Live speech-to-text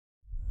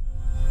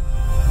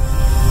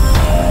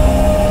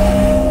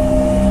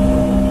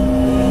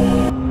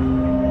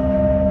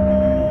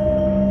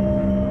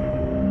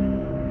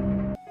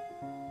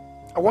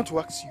want to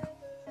ask you,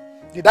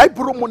 did I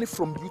borrow money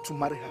from you to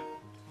marry her?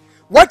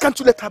 Why can't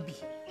you let her be?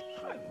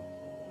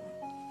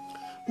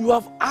 You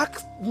have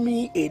asked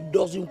me a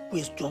dozen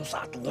questions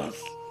at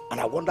once, and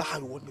I wonder how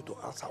you want me to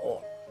answer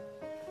all.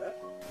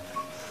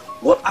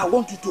 What I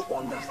want you to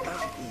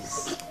understand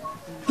is,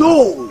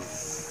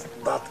 those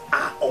that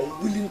are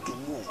unwilling to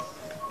move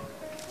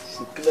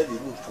should clear the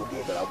road for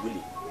those that are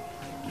willing.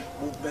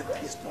 Movement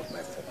is not my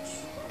fault.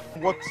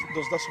 What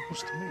does that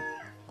supposed to mean?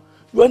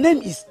 Your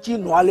name is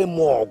Chinwale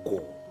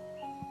Mogo,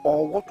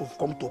 or what we've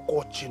come to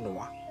call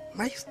Chinua.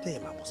 Nice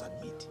name, I must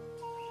admit.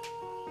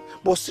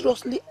 But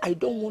seriously, I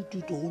don't want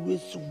you to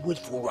always wait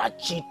for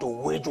Rachi to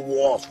wage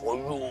wars for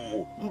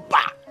you.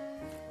 Mpa.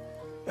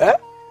 Eh?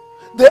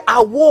 There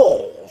are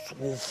wars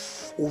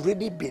we've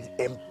already been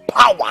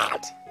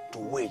empowered to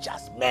wage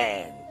as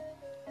men.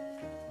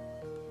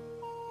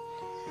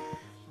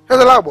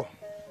 Ezeonu,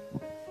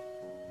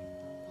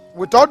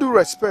 with all due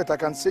respect, I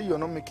can say you're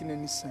not making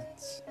any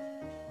sense.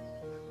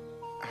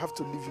 I have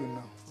to leave you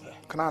now. Yeah.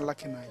 Can I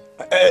like you now?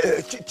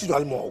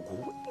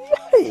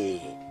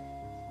 Hey.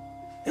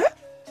 Yeah?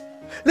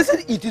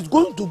 Listen, it is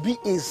going to be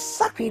a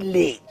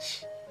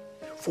sacrilege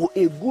for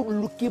a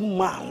good-looking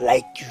man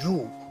like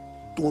you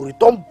to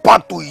return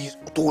back to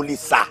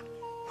Lisa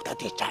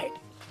without a child.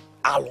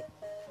 Hello.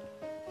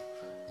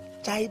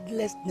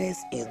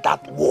 Childlessness is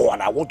that war,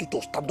 and I want you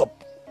to stand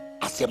up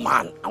as a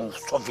man and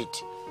solve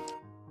it.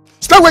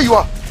 Stay where you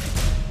are.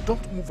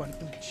 Don't move an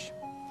inch.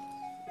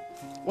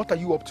 What are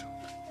you up to?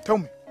 Tell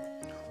me.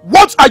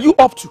 What are you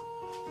up to?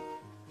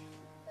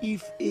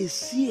 If a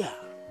seer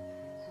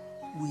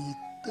will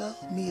tell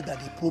me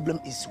that the problem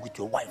is with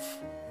your wife,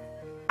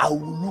 I will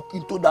look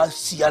into that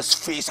seer's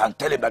face and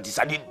tell him that he's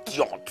an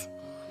idiot,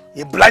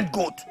 a blind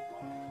goat.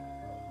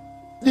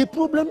 The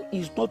problem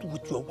is not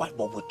with your wife,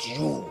 but with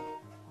you.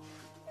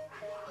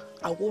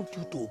 I want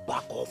you to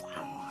back off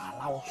and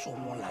allow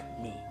someone like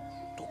me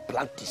to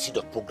plant the seed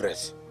of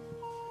progress.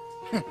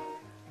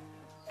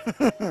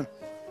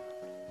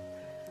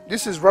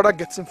 This is rather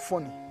getting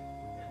funny.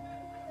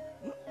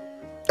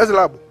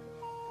 Ezeonu,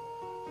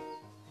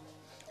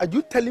 are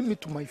you telling me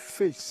to my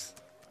face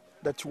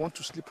that you want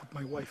to sleep with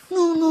my wife?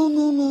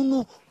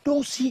 No.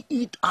 Don't see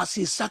it as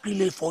a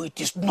sacrilege, for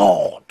it is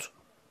not.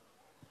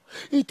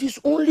 It is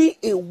only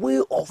a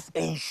way of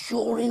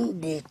ensuring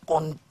the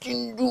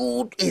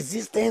continued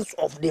existence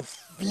of the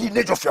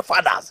lineage of your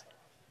fathers.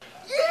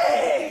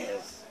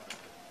 Yes.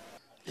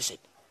 Listen,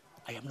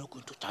 I am not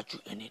going to charge you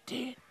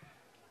anything.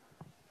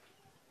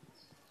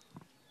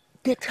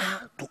 Get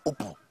her to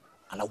open,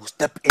 and I will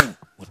step in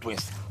with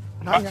twins.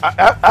 I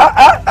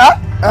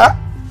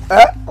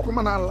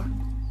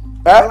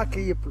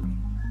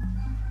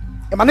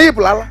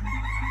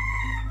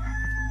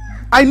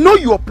know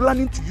you are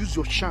planning to use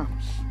your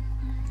charms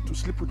to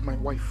sleep with my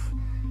wife,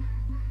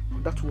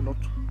 but that will not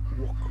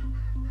work.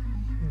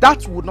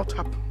 That will not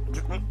happen.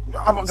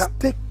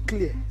 Stay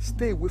clear.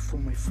 Stay away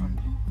from my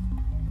family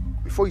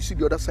before you see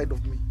the other side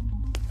of me.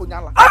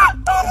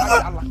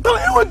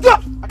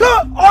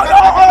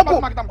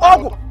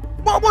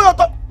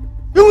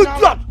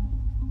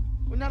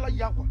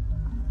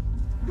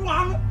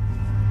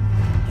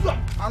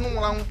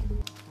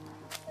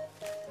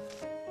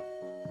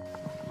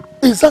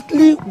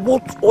 Exactly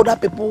what other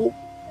people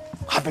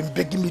have been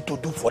begging me to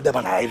do for them,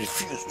 and I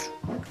refused.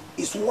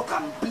 It's what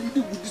I'm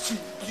pleading with this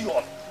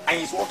idiot, and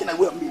he's walking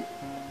away from me,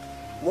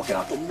 walking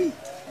out on me.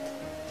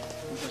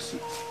 You just see.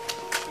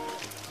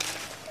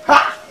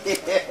 Ha!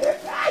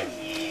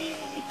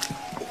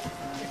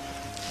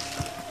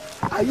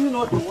 Are you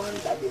not the one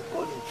that they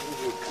call in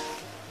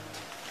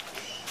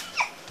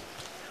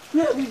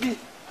Where have you been?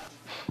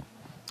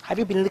 Have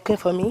you been looking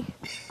for me?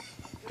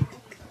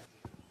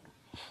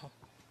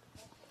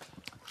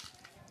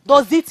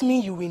 Does it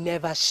mean you will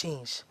never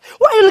change?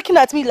 Why are you looking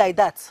at me like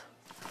that?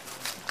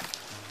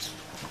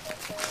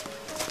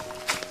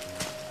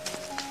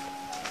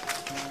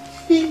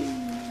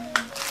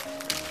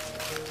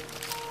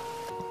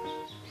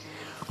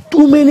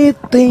 Too many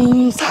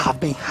things have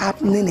been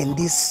happening in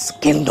this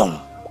kingdom,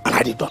 and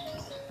I did not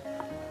know.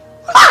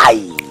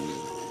 Why?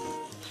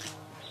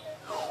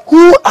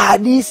 Who are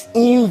these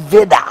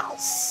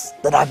invaders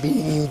that have been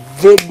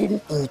invading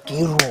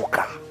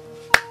Nkiruka,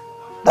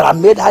 that have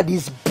made her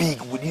this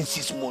big within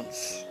 6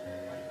 months?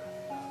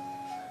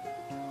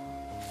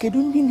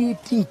 Kedungi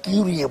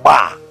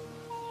Nkiruba.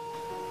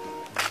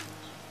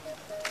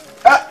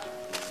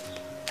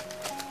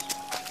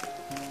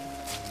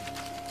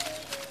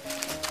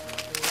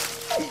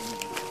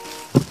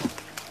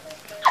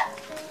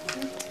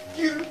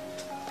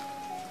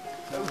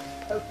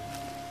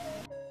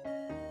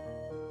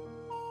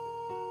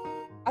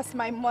 As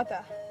my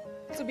mother,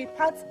 to be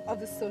part of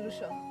the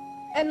solution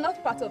and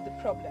not part of the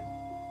problem.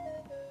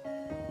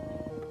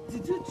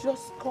 Did you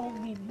just call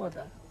me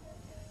mother?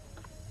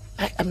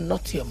 I am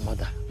not your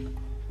mother.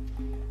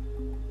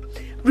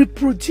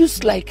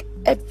 Reproduce like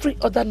every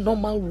other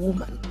normal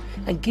woman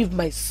and give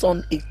my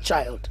son a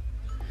child.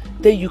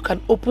 Then you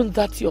can open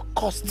that your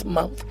cursed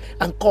mouth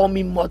and call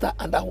me mother,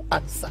 and I will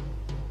answer.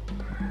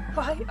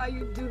 Why are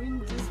you doing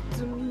this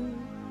to me?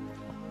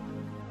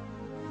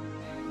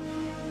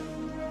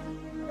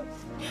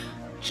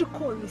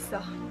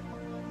 Chukwuolisa,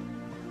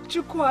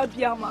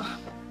 Chukwuabiama,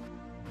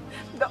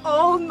 the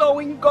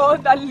all-knowing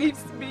God that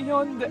lives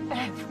beyond the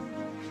earth.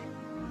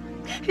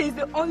 He's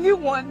the only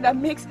one that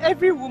makes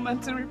every woman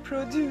to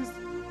reproduce.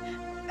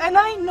 And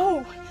I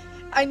know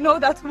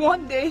that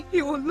one day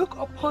he will look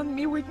upon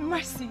me with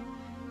mercy.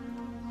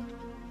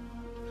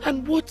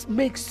 And what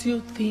makes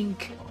you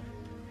think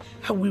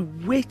I will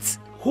wait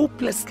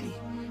hopelessly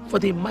for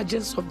the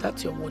emergence of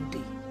that your one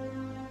day?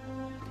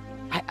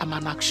 I am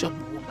an action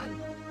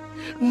woman,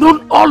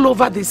 known all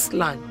over this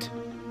land.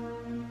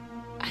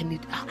 I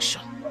need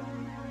action.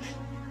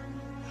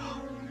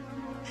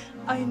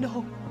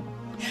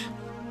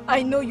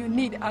 I know you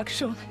need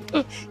action.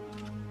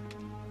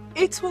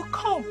 It will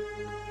come.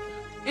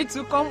 It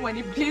will come when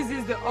it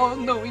pleases the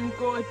all-knowing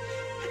God.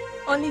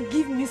 Only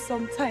give me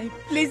some time.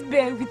 Please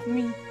bear with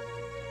me.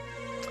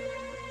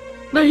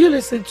 Now you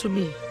listen to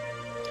me.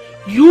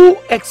 You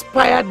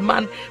expired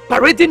man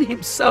parading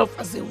himself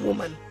as a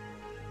woman.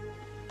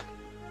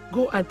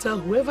 Go and tell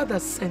whoever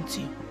that sent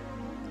you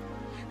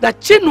that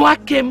Chinua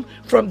came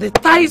from the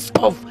thighs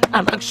of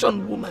an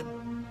action woman.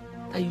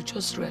 That you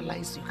just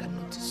realized you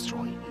cannot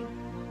destroy him.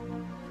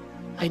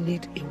 I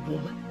need a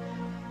woman,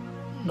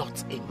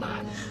 not a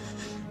man.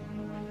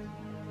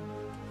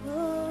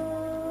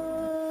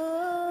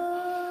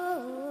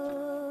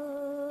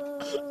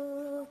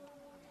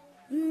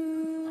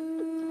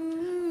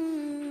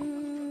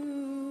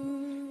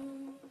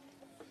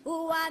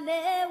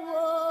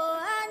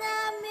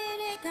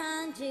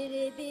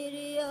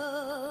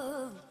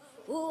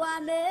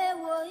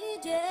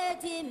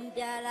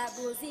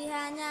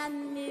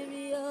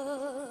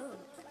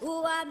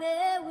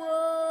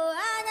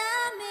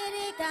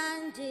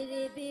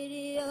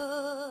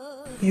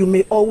 You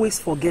may always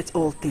forget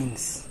all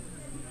things,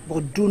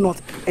 but do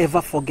not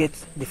ever forget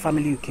the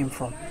family you came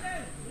from.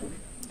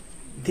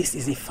 This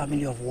is a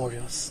family of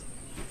warriors,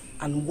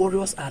 and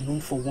warriors are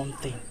known for one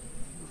thing.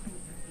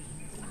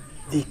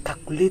 They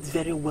calculate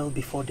very well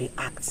before they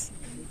act,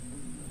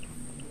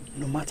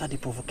 no matter the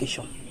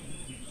provocation.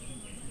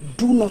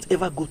 Do not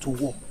ever go to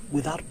war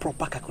without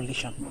proper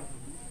calculation.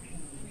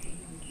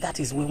 That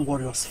is when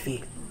warriors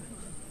fail,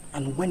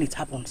 and when it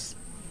happens,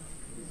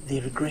 they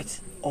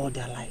regret all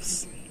their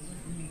lives.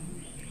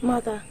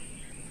 Mother,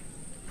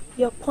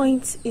 your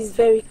point is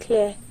very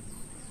clear,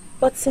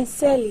 but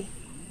sincerely,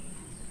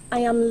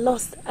 I am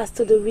lost as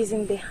to the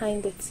reason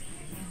behind it.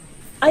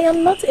 I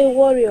am not a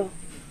warrior,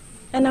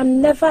 and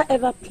I'm never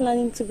ever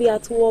planning to be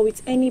at war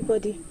with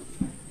anybody.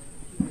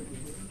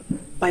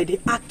 By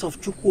the act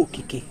of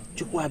Chukwuokike,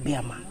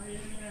 Chukwuabiama,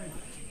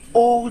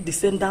 all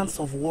descendants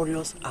of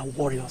warriors are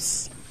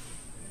warriors.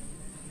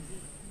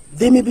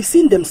 They may be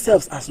seeing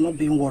themselves as not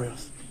being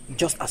warriors,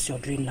 just as you're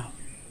doing now.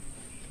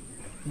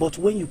 But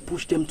when you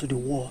push them to the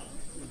wall,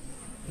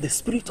 the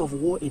spirit of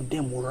war in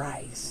them will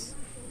rise.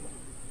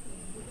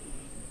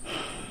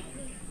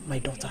 My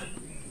daughter,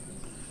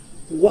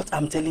 what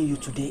I'm telling you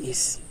today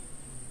is,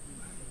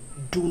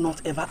 do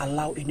not ever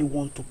allow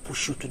anyone to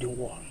push you to the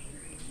wall.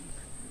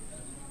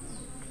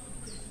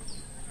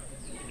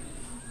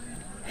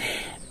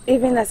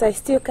 Even as I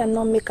still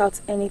cannot make out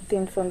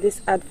anything from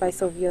this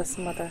advice of yours,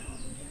 Mother,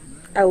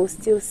 I will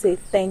still say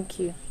thank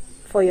you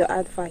for your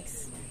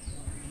advice.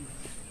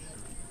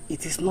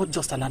 It is not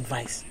just an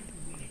advice,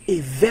 a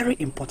very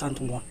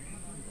important one.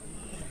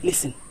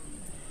 Listen,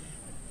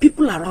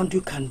 people around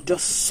you can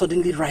just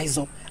suddenly rise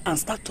up and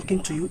start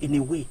talking to you in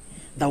a way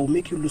that will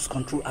make you lose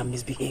control and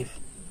misbehave.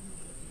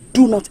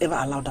 Do not ever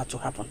allow that to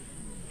happen.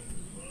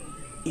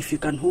 If you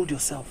can hold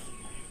yourself,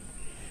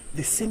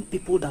 the same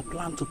people that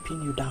plan to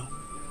pin you down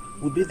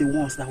will be the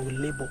ones that will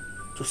labor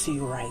to see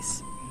you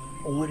rise.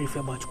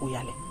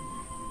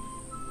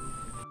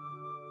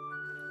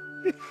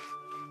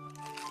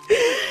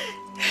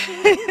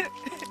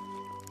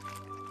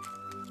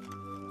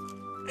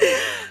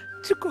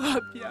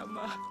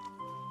 Chukwuabiama,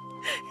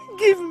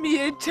 give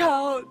me a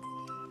child.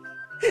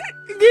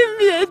 Give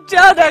me a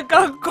child I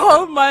can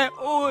call my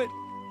own.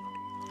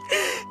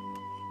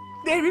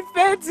 They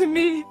refer to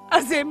me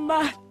as a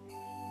man.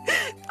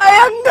 I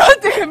am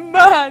not a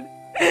man.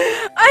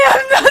 I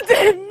am not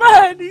a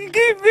man.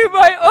 Give me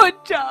my own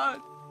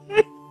child.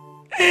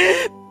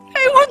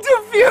 I want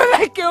to feel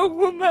like a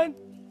woman.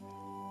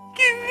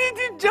 Give me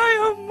the joy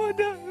of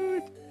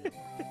motherhood.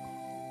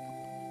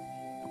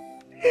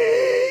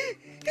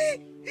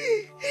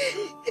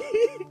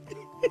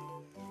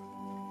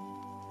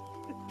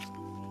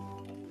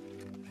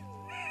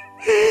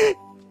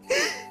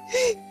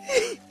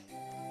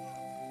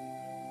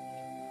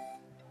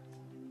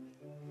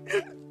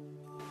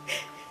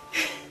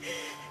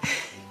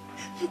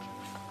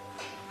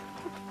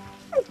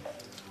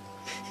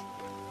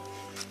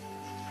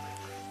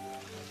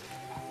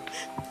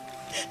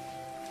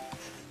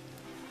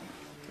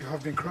 You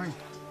have been crying.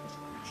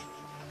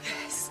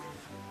 Yes.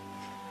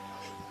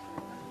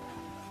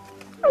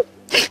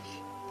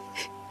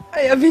 I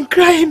have been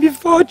crying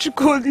before,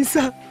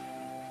 Chukwuolisa.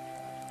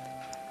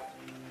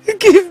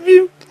 Give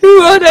me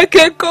one I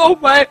can call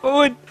my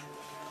own.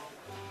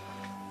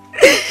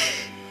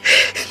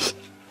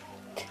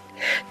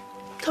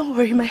 Don't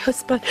worry, my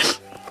husband.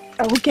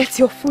 I will get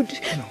your food.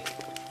 No.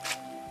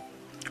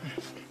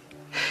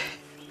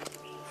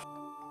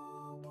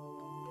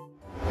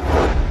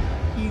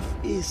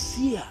 If a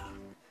seer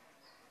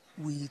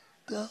will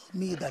tell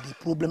me that the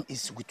problem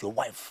is with your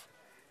wife,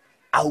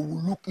 I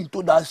will look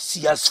into that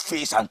seer's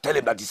face and tell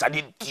him that he's an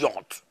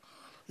idiot,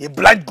 a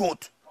blind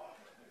goat.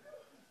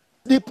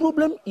 The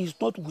problem is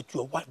not with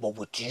your wife, but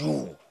with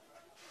you.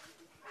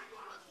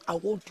 I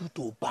want you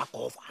to back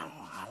off and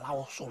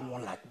allow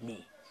someone like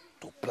me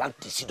to plant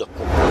the seed of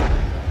problem.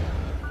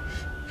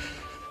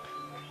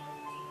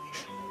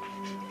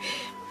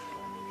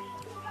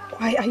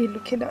 Why are you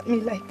looking at me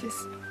like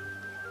this?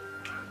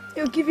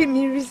 You're giving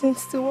me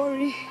reasons to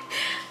worry.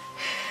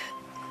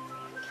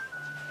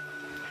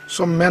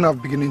 Some men are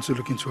beginning to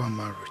look into our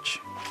marriage.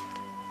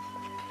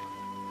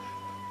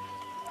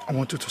 I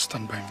want you to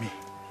stand by me.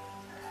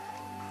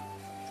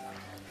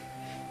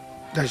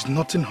 There is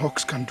nothing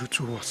Hawks can do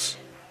to us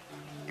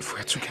if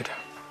we're together.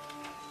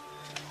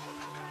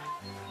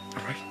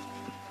 All right?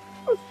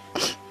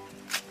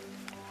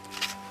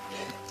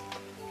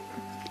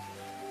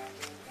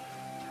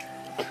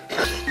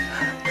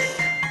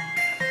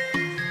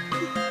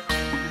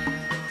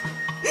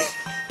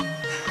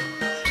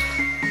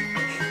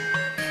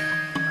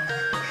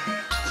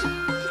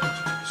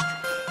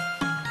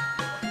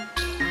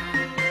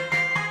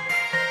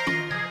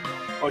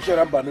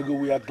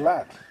 We are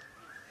glad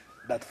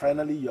that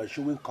finally you are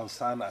showing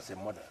concern as a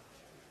mother.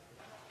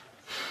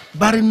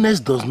 Barrenness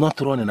does not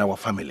run in our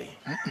family.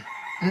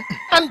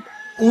 And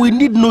we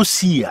need no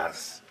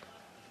seers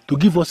to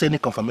give us any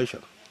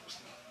confirmation.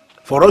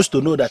 For us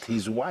to know that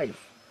his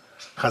wife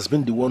has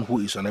been the one who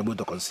is unable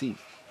to conceive.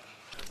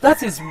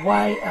 That is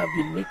why I've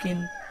been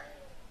making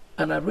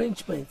an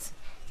arrangement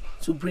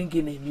to bring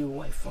in a new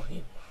wife for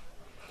him.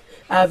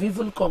 I have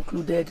even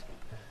concluded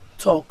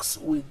talks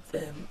with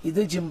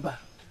Idejimba,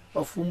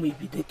 of whom will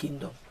be the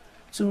kingdom,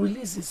 to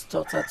release his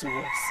daughter to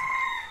us.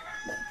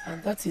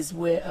 And that is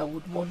where I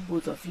would want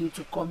both of you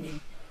to come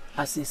in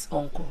as his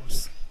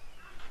uncles.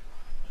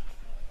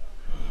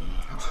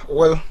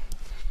 Well,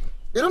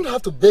 you don't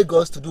have to beg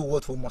us to do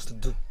what we must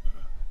do.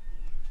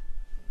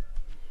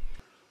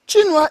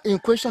 Chinua in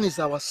question is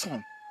our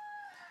son.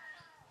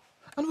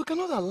 And we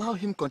cannot allow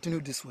him continue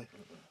this way.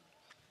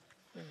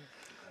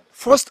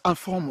 First and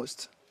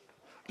foremost,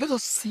 let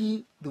us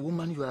see the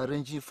woman you are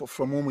arranging for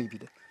from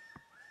Umuibide.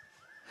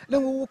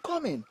 Then we will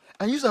come in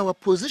and use our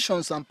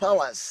positions and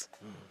powers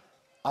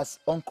as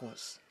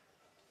uncles.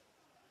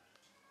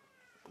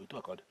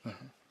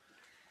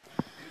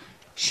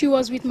 She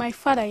was with my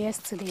father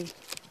yesterday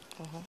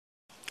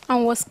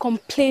and was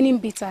complaining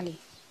bitterly.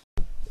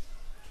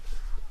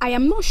 I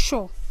am not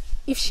sure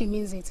if she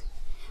means it,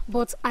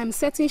 but I'm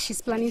certain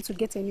she's planning to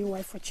get a new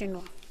wife for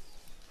Chinua.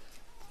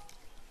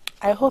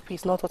 I hope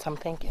it's not what I'm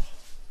thinking.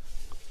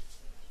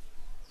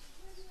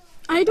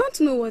 I don't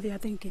know what they are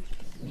thinking.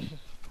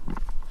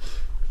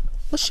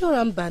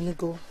 Oshoram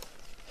Banigo,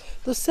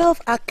 the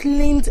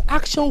self-acclaimed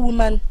action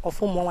woman of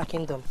Umuawa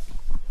Kingdom.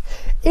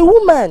 A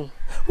woman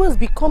who has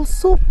become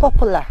so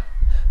popular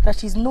that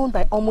she's known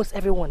by almost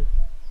everyone,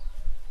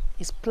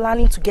 is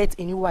planning to get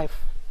a new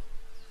wife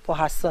for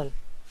her son.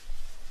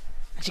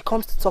 And she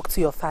comes to talk to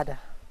your father.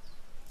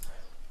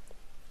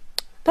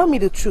 Tell me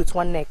the truth,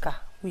 Nwaneka,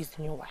 who is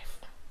the new wife?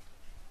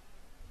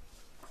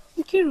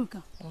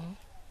 Nkiruka,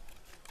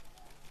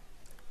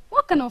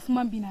 what kind of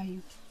human being are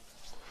you?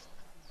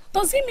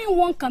 Does it mean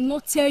one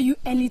cannot tell you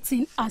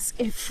anything as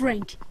a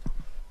friend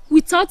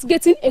without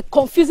getting a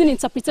confusing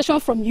interpretation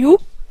from you?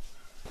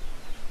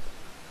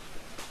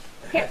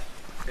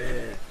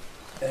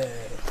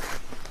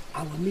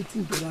 Our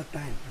meeting the other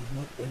time did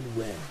not end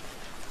well.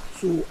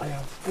 So I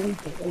have come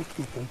for us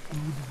to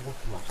conclude what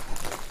we have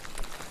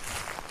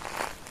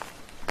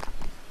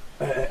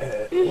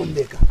started.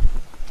 Ondeka,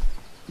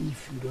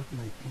 if you don't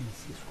mind,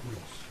 please excuse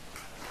us.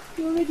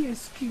 You already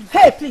excused.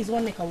 Hey, please,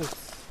 Nwaneka, wait.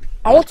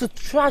 I want to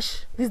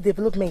trash this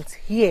development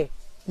here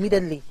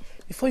immediately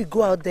before you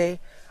go out there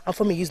and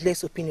form a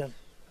useless opinion.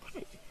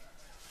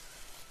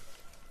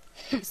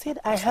 You said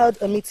I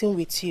held a meeting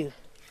with you.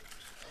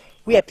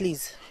 Where,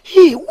 please?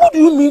 Hey, what do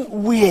you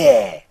mean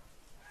where?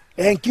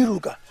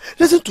 Nkiruka,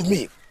 listen to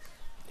me.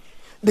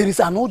 There is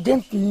an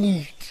urgent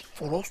need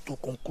for us to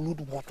conclude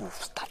what we've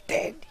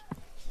started.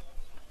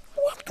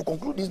 We have to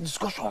conclude this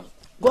discussion.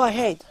 Go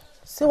ahead.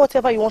 Say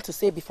whatever you want to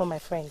say before my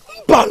friend.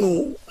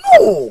 Banu,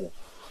 no!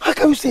 How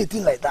can you say a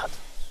thing like that?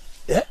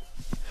 Yeah?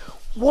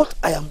 What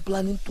I am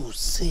planning to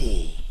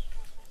say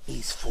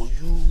is for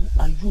you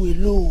and you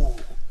alone.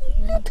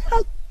 Not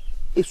help.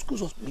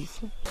 Excuse us, please.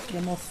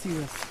 You're not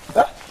serious.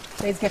 Huh?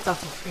 Let's get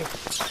out of here.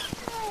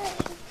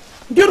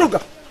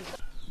 Nkiruka!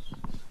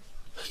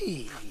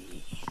 Hey.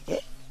 Yeah?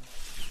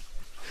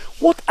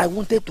 What I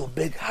wanted to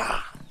beg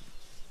her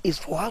is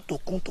for her to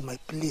come to my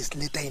place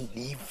later in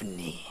the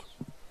evening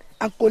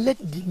and collect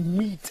the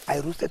meat I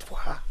roasted for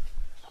her.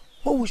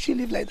 Why would she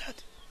live like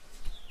that?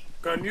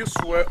 Can you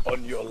swear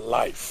on your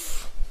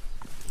life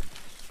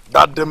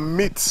that the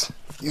meat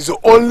is the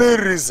only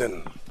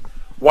reason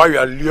why you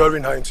are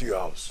luring her into your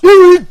house?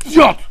 You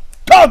idiot!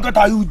 Target,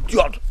 are you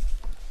idiot?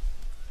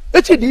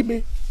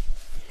 Echidime,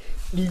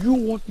 do you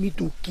want me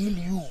to kill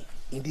you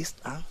in this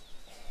town?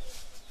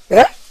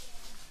 Eh?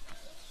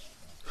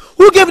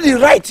 Who gave the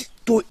right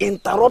to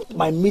interrupt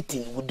my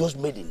meeting with those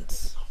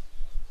maidens?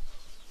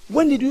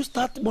 When did you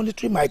start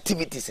monitoring my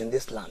activities in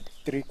this land?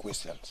 3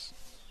 questions.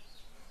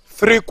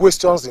 3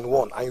 questions in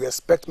one, and you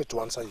expect me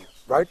to answer you,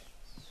 right?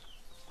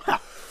 Ha.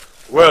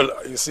 Well,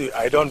 you see,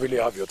 I don't really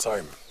have your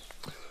time.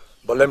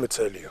 But let me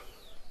tell you,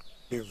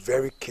 be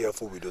very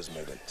careful with those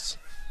maidens.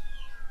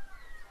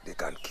 They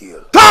can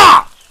kill.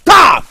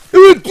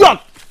 You idiot!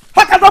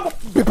 How can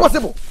that be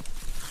possible?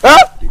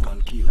 Huh? They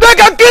can kill. They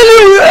can kill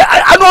you!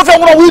 I know if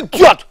I'm wrong with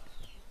idiot!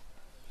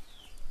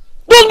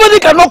 Those men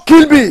cannot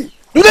kill me!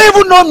 Do they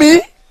even know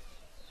me?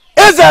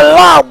 It's a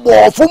lamb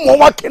of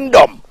Umowa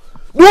kingdom.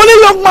 The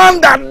only young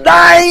man that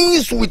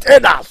dies with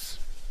others.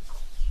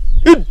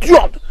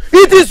 Idiot!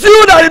 It is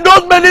you that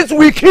those men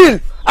will kill.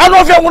 I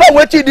know if I'm wrong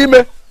with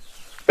Chidime.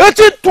 You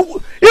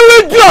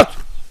idiot!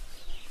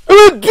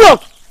 You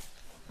idiot!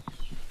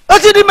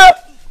 Chidime!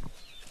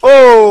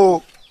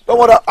 Oh, don't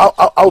worry,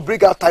 I'll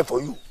bring out time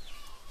for you.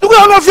 Look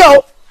at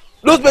Anofia.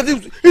 Those men,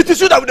 it is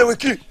you that they will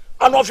kill.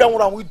 Anofia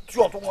will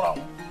idiot.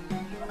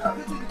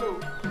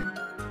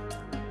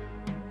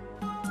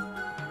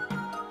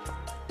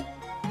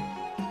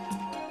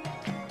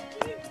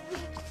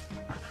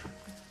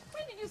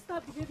 When did you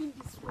start behaving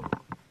this way?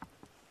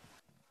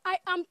 I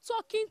am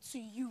talking to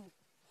you.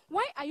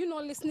 Why are you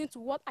not listening to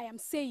what I am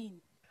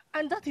saying?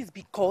 And that is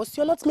because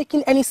you're not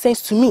making any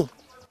sense to me.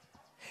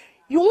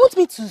 You want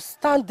me to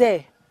stand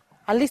there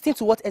and listen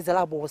to what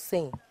Ezelabo was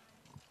saying.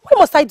 Why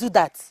must I do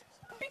that?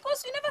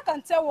 Because you never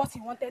can tell what he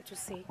wanted to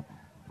say.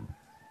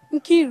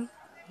 Nkiru,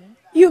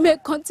 you may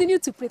continue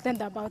to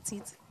pretend about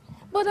it,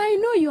 but I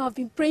know you have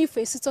been praying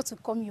for a suitor to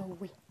come your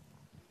way.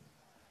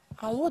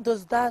 And what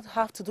does that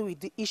have to do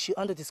with the issue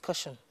under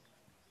discussion?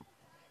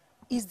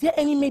 Is there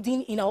any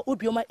maiden in our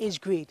Obioma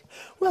age grade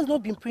who has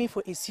not been praying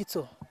for a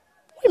suitor?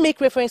 Why make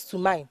reference to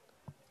mine?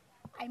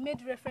 I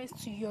made reference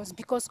to yours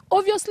because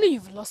obviously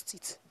you've lost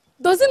it.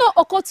 Does it not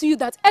occur to you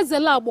that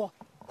Ezelabo,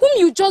 whom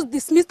you just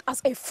dismissed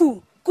as a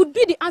fool, could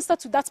be the answer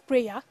to that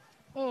prayer?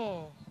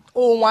 Oh,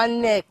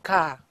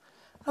 Waneka,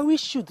 I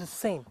wish you the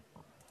same.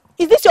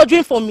 Is this your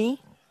dream for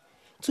me?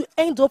 To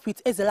end up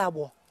with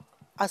Ezelabo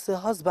as a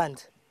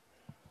husband?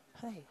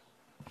 Hey.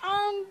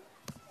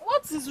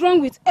 What is wrong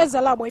with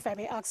Ezelabo, if I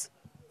may ask?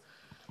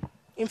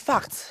 In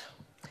fact,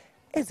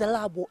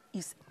 Ezelabo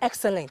is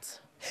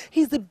excellent.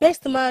 He's the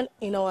best man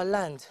in our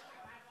land.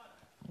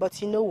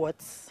 But you know what?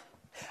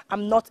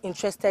 I'm not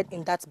interested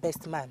in that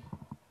best man.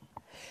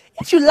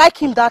 If you like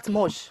him that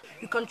much,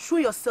 you can throw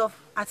yourself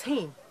at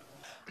him.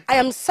 I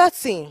am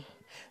certain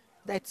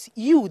that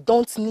you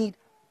don't need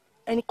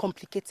any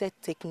complicated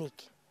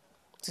technique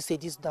to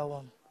seduce that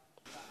one.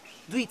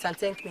 Do it and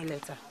thank me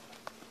later.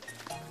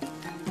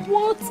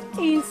 What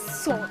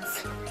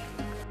insult?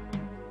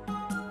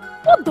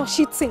 What does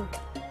she think?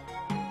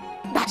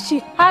 That she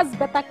has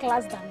better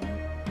class than me?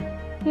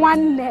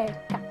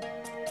 Nwaneka,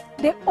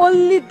 the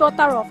only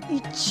daughter of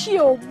Ichie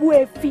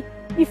Ogbuefi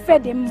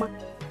Ifedimma.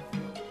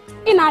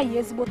 Ina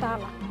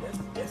yezibotala.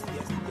 Yes.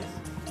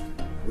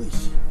 Who is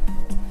she?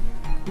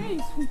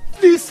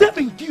 The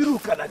same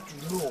Nkiruka that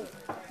you know.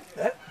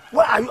 Eh?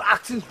 Why are you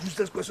asking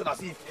useless questions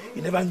as if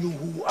you never knew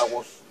who I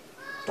was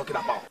talking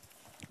about?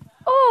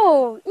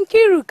 Oh,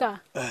 Nkiruka.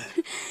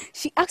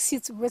 She asked you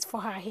to wait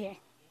for her here.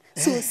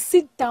 So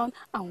sit down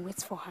and wait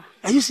for her.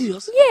 Are you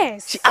serious?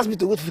 Yes. She asked me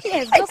to wait for you.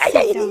 Yes, just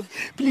sit down.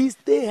 Please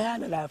stay here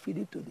and I'll feed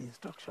it to the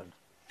instruction.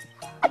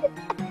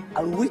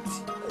 I'll wait.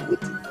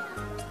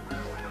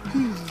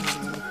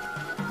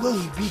 Where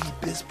will be the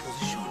best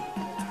position?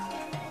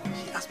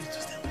 She asked me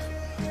to stay with her.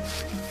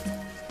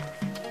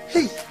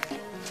 Hey.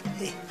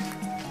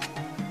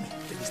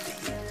 Let me stay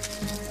here.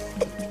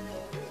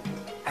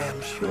 I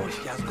am sure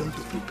she has gone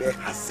to prepare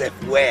herself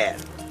well.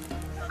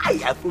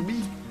 For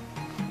me.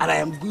 And I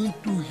am going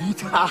to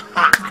hit her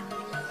hard.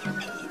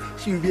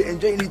 She will be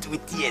enjoying it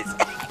with tears.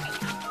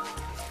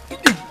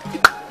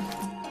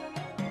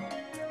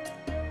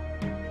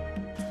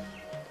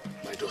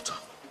 My daughter,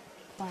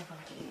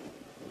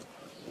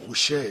 we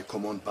share a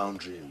common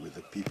boundary with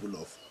the people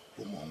of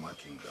Umowa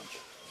Kingdom,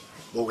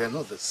 but we are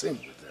not the same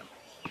with them.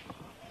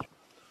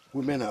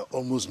 Women are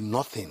almost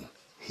nothing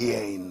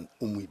here in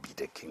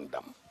Umuibide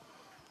Kingdom.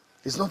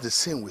 It's not the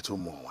same with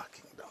Umowa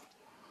Kingdom.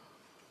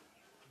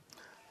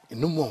 In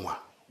Umowa,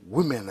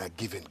 women are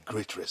given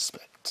great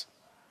respect.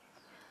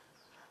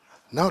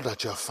 Now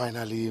that you are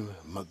finally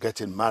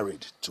getting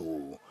married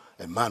to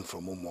a man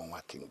from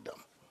Umowa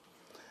Kingdom,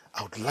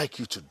 I would like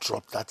you to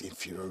drop that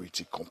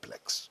inferiority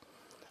complex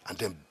and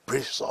then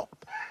brace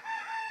up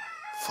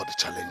for the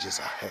challenges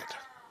ahead.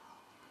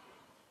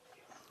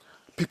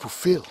 People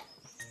fail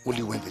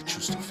only when they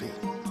choose to fail.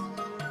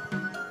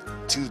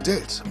 Till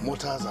date,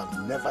 mortals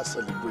have never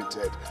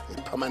celebrated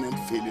a permanent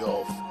failure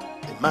of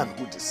a man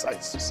who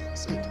decides to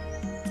succeed.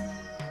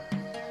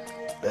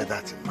 Bear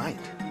that in mind.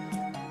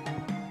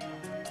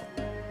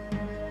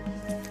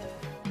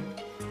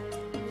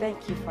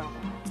 Thank you,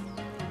 Father.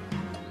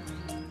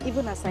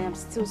 even as I am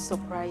still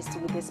surprised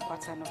with this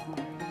pattern of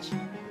marriage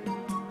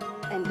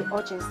and the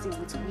urgency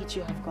with which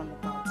you have gone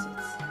about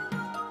it.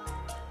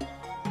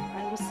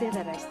 I will say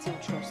that I still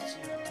trust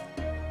you.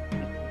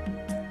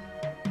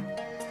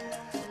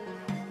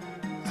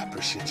 I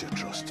appreciate your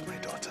trust, my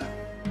daughter.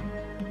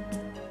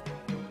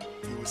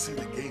 You will see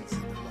the gains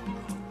in the long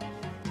run.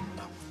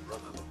 Now,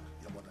 run along.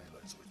 Your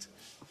mother-in-law is waiting.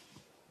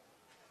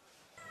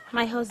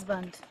 My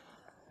husband,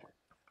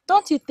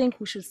 don't you think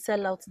we should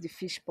sell out the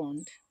fish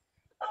pond?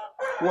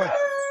 Why?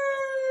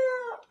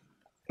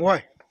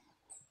 Why?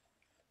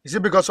 Is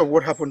it because of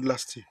what happened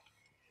last year?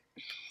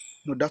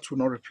 No, that will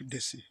not repeat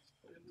this year.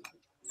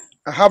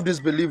 I have this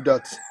belief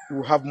that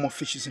we'll have more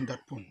fishes in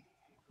that pond.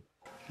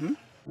 Hmm?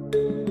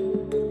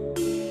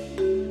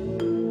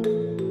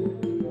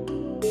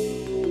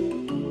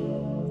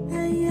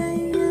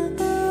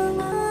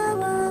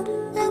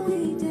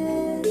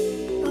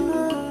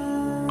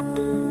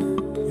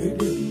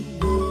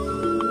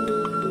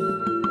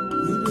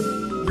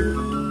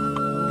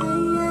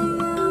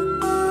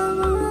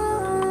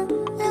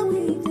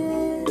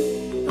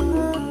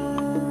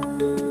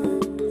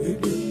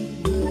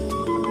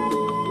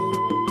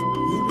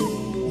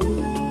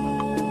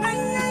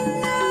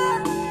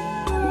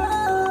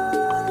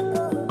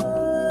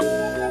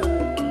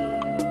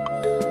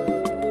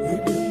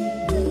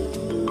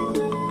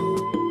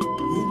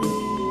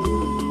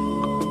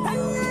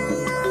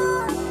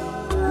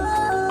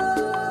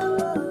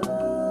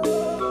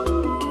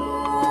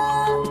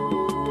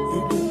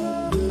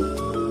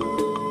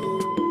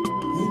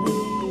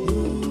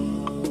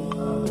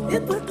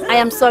 I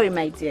am sorry,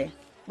 my dear,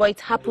 but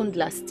it happened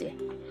last year.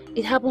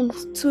 It happened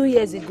 2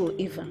 years ago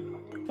even.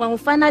 When we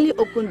finally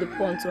opened the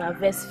pond to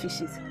harvest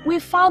fishes, we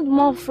found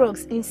more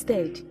frogs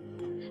instead.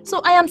 So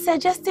I am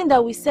suggesting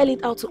that we sell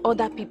it out to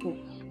other people.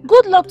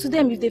 Good luck to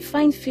them if they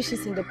find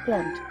fishes in the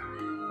pond.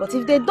 But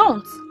if they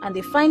don't, and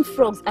they find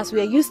frogs as we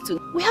are used to,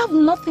 we have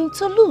nothing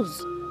to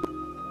lose.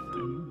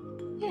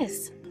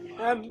 Yes.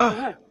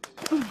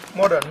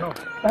 Mother, no.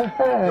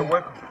 You're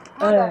welcome.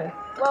 Mother,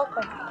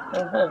 welcome.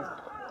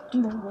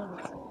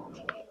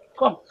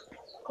 Come.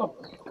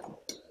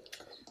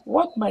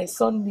 What my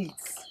son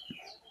needs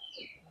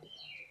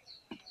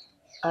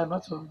are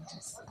not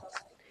oranges.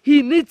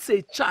 He needs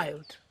a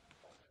child.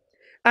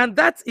 And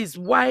that is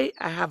why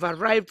I have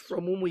arrived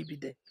from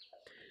Umuibide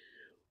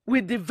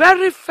with the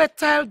very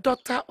fertile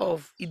daughter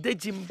of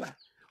Idejimba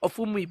of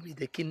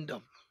Umuibide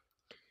Kingdom.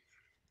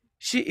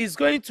 She is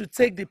going to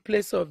take the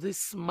place of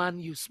this man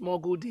you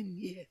smuggled in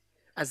here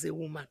as a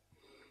woman.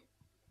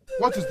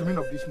 What is the meaning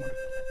of this, mother?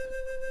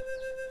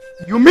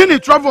 You mean he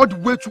traveled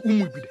way to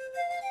Umuibide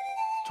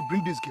to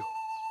bring this girl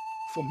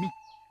for me?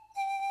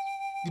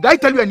 Did I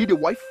tell you I need a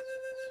wife?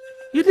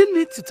 You didn't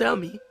need to tell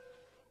me.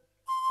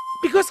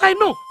 Because I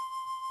know.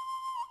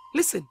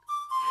 Listen,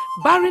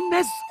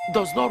 barrenness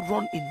does not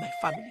run in my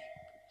family.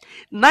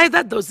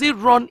 Neither does it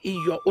run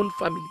in your own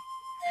family.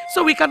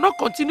 So we cannot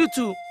continue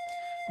to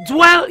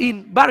dwell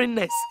in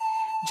barrenness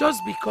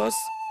just because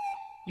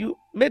you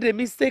made a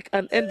mistake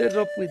and ended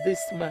up with this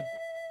man.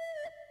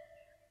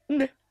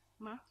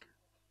 Ma?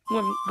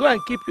 Go and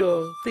keep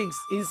your things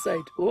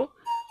inside,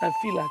 and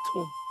feel at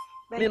home.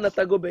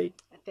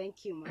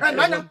 Thank you, ma. Hey,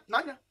 Nanya,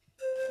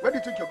 where do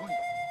you think you're going?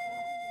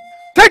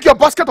 Take your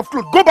basket of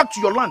clothes, go back to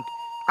your land.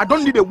 I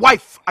don't need a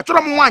wife.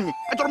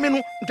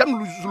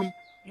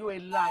 You a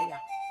liar.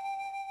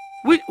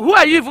 Who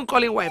are you even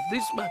calling wife?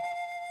 This man?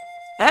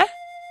 Eh?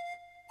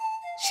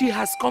 She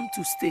has come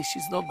to stay.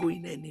 She's not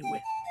going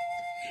anywhere.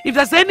 If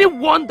there's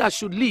anyone that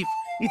should leave,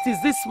 it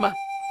is this man.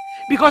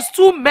 Because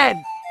two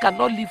men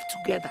cannot live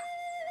together.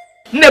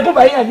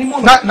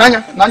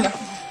 Nanya.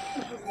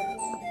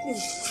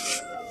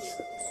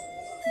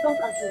 Don't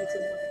argue with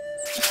him.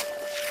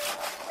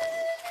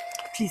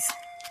 Please.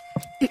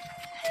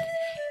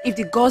 If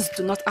the gods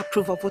do not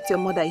approve of what your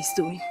mother is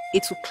doing,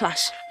 it will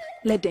clash.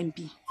 Let them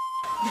be.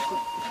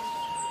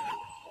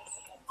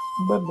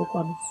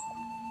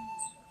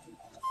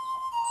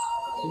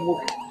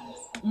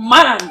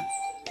 Man!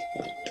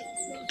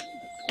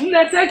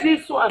 Take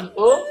this one,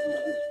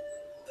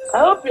 I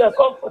hope you are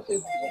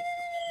comfortable.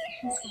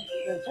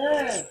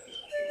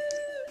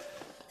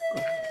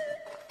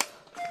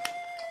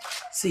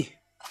 See,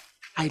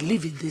 I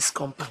live in this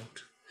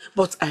compound,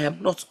 but I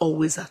am not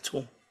always at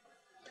home.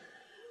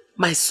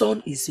 My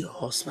son is your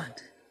husband.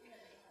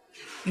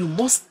 You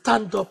must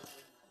stand up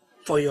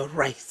for your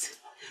right.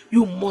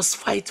 You must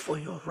fight for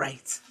your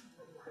right.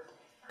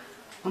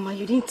 Mama,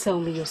 you didn't tell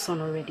me your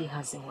son already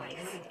has a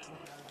wife.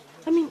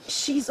 I mean,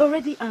 she's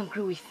already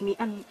angry with me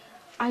and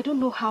I don't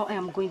know how I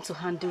am going to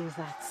handle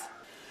that.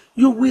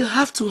 You will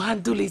have to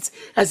handle it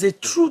as a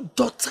true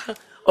daughter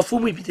of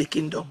Umuibide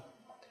Kingdom.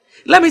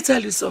 Let me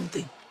tell you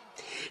something.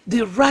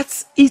 The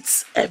rat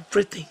eats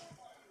everything,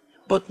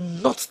 but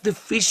not the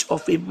fish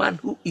of a man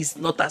who is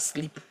not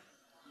asleep.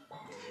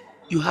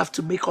 You have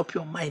to make up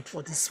your mind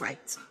for this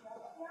fight.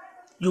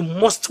 You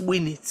must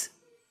win it.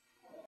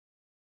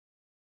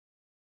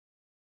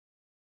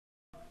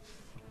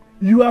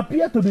 You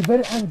appear to be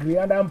very angry,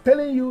 and I'm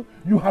telling you,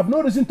 you have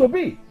no reason to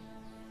be.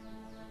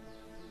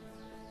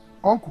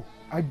 Uncle,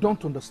 I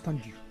don't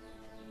understand you.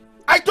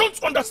 I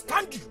don't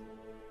understand you.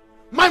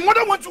 My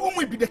mother went to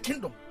Umu be the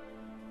kingdom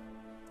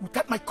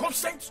without my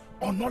consent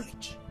or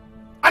knowledge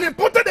and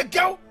imported a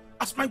girl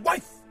as my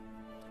wife.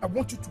 I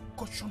want you to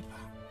caution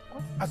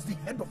her as the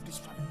head of this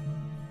family.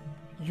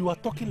 You are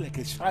talking like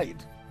a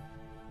child.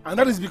 And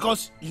that is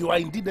because you are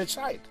indeed a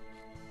child.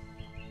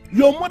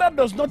 Your mother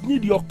does not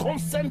need your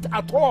consent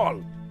at all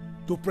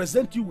to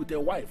present you with a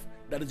wife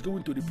that is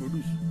going to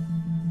reproduce.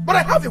 But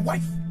I have a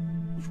wife.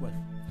 Which wife?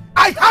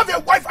 I have a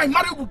wife I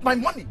married with my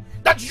money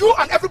that you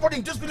and everybody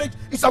in this village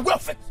is aware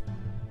of it.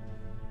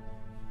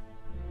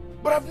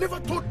 But I've never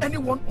told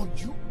anyone or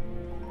you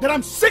that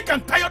I'm sick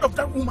and tired of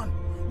that woman.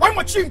 Why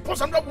must she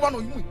impose another woman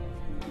on you?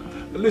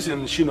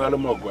 Listen, Shino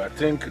Alamogo, I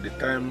think the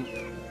time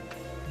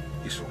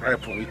is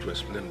ripe for me to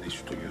explain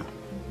this to you.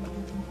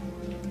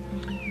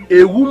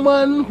 A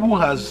woman who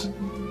has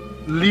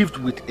lived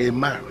with a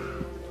man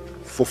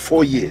for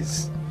 4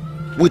 years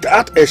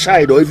without a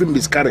child or even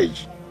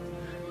miscarriage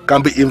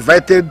can be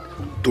invited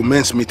to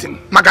men's meeting.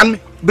 Maganmi.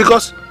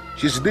 Because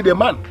she's indeed a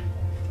man.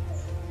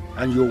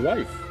 And your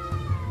wife,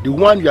 the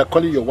one you are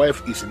calling your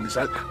wife, is in this,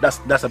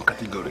 that's some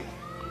category.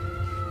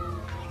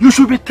 You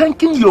should be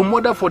thanking your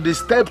mother for the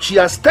step she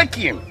has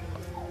taken.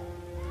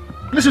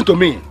 Listen to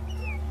me.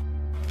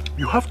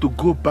 You have to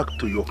go back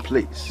to your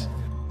place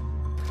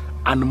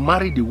and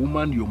marry the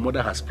woman your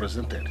mother has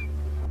presented.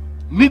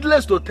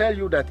 Needless to tell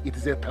you that it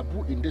is a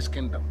taboo in this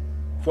kingdom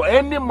for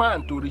any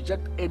man to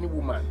reject any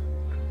woman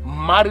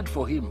married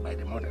for him by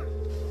the mother.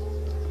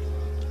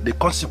 The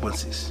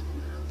consequences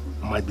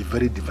might be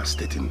very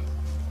devastating.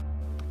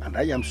 And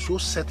I am so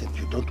certain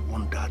you don't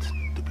want that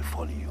to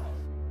befall you.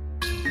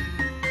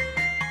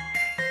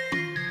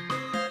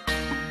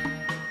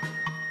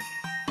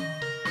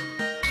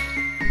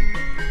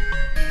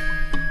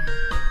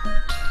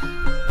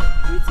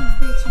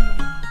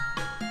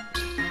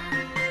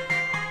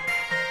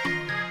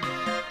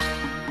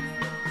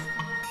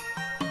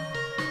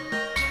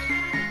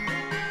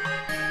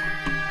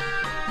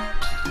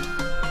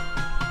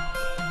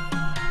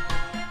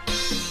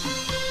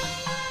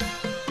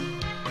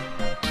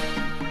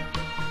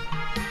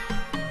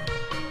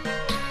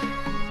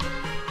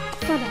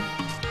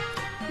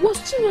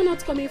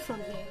 Not coming from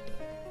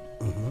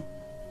here.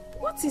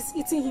 What is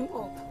eating him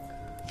up?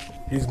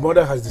 His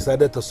mother has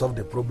decided to solve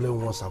the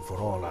problem once and for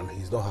all, and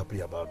he's not happy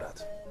about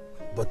that.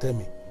 But tell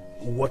me,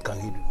 what can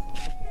he do?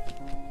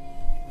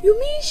 You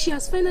mean she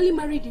has finally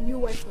married a new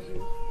wife for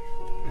him?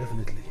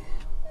 Definitely.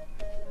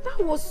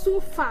 That was so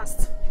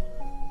fast.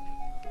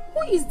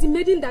 Who is the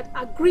maiden that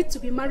agreed to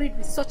be married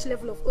with such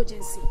level of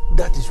urgency?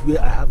 That is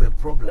where I have a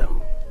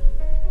problem.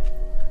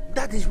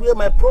 That is where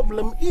my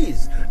problem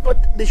is.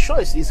 But the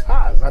choice is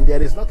hers, and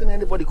there is nothing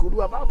anybody could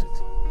do about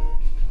it.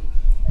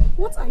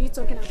 What are you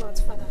talking about,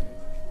 Father?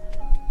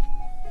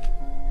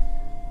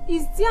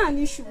 Is there an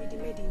issue with the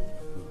maiden?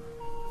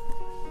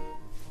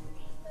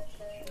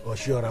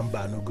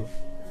 Oshioramba Anugo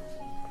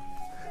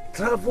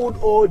traveled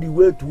all the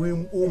way to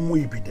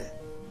Umuibide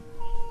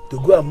to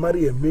go and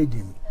marry a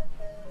maiden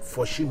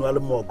for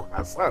Shino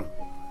her son.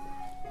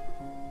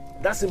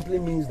 That simply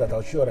means that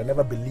Oshiora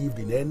never believed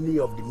in any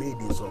of the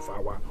maidens of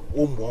our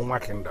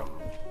Umuonwa kingdom.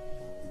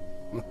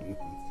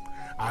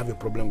 I have a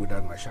problem with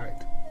that, my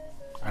child,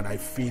 and I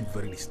feel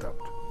very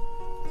disturbed.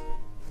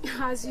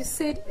 As you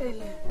said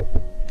earlier,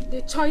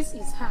 the choice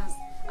is hers,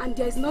 and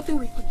there is nothing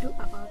we could do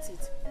about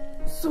it.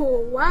 So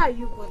why are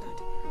you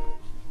bothered?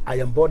 I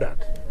am bothered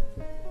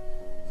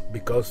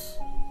because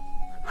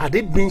had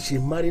it been she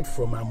married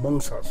from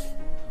amongst us,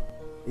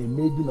 a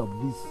maiden of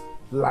this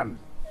land,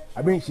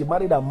 I mean she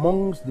married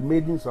amongst the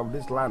maidens of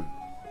this land,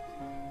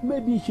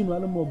 maybe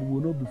Shinoalamogu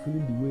will not be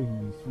feeling the way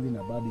he is feeling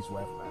about his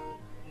wife now.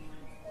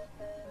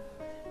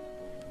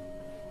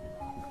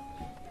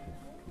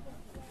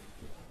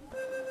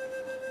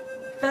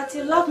 That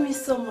you love me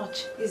so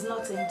much is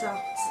not in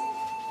doubt.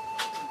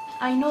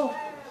 I know,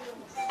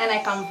 and I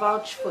can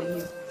vouch for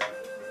you.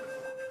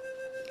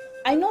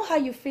 I know how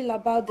you feel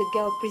about the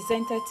girl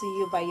presented to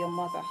you by your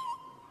mother.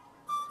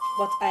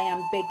 But I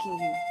am begging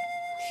you,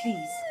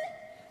 please,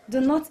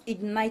 do not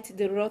ignite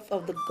the wrath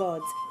of the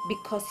gods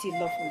because you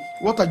love me.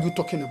 What are you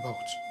talking about?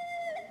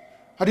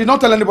 I did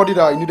not tell anybody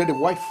that I needed a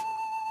wife.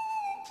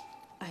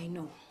 I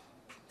know.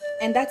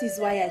 And that is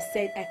why I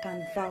said I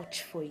can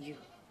vouch for you.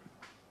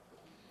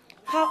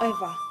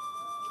 However,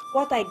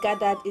 what I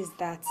gathered is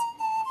that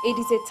it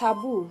is a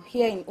taboo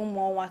here in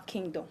Umuonwa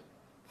kingdom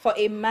for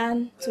a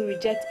man to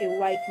reject a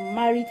wife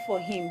married for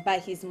him by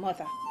his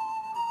mother.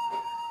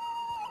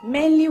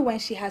 Mainly when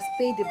she has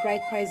paid the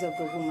bride price of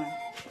the woman.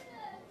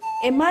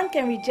 A man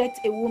can reject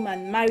a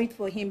woman married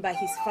for him by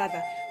his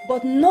father,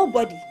 but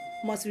nobody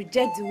must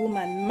reject the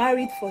woman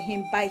married for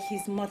him by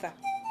his mother.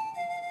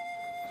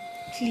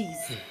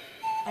 Please,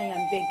 I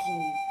am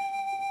begging you,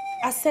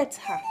 accept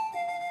her,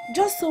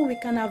 just so we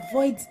can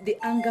avoid the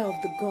anger of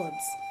the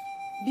gods.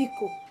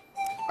 Biko.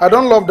 I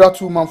don't love that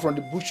woman from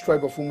the bush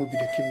tribe of Umubi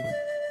the kingdom.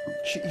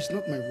 She is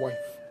not my wife.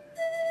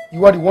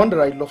 You are the one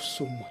that I love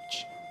so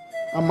much,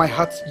 and my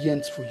heart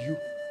yearns for you.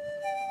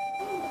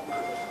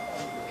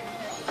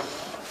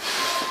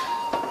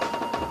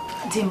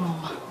 Dear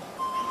Mama,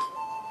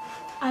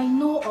 I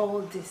know all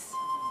this.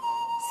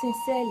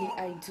 Sincerely,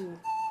 I do.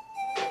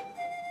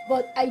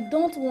 But I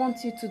don't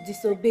want you to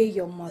disobey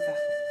your mother.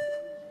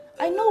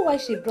 I know why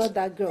she brought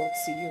that girl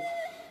to you.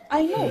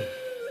 I know.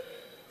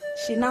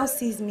 She now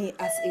sees me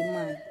as a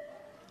man.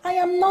 I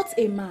am not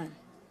a man.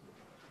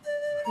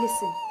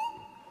 Listen,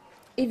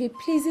 if it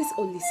pleases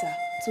Olisa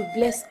to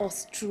bless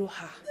us through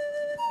her,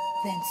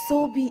 then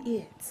so be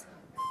it.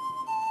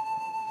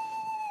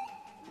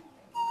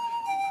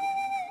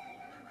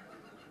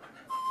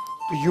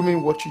 Do you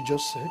mean what you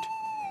just said?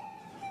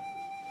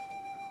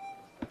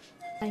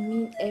 I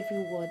mean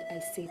every word I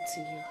say to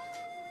you.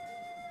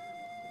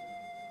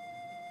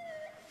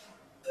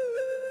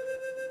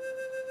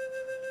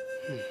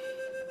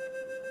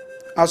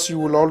 As you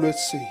will always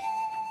say,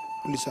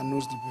 Olisa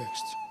knows the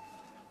best.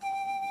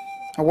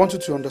 I want you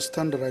to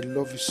understand that I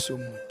love you so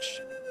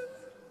much.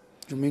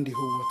 You mean the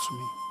whole world to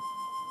me.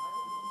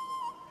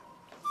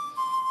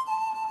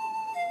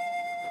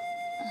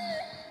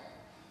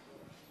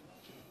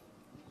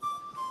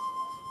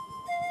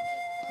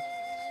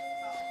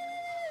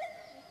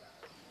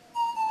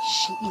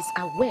 She is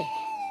aware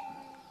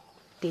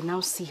they now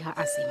see her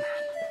as a man.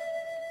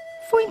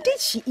 For indeed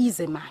she is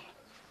a man.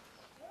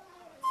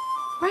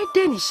 Why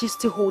then is she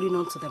still holding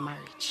on to the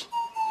marriage?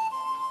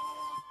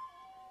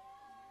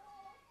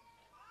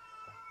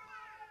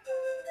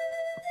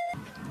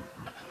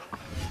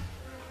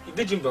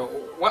 Idejimba,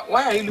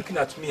 why are you looking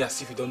at me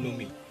as if you don't know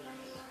me?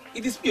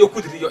 It is me,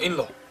 Okoli, your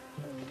in-law.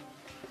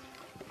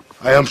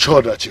 I am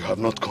sure that you have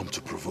not come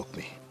to provoke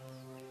me.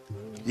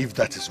 If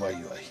that is why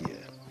you are here,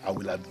 I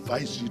will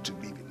advise you to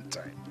leave in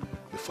time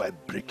before I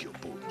break your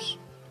bones.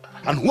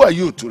 And who are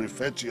you to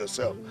refer to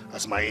yourself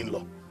as my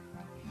in-law?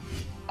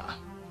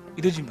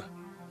 Idejimba,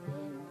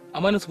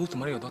 am I not supposed to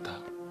marry your daughter?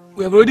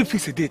 We have already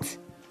fixed a date.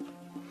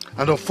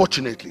 And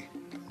unfortunately,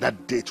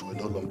 that date will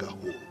no longer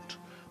hold.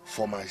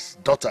 For my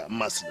daughter,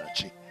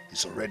 Masinachi,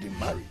 is already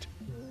married.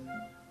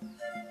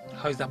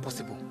 How is that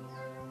possible?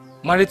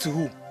 Married to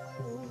who?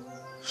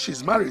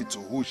 She's married to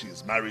who she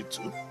is married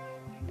to.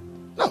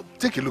 Now,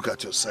 take a look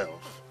at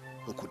yourself,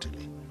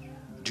 Okudili.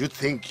 Do you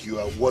think you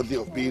are worthy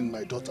of being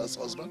my daughter's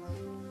husband?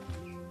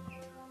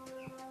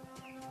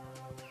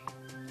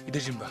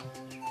 Idejimba,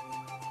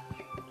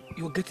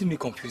 you're getting me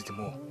confused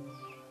more.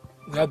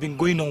 We have been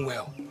going on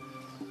well.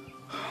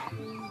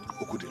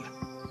 Okudili,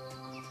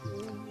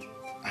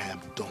 I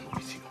am done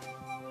with you.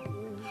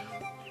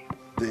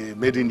 The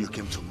maiden you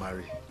came to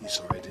marry is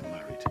already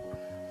married.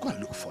 Go and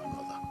look for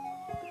another.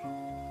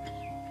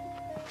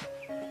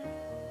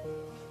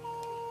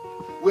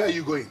 Where are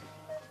you going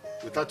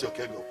without your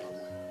keg of palm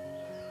oil?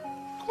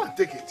 Come and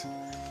take it.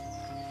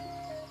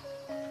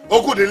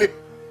 Okudili!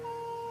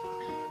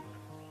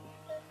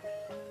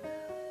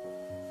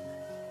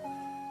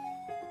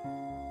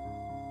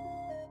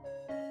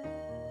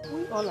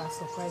 We all are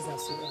surprised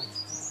as we are.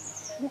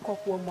 Woke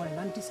up one morning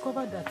and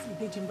discovered that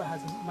Idejimba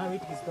has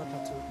married his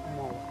daughter to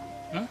Umawa.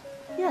 Huh?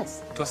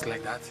 Yes. Just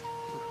like that?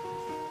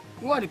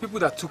 Who are the people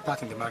that took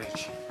part in the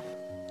marriage?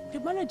 The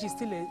marriage is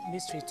still a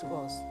mystery to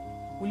us.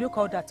 Will you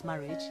call that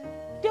marriage?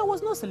 There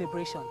was no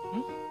celebration.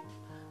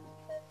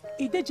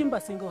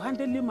 Idejimba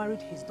single-handedly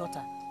married his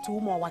daughter to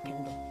Umawa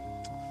Kingdom.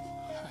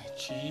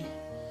 Gee.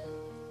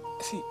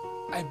 See,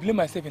 I blame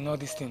myself in all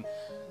this thing.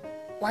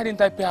 Why didn't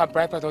I pay her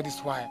bride price all this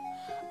while?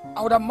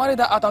 I would have married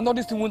her out and all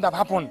this thing wouldn't have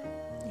happened.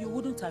 You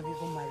wouldn't have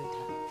even married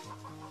her.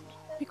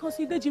 Because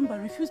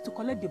Idejimba refused to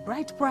collect the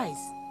bride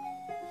price.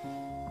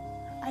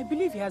 I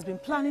believe he has been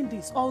planning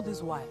this all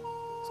this while.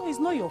 So it's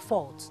not your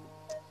fault.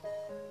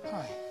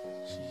 Hi,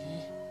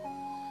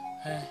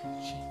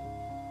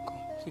 come,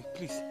 see,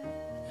 please.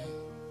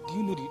 Do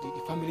you know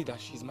the family that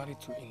she's married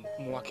to in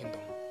Umawa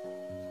Kingdom?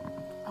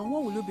 And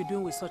what will you be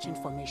doing with such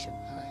information?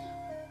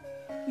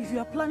 If you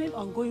are planning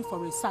on going for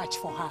research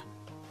for her,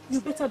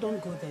 you better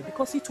don't go there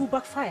because it will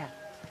backfire.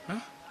 Huh?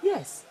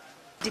 Yes.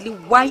 Dilly,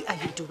 why are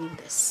you doing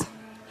this?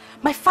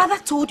 My father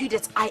told you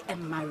that I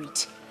am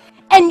married.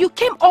 And you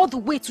came all the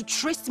way to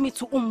trace me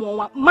to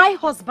Umawa, my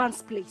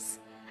husband's place.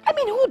 I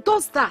mean, who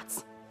does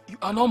that? You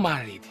are not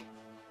married.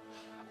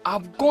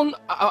 I've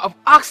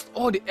asked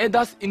all the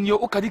elders in your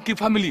Okadiki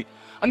family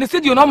and they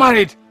said you're not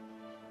married.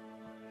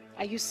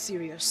 Are you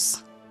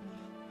serious?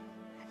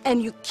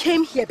 And you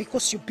came here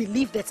because you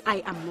believe that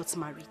I am not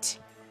married.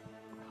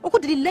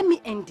 Okodili, let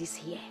me end this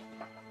here.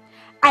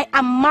 I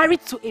am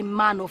married to a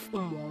man of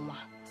Umawa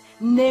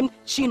named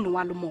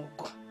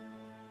Chinwalumogo.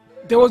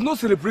 There was no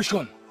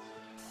celebration.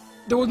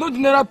 There was no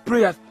general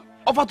prayer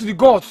offered to the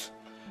gods.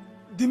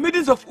 The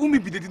maidens of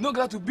Umibi, they did not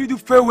gather to bid you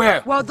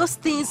farewell. Well, those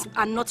things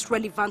are not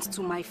relevant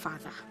to my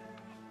father.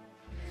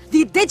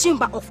 The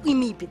Idejimba of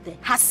Umibi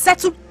has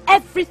settled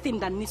everything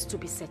that needs to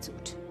be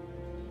settled.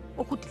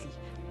 Okudili,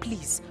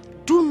 please,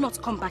 do not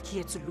come back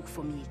here to look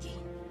for me again.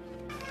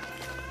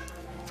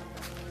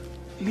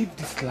 Leave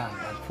this land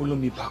and follow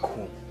me back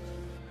home.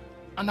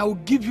 And I will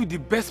give you the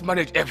best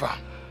marriage ever.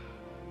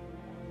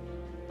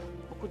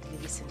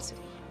 Okudili, listen to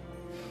me.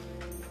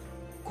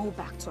 Go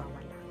back to our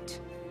land.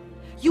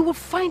 you will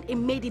find a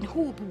maiden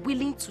who will be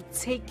willing to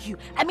take you.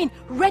 I mean,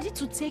 ready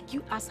to take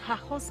you as her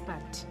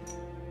husband.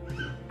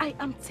 I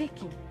am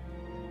taking.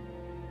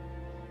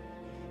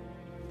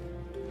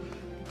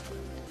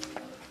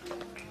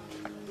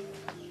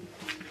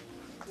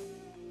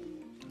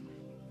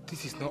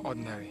 This is not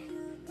ordinary.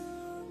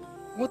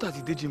 What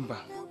has the Dejimba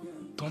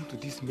done to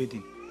this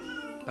maiden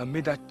that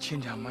made her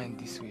change her mind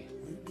this way?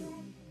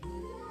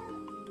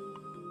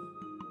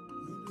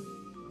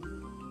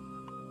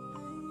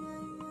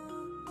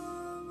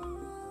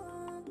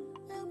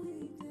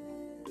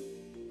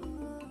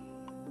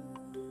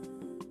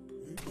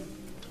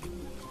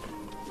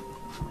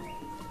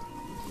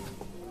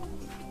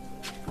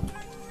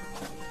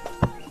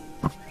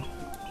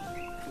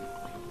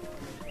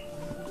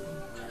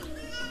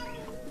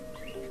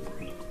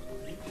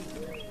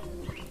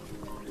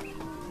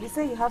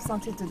 Say you have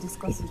something to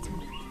discuss with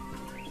me.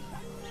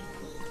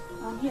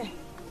 I'm here.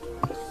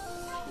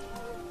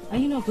 Are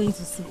you not going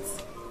to sit?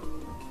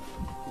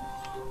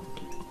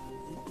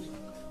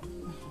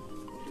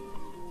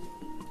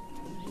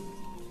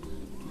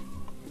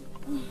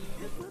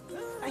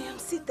 I am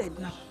seated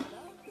now.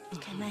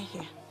 Can I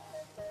hear?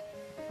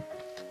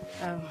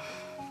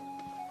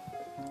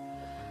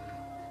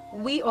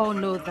 We all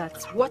know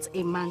that what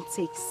a man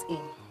takes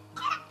in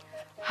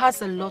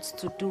has a lot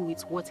to do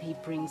with what he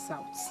brings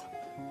out.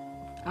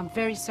 I'm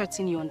very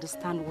certain you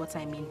understand what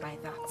I mean by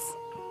that.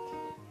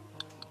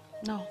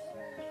 No,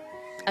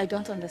 I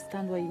don't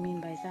understand what you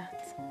mean by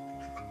that.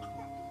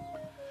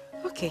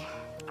 Okay,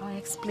 I'll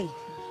explain.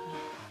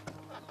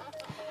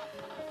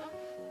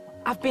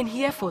 I've been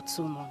here for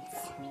 2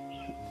 months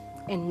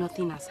and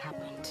nothing has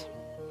happened.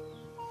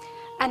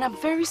 And I'm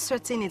very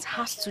certain it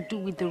has to do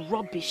with the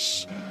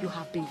rubbish you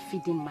have been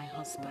feeding my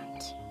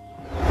husband.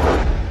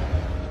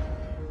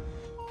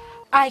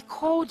 I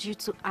called you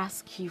to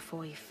ask you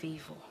for a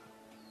favor.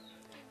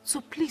 So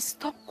please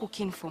stop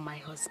cooking for my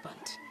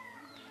husband.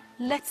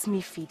 Let me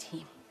feed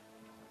him.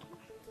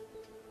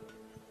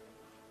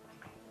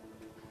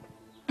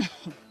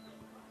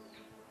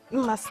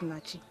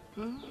 Masinachi,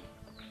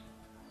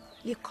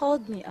 you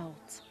called me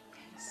out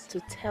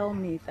to tell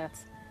me that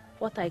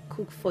what I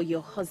cook for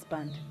your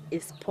husband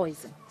is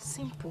poison.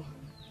 Simple.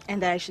 And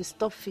that I should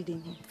stop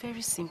feeding him.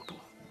 Very simple.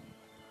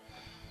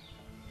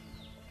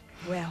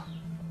 Well,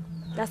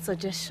 that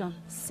suggestion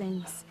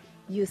seems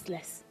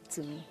useless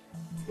to me.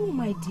 Oh,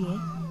 my dear,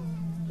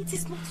 it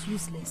is not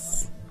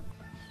useless.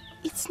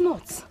 It's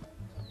not.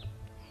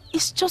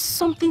 It's just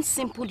something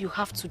simple you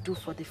have to do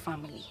for the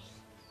family.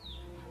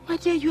 My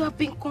dear, you have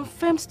been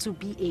confirmed to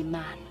be a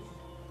man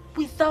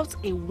without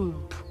a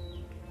womb.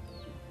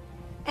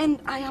 And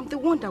I am the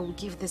one that will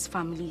give this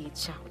family a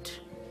child.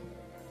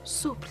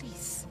 So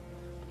please,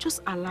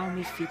 just allow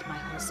me feed my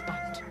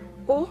husband.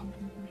 Oh,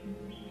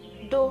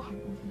 though,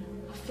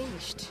 I've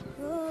finished.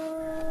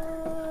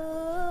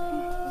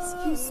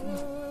 Excuse me.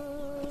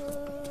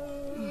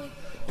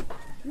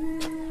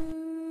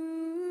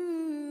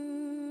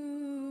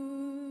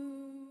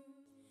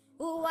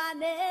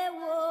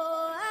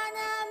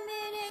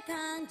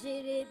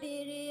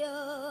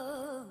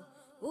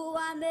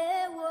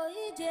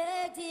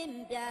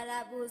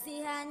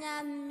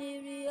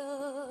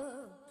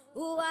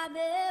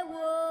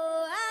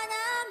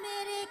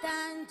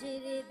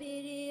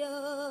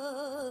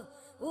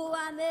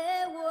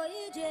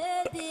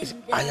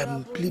 I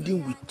am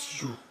pleading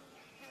with you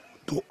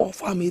to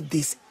offer me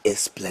this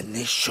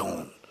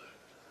explanation.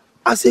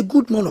 As a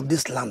good man of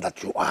this land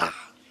that you are,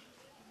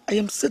 I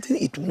am certain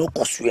it will not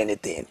cost you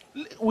anything.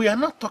 We are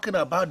not talking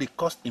about the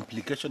cost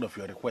implication of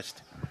your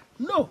request.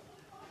 No.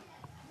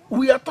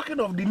 We are talking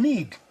of the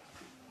need.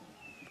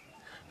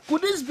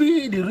 Could this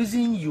be the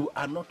reason you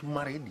are not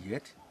married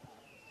yet?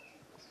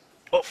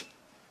 Or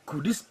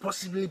could this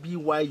possibly be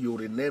why you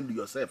renamed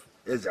yourself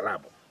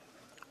Ezeonu?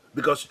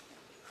 Because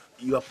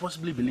you are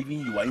possibly believing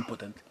you are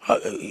impotent.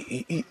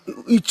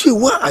 Ichi,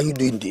 why are you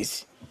doing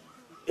this?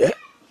 Yeah?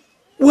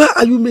 Why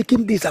are you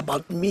making this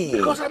about me?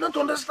 Because I don't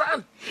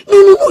understand.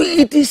 No,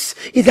 it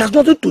has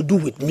nothing to do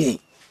with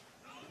me.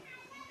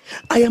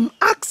 I am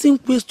asking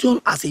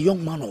questions as a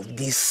young man of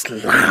this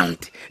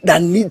land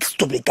that needs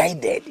to be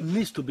guided.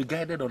 Needs to be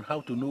guided on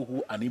how to know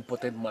who an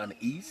impotent man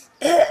is?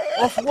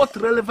 Of what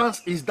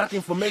relevance is that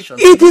information?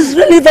 It is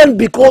relevant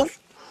because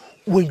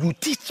when you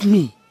teach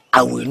me,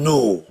 I will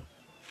know.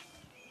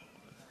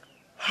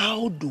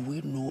 How do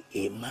we know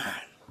a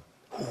man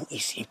who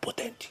is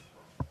impotent?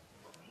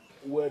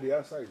 Well, the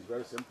answer is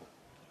very simple.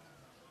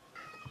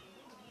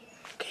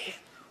 Okay.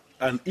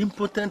 An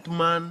impotent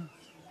man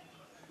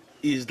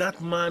is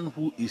that man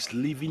who is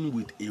living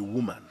with a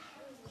woman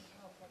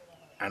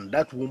and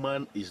that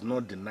woman is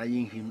not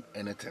denying him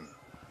anything.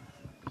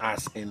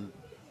 As in,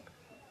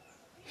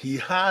 he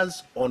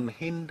has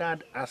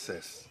unhindered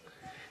access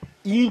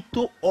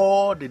into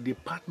all the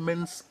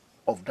departments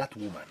of that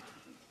woman,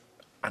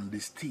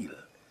 and still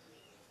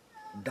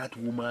that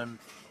woman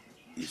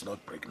is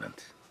not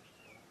pregnant.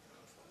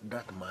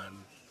 That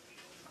man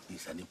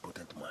is an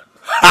impotent man.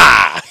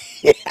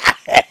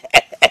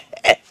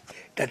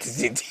 That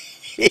is it.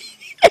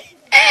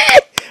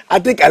 I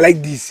think I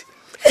like this.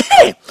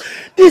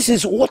 This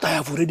is what I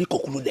have already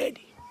concluded.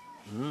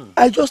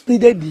 I just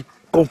needed the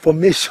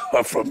confirmation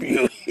from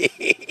you.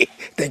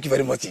 Thank you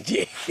very much,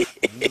 Ije.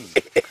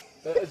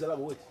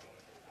 Wait.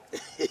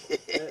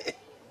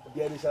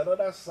 There is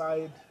another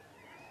side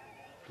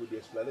to the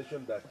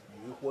explanation that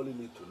you equally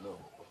need to know.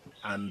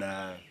 And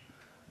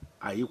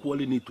I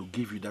equally need to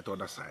give you that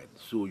other side.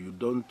 So you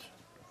don't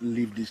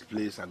leave this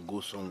place and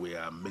go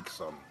somewhere and make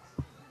some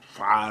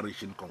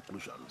far-reaching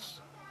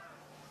conclusions.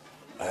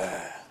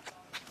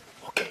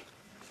 Okay.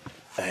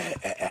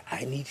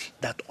 I need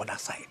that other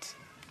side.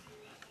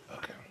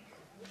 Okay.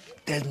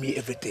 Tell me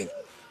everything.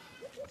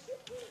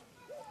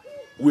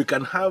 We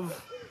can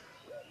have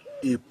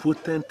a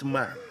potent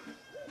man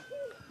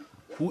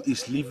who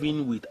is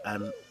living with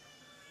an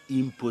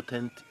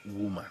impotent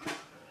woman.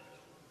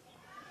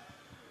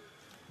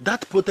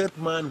 That potent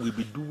man will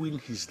be doing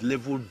his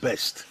level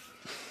best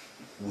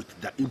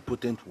with the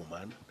impotent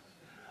woman,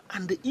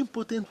 and the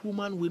impotent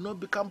woman will not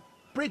become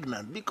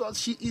pregnant because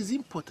she is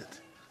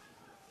impotent.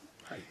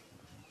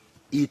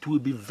 It will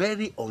be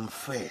very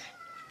unfair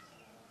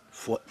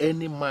for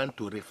any man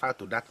to refer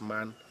to that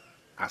man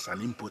as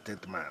an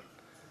impotent man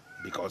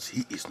because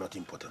he is not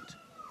impotent.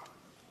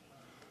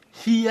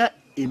 Here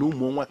in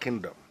Umonwa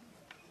Kingdom,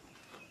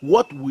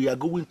 what we are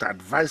going to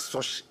advise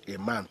such a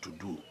man to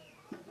do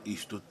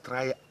is to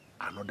try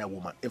another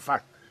woman. In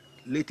fact,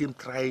 let him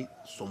try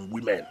some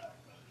women.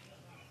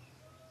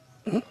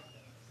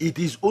 It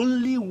is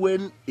only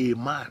when a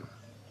man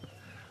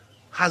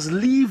has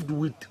lived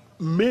with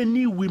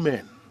many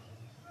women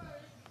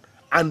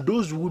and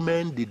those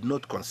women did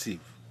not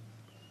conceive,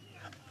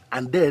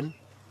 and then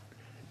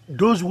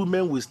those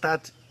women will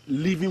start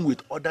living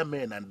with other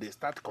men and they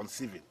start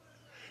conceiving,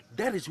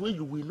 that is when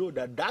you will know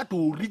that that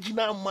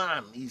original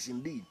man is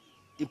indeed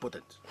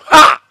impotent.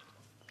 Ha!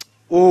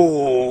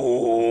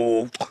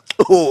 Oh,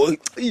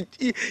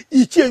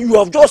 you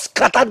have just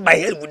scattered my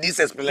head with these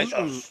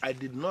explanations. I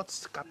did not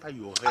scatter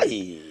your head.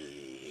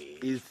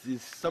 It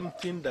is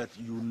something that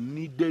you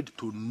needed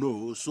to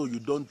know so you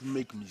don't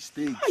make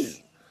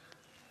mistakes.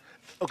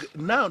 Okay,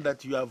 now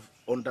that you have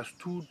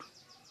understood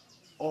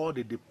all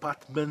the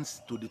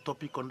departments to the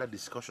topic under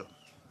discussion,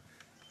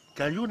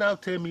 can you now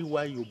tell me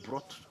why you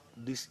brought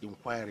this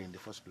inquiry in the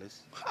first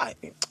place? I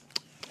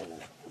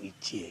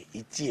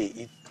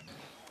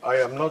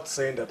am not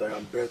saying that I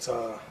am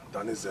better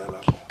than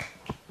Ezeonu,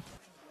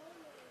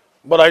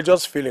 but I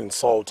just feel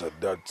insulted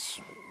that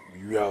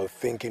you are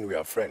thinking we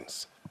are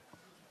friends.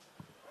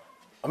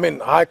 I mean,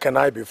 how can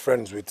I be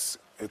friends with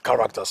a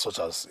character such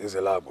as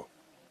Ezeonu?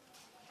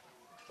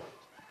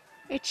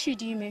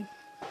 Echidime,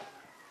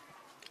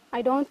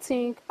 I don't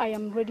think I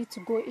am ready to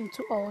go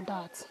into all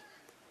that.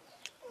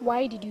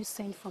 Why did you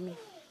send for me?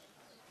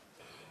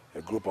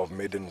 A group of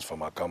maidens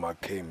from Akama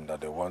came that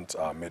they want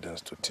our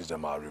maidens to teach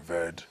them our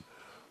revered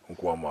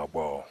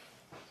Nkwamagbo.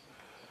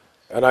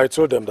 And I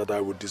told them that I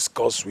would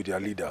discuss with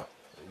their leader,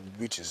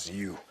 which is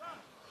you.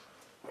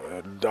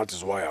 That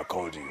is why I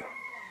called you.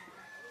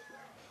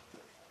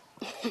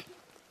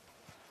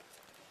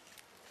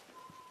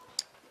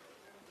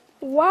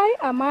 Why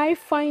am I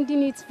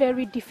finding it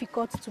very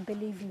difficult to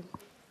believe you?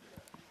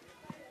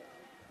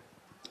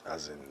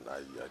 As in,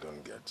 I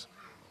don't get.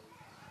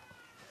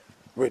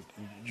 Wait,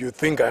 you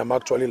think I am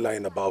actually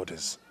lying about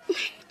this?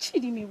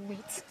 Chidime,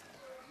 wait.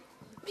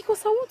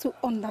 Because I want to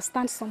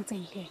understand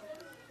something here.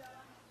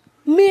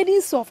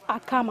 Maidens of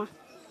Akama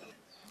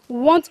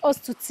want us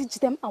to teach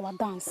them our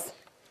dance.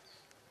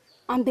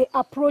 And they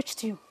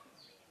approached you.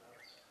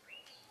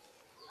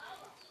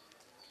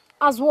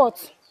 As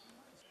what?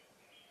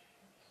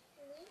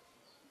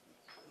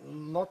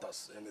 Not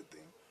as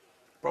anything.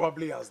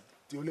 Probably as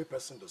the only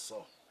person they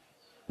saw.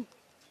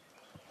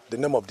 The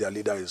name of their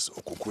leader is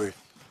Okokwe.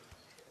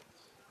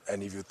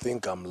 And if you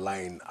think I'm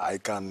lying, I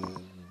can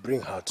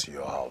bring her to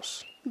your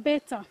house.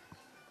 Better.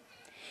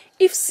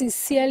 If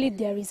sincerely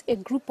there is a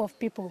group of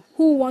people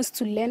who wants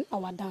to learn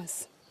our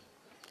dance,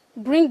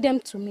 bring them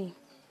to me,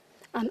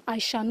 and I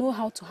shall know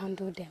how to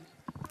handle them.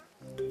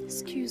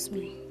 Excuse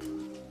me.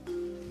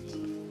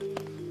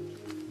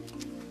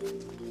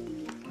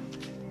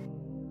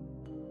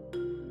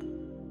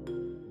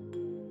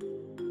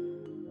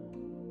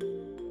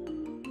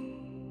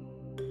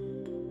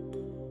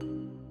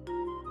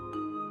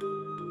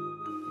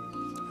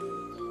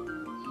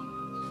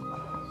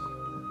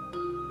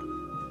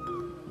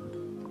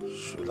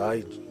 Should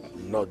I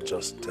not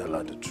just tell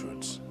her the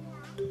truth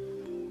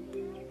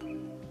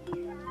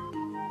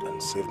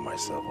and save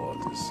myself all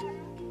this?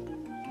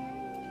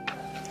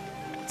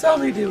 Tell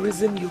me the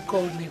reason you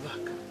called me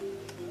back.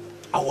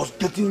 I was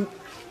getting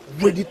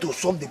ready to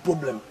solve the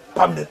problem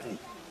permanently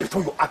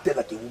before you acted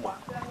like a woman.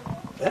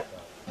 Eh?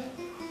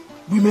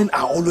 Women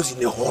are always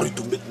in a hurry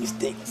to make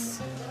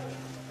mistakes.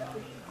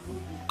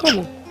 Come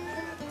on.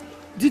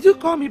 Did you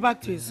call me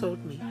back to insult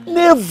me?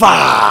 Never!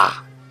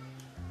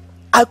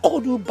 I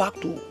called you back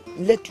to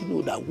let you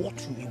know that what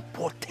you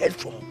imported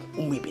from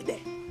Umibide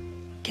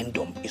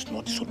Kingdom is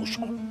not the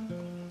solution.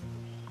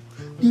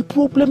 The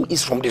problem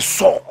is from the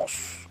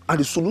source, and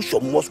the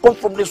solution must come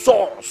from the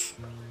source.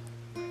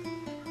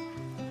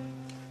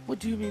 What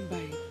do you mean by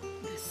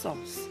the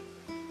source?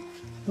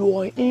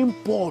 Your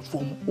import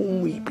from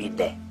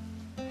Umwibide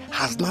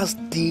has now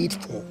stayed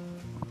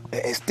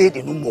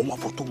in Umoma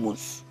for 2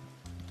 months.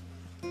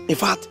 In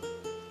fact,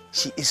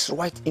 she is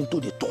right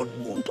into the 3rd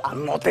month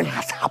and nothing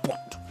has happened.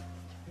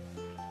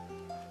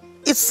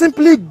 It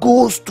simply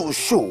goes to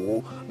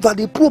show that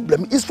the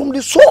problem is from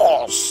the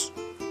source.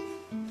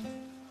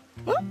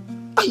 Huh?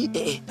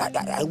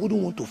 I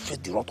wouldn't want to face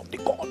the wrath of the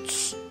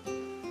gods.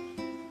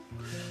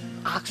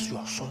 Ask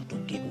your son to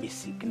give me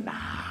signal.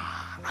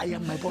 I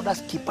am my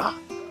brother's keeper.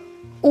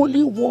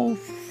 Only one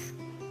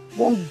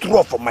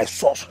drop from my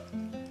source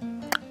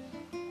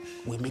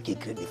will make a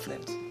great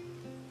difference.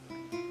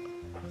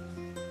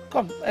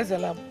 Come,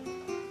 Ezelam.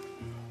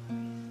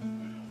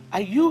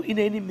 Are you in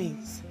any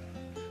means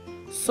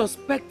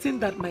suspecting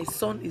that my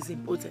son is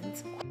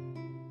impotent?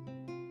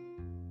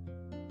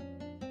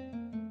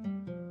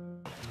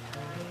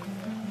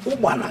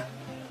 Ubana,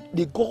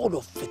 the god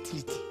of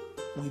fertility,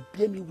 will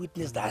bear me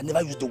witness that I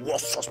never used the word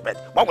suspect.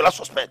 Why will I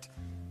suspect?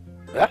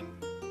 Huh?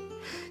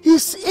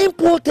 His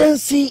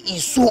impotency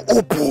is so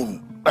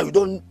open that you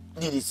don't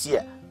need it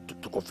here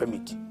to confirm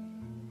it.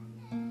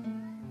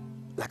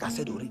 Like I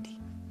said already,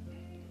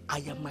 I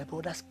am my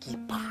brother's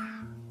keeper.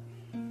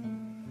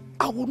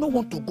 I would not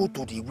want to go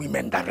to the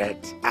women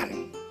direct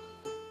and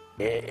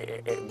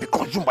be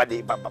consumed by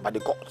the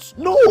gods.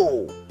 No!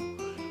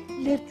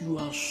 Let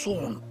your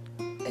son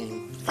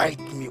invite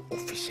me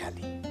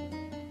officially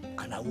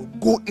and I will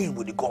go in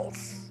with the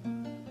gods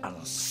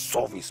and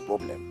solve his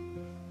problem.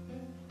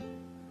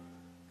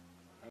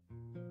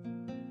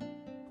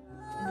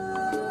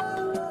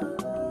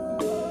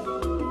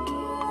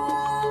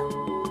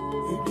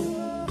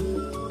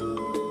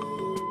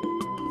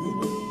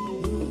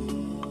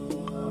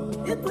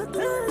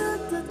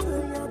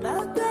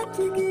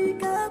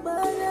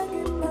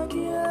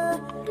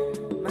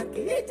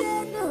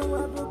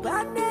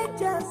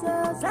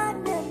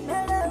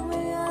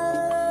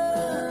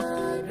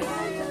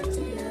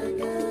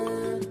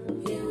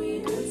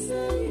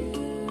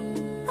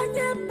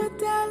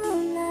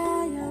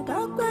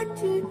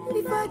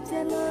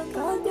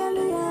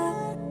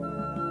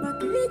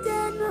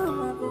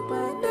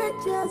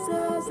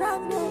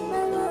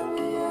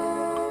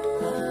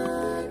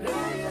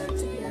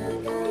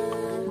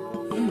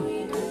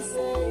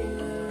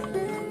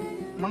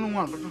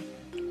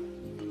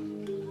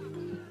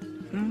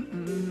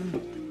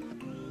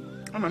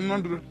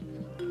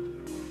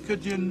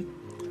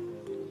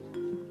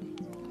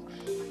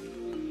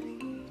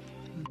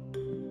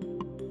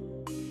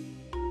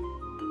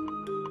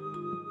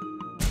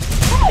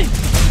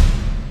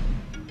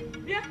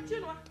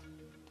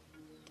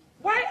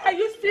 Why are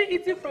you still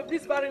eating from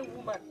this barren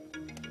woman?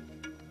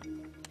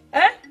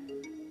 Eh?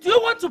 Do you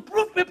want to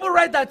prove people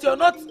right that you're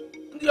not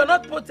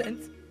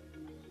potent?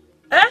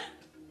 Eh?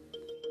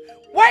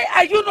 Why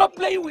are you not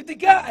playing with the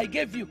girl I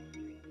gave you?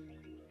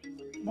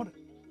 Mother,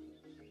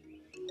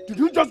 did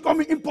you just call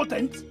me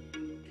impotent?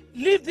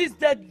 Leave this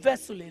dead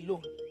vessel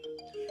alone.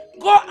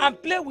 Go and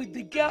play with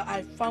the girl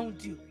I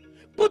found you.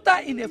 Put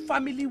her in a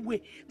family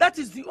way. That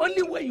is the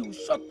only way you will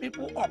shut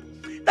people up.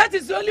 That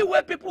is the only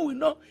way people will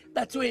know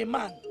that you're a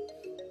man.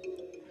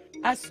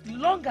 As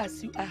long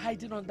as you are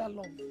hiding under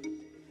love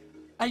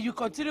and you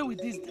continue with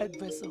this dead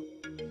vessel,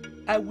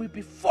 I will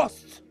be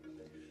forced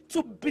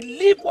to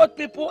believe what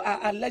people are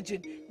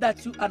alleging,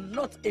 that you are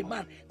not a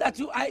man, that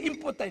you are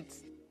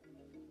impotent.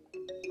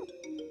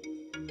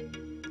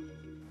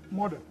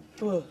 Mother.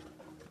 Oh.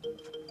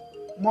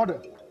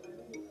 Mother.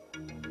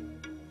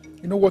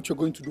 You know what you're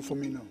going to do for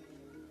me now?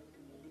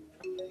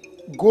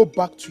 Go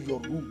back to your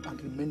room and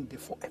remain there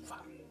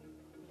forever.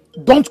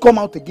 Don't come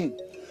out again.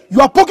 You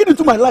are poking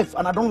into my life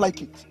and I don't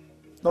like it.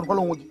 Don't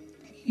follow me.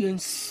 You're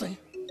insane.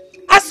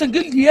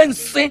 You're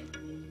insane.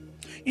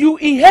 You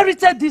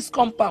inherited this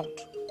compound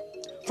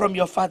from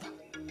your father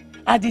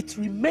and it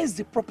remains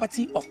the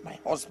property of my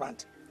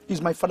husband.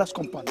 It's my father's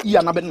compound.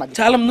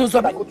 Tell him no.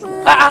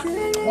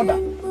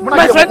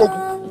 My friend,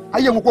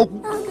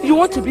 you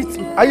want to beat me?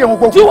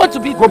 Do you want to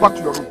beat me? Go back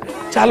to your room.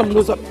 Tell him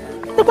no.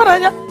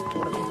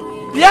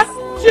 Yeah?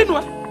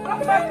 Chinua. Come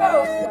back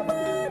out.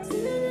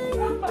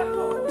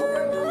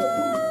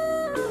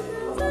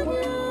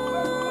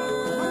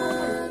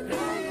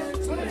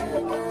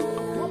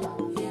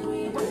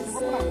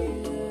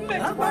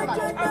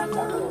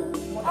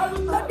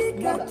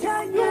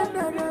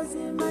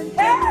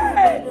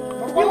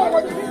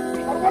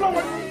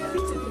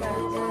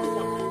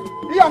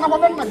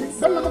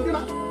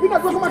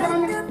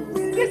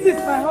 This is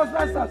my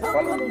husband's house.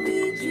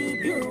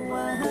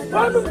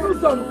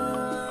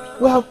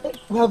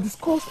 We have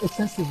discussed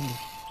extensively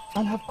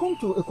and have come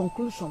to a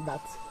conclusion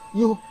that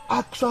you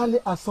actually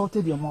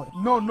assaulted your mother.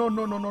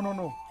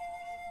 No.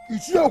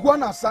 It's your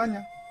one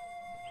Asanya.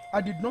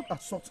 I did not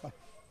assault her.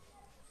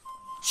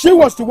 She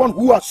was the one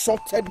who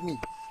assaulted me.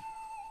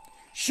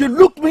 She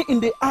looked me in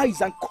the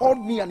eyes and called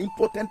me an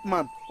impotent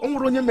man.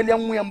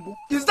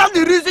 Is that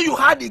the reason you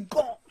had the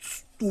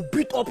guts to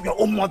beat up your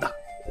own mother?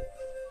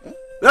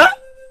 Huh?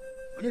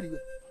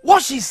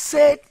 What she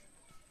said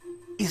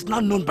is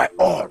not known by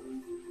all.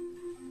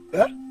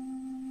 Eh?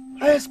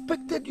 I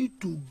expected you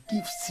to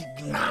give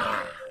signal.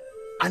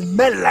 And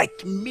men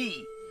like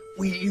me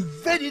will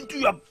invade into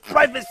your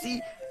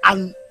privacy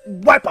and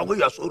wipe away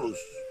your sorrows.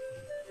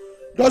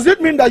 Does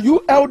it mean that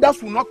you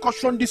elders will not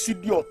caution this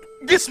idiot,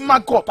 this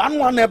maggot, and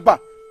one ever,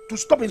 to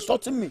stop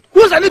insulting me?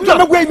 Who is an idiot?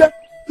 Who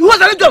is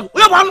an idiot?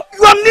 You are an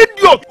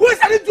idiot. Who is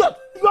an idiot?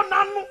 You are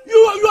Nano.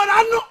 You are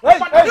Nano. Hey,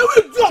 you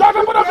idiot. Shut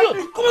up, both of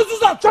you. Come on,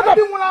 Susan. Shut up.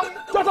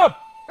 Shut up.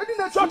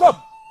 Shut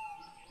up.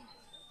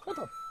 Shut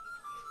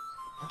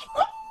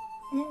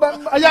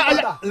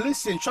up.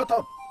 Listen, shut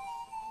up.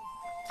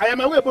 I am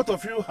aware both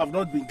of you have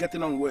not been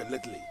getting on well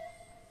lately.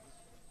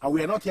 And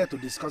we are not here to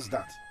discuss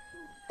that.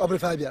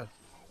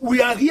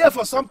 We are here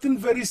for something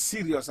very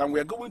serious, and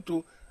we are going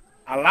to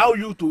allow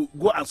you to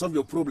go and solve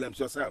your problems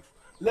yourself.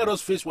 Let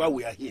us face why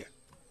we are here.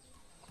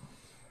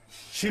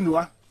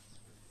 Chinua,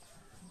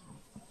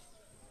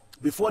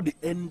 before the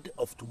end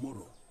of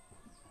tomorrow,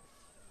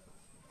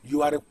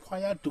 you are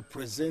required to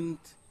present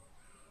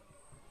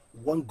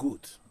one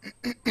goat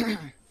and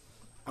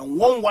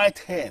one white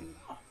hen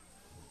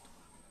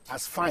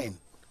as fine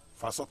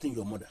for assaulting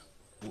your mother.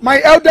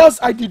 My elders,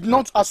 I did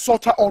not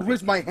assault her or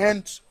raise my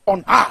hands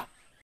on her.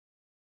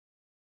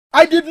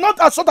 I did not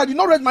assault her, I did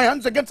not raise my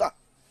hands against her.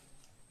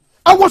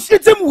 I was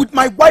eating with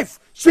my wife.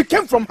 She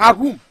came from her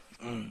room.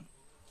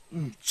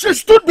 She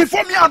stood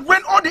before me and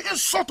rained all the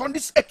insult on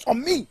this earth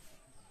on me.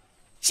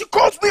 She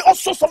calls me all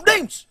sorts of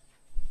names.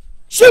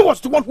 She was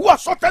the one who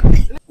assaulted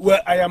me.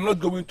 Well, I am not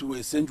going to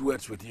exchange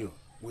words with you.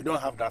 We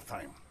don't have that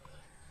time.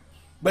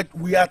 But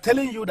we are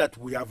telling you that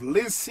we have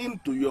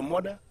listened to your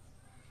mother,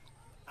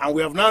 and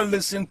we have now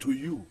listened to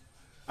you,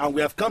 and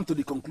we have come to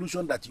the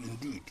conclusion that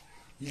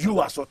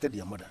you assaulted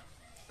your mother.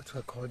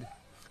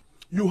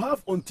 You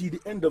have until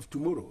the end of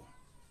tomorrow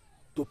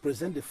to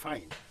present the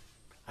fine.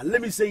 And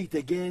let me say it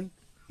again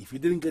if you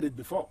didn't get it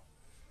before.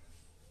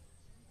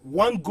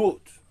 One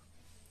goat,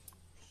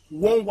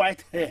 one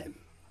white hen.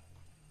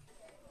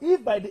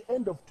 If by the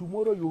end of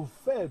tomorrow you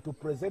fail to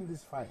present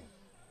this fine,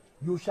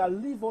 you shall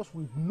leave us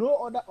with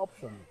no other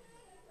option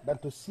than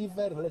to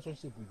sever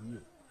relationship with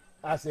you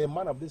as a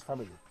man of this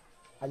family.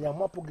 And your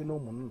mother no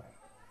money.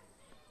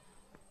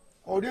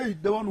 Oh, they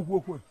the one who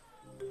work.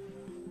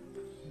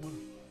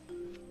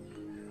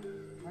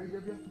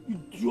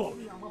 Idiot.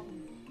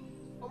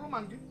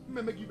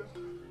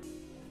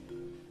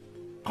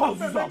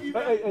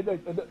 Hey,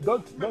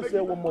 don't say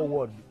one more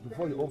word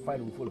before your own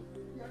fine will follow.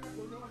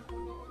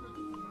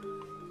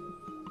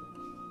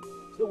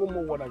 Say one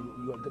more word and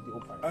you will get your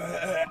own fine.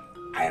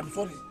 I am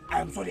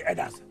sorry,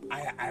 elders.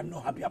 I am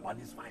not happy about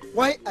this fine.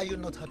 Why are you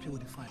not happy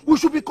with the fine? We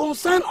should be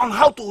concerned on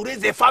how to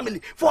raise a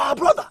family for our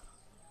brother.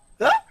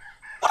 Huh?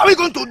 What are we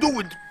going to do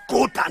with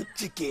goat and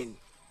chicken?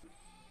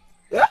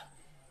 Yeah?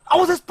 I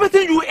was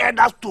expecting you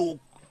elders to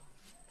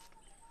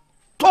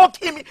talk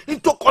him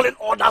into calling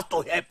others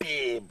to help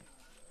him.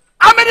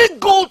 How many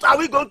goats are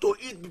we going to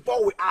eat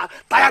before we are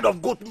tired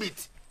of goat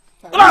meat?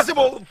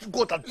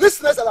 Goat and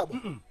listen,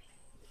 Zalabo.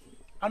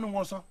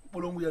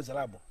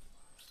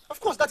 Of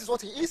course, that is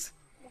what he is.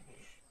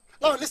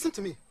 Now listen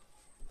to me.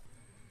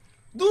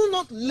 Do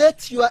not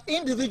let your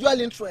individual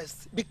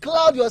interests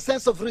becloud your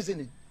sense of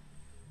reasoning.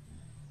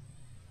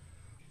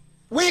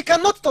 We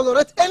cannot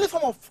tolerate any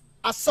form of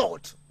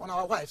assault on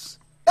our wives,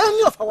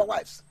 any of our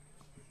wives.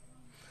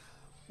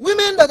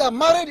 Women that are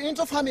married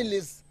into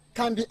families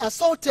can be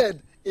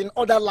assaulted in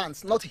other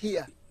lands, not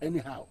here.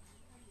 Anyhow.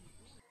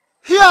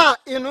 Here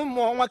in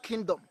Umuonwa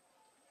Kingdom,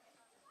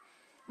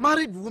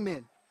 married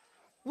women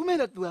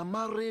that were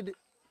married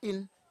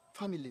in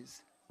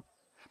families,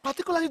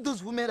 particularly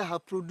those women that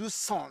have produced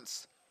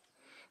sons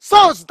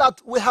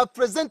that we have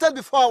presented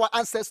before our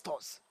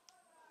ancestors,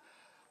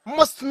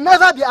 must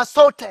never be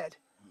assaulted.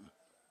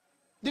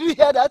 Did you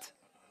hear that?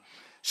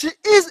 She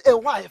is a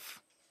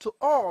wife to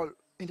all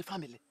in the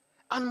family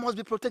and must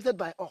be protected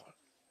by all.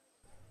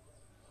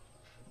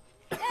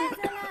 No,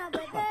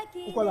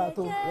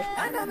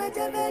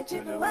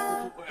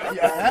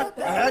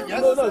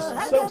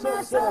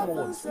 say one more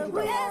word.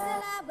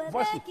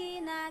 Voice it.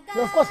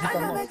 No, of course he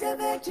cannot.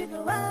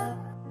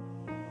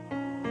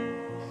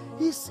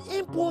 his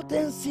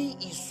impotency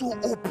is so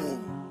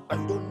open. I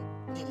don't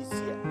need it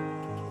here.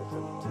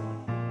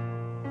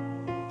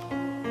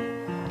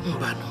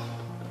 Mbano,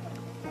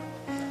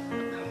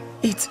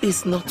 it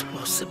is not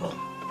possible.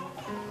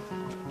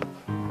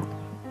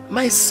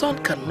 My son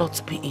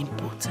cannot be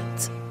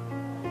impotent.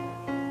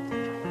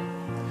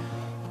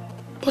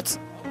 But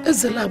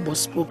Ezelabo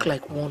spoke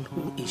like one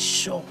who is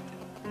sure.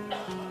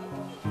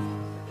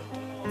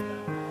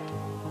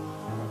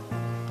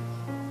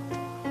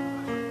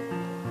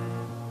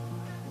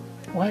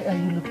 Why are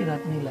you looking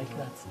at me like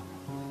that?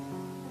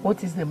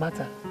 What is the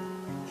matter?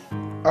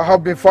 I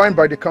have been fined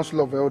by the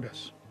Council of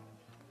Elders.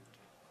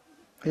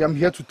 I am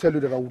here to tell you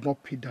that I will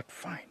not pay that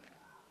fine.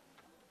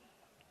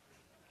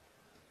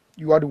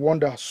 You are the one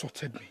that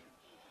assaulted me.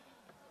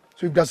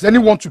 So if there's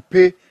anyone to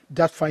pay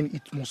that fine,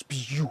 it must be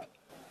you.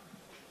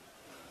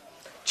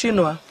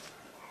 Chinua,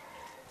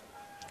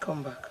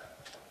 come back.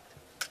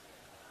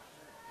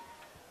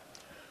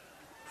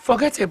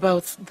 Forget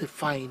about the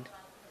fine.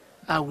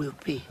 I will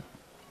pay.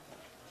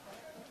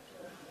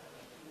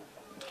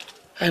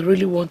 I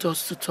really want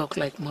us to talk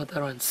like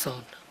mother and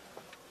son.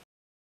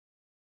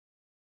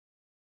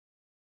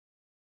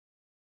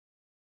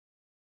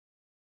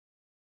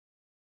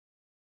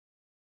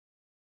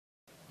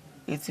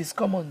 It is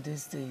common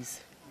these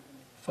days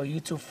for you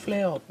to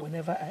flare up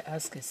whenever I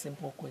ask a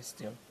simple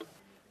question.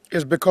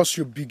 It's because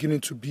you're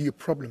beginning to be a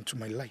problem to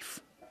my life.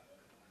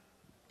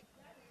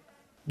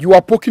 You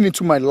are poking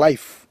into my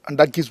life, and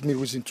that gives me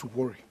reason to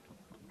worry.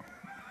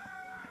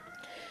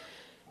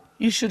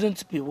 You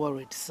shouldn't be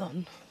worried,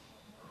 son.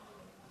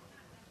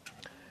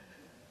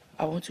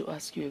 I want to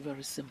ask you a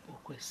very simple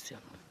question,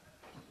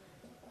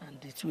 and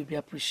it will be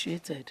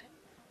appreciated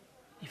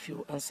if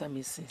you answer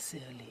me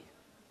sincerely.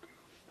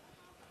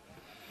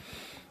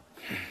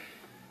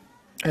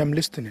 I am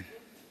listening.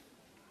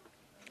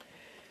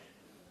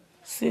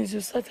 Since you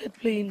started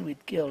playing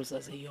with girls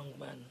as a young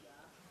man,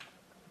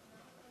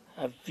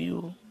 have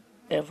you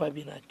ever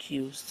been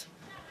accused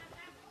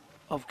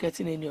of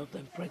getting any of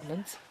them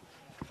pregnant?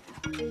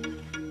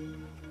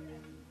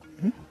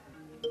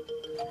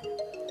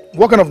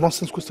 What kind of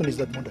nonsense question is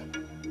that, mother?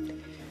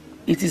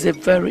 It is a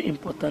very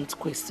important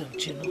question,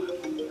 Chino.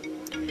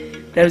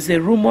 There is a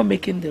rumor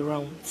making the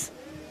rounds,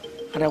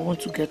 and I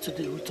want to get to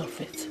the root of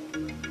it.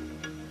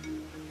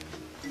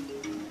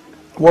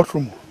 What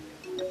rumor?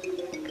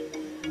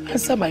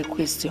 Answer my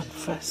question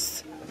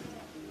first.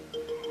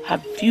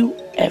 Have you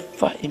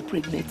ever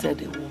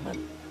impregnated a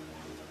woman?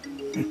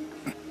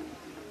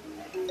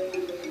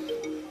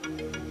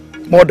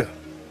 Mother,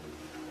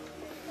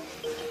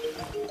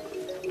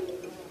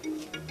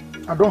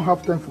 I don't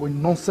have time for a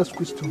nonsense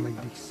question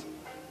like this.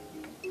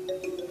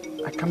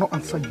 I cannot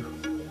answer you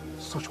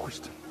such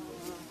question.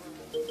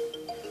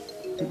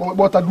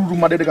 What I do,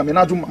 room, I did a man,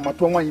 I do my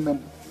 21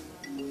 member.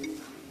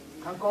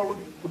 Can call it,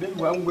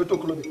 I won't wait to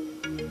close it.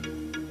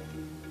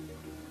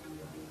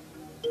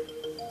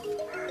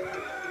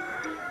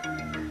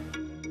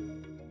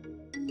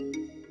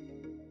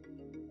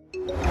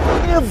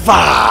 Never!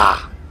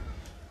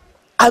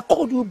 I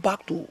called you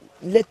back to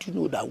let you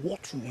know that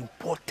what you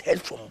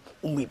imported from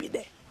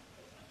Umibide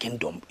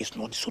Kingdom is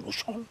not the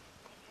solution.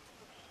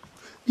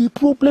 The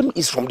problem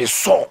is from the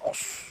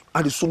source,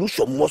 and the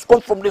solution must come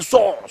from the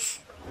source.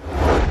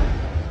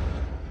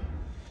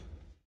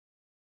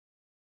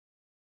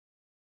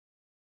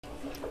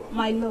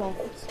 My love,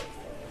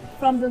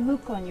 from the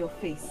look on your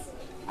face,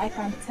 I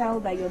can tell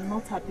that you're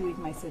not happy with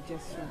my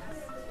suggestions.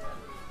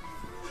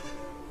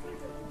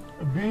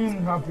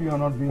 Being happy or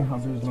not being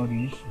happy is not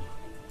the issue.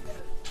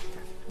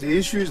 The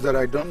issue is that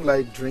I don't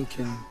like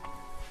drinking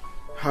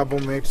herbal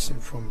medicine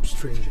from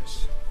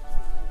strangers.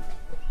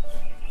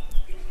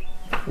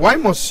 Why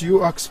must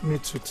you ask me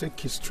to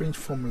take a strange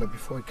formula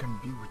before I can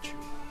be with you?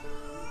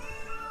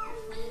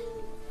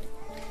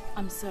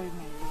 I'm sorry,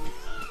 my love,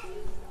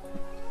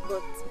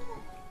 but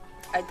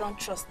I don't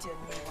trust your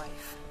new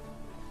wife.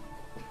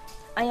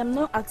 I am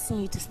not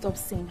asking you to stop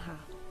seeing her.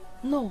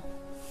 No,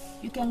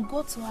 you can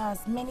go to her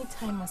as many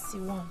times as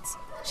you want.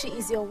 She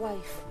is your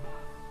wife.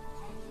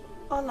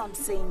 All I'm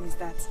saying is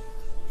that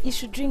you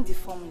should drink the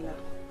formula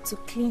to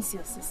cleanse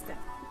your system.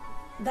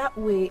 That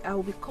way, I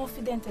will be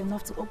confident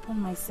enough to open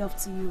myself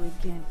to you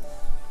again.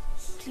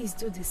 Please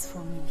do this for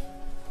me.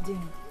 Then,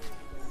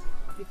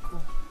 be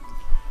cool.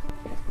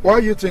 Why are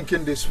you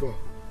thinking this for?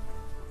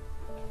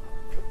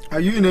 Are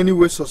you in any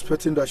way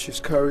suspecting that she's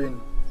carrying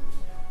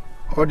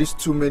all these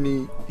too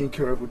many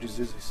incurable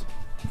diseases?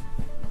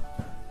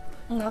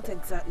 Not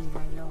exactly,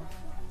 my love.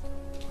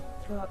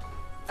 But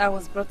I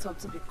was brought up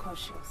to be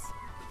cautious.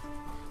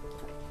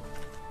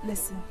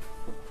 Listen,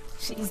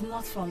 she is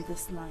not from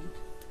this land.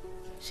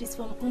 She's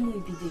from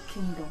Umibide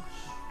Kingdom.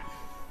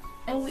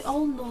 And we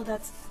all know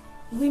that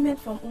women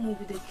from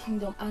Umibide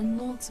Kingdom are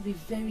known to be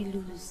very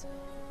loose.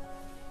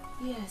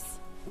 Yes.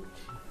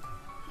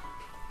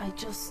 I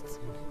just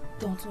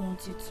don't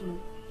want you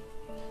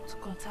to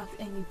contact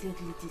any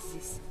deadly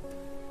disease.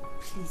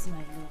 Please, my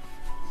love.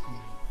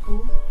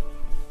 Oh,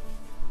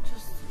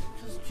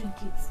 just drink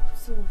it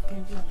so we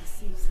can be on the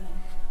safe side.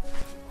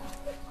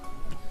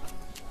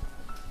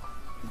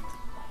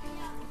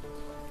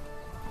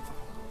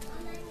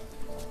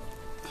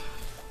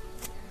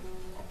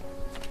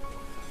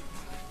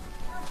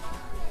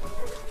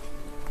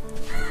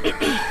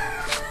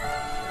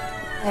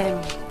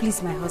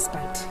 Please, my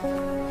husband,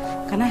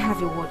 can I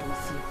have a word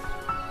with you?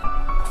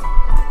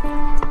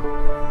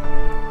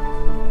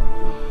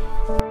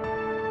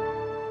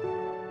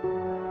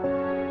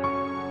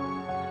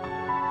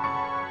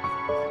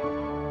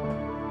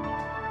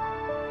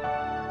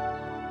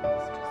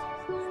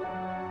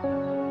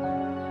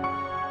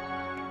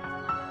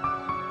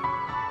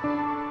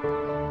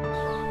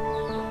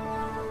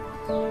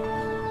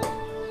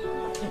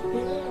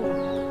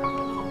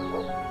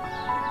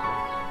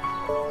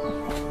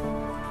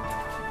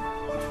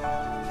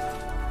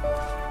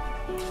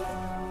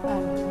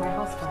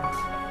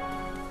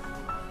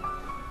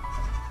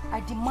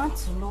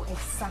 To know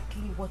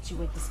exactly what you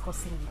were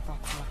discussing with that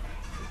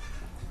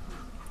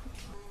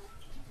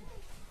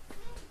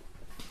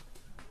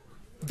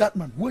That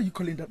man, who are you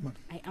calling that man?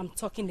 I am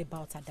talking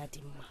about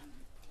Adadimma.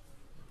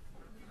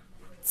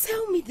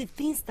 Tell me the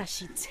things that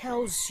she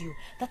tells you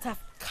that have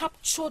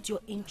captured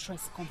your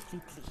interest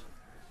completely.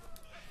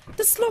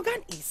 The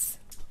slogan is,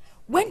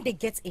 when they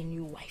get a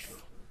new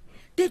wife,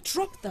 they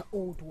drop the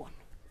old one.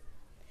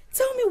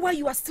 Tell me why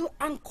you are still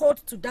anchored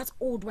to that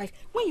old wife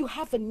when you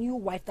have a new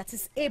wife that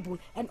is able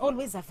and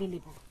always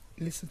available.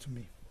 Listen to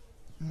me,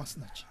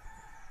 Masnachi.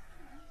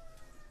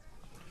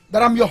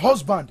 That I'm your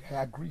husband, I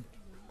agree.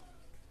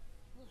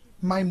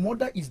 My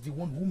mother is the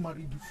one who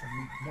married you for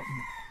me, not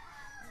me.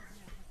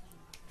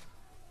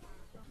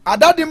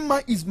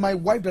 Adadimma is my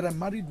wife that I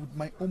married with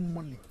my own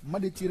money.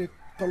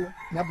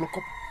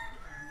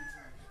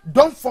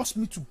 Don't force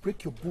me to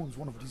break your bones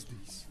one of these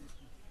days.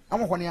 Why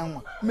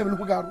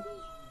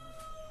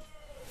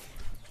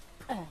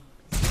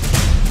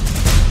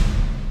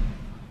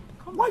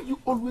are you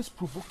always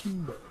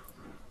provoking me?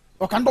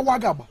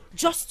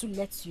 Just to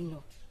let you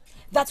know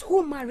that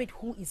who married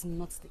who is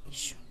not the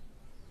issue.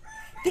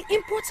 The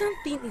important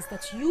thing is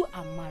that you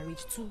are married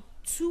to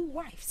 2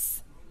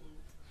 wives.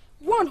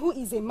 One who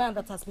is a man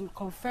that has been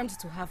confirmed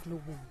to have no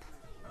womb.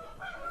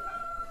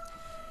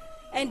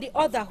 And the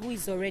other who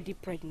is already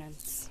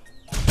pregnant.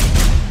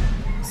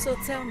 So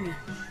tell me,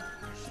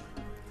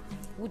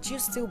 would you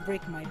still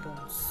break my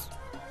bones?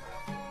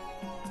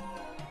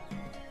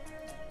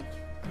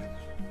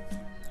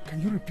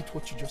 Can you repeat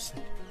what you just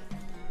said?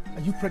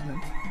 Are you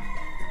pregnant?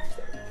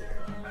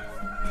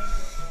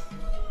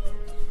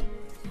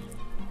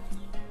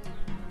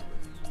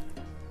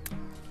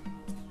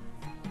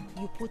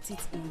 You put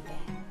it in there.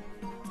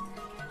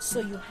 So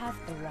you have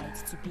the right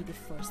to be the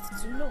first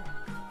to know.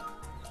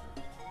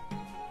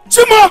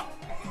 Chima!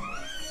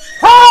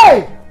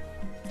 Hey!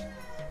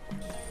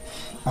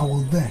 I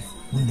was there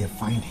when they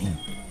find him.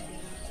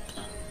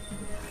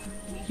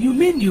 You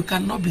mean you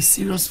cannot be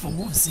serious for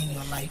once in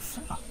your life?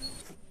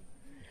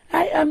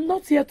 I am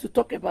not here to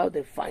talk about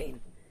the fine.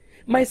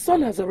 My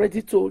son has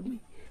already told me,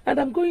 and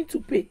I'm going to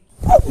pay.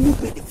 How will you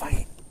pay the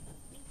fine?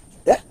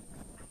 Yeah?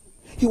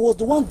 He was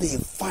the one they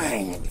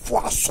fined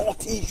for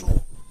assaulting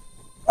you.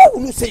 Why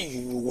will you say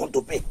you want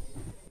to pay?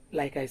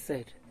 Like I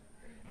said,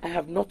 I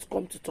have not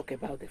come to talk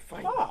about the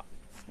fine.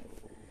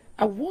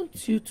 I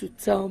want you to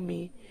tell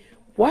me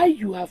why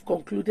you have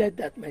concluded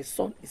that my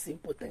son is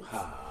impotent.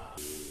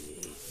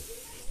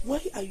 Why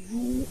are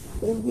you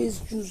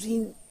always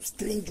using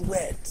strange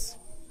words?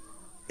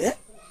 Eh?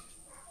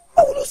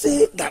 Why will you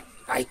say that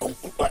I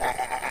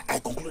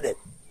concluded?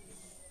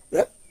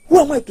 Eh? Who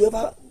am I to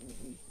ever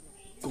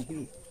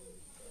conclude?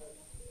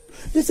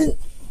 Listen,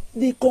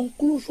 the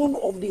conclusion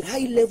of the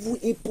high-level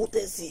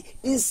impotency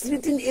is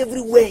written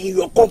everywhere in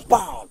your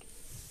compound.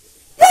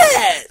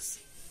 Yes!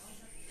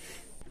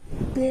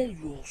 Tell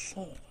your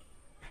son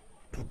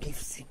to give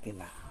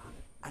signal,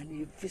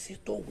 and a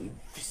visitor will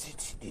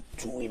visit the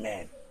 2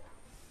 women.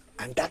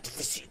 And that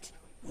visit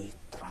will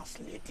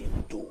translate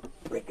into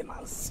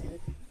pregnancy.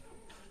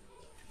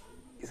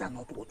 Is that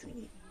not what you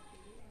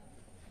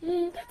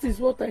need? That is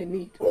what I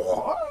need.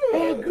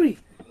 I agree.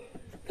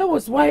 That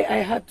was why I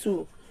had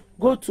to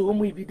go to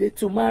Umuibide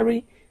to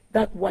marry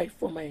that wife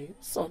for my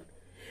son.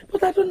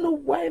 But I don't know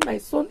why my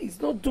son is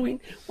not doing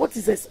what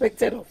is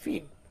expected of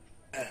him.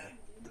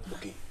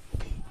 Okay.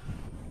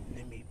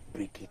 Let me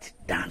break it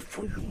down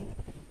for you.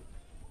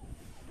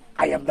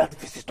 I am that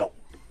visitor.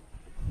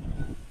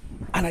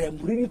 And I am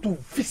ready to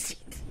visit.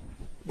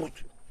 But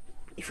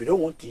if you don't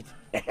want it,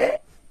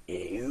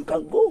 you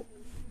can go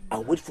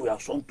and wait for your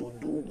son to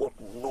do what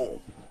you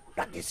know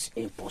that is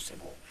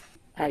impossible.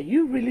 Are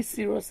you really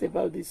serious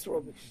about this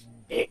rubbish?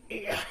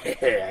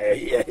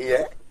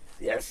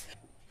 Yes.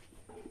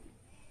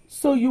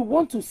 So you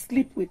want to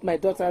sleep with my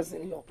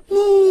daughters-in-law?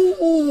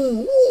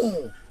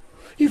 No.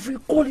 If we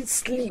call it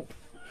sleep,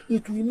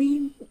 it will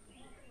mean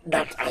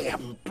that I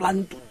am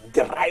planning to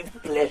derive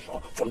pleasure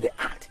from the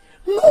act.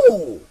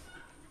 No.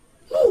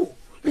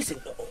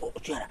 Listen,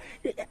 Chiara,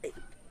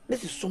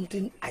 this is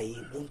something I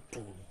want to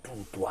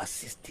do to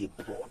assist a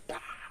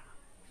brother.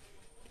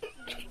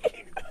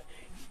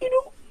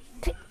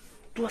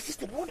 To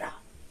assist a brother.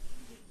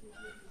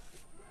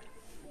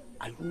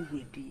 Are you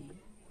ready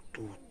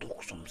to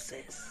talk some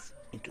sense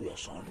into your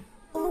son?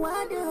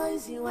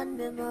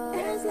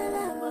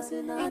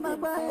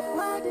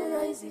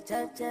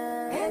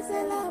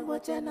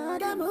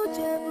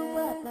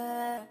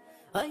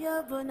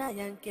 Oya bona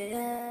yanke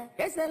ya,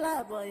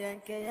 kesela bo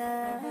yanke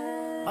ya.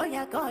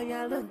 Oya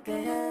koya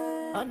lunke ya,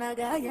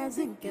 onaga ya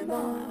zinke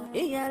mo.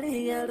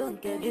 Iyali ya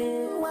lunke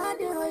ge.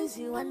 Wadi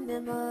hoisi wande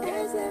mo.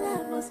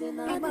 Kesela bo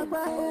sina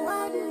imaba.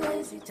 Wadi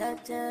hoisi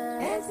chacha.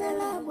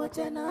 Kesela bo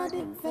chena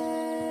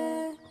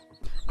dimfe.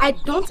 I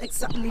don't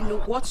exactly know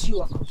what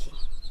you are cooking,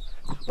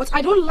 but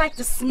I don't like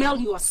the smell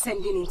you are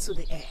sending into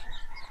the air.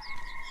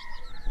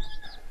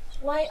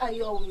 Why are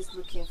you always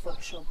looking for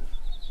trouble?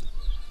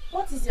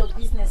 What is your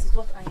business with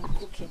what I am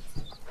cooking?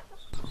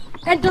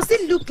 And does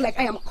it look like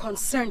I am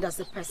concerned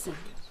as a person?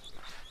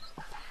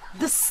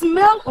 The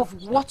smell of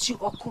what you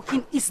are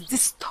cooking is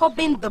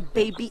disturbing the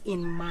baby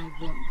in my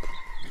womb.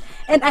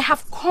 And I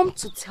have come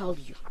to tell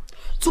you,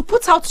 to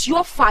put out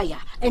your fire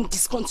and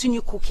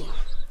discontinue cooking.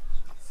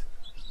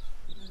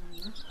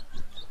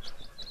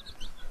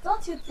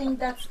 Don't you think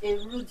that's a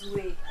rude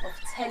way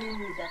of telling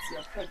me that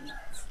you're pregnant?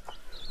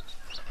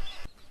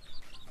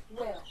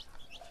 Well,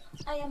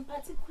 I am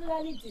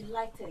particularly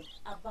delighted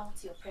about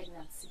your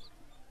pregnancy.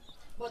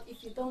 But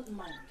if you don't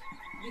mind,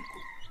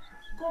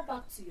 Biko, go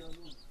back to your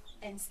room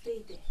and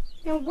stay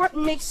there. And what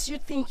makes you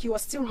think you are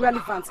still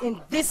relevant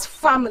in this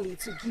family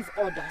to give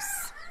orders?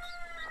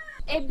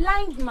 A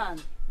blind man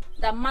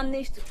that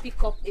managed to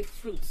pick up a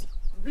fruit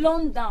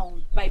blown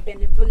down by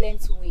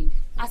benevolent wind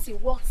as he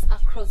walks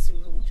across the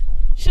road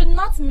should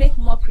not make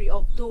mockery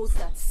of those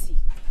that see.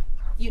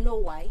 You know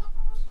why?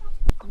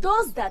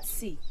 Those that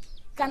see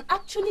can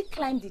actually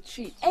climb the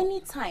tree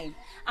anytime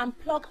and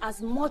pluck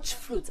as much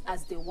fruit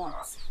as they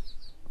want.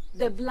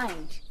 The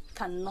blind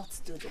cannot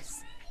do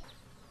this.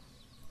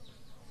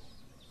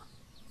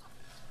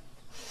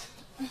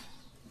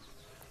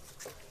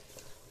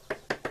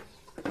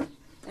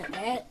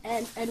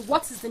 And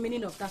what is the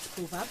meaning of that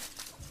proverb?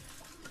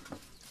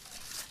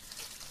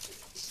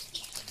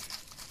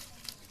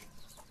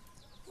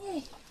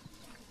 Hey.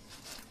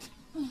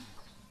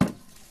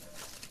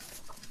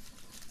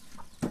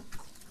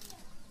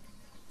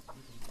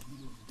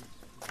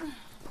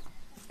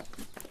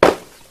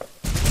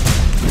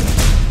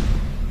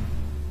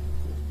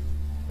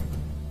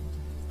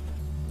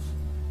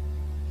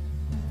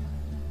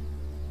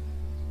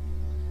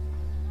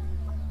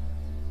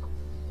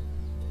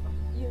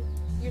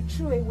 You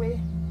threw away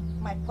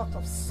my pot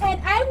of soup.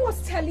 And I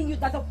was telling you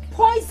that the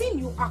poison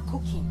you are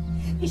cooking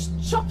is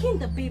choking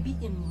the baby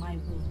in my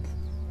womb.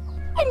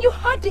 And you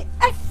had the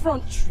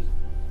effrontery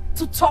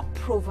to talk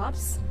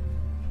proverbs?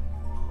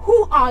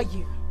 Who are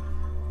you?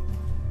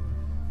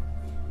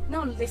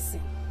 Now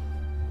listen.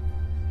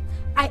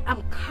 I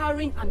am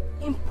carrying an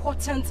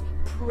important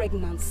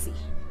pregnancy.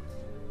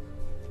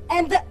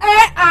 And the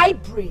air I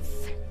breathe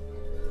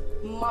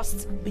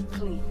must be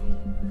clean.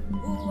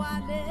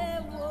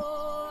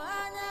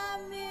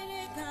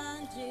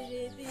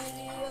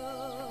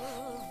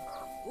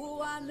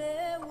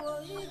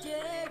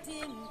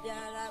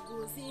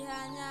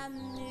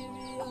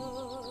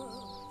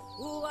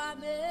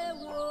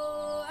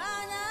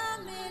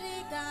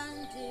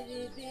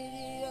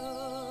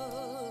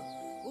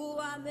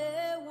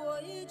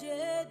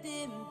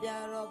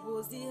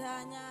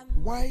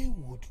 Why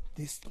would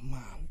this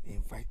man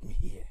invite me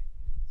here?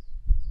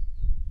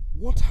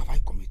 What have I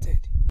committed?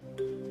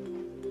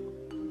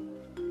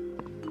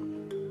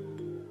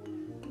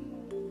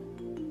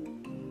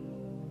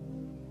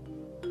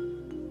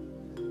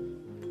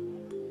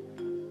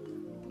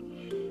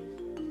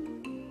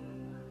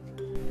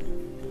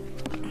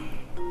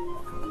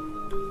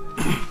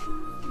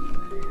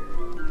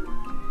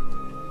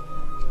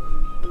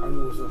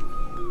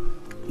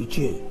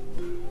 Ichie,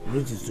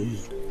 greetings to you.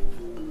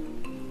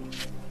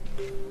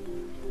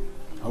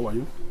 How are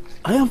you?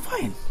 I am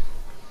fine.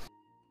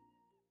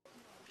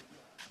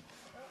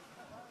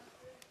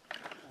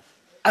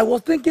 I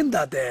was thinking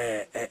that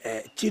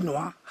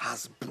Chinua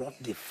has brought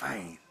the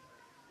fine,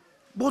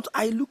 but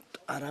I looked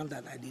around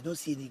and I did not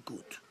see any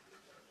goat.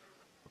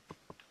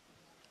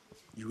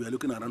 You were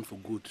looking around for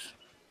goats.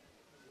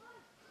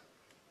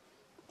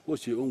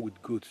 What's your own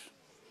with goats?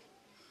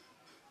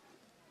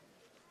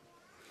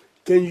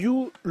 Can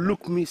you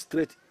look me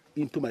straight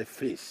into my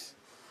face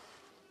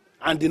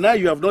and deny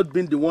you have not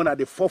been the one at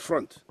the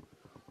forefront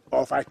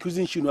of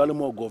accusing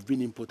Shinualumog of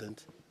being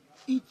impotent?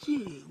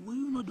 Ichie, were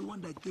you not the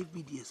one that gave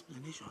me the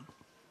explanation?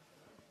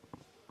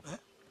 Eh?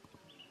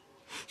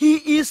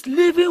 He is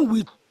living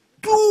with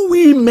 2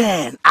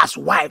 women as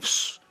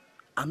wives,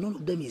 and none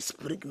of them is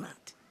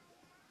pregnant.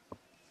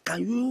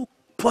 Can you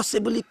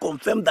possibly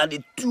confirm that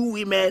the 2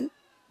 women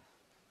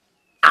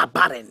are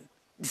barren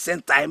at the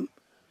same time?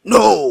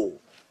 No,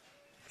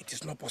 it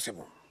is not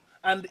possible.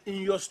 And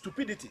in your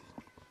stupidity,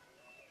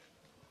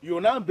 you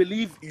now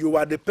believe you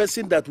are the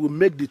person that will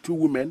make the 2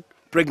 women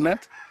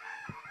pregnant?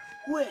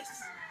 Who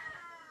else?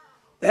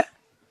 Eh?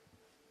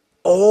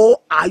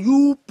 Or are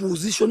you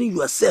positioning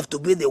yourself to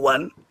be the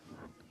one?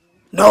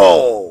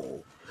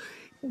 No.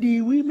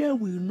 The women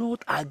will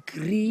not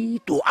agree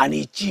to an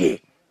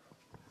Ichie.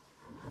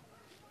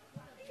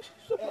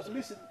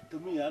 Listen to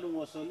me, I don't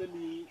want, so let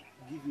me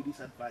give you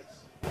this advice.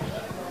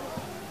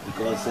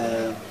 Because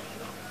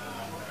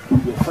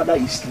your father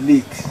is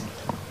late.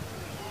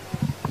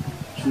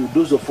 So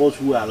those of us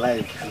who are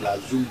alive should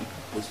assume the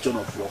position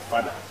of your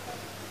father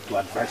to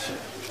advise you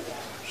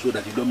so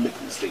that you don't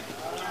make mistake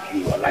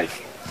in your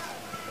life.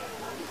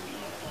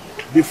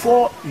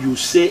 Before you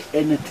say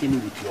anything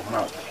with your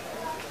mouth,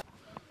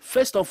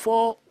 first of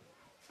all,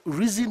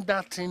 reason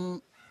that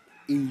thing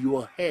in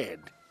your head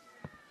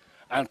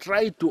and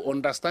try to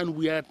understand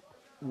where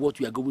what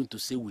you are going to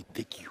say will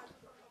take you.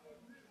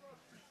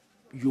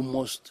 You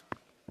must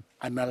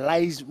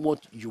analyze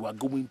what you are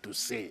going to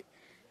say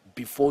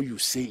before you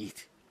say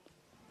it.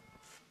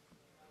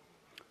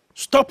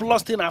 Stop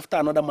lusting after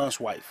another man's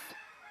wife,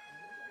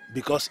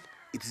 because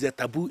it is a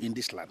taboo in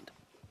this land.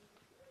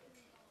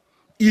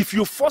 If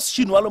you force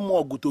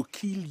Shinualumog to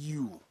kill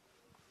you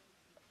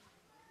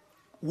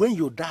when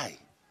you die,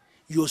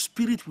 your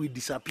spirit will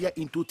disappear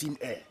into thin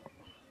air.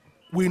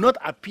 Will not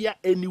appear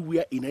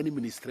anywhere in any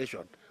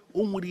ministration.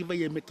 Only if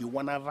you make you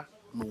one over,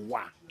 no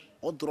one.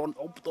 Or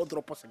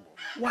draw possible.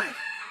 Why?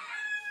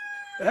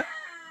 Eh?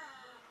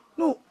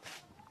 No.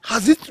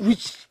 Has it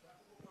reached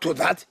to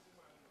that?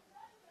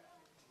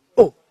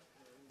 Oh,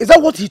 is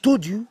that what he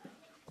told you?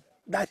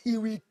 That he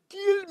will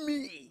kill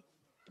me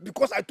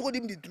because I told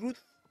him the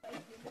truth?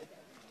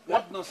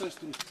 What nonsense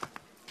truth?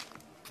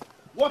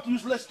 What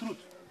useless truth?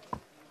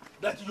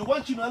 That you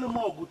want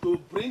Chinua to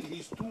bring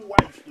his 2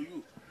 wives to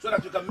you so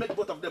that you can make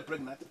both of them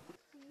pregnant?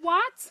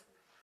 What?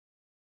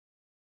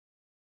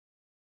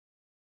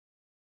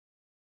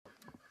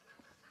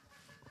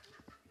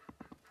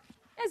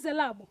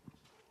 Ezelabo,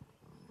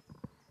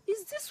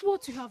 is this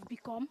what you have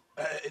become?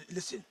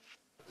 Listen,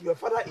 your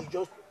father is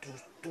just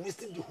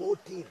twisting the whole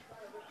thing.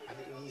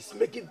 And he's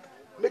making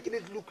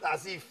it look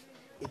as if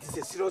it is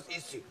a serious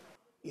issue.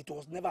 It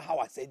was never how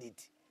I said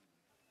it.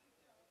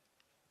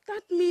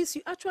 That means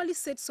you actually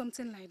said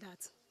something like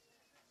that.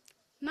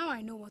 Now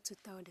I know what to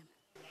tell them.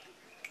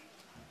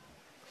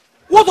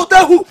 What to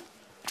tell who?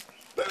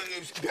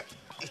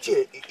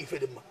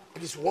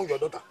 Please warn your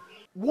daughter.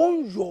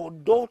 Warn your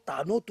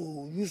daughter not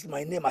to use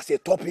my name as a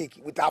topic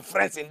with her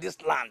friends in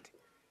this land.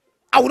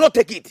 I will not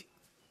take it.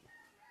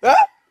 Huh?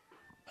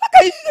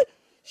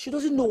 She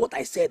doesn't know what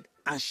I said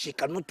and she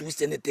cannot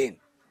twist anything.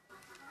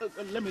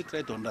 Let me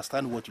try to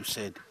understand what you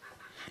said.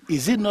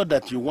 Is it not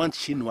that you want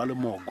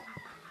Chinua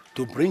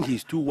to bring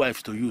his 2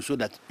 wives to you so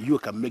that you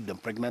can make them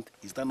pregnant?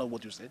 Is that not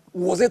what you said?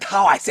 Was it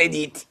how I said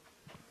it?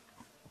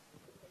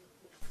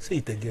 Say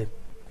it again.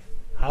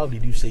 How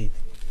did you say it?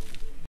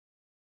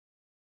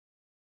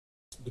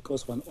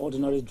 Because of an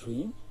ordinary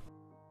dream?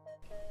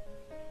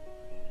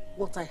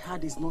 What I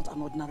had is not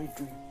an ordinary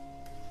dream.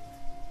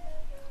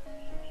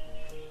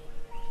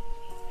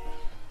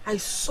 I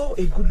saw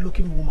a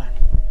good-looking woman,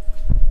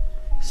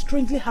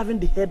 strangely having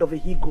the head of a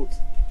he-goat,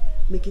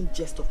 making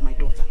jest of my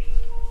daughter.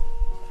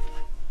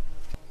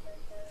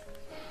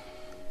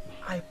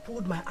 I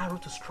pulled my arrow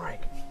to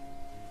strike,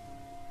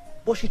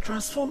 but she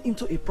transformed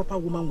into a proper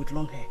woman with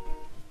long hair.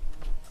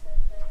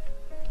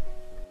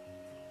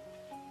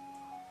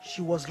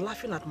 She was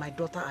laughing at my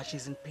daughter as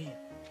she's in pain.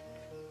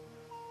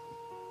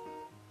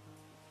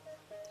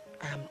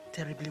 I am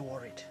terribly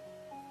worried.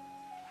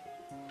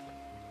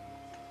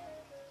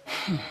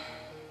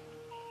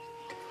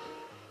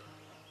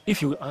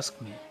 If you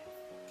ask me,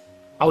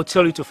 I will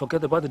tell you to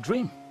forget about the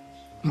dream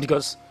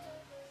because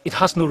it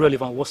has no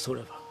relevance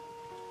whatsoever.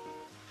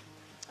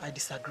 I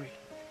disagree.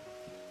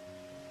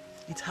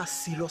 It has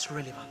serious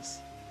relevance.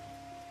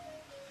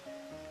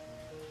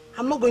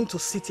 I'm not going to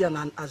sit here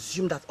and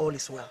assume that all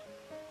is well.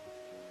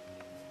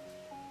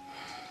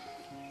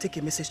 Take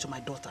a message to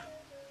my daughter.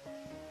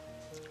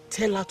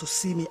 Tell her to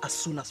see me as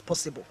soon as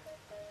possible.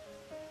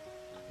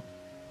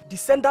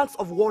 Descendants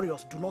of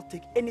warriors do not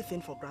take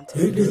anything for granted.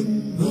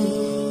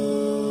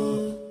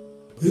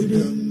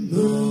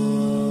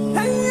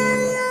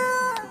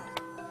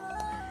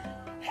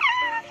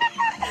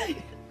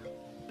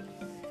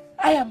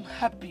 I am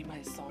happy,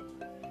 my son.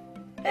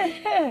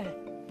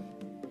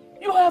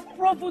 You have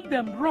proven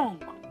them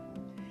wrong.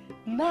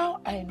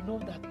 Now I know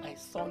that my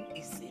son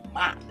is a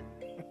man.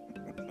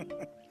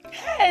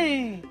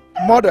 Hey!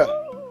 Mother,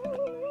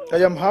 I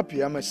am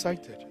happy. I'm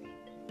excited.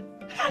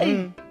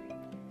 Hey!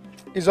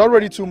 It's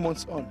already 2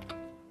 months on.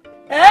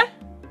 Eh?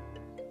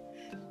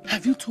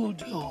 Have you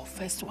told your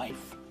first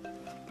wife?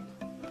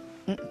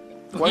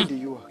 Why do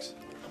you ask?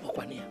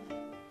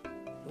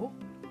 No?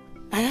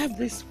 I have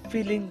this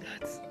feeling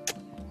that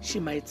she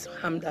might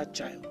harm that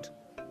child.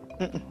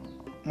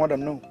 Mother,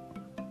 no.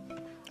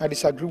 I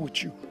disagree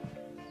with you.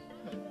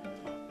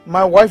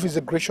 My wife is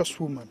a gracious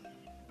woman.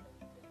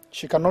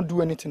 She cannot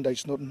do anything that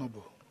is not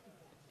noble.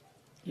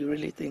 You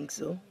really think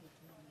so?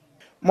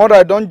 Mother,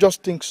 I don't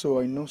just think so,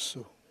 I know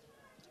so.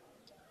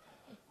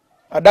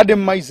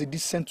 Adadema is a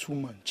decent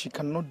woman. She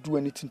cannot do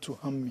anything to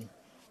harm me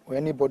or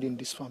anybody in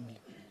this family.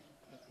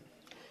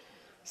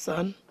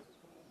 Son,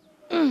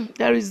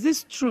 there is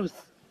this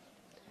truth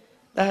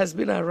that has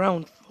been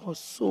around for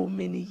so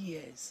many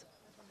years.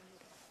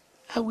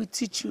 I will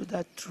teach you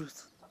that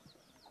truth.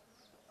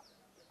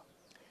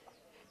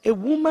 A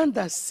woman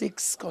that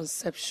seeks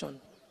conception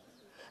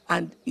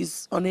and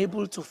is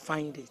unable to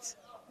find it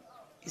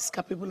is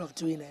capable of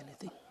doing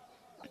anything.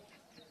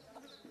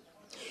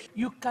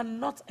 You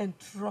cannot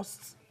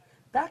entrust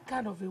that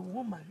kind of a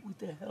woman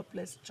with a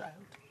helpless child.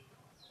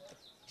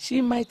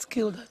 She might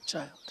kill that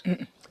child.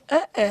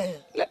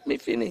 Let me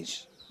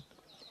finish.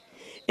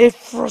 A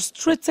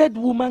frustrated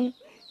woman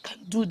can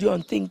do the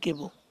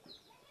unthinkable.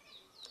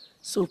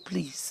 So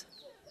please,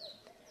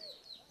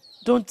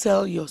 don't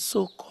tell your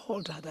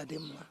so-called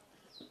Adadema.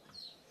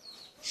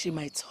 She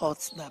might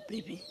hurt that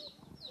baby.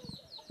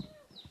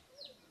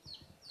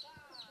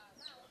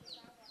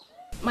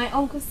 My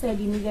uncle said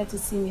you needed to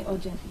see me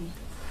urgently,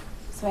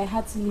 so I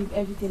had to leave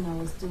everything I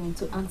was doing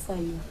to answer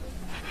you.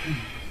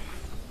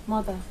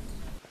 Mother,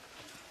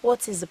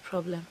 what is the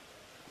problem?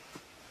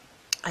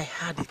 I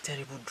had a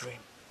terrible dream.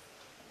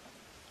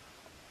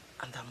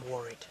 and I'm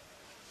worried.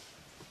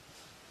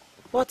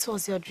 What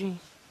was your dream?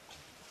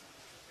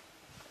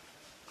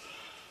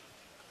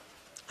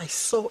 I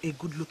saw a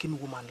good-looking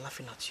woman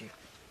laughing at you.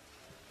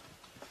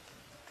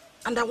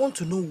 And I want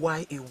to know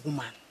why a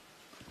woman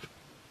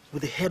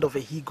with the head of a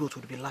he-goat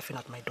would be laughing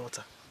at my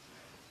daughter.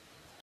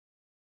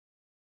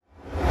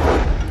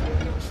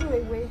 You threw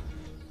away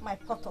my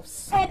pot of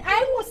soup. And I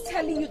was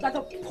telling you that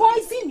the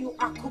poison you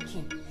are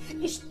cooking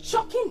is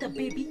choking the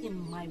baby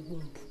in my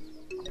womb.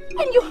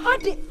 And you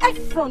had the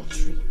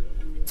effrontery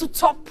to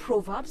talk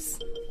proverbs?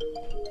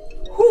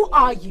 Who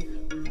are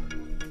you?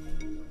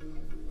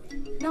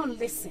 Now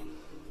listen.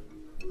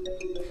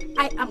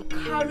 I am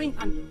carrying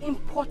an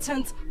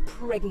important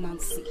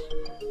pregnancy.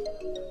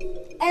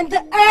 And the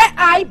air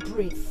I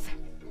breathe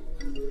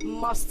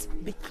must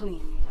be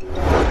clean.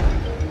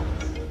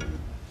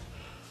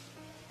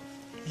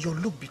 Your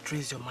look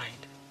betrays your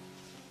mind.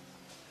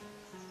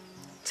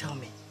 Tell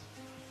me,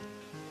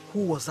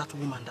 who was that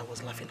woman that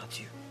was laughing at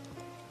you?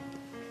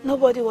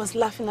 Nobody was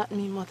laughing at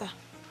me, Mother.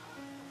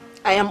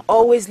 I am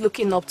always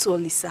looking up to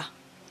Olisa,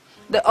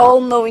 the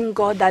all-knowing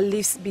God that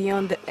lives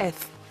beyond the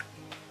earth.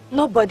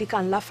 Nobody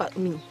can laugh at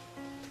me.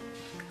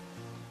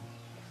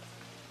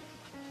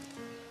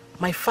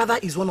 My father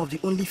is one of the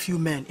only few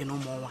men in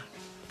Omowa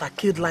that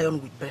killed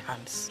lion with bare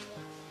hands.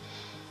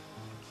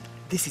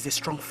 This is a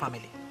strong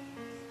family.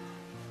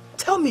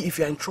 Tell me if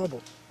you are in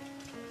trouble,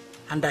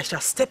 and I shall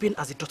step in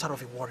as the daughter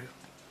of a warrior.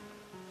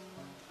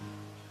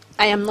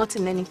 I am not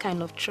in any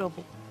kind of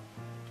trouble.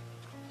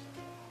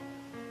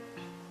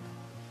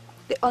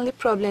 The only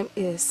problem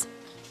is,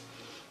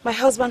 my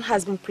husband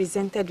has been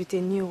presented with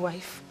a new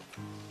wife.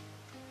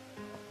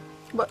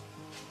 But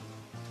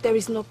there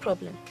is no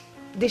problem.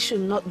 This should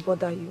not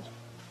bother you.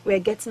 We are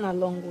getting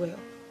along well.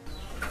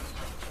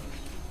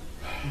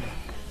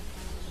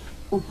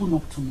 Open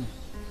up to me.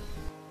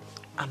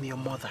 I'm your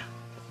mother.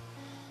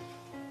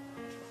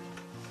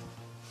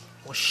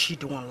 Was she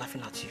the one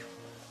laughing at you?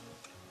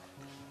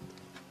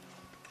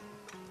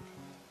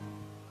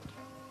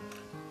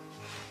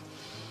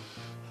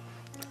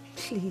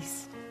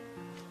 Please,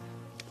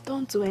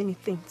 don't do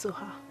anything to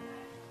her.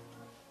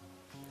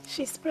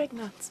 She's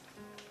pregnant.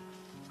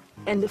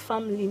 And the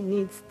family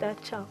needs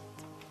that child.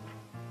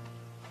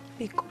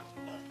 Biko.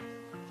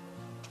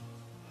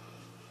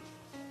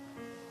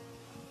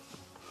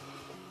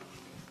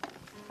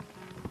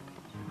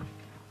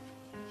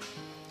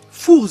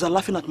 Fools are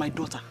laughing at my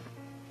daughter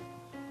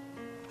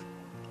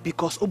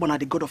because Obana,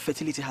 the god of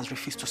fertility, has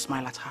refused to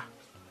smile at her.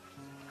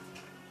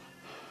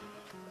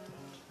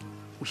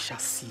 We shall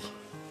see.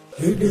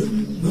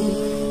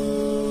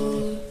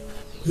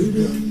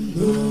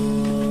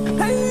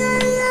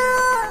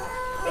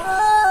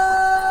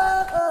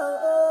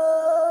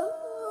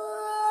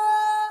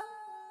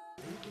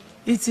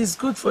 It is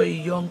good for a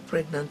young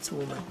pregnant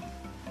woman.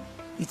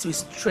 It will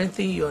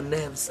strengthen your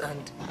nerves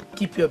and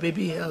keep your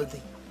baby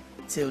healthy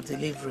till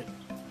delivery.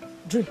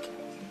 Drink.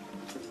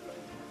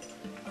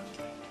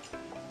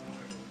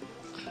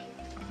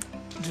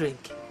 Drink.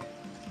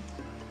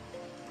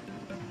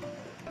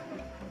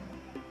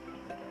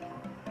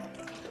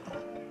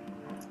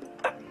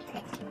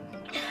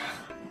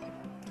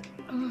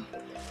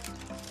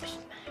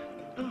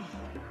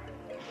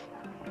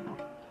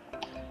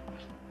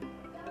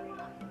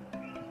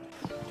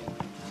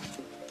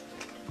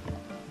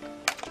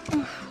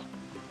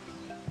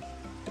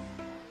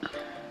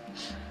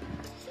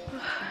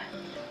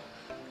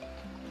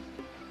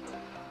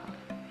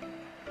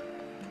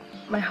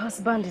 My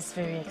husband is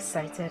very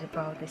excited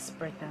about this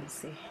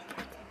pregnancy.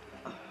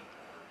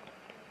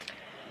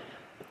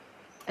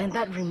 And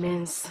that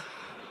remains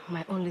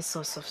my only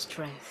source of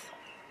strength.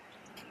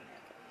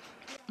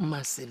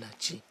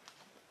 Masinachi,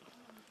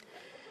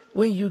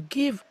 when you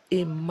give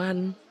a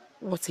man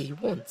what he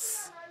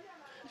wants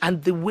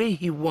and the way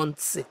he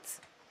wants it,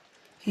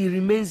 he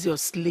remains your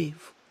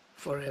slave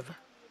forever.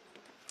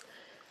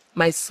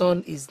 My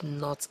son is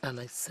not an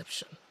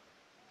exception.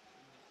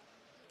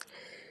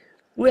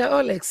 We are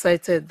all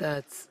excited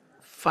that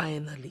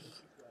finally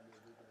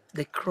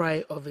the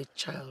cry of a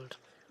child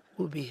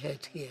will be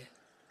heard here.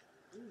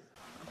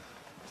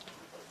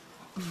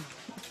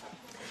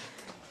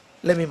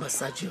 Let me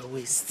massage your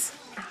waist.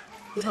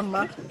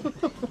 Mama.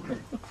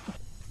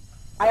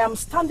 I am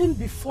standing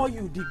before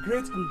you, the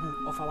great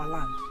Mbu of our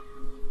land.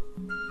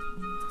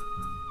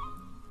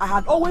 I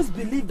had always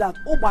believed that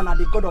Obana,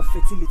 the god of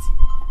fertility,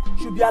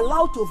 should be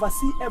allowed to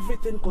oversee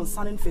everything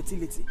concerning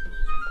fertility.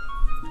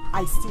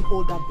 I still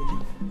hold that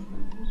belief.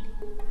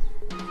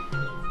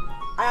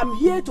 I am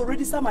here to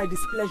register my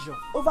displeasure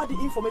over the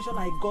information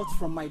I got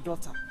from my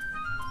daughter.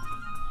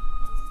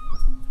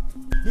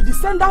 The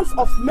descendants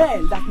of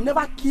men that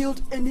never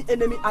killed any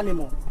enemy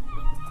animal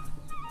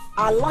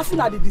are laughing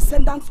at the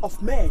descendants of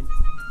men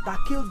that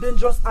kill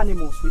dangerous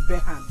animals with bare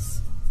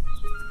hands.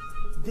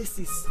 This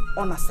is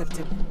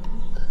unacceptable.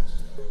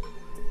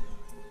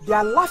 They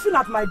are laughing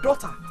at my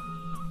daughter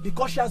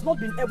because she has not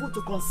been able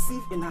to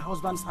conceive in her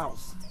husband's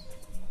house.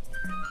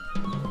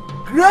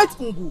 Great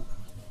Ngu,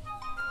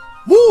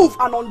 move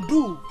and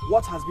undo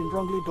what has been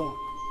wrongly done.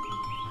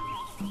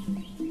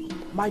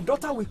 my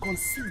daughter will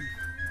conceive,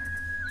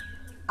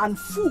 and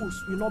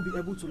fools will not be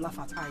able to laugh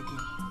at her again.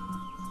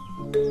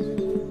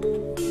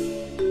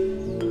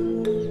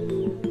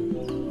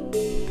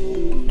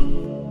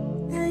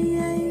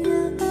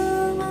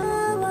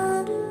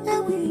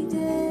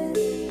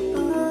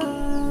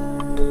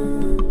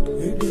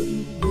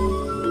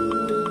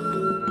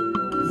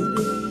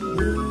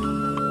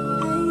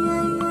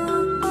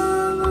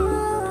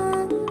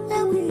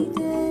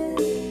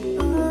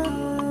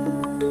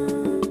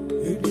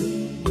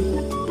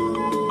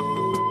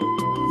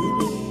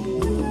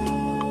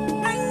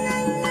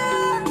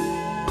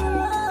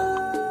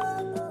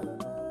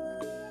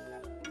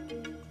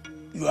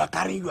 You are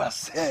carrying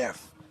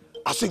yourself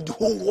as if the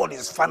whole world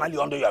is finally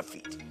under your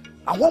feet.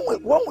 And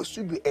when we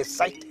should be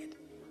excited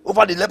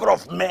over the level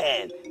of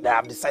men that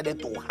have decided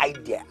to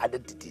hide their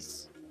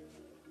identities.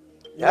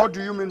 Yeah? What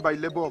do you mean by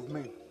labor of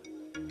men?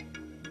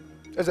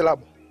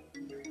 Ezelabo,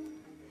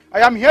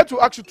 I am here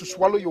to ask you to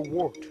swallow your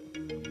word.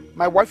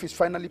 My wife is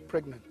finally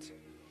pregnant.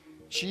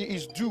 She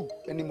is due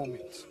any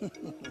moment.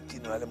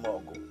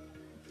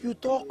 You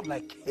talk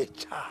like a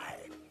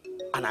child,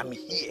 and I'm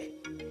here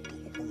to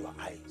open your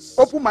eyes.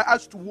 Open my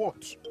eyes to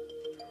what?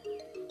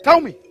 Tell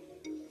me.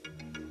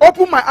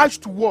 Open my eyes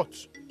to what?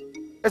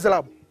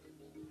 Ezelabo,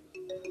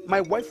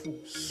 my wife will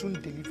soon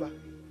deliver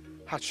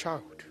her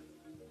child.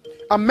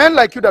 And men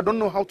like you that don't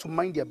know how to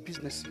mind their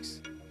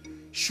businesses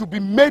should be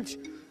made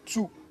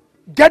to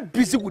get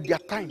busy with their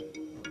time.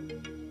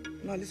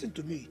 Now listen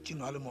to me,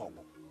 Chino Alimogo.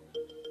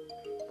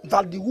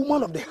 That the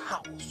woman of the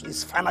house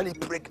is finally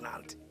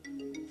pregnant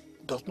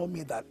does not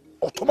mean that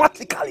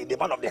automatically the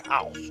man of the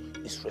house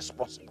is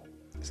responsible.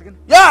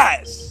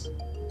 Yes!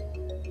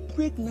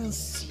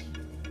 Pregnancy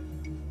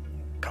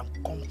can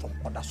come from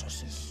other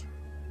sources.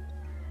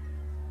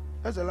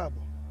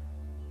 Ezelabo.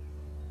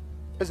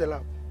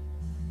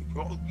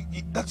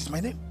 That is my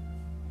name.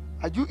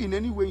 Are you in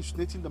any way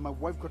insinuating that my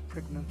wife got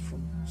pregnant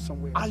from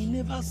somewhere else? I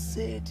never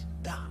said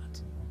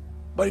that.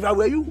 But if I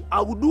were you,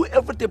 I would do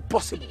everything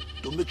possible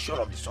to make sure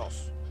of the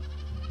source.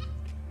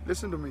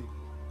 Listen to me,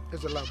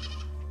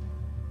 Ezelabo.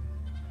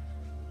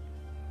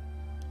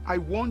 I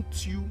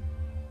want you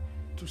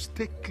to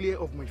stay clear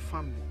of my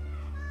family.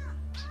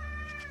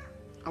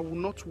 I will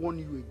not warn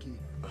you again.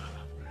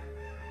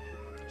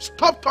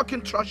 Stop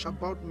talking trash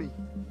about me.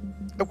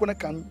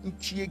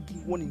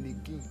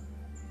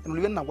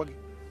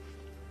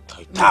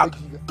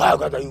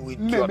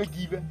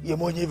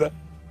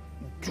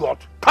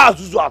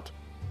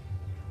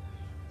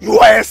 You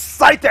are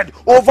excited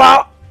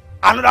over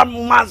another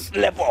man's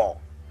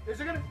level.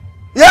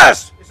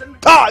 Yes!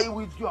 Die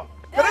with you.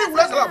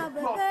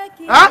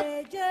 Huh?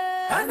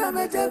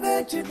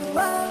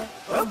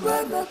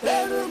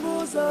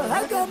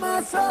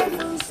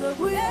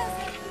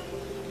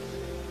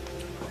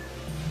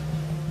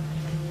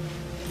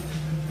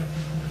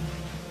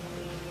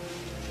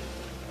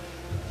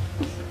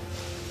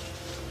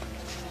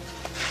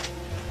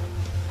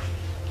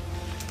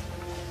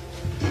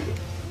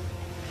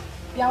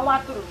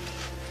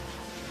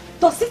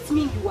 Does it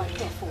mean you are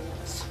here for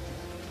what?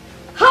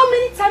 How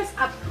many times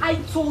have I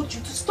told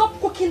you to stop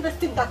cooking this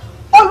thing that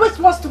always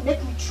wants to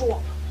make me throw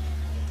up?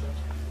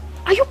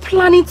 Are you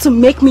planning to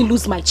make me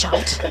lose my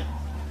child?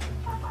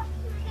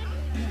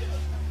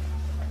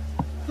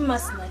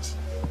 Masinachi,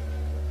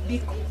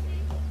 Biko,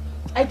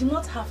 I do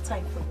not have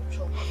time for your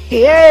trouble.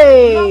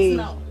 Hey!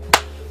 Not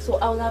now. So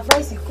I will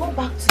advise you, go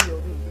back to your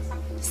room.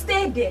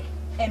 Stay there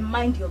and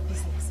mind your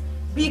business.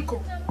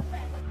 Biko.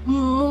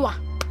 Mwah.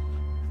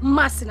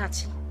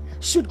 Masinachi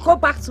should go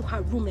back to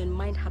her room and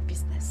mind her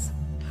business.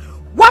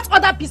 What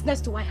other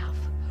business do I have?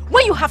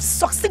 When you have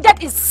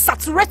succeeded in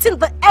saturating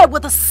the air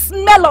with the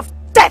smell of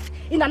death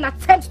in an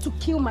attempt to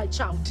kill my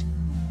child.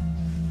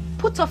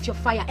 Put off your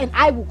fire and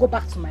I will go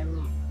back to my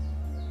room.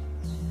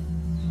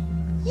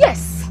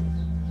 Yes.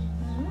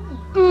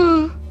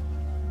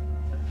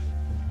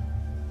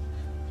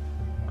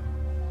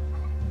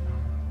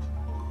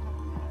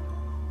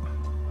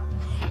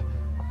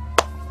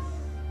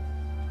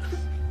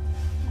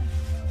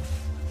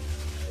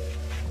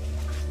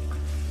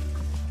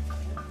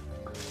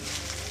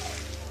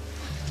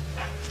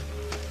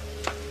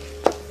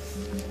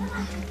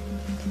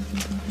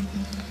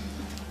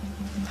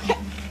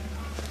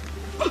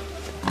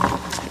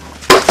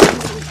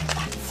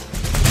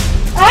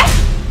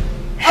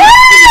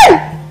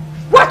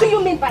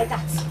 By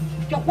that,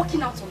 you're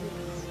walking out on me.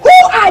 Who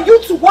are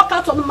you to walk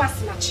out on me,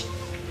 Masinachi?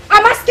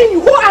 I'm asking you,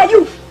 who are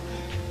you?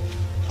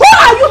 Who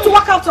are you to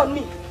walk out on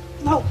me?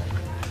 No.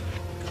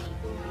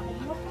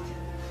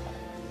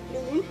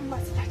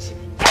 Masinachi.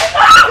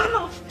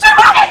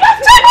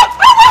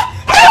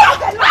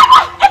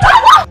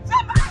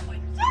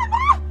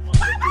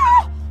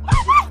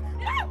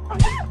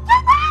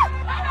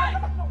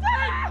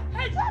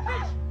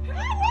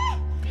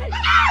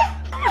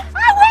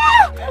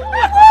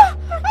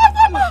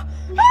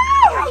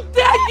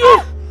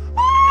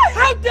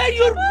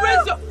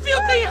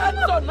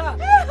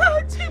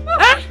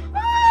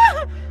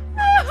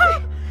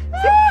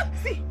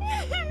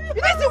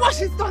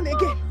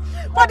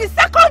 For the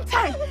second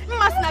time,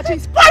 Masinachi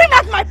is pouring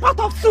out my pot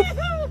of soup.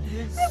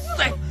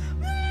 Say,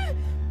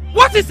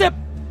 what is a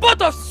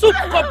pot of soup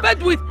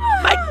compared with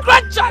my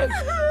grandchild?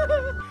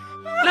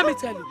 Let me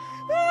tell you,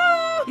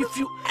 if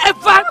you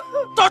ever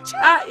touch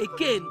her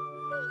again,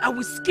 I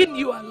will skin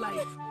you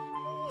alive.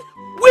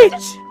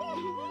 Witch!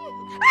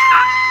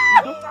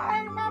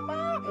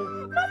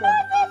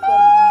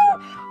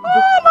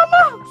 Sorry, Mama.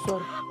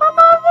 Sorry.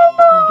 Mama.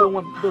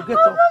 Don't get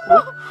up.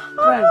 Oh?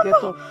 Try and get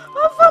up.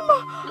 Mama.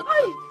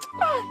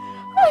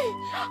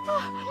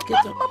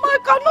 Get up. Mama, I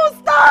cannot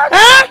stand. Eh?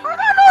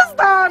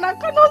 I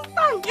cannot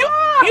stand. You.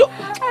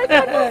 I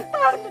cannot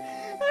stand.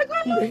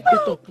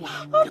 Get up.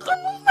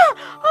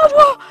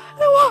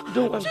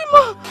 Don't worry.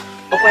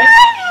 Okay?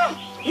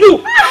 You.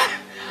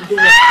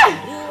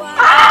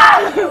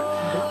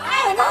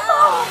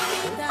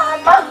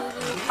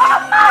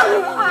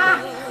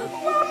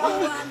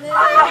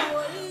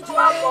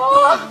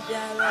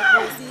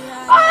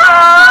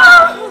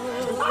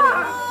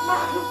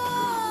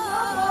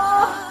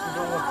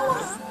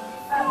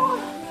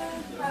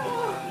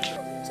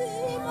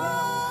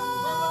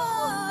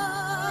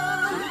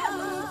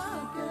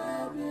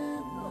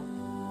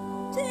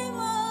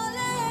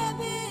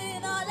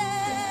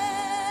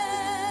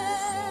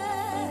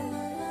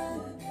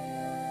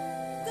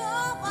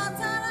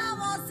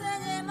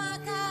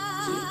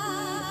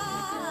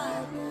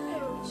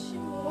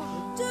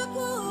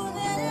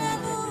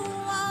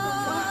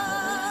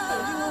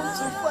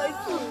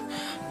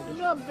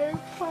 I'm very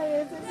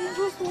quiet and I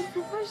just want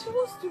to fight. She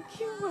wants to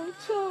kill my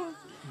child.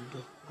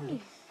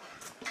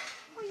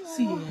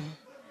 See,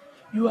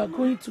 you are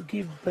going to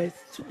give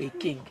birth to a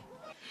king.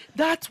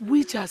 That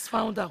witch has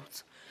found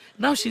out.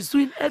 Now she's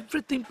doing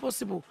everything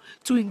possible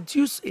to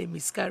induce a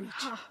miscarriage.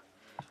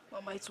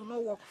 Mama, it will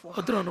not work for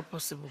her. Other not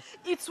possible.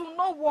 It will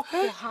not work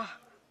for her.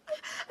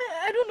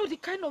 I don't know the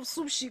kind of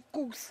soup she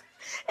cooks.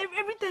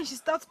 Every time she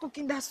starts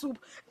cooking that soup,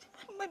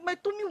 my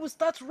tummy will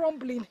start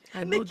rumbling,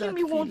 making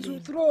me want to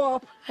throw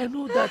up. I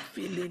know that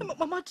feeling.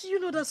 Mama, do you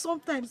know that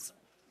sometimes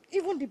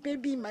even the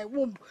baby in my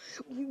womb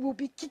will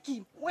be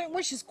kicking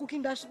when she's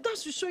cooking that soup? That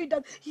should show you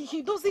that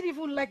he doesn't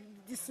even like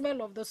the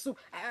smell of the soup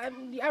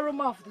and the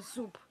aroma of the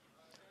soup.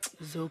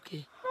 It's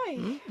okay.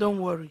 Don't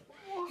worry.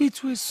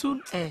 It will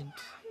soon end.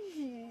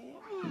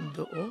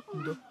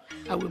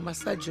 I will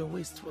massage your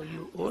waist for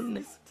you.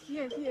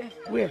 Here.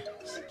 Where?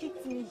 She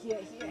kicked me here.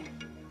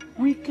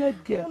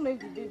 Wicked girl. I don't know if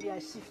the baby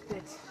has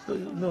shifted.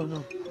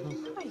 No.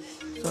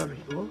 Sorry.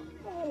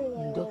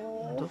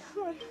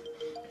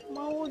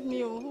 Hold me.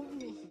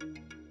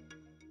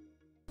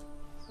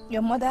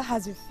 Your mother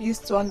has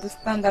refused to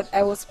understand that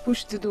I was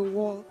pushed to the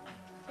wall.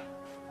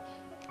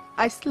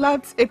 I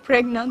slapped a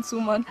pregnant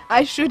woman.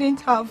 I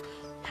shouldn't have.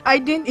 I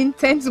didn't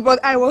intend to, but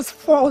I was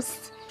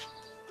forced.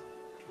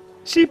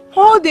 She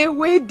poured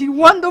away the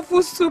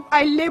wonderful soup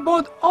I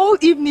labored all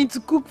evening to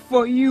cook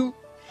for you.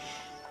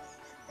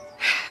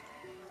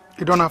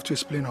 You don't have to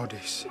explain all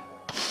this.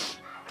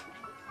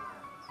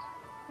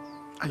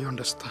 I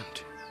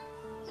understand.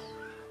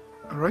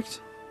 Alright?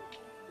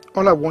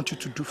 All I want you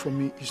to do for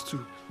me is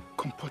to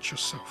comport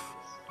yourself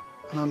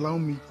and allow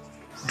me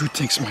to do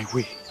things my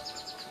way.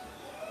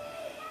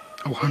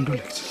 I'll handle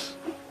it.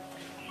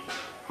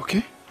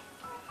 Okay?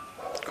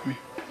 Come here.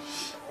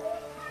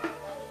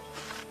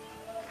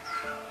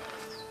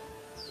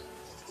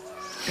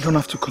 You don't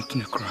have to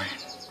continue crying.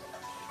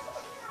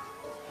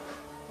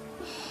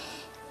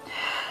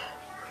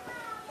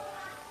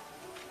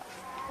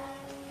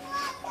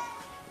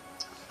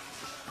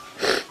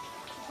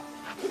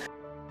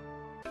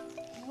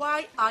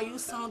 Why are you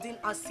sounding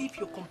as if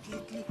you're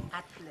completely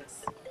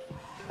heartless?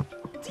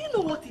 Do you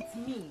know what it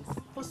means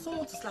for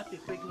someone to slap a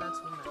pregnant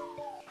woman?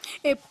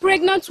 A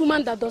pregnant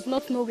woman that does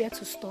not know where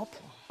to stop?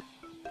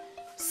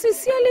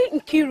 Sincerely,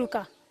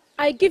 Nkiruka,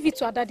 I give it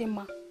to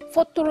Adadima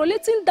for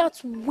tolerating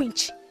that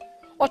winch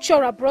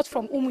Ochora brought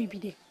from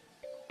Umuibide.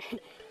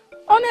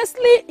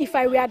 Honestly, if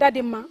I were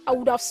Adadima, I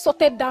would have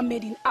sorted that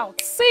maiden out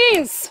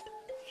since.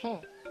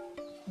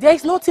 There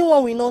is nothing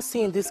one we not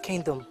see in this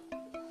kingdom.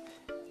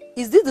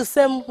 Is this the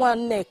same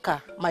one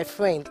Neka, my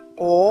friend,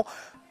 or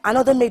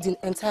another maiden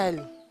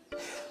entirely?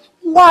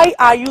 Why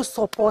are you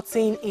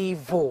supporting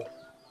evil?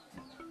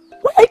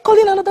 Why are you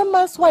calling another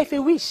man's wife a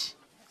witch?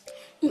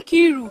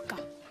 Nkiruka,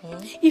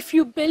 if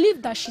you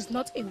believe that she's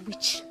not a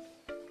witch,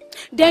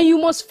 then you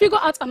must figure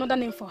out another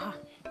name for her.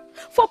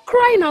 For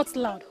crying out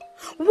loud,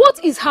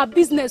 what is her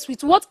business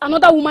with what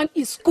another woman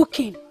is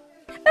cooking?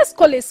 Let's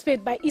call a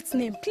spade by its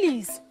name,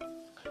 please.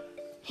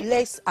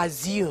 Let's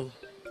assume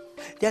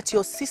that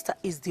your sister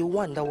is the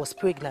one that was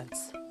pregnant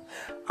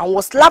and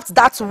was slapped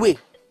that way.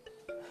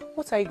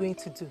 What are you going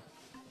to do?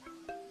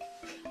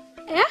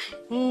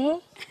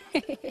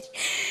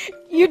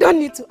 You don't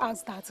need to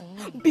ask that,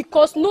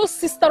 because no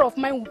sister of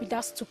mine will be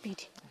that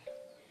stupid.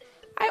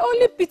 I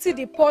only pity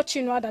the poor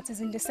Chinua that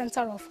is in the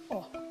center of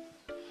all.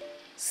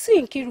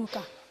 See,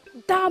 Nkiruka,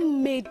 that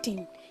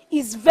maiden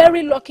is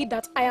very lucky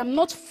that I am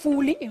not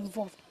fully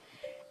involved.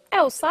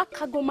 Else,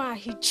 Kagoma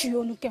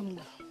Hichionu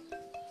Kembo.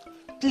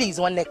 Please,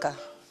 Waneka,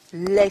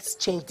 let's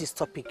change this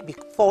topic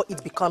before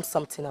it becomes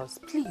something else.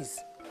 Please.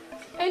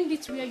 End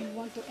it where you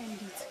want to end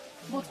it.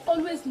 But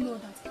always know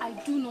that I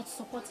do not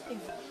support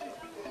evil.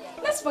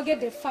 Let's forget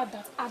the fact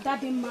that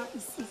Adadema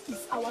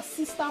is our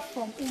sister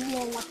from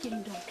Umuowa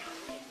Kingdom.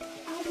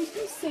 I will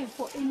do same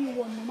for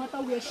anyone, no matter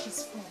where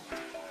she's from.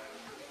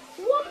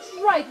 What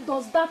right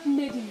does that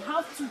maiden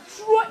have to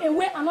throw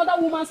away another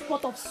woman's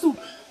pot of soup?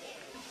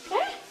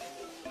 Eh?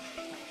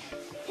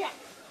 Yeah.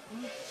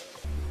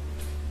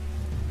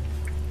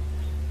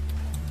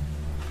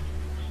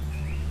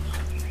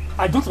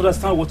 I don't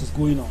understand what is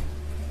going on.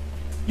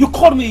 You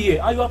called me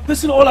here and you are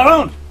pacing all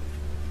around.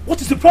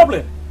 What is the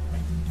problem?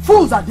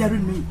 Fools are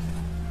daring me.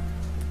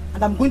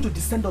 And I'm going to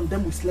descend on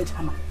them with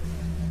sledgehammer.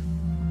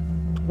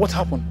 What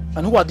happened?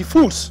 And who are the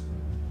fools?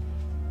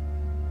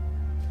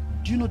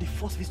 Do you know the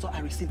first visitor I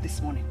received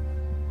this morning?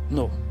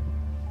 No.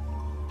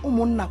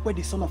 Umonnakwe,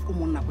 the son of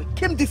Umonnakwe,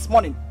 came this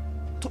morning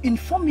to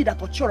inform me that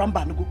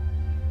Ochioramba Anugu,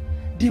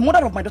 the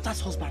mother of my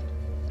daughter's husband,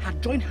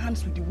 had joined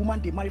hands with the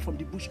woman they married from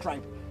the bush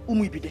tribe,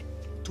 Umuibide,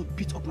 to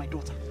beat up my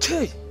daughter.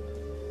 Hey!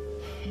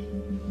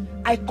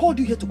 I called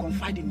you here to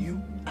confide in you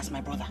as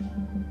my brother.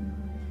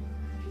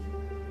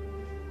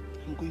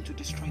 I'm going to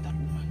destroy that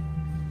woman.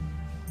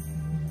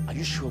 Are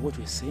you sure what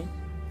you're saying?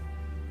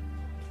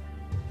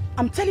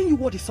 I'm telling you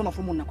what the son of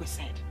Umonnakwe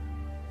said.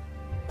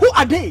 Who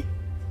are they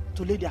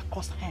to lay their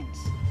cursed hands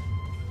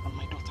on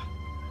my daughter?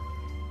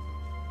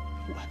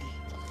 Who are they?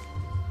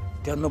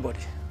 They are nobody.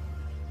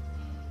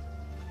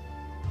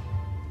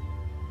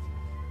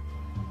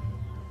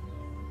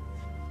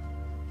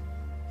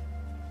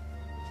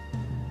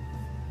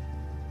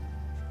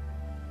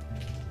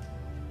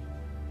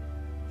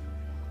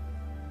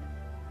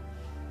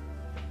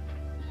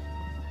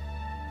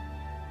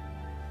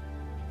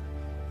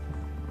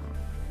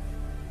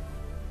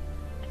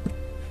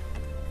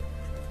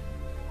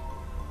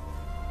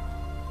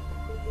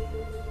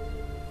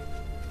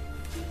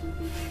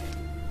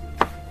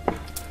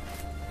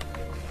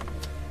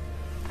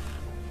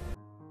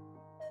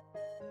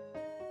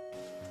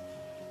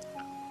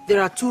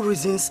 There are two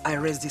reasons I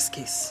raised this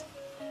case.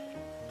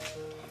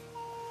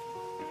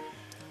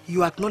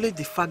 You acknowledge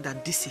the fact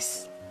that this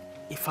is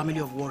a family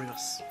of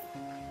warriors,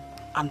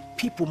 and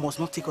people must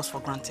not take us for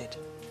granted.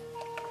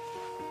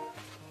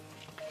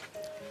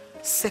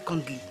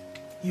 Secondly,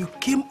 you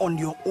came on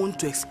your own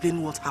to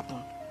explain what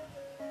happened,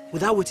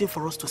 without waiting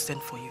for us to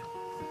send for you.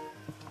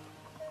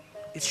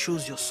 It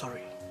shows you're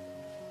sorry,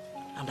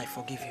 and I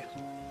forgive you.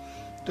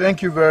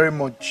 Thank you very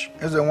much.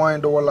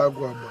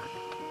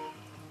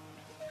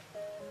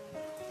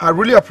 I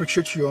really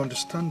appreciate your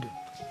understanding.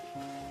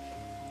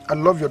 I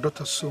love your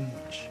daughter so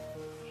much.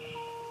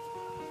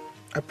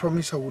 I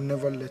promise I will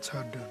never let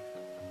her down.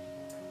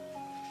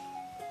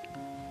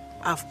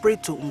 I've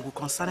prayed to Ungu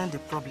concerning the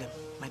problem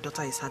my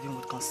daughter is having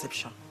with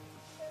conception.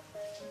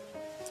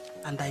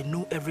 And I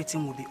know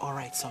everything will be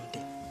alright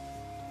someday.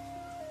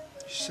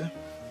 You see?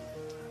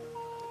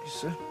 You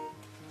see?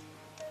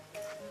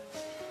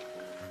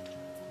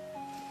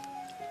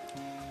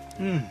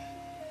 I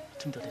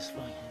think that is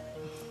fine.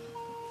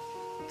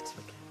 It's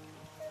okay.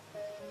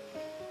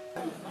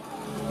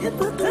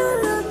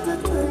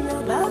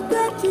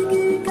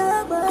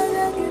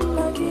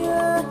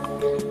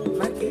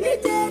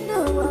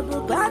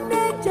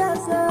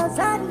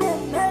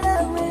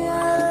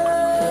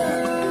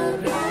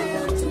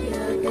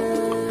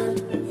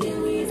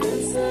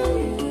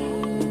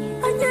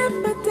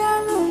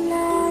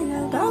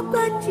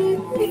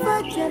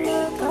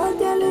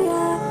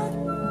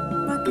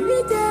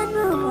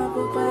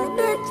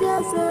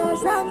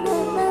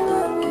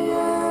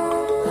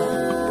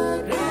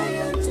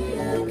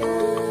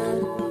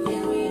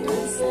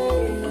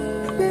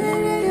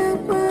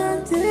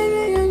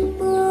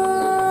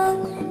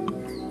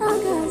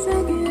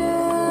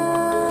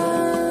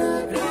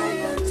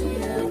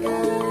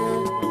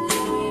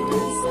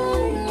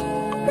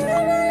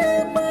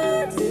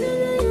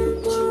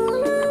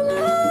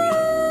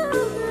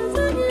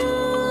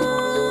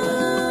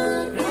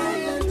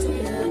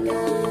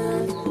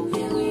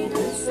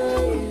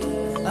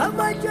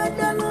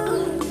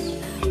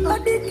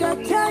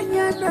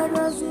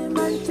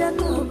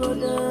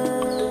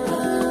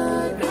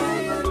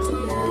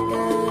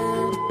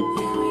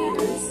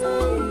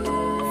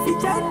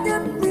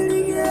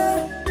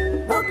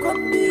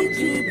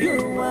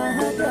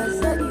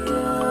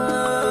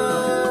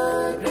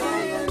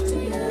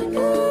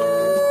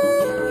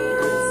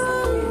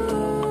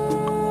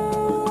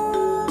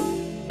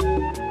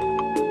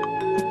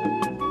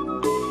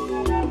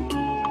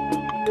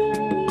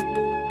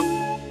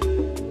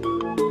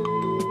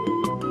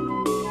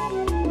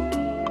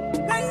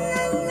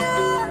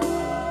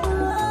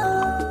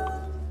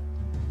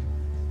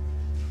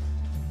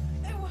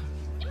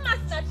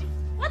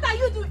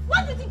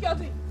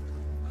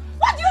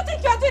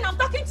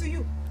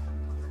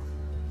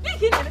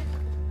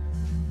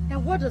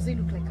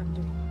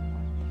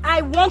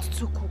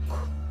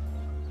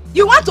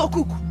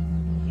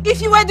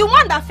 If you were the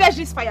one that fetched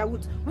this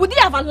firewood, would you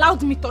have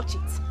allowed me touch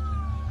it?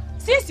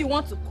 Since you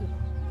want to cook,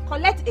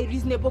 collect a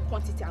reasonable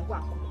quantity and go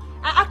and cook.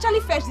 I actually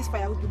fetched this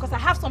firewood because I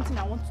have something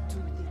I want to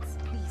do with it.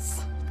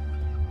 Please.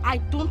 I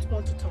don't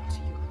want to talk to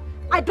you.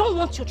 I don't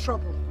want your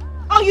trouble.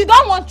 Oh, you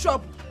don't want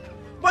trouble.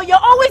 But you're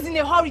always in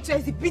a hurry to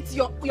exhibit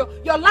your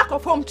lack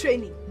of home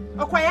training.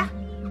 Okwaya,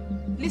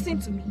 listen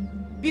to me.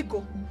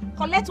 Biko,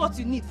 collect what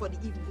you need for the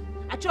evening.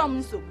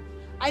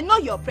 I know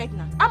you're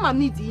pregnant. I'm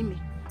need the email.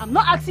 I'm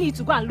not asking you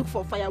to go and look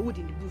for firewood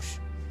in the bush.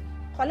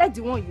 Collect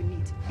the one you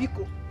need.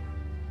 Biko.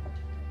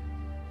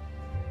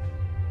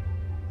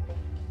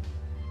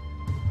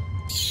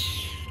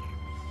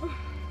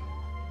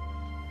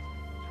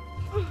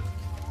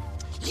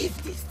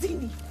 Leave this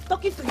thing.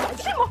 Talking to you.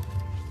 Shimo!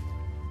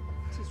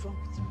 What is wrong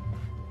with you?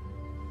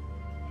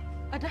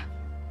 Ada,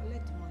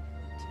 collect the one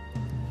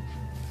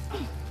you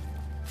need.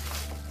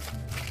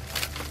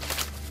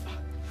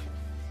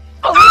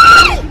 Oh!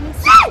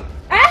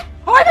 Eh?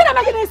 How are you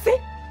going to say?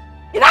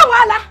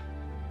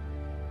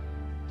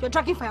 You're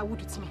dragging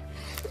firewood with me.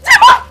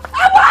 Jimo!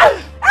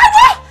 Awa!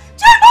 Awa!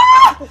 Jimo!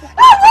 Awa!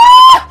 Awa!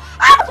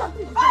 Awa!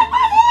 Jimo!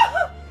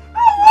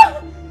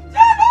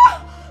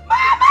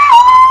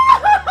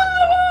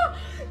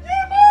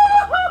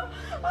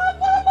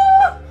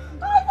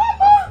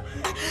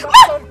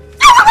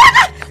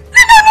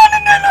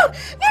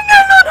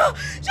 No!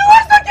 She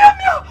wants to kill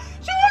me!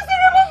 She wants to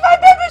remove my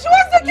baby! She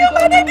wants to kill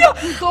my baby!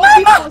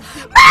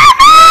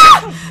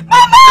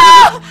 Mama!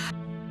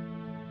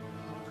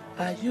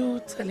 Are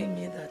you telling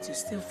me that you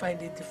still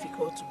find it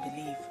difficult to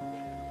believe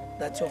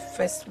that your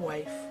first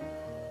wife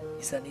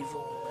is an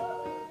evil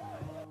woman?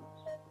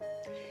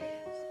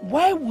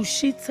 Why would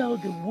she tell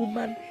the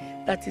woman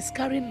that is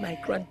carrying my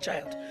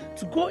grandchild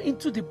to go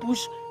into the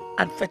bush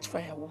and fetch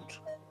firewood?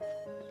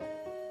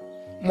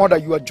 Mother,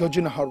 you are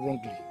judging her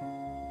wrongly.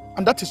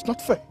 And that is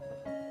not fair.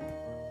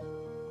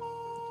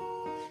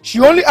 She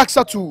only asked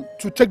her to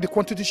take the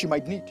quantity she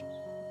might need.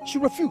 She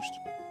refused.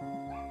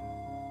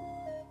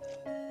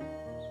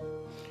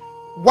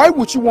 Why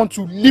would she want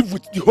to live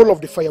with the whole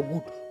of the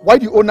firewood? Why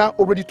the owner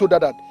already told her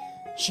that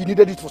she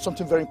needed it for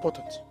something very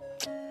important?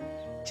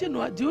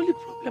 Chinua, the only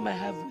problem I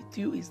have with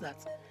you is that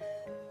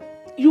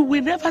you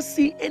will never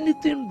see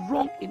anything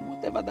wrong in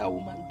whatever that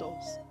woman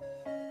does.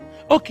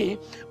 Okay,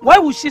 why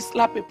would she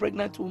slap a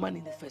pregnant woman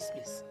in the first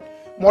place?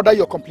 Mother,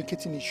 you're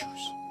complicating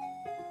issues.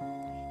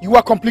 You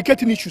are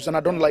complicating issues and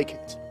I don't like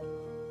it.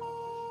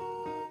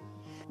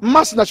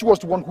 Masinachi was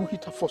the one who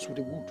hit her first with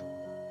the wood.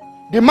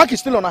 The mark is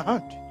still on her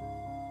hand.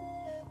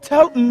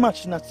 Tell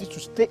Masinachi to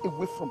stay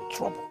away from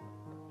trouble.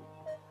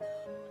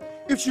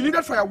 If she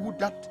needed firewood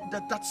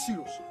that's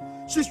serious,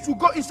 she should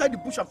go inside the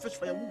bush and fetch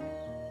firewood.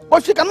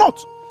 But she cannot.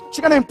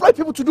 She can employ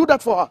people to do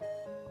that for her.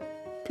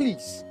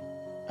 Please,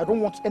 I don't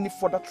want any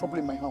further trouble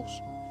in my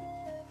house.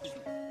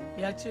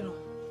 Yeah, Chino.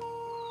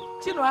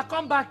 Chino, I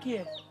come back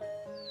here.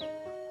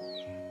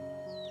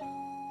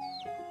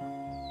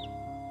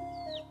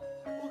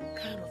 What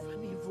kind of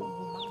an evil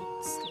woman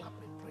would slap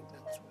a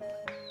pregnant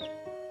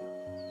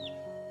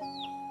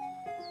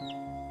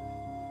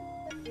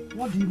woman?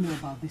 What do you know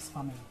about this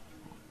family?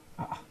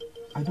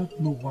 I don't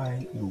know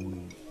why you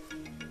will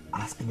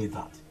ask me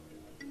that.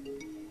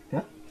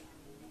 Yeah?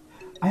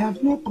 I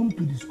have not come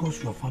to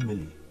discuss your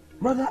family.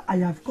 Rather, I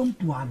have come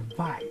to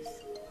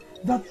advise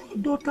that your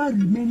daughter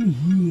remain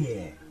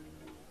here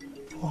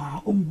for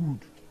her own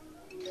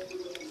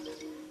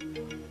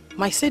good.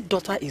 My said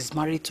daughter is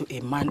married to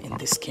a man in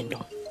this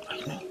kingdom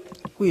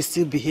who is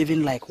still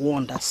behaving like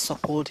one that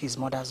suckled his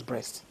mother's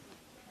breast.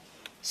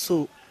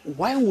 So,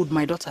 why would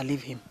my daughter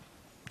leave him?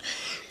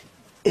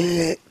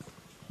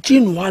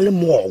 Chinwale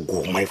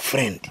Mogo, my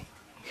friend,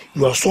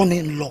 your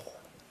son-in-law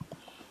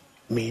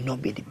may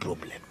not be the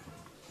problem.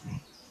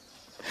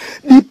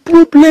 The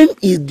problem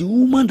is the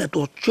woman that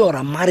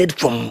Ochora married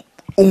from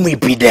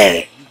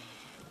Umibide.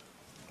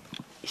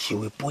 She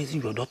will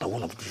poison your daughter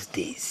one of these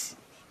days.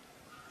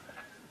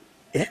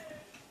 Yeah?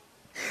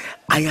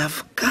 I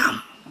have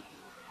come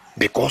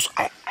because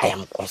I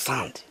am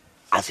concerned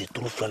as a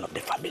true friend of the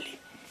family.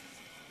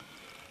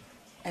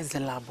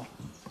 Ezelabo,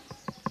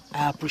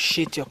 I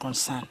appreciate your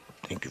concern.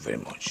 Thank you very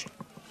much.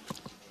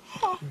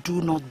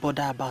 Do not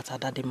bother about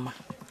Adadima.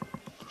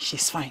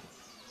 She's fine.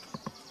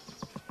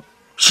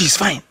 She's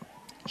fine?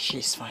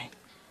 She's fine.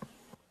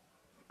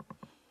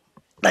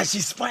 That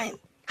she's fine?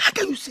 How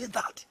can you say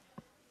that?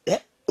 Eh?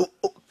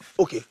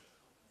 Okay.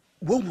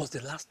 When was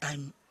the last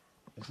time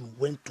you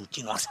went to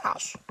Chino's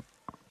house?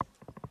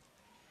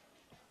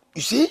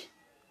 You see?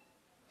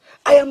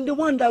 I am the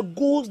one that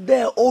goes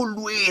there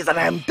always, and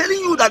I am telling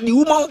you that the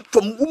woman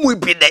from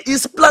Umuibide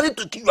is planning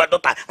to kill your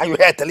daughter, and you're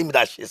here telling me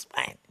that she's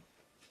fine.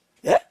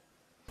 Yeah?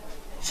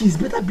 She's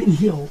better being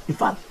here. In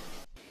fact,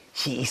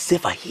 she is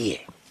safer here.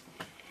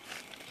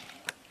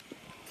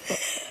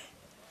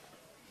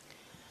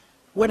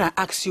 When I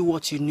asked you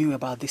what you knew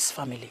about this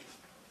family,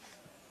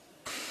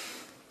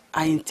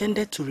 I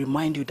intended to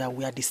remind you that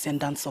we are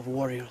descendants of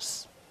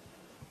warriors.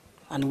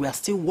 And we are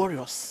still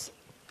warriors,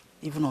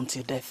 even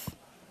until death.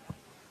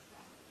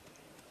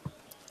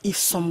 If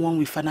someone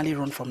will finally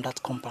run from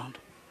that compound,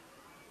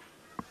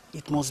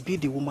 it must be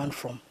the woman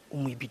from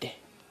Umuibide,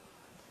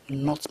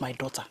 not my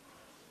daughter.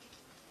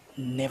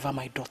 never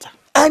my daughter.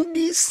 And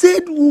the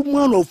said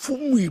woman of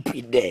whom we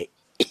be there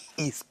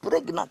is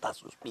pregnant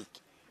as we speak.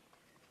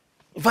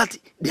 In fact,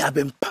 they have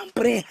been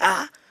pampering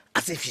her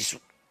as if she's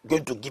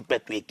going to give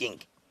birth to a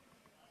king.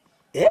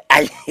 Yeah,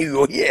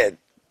 you're here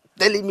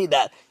telling me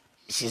that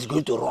she's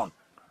going to run.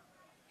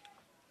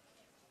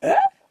 Eh?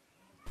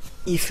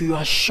 If you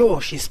are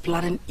sure she's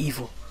planning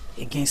evil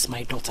against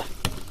my daughter,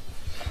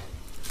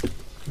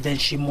 then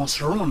she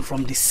must run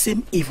from the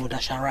same evil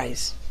that shall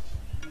rise.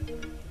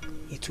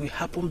 It will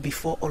happen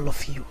before all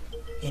of you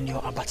in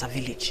your Abata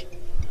village.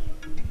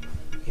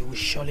 You will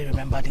surely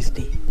remember this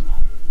day.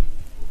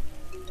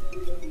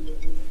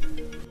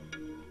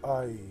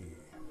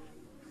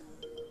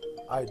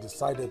 I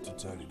decided to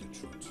tell you the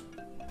truth.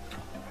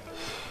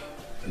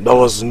 There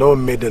was no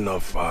maiden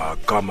of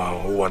Kama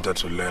who wanted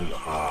to learn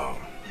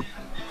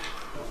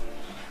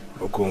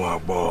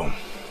Okunwagbo.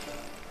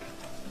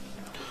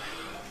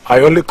 I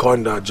only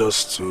coined her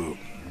just to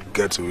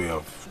get a way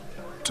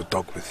to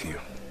talk with you.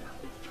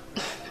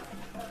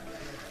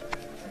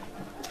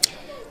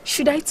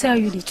 Should I tell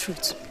you the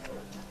truth?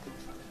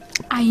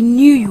 I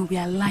knew you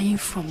were lying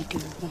from day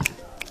one.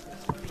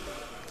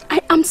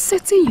 I am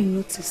certain you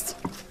noticed.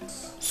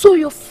 So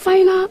your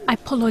final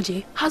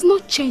apology has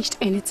not changed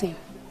anything.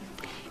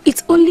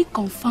 It only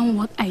confirmed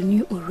what I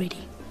knew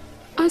already.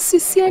 And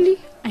sincerely,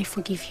 I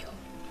forgive you.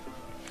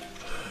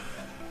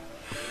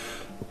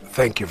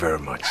 Thank you very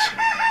much.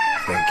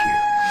 Thank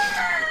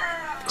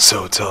you.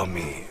 So tell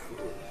me,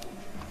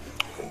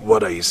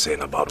 what are you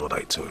saying about what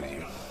I told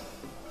you?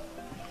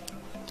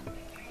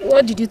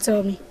 What did you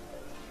tell me?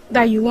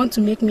 That you want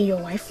to make me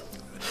your wife?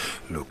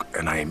 Look,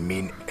 and I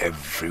mean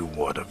every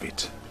word of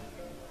it.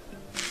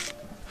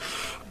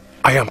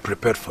 I am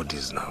prepared for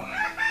this now.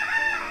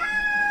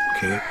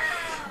 Okay?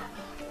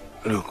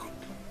 Look,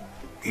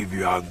 if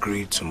you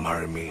agree to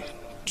marry me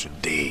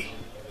today,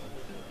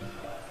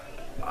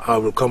 I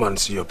will come and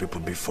see your people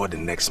before the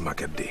next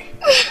market day.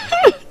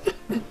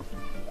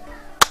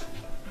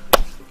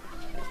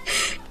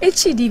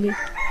 Echidime.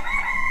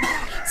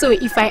 So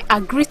if I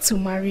agree to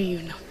marry you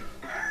now,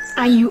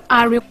 and you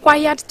are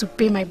required to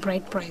pay my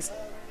bride price,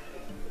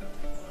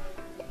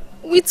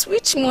 with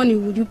which money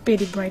would you pay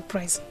the bride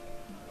price?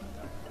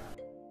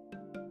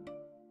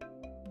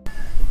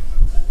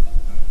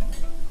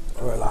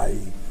 Well,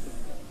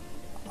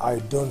 I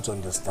don't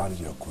understand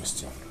your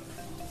question.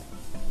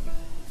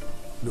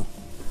 Look,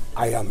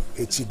 I am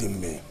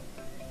Echidime,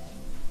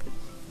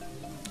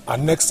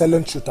 an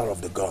excellent shooter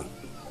of the gun.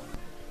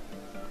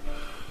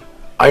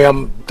 I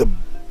am the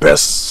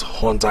best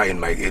hunter in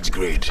my age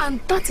grade. And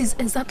that is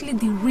exactly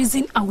the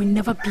reason I will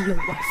never be your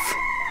wife.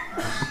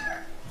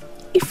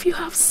 If you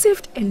have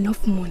saved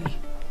enough money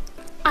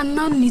and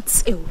now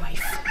needs a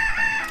wife,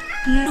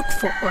 look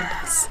for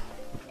others.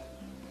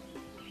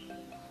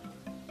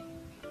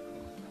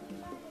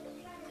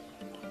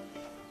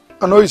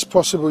 I know it's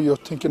possible you're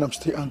thinking I'm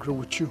still angry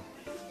with you.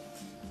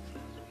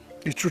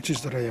 The truth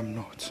is that I am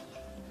not.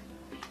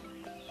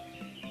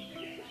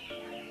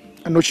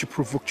 I know she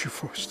provoked you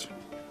first.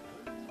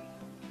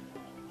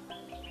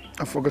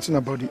 I've forgotten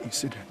about the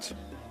incident.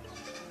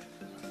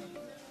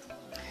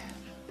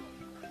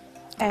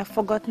 I have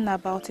forgotten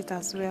about it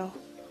as well.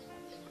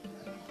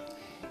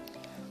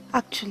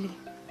 Actually,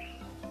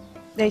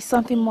 there is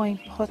something more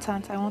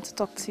important I want to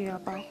talk to you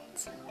about.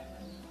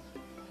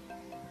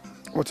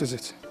 What is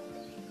it?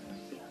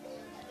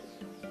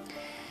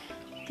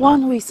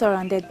 One who is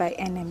surrounded by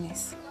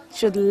enemies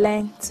should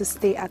learn to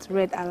stay at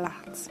red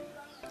alert.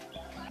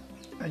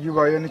 Are you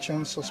by any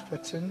chance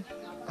suspecting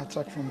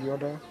attack from the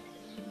other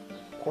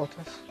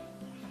quarters?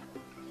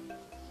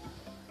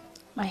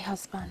 My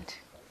husband,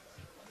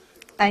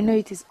 I know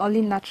it is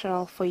only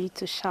natural for you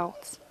to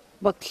shout,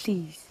 but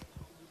please,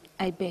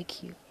 I beg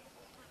you,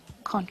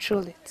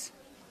 control it.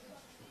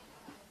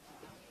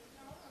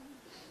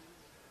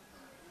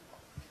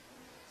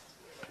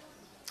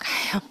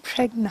 I am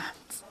pregnant.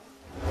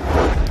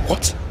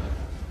 What?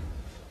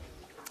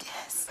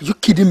 Yes. Are you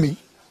kidding me?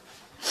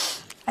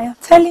 I am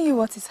telling you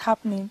what is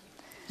happening.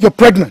 You're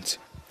pregnant?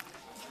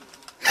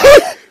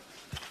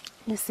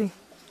 You see,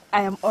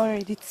 I am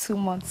already 2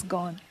 months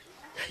gone.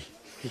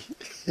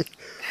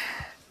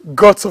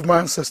 Gods of my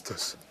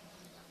ancestors.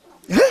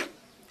 Yeah?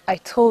 I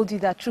told you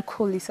that true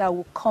Kolisa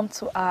will come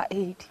to our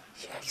aid.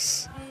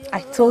 Yes. I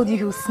told you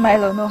he will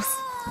smile on us.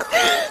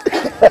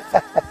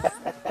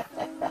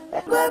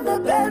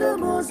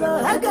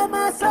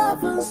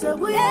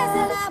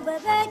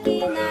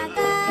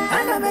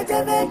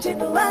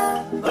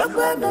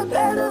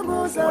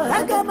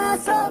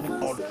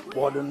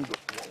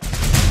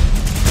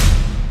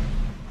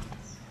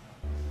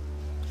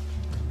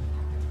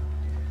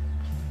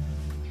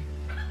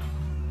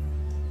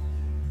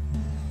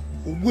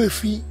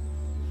 Wefi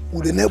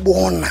would the neighbor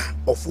honor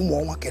of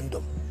Umowa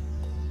Kingdom.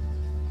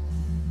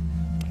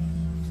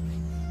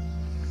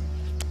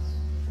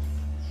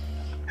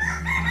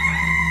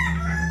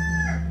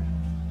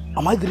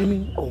 Am I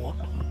dreaming or what?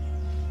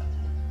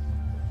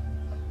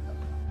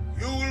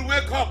 You will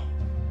wake up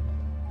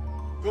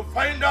to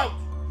find out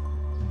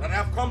that I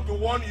have come to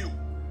warn you.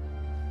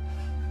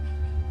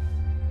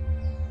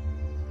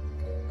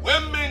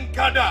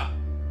 father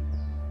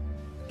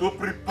to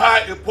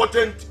prepare a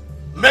potent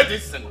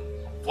medicine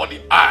for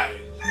the eye.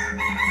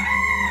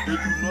 They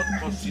do not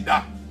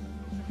consider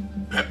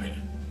pepper.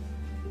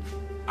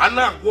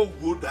 Anna go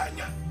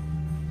danya.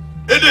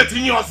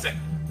 Anything you say.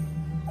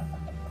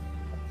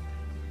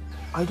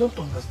 I don't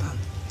understand.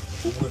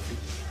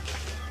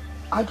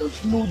 I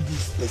don't know the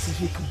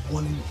specific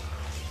warning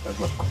that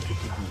was come to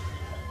give me.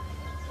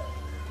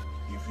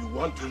 If you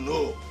want to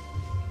know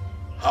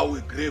how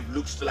a grave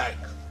looks like,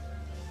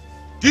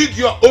 dig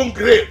your own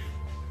grave.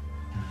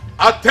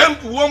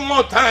 Attempt one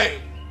more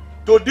time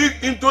to dig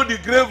into the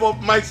grave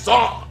of my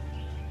son,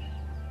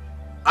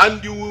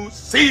 and you will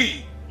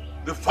see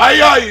the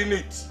fire in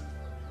it.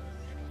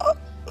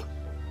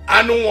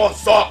 And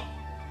son,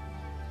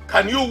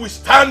 can you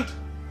withstand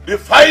the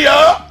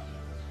fire?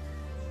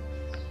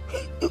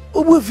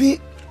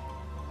 Owefi,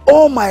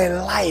 all my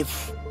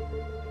life,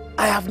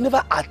 I have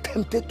never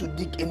attempted to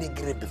dig any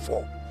grave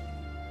before.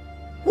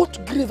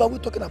 What grave are we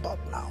talking about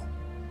now?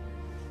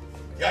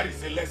 There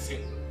is a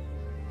lesson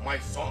my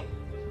son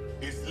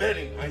is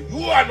learning, and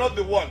you are not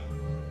the one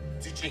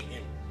teaching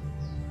him.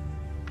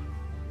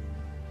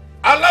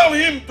 Allow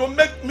him to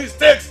make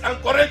mistakes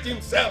and correct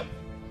himself.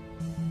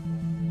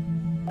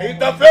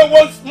 Interfere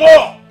once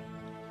more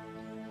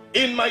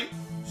in my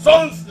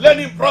son's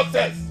learning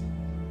process,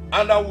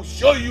 and I will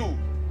show you,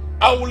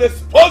 I will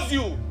expose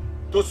you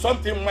to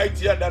something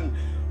mightier than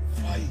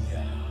fire.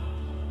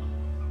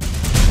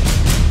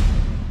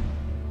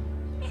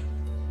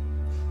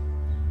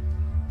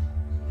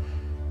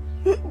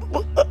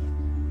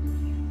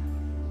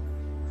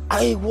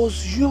 I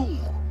was young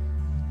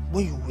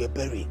when you were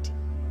buried.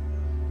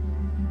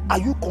 Are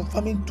you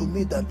confirming to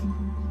me that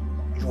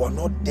you are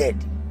not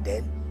dead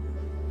then?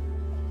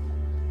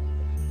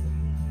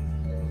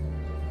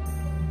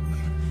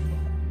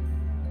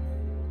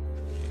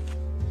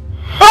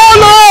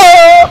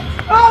 Hello!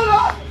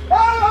 Hello!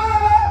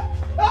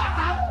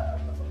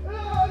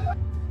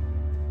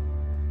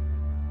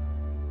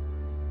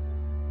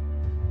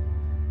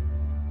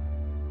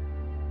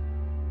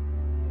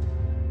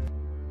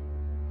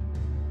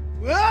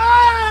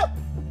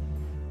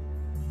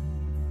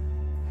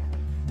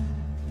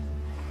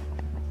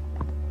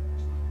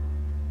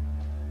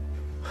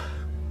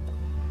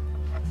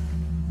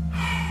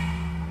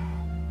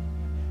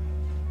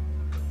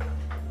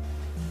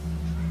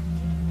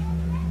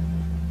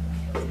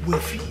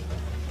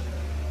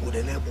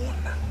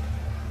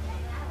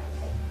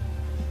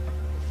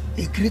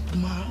 A great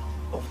man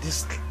of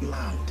this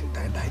land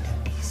that died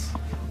in peace.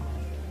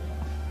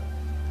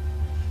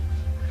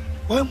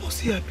 Why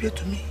must he appear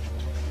to me?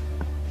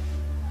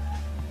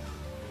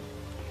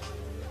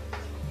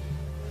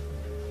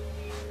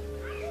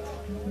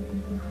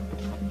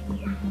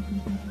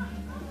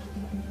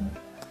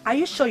 Are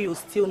you sure you're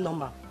still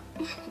normal?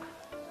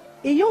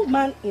 A young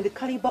man in the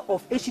caliber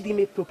of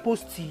Eshidime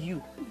proposed to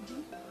you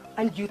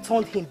and you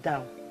turned him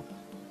down.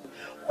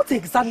 What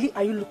exactly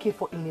are you looking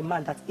for in a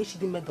man that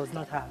Eshidime does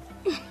not have?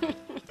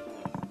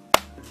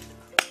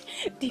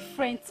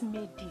 Different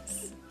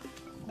maidens,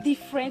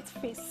 different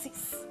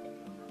faces,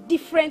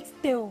 different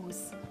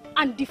tales,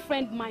 and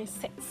different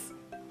mindsets.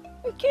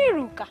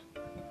 Nkiruka,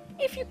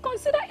 if you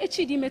consider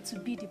Eshidime to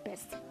be the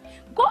best,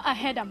 go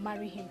ahead and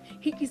marry him.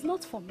 He is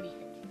not for me.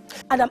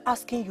 And I'm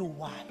asking you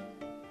why.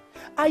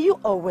 Are you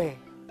aware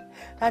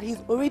that he's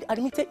already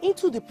admitted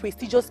into the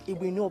prestigious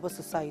Ezeonu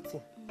society?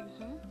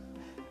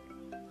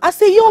 As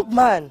a young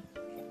man,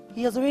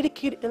 he has already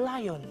killed a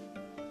lion.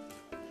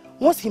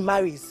 Once he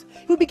marries,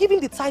 he will be given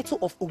the title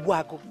of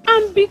Uwago.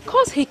 And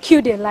because he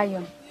killed a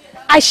lion,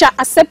 I shall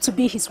accept to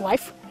be his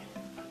wife?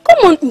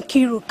 Come on,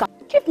 Nkiruka,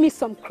 give me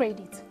some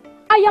credit.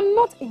 I am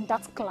not in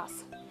that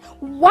class.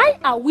 Why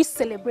are we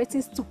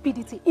celebrating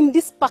stupidity in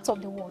this part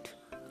of the world?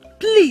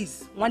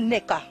 Please,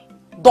 Waneka,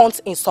 don't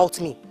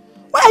insult me.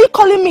 Why are you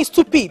calling me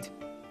stupid?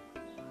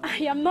 I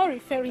am not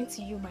referring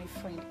to you, my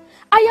friend.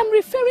 I am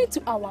referring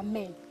to our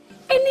men.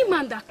 Any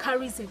man that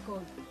carries a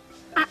gun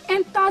and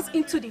enters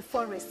into the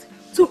forest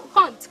to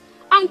hunt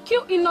and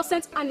kill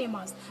innocent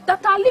animals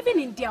that are living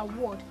in their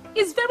world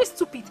is very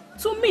stupid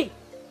to me.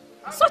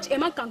 Such a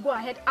man can go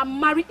ahead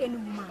and marry any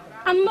woman,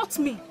 and not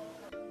me.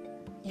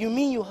 You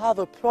mean you have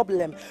a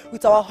problem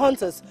with our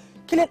hunters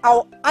killing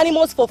our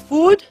animals for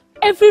food?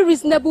 Every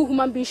reasonable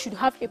human being should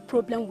have a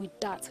problem with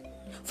that.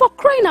 For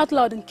crying out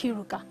loud, in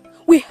Kiruka,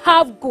 we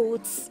have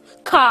goats,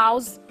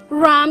 cows,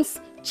 rams,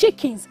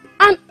 chickens,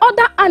 and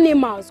other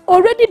animals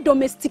already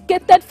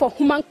domesticated for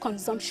human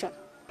consumption.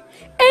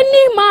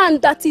 Any man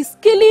that is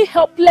killing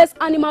helpless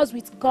animals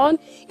with gun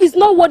is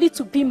not worthy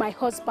to be my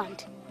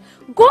husband.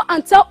 Go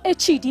and tell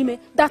Echidime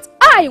that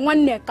I,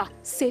 Waneka,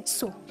 said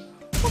so.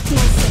 What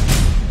nonsense.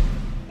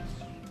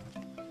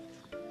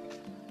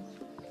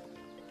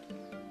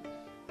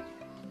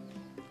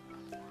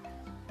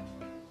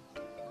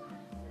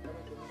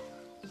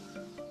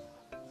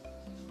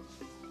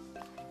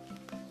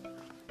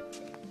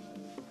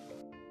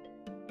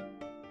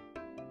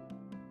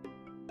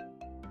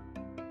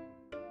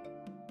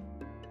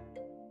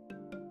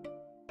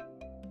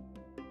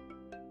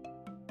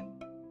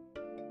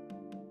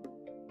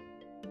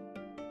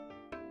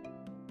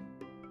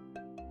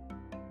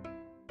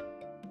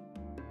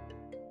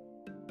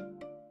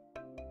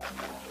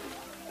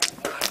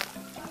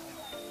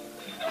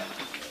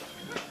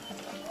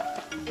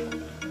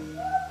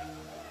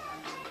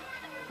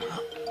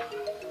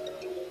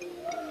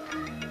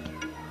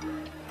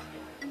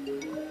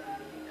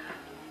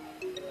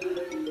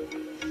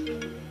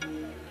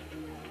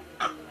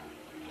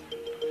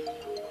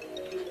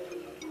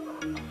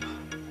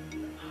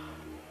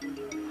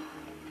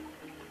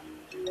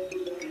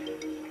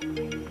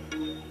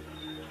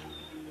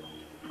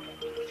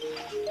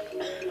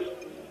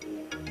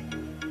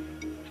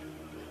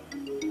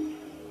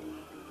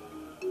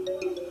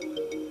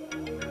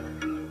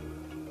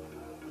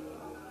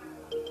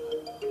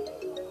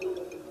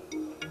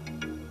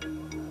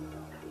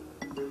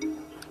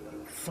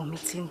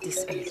 Vomiting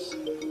this early.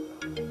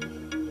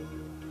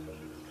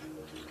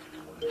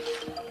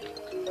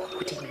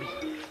 What do you mean?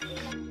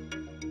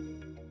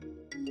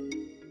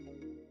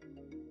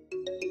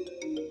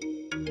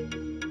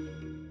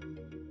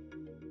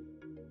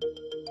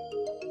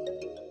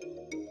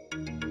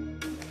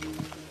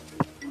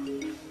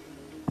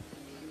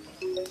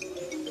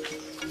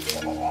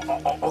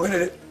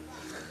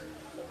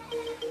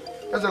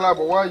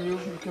 Ezelabo, why are you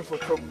looking for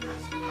trouble?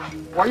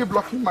 Why are you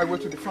blocking my way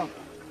to the farm?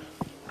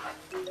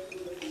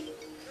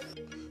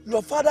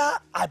 Your father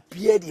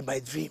appeared in my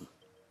dream.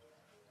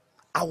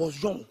 I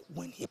was young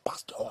when he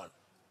passed on.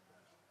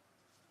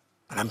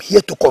 And I'm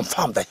here to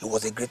confirm that he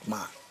was a great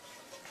man.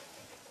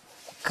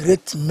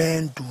 Great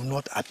men do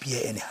not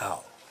appear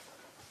anyhow.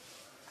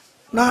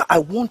 Now I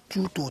want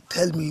you to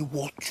tell me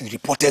what you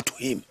reported to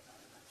him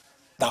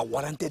that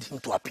warranted him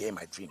to appear in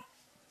my dream.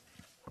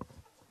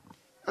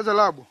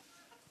 Ezelabo,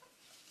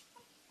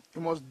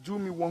 you must do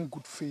me one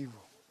good favor.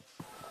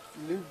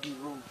 Leave the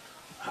road.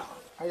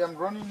 I am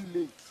running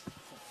late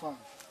for farm.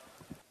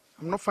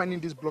 I'm not finding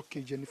this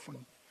blockage any funny.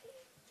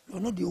 You're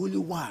not the only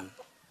one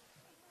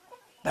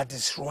that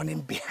is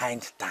running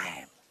behind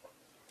time.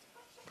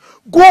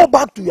 Go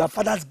back to your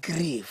father's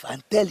grave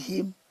and tell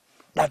him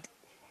that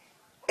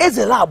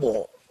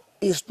Ezelabo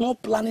is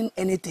not planning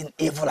anything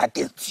evil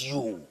against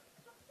you.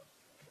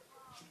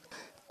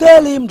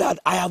 Tell him that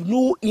I have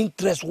no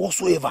interest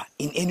whatsoever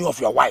in any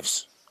of your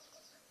wives.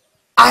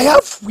 I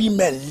have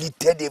women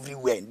littered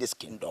everywhere in this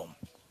kingdom.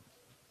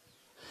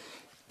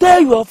 Tell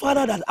your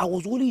father that I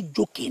was only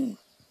joking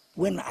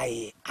when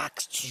I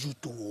asked you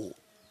to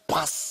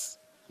pass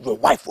your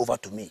wife over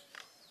to me.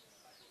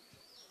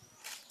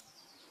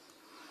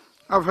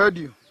 I've heard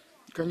you.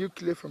 Can you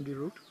clear from the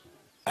road?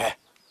 I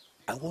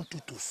want you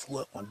to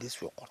swear on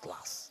this your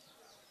cutlass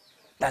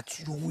that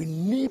you will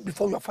kneel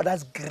before your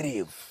father's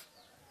grave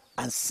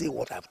and say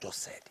what I've just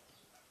said.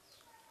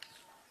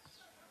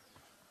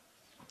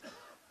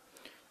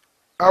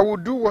 I will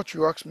do what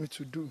you asked me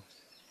to do.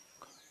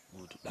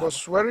 Good. But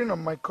swearing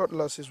on my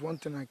cutlass is one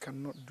thing I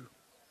cannot do.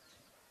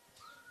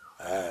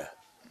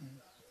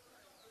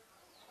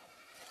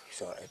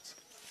 It's all right.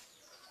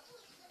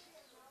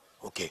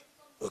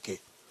 Okay.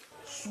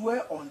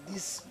 Swear on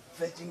these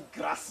virgin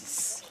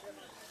grasses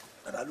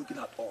that are looking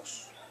at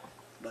us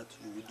that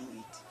you will do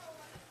it.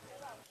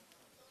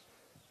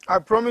 I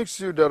promise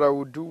you that I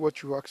will do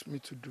what you asked me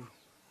to do.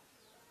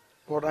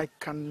 But I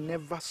can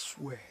never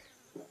swear.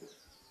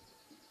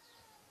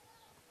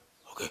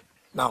 Okay,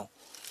 now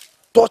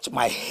touch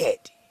my head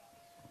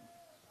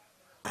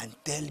and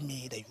tell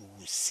me that you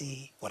will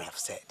see what I've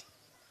said.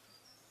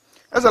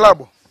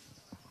 Ezelabo,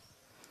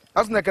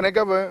 asna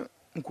kanega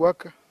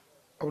nkwaka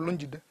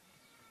awulunjide.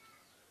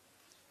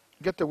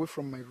 Get away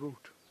from my road.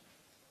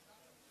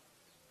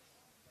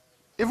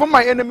 Even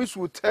my enemies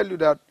will tell you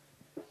that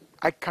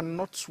I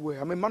cannot swear.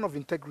 I'm a man of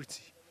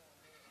integrity.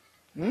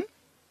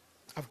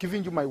 I've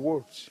given you my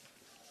words.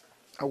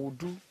 I will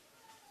do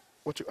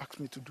what you asked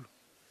me to do.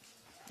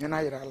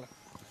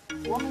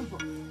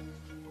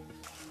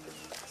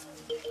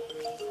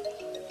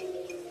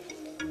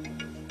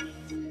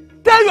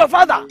 Tell your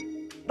father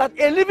that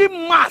a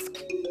living mask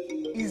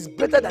is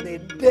better than a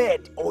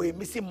dead or a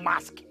missing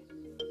mask.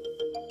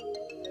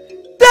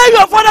 Tell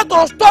your father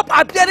to stop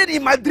appearing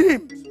in my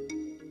dreams.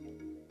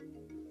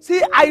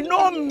 See, I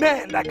know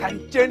men that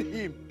can change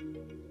him.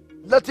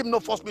 Let him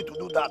not force me to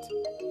do that.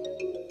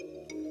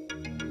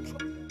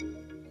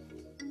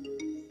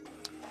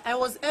 I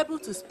was able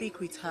to speak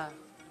with her,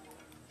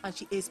 and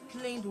she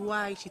explained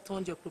why she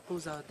turned your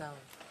proposal down.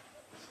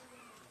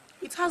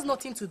 It has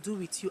nothing to do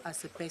with you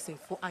as a person,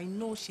 for I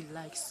know she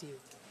likes you.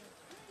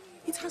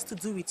 It has to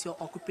do with your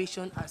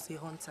occupation as a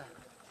hunter.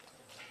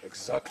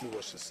 Exactly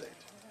what she said.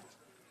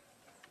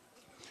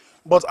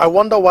 But I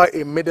wonder why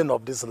a maiden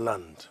of this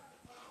land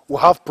will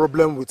have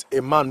problem with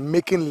a man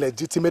making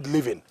legitimate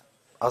living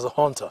as a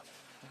hunter.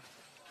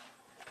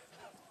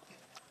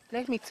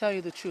 Let me tell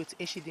you the truth,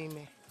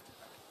 Eshideme.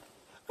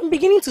 I'm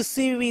beginning to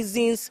see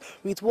reasons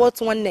with what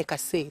one neck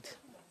has said.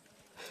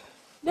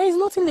 There is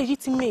nothing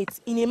legitimate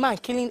in a man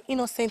killing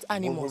innocent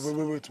animals.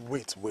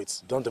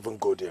 Wait. Don't even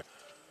go there.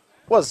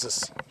 What's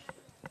this?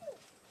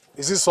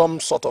 Is this some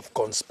sort of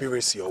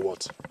conspiracy or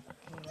what?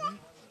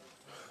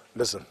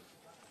 Listen,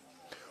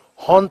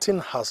 hunting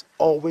has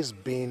always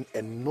been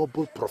a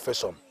noble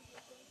profession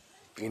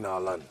in our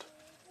land.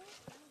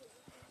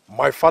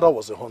 My father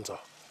was a hunter.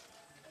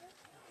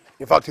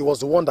 In fact, he was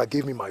the one that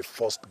gave me my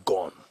first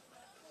gun.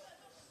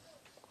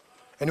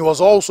 And he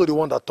was also the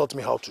one that taught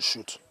me how to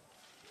shoot.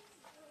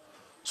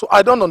 So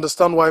I don't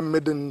understand why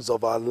maidens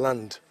of our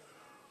land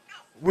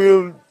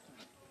will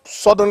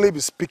suddenly be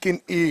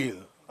speaking ill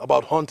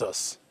about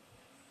hunters.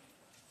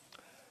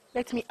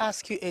 Let me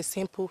ask you a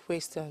simple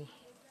question.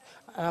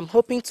 I'm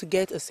hoping to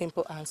get a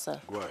simple answer.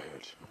 Go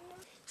ahead.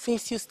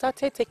 Since you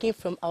started taking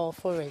from our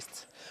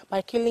forest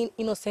by killing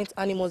innocent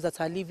animals that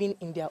are living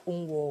in their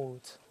own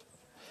world,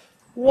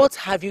 what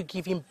have you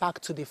given back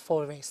to the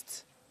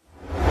forest?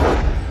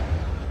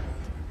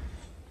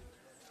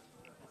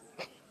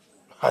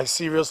 I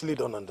seriously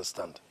don't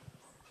understand.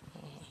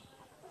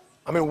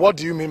 I mean, what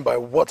do you mean by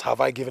what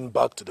have I given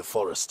back to the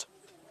forest?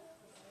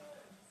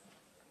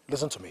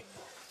 Listen to me.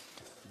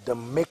 The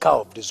maker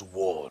of this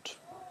world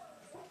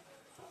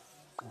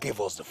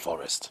gave us the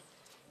forest.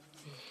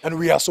 And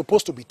we are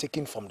supposed to be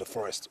taken from the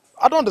forest.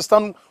 I don't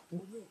understand.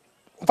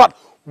 In fact,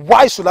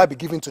 why should I be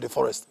giving to the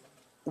forest?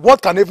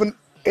 What can even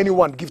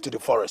anyone give to the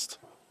forest?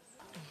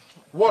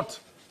 What?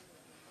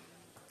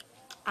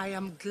 I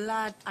am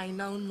glad I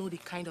now know the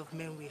kind of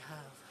men we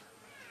have.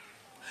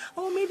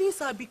 Our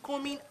maidens are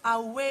becoming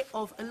aware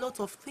of a lot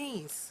of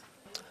things.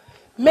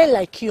 Men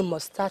like you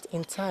must start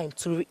in time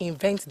to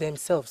reinvent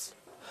themselves,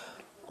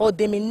 or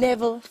they may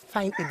never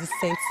find a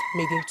decent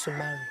maiden to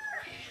marry.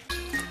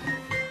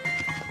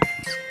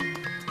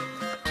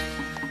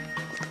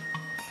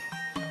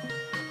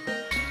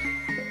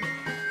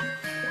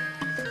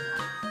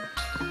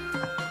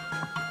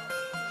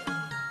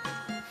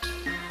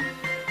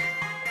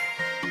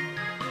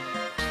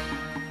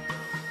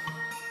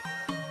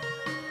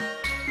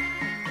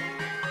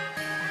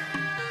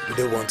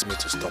 Do they want me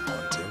to stop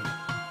hunting?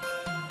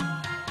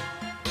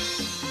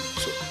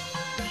 So,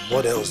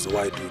 what else do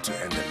I do to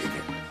earn a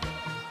living?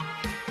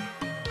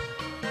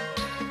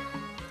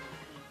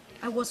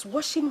 I was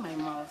washing my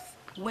mouth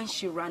when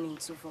she ran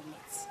into vomit.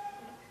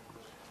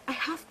 I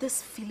have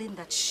this feeling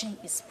that she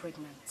is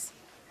pregnant.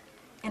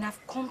 And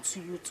I've come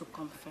to you to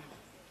confirm.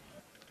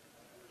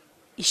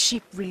 Is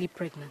she really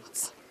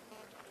pregnant?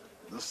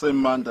 The same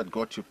man that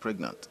got you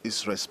pregnant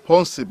is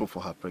responsible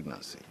for her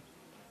pregnancy.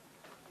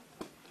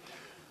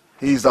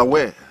 He is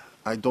aware.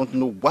 I don't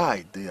know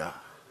why they are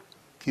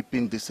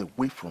keeping this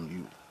away from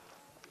you.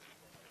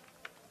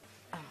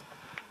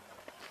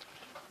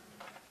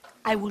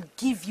 I will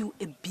give you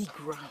a big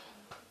ram.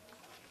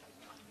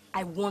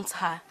 I want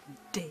her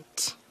dead.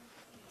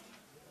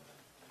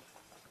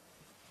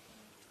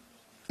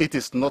 It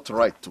is not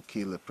right to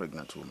kill a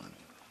pregnant woman.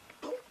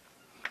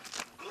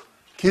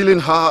 Killing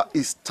her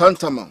is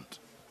tantamount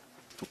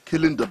to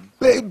killing the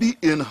baby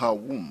in her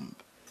womb.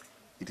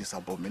 It is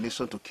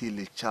abomination to kill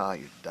a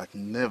child that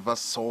never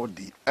saw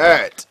the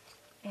earth.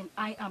 And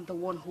I am the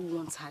one who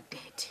wants her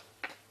dead.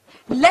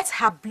 Let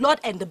her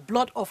blood and the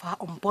blood of her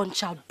unborn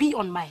child be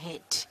on my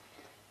head.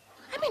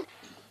 I mean,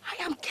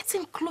 I am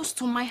getting close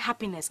to my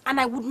happiness, and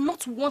I would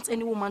not want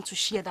any woman to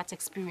share that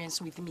experience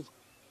with me.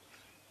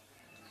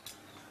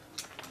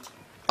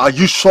 Are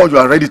you sure you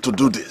are ready to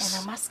do this?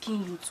 And I'm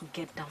asking you to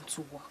get down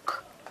to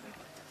work.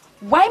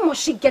 Why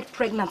must she get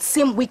pregnant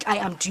same week I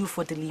am due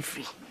for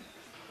delivery?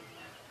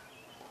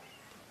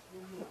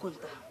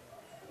 Okonta,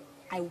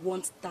 I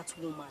want that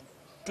woman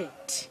dead.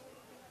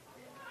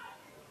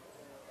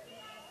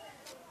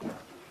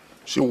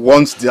 She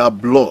wants their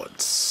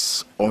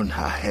bloods on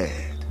her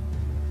head.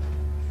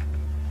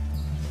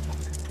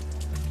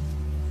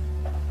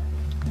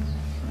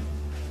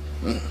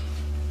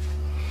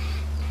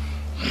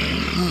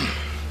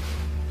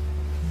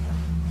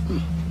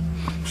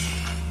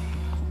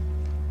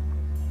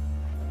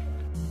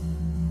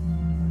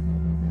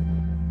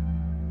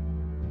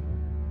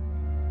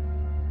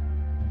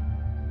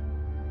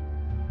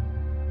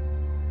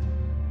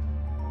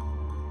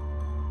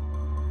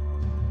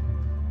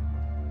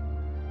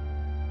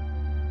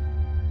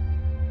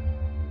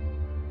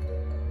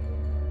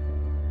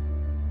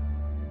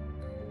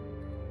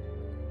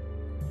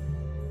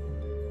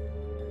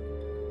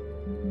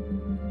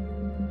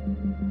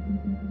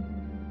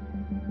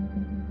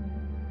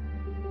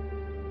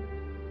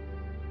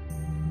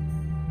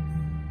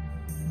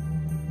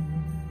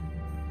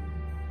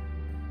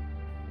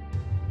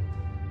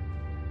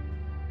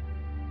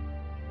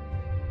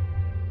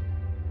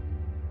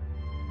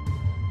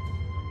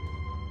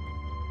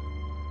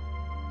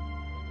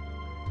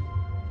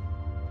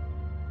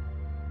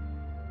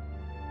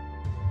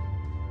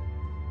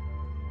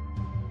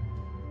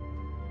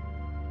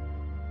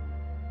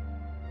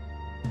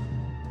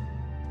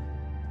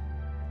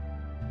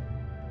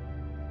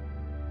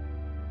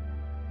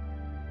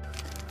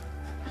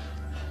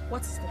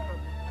 What is the problem?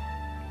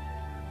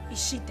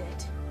 Is she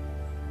dead?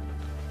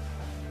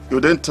 You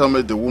didn't tell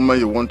me the woman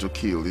you want to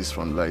kill is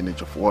from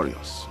lineage of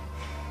warriors.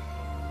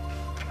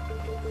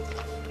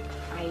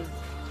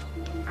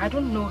 I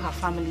don't know her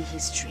family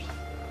history.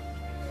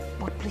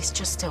 But please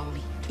just tell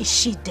me, is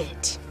she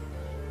dead?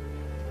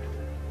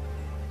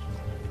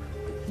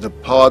 The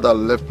power that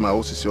left my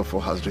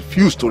Osisiofo has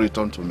refused to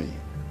return to me.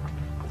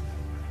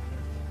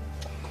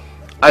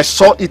 I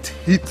saw it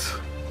hit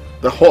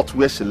the hut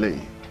where she lay.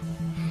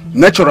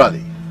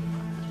 Naturally,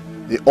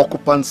 the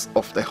occupants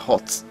of the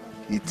hut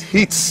it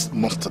hits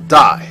must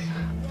die.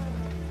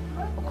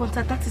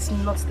 Okonta, that is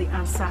not the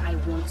answer I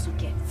want to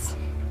get.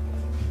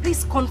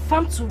 Please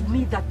confirm to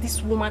me that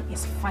this woman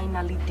is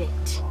finally dead.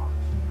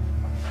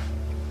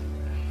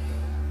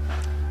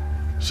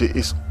 She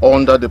is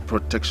under the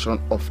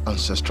protection of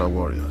ancestral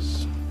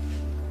warriors.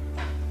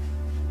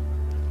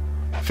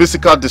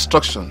 Physical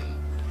destruction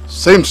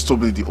seems to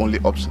be the only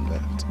option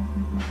left.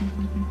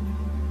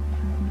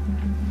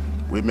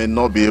 We may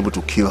not be able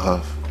to kill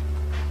her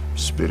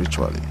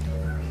spiritually.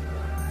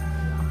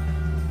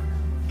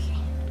 Okay,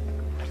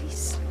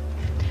 please.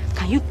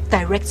 Can you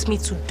direct me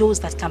to those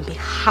that can be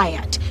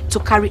hired to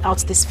carry out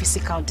this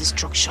physical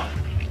destruction?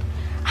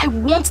 I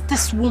want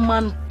this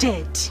woman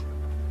dead.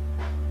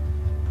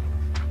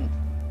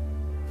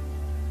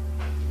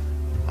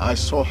 I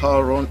saw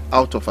her run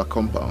out of her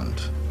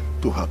compound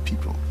to her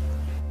people.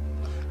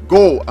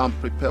 Go and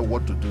prepare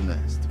what to do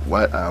next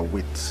while I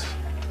await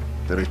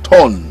the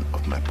return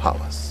of my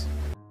powers.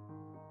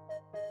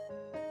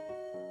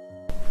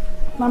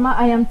 Mama,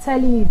 I am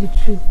telling you the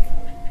truth.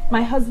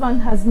 My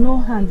husband has no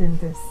hand in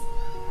this.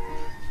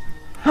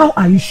 How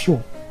are you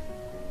sure?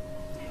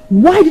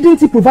 Why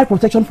didn't he provide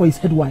protection for his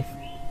head wife?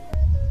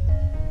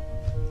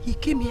 He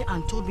came here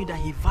and told me that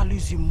he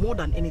values you more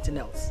than anything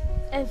else.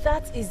 And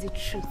that is the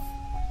truth.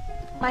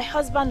 My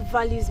husband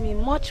values me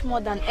much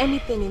more than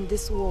anything in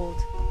this world.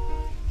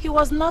 He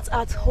was not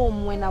at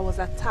home when I was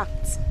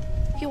attacked.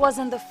 He was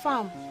in the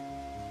farm.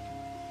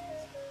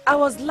 I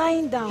was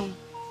lying down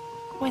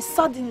when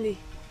suddenly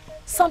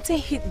something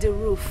hit the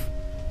roof.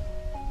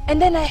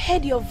 And then I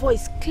heard your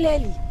voice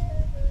clearly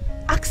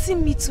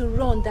asking me to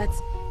run, that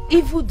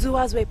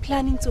evildoers were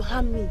planning to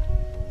harm me.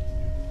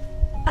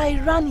 I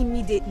ran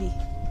immediately.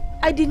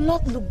 I did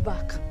not look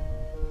back.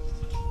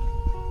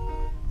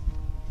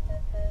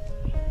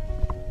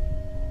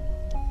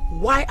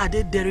 Why are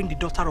they daring the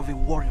daughter of a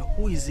warrior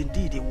who is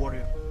indeed a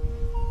warrior?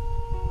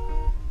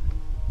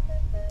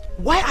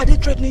 Why are they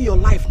threatening your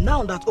life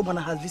now that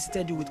Obana has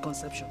visited you with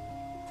conception?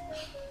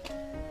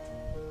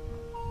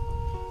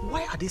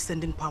 Why are they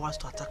sending powers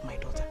to attack my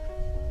daughter?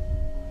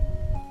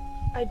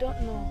 I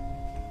don't know.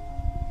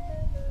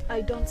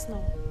 I don't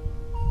know.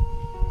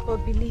 But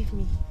believe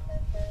me,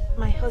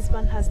 my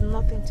husband has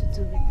nothing to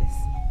do with this.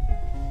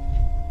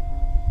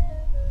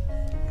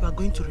 You are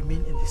going to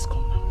remain in this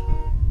compound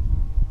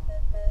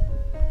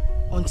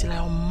until I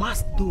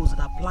unmask those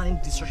that are planning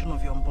the destruction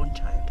of your unborn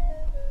child.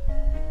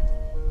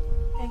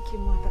 Thank you,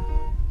 Mother.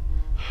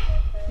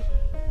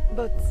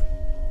 But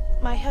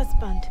my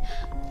husband...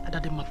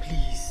 Adadema,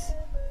 please.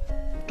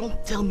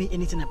 Don't tell me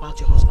anything about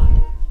your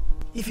husband.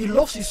 If he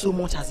loves you so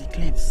much as he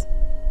claims,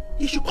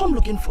 he should come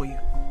looking for you.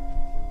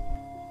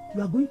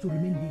 You are going to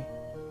remain here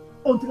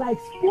until I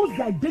expose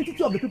the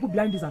identity of the people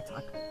behind this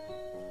attack.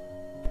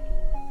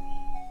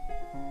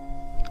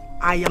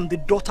 I am the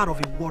daughter of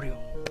a warrior,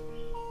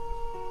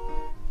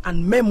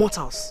 and mere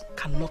mortals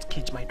cannot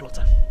cage my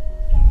daughter.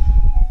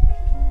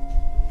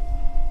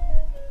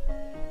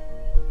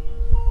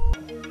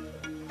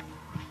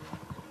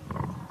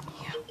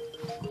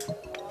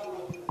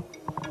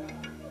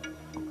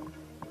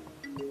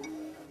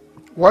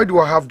 Why do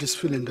I have this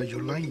feeling that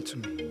you're lying to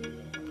me?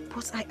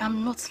 But I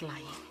am not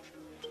lying.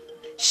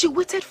 She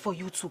waited for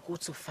you to go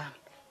to farm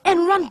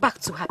and ran back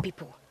to her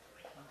people.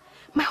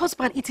 My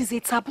husband, it is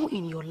a taboo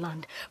in your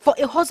land for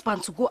a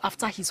husband to go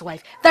after his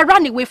wife that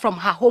ran away from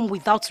her home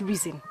without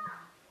reason.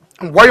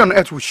 And why on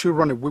earth would she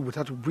run away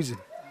without a reason?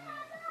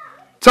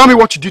 Tell me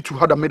what you did to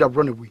her that made her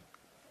run away.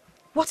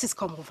 What has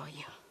come over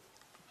you?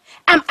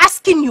 I'm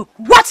asking you,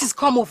 what has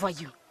come over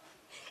you?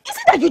 Is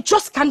it that you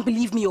just can't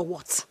believe me or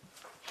what?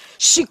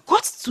 She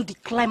got to the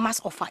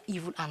climax of her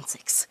evil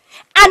antics,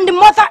 and the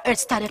Mother Earth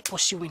started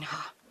pursuing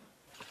her.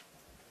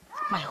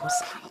 My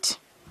husband,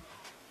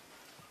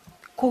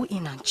 go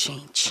in and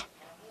change.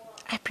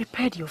 I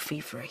prepared your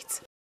favorite.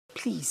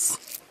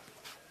 Please.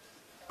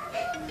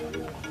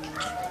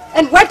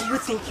 And where do you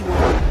think you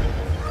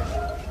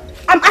are?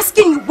 I'm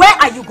asking you, where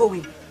are you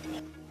going?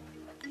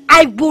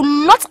 I will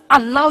not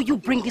allow you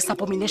bring this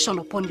abomination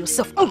upon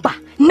yourself. Umba,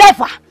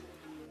 never.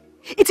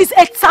 It is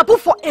a taboo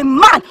for a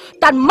man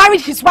that married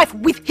his wife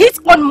with his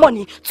own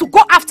money to go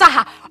after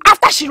her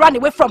after she ran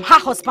away from her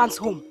husband's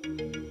home.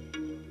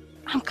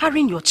 I'm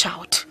carrying your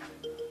child.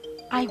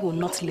 I will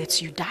not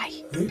let you die.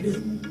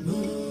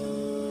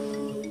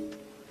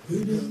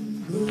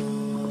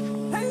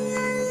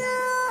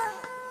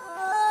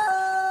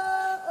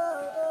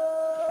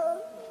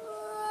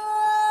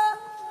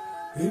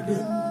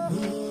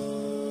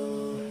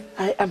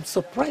 I am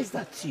surprised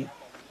at you.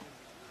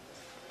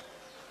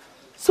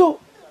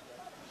 So,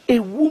 a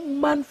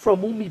woman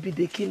from whom be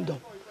the kingdom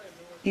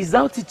is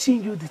now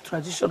teaching you the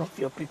tradition of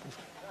your people.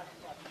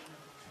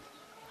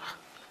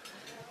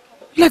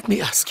 Let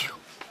me ask you,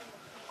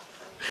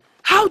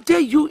 how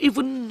dare you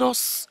even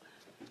nurse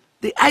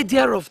the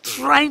idea of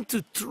trying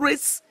to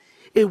trace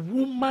a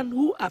woman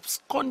who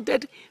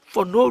absconded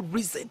for no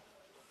reason?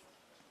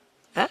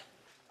 Huh?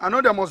 I know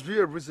there must be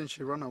a reason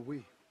she ran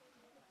away.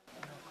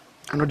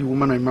 I know the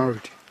woman I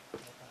married.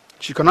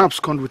 She cannot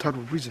abscond without a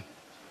reason.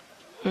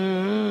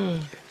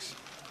 Yes.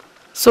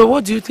 So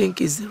what do you think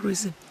is the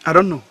reason? I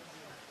don't know.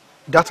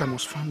 That I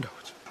must find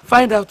out.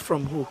 Find out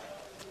from who?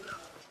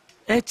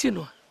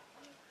 Chinua.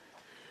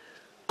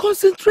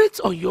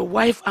 Concentrate on your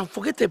wife and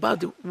forget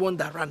about the one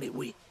that ran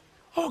away.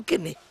 Okay.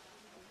 Leave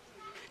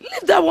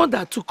that one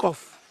that took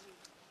off.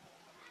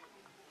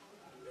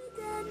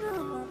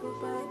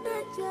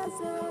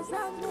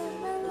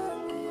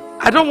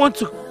 I don't want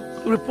to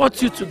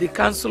report you to the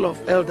Council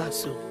of Elders,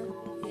 so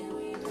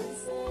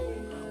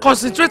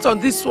concentrate on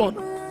this one.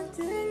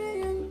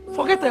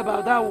 Forget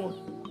about that one.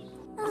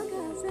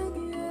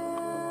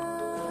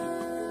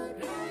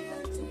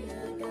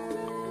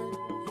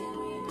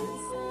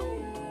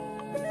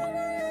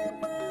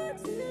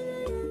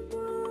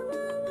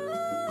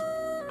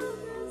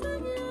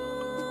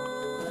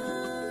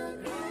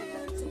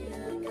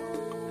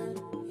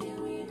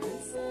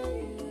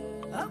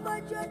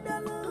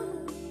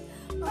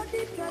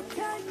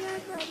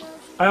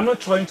 I am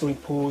not trying to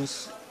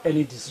impose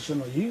any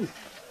decision on you,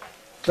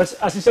 but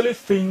I sincerely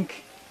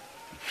think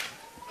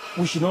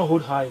we should not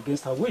hold her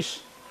against her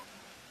wish.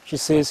 She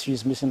says she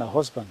is missing her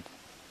husband.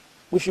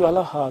 We should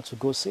allow her to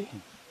go see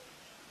him.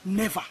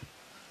 Never.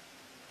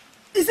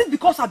 Is it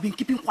because I've been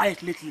keeping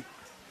quiet lately?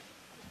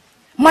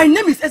 My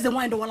name is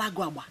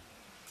Ezeonu.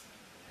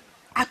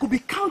 I could be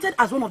counted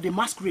as one of the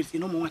masquerades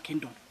in Omonwa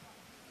Kingdom.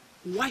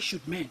 Why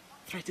should men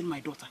threaten my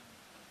daughter?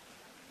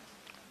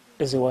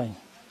 Ezeonu,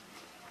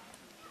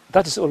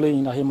 that is only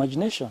in her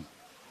imagination.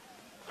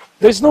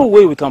 There is no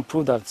way we can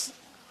prove that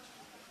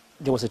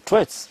there was a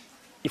threat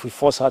if we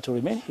force her to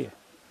remain here.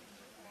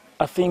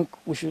 I think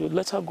we should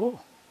let her go.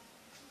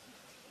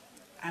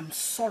 I'm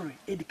sorry,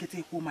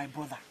 educated my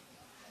brother.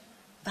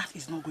 That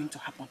is not going to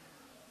happen.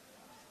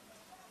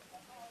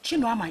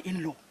 Chinua, my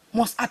in-law,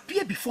 must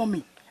appear before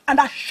me and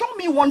assure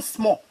me once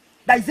more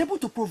that is able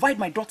to provide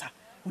my daughter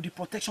with the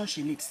protection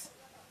she needs.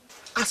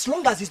 As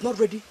long as he's not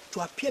ready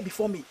to appear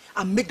before me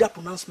and make that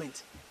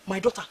pronouncement, my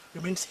daughter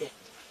remains here.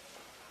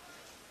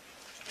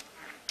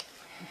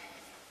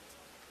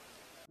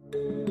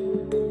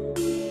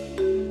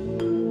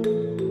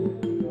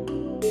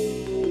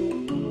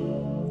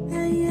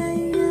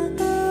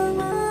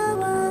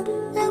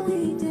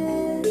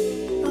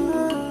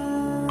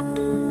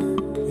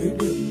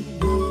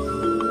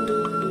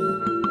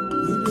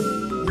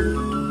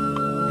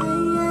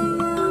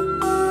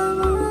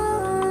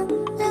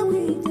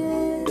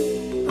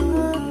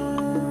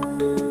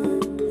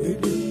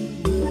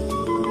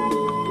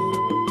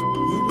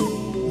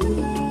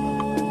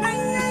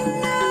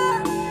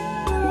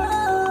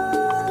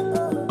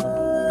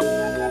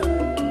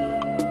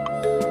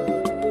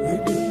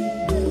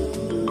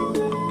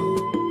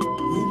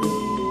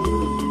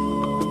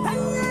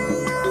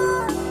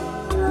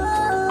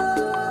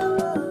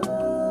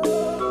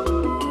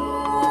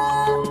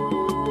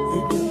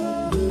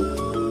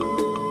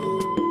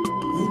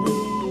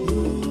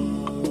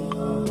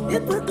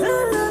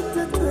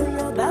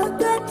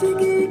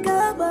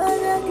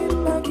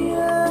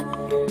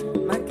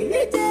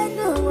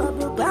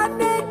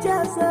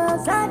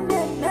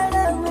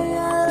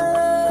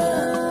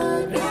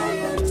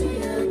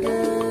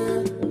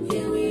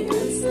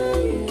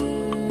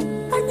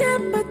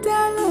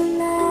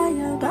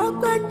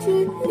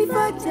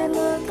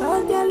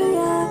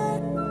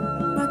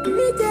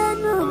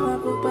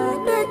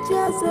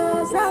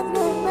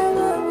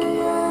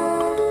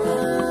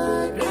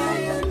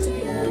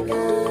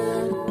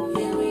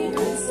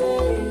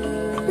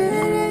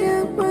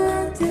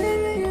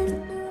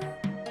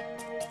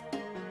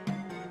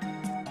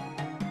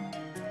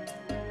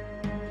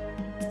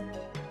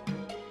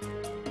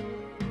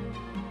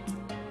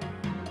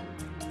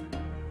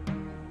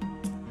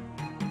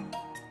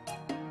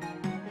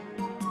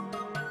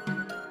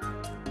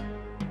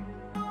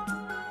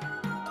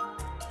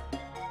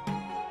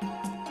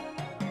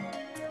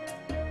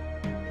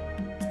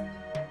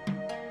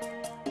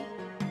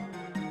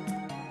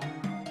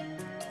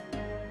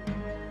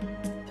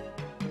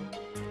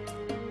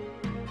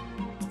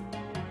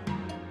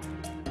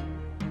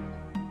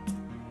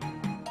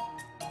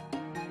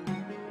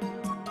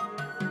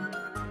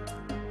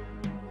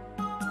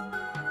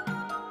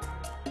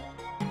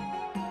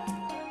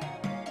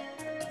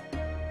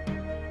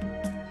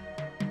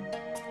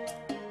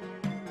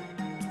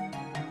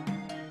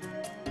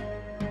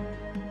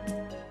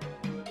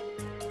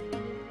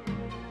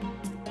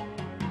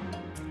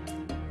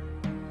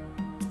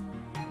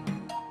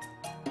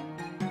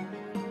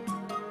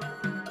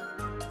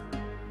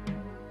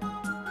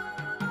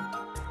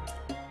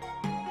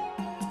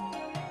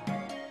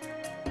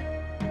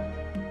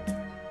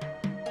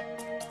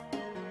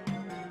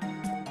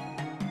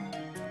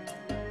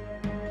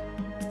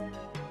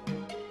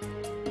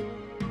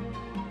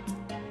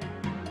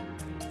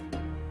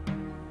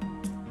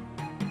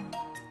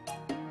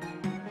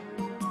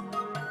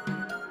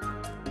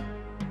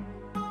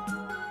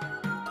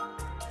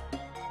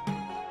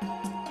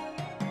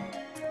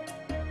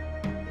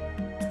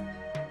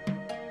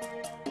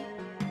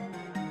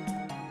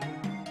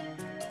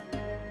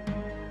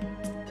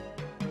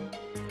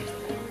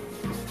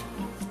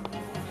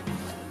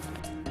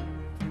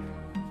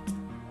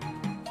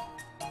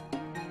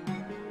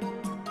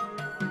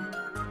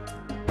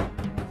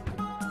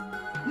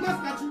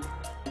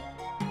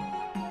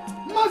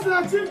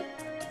 Masnachi!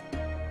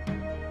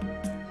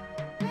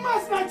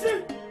 Masnachi!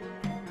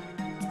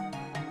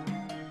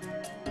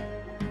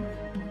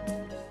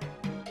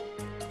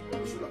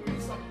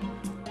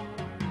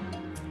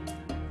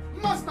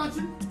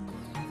 Masnachi!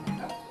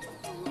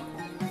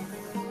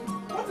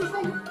 What is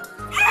wrong?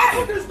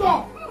 Open this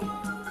door!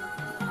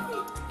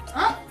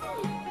 Huh?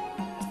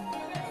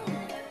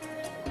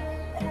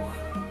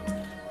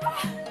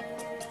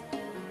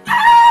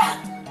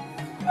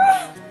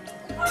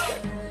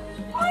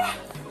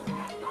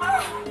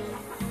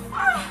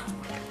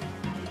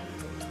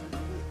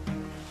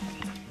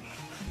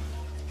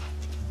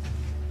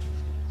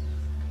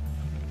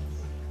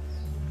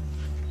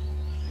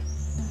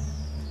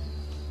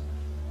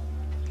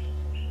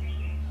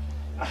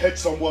 I heard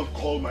someone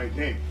call my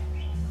name.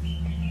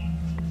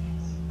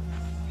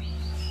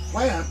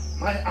 Why am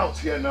I out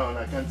here now and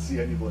I can't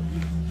see anybody?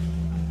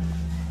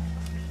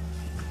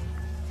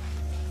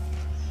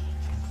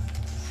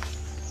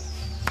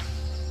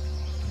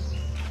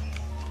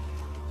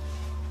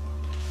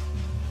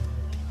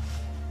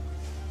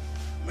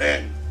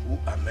 Men who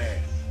are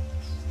men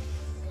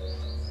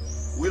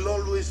will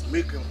always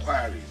make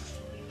inquiries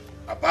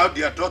about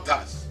their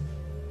daughters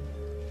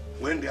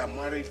when they are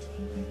married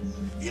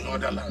in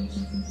other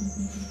lands.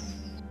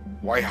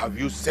 Why have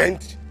you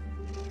sent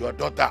your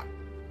daughter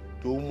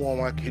to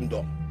Umuoma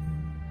Kingdom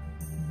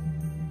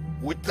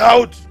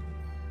without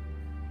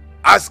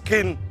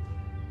asking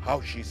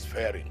how she's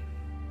faring?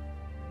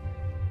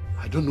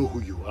 I don't know who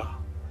you are,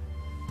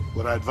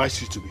 but I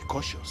advise you to be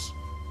cautious.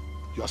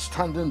 You are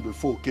standing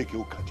before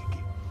Okechi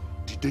Okadike,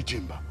 the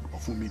Dejimba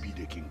of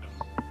Umibide Kingdom.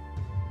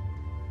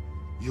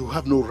 You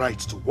have no right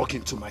to walk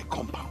into my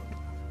compound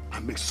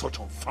and make such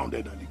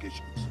unfounded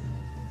allegations.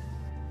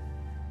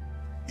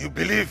 You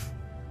believe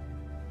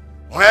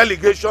my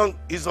allegation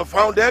is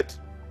unfounded?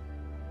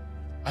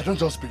 I don't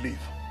just believe,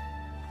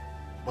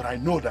 but I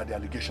know that the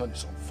allegation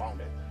is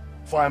unfounded.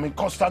 For I am in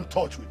constant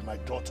touch with my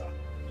daughter.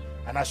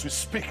 And as we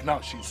speak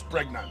now, she is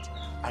pregnant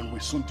and will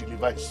soon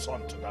deliver a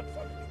son to that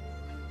family.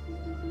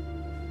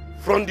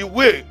 From the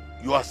way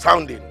you are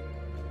sounding,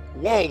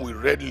 one will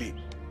readily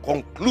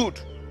conclude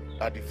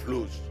that it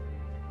flows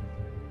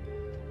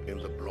in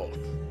the blood.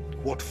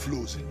 What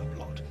flows in the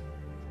blood?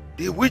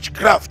 The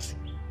witchcraft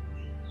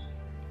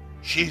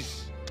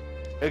she's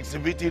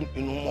exhibiting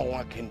in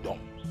Umuoma Kingdom.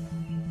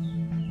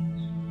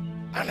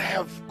 And I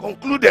have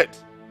concluded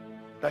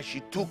that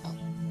she took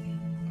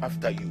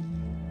after you.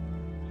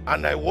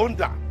 And I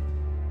wonder,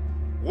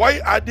 why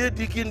are they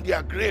digging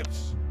their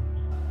graves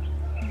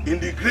in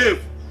the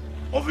grave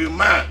of a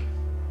man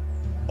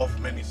of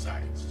many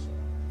sides?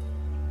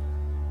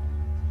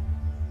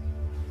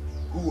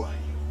 Who are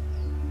you?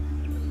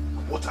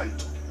 And what are you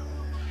talking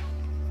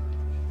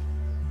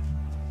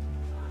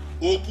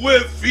about?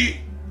 Obuefi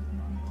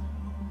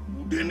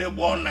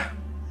Udenebona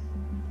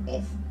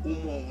of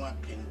Umuoma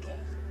Kingdom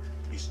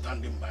is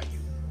standing by you.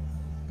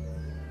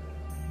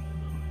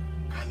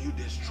 Can you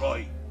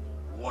destroy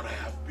what I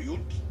have built?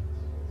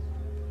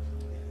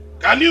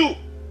 Can you?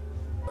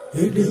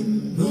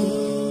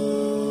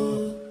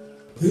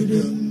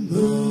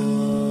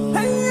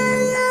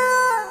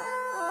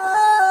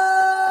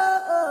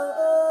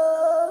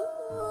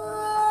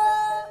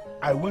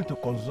 I went to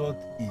consult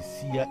a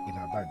seer in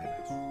Abagana.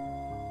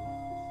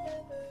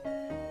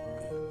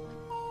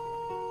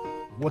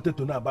 Wanted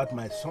to know about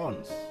my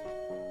sons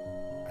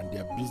and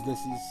their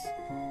businesses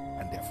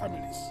and their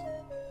families.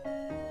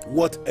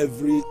 What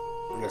every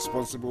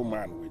responsible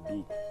man will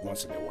do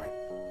once in a while.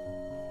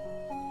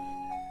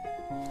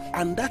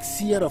 And that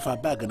seer of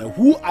Abagana,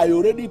 who I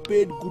already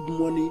paid good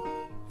money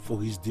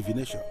for his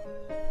divination,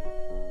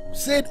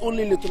 said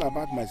only little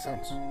about my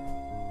sons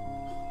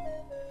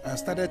and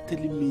started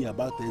telling me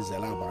about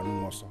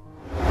Ezeonu also.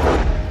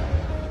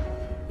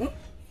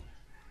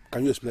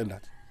 Can you explain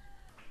that?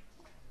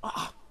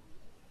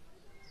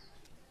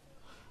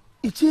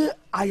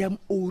 I am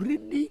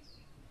already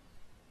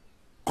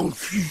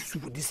confused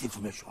with this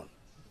information.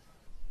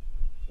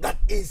 That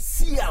a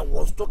seer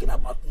was talking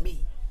about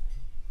me.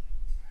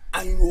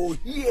 And you're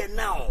here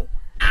now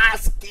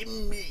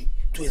asking me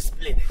to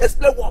explain.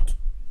 Explain what?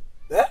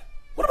 Eh?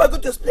 What am I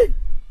going to explain?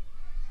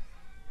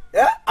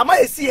 Yeah? Am I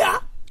a seer?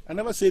 I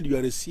never said you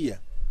are a seer.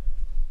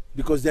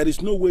 Because there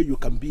is no way you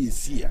can be a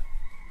seer.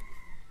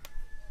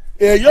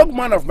 A young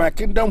man of my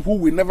kingdom who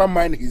will never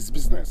mind his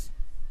business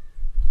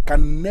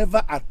can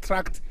never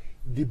attract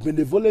the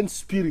benevolent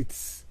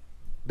spirits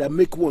that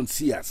make one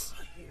seers.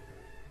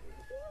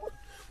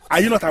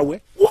 Are you not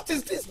aware? What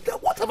is this?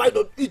 What have I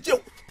done?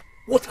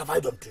 What have I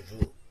done to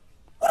you?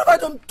 What have I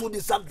done to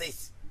deserve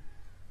this?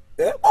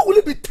 Eh? What will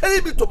you be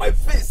telling me to my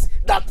face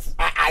that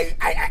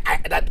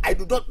I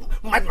do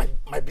not mind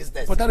my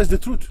business? But that is the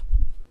truth.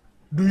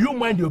 Do you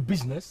mind your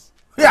business?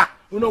 Yeah.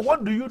 You know,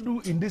 what do you do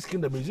in this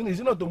kingdom? Is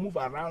it not to move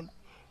around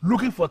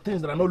looking for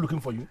things that are not looking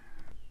for you?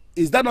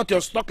 Is that not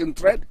your stock in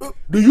trade?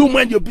 Do you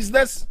mind your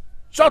business?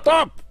 Shut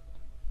up!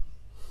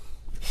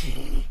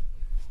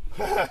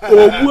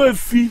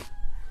 Obuefi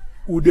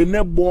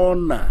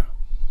Udenebona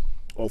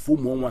of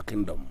Umuoma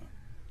Kingdom.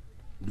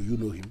 Do you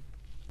know him?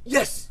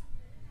 Yes,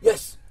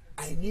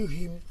 I knew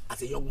him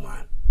as a young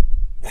man.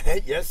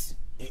 Yes,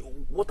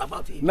 what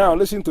about him? Now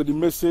listen to the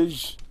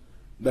message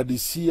that the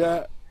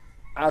seer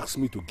asked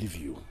me to give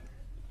you.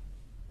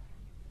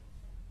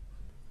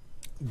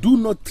 Do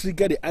not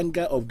trigger the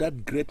anger of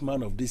that great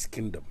man of this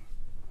kingdom,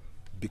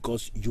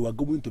 because you are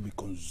going to be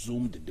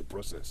consumed in the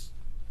process.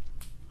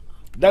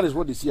 That is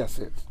what the seer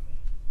said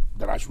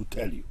that I should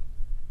tell you.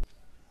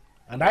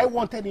 And I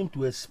wanted him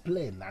to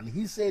explain, and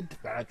he said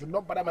that I should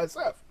not bother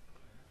myself,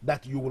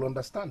 that you will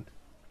understand.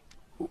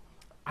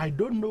 I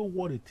don't know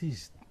what it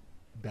is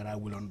that I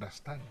will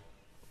understand,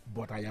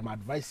 but I am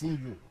advising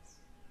you,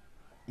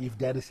 if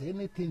there is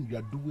anything you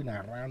are doing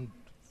around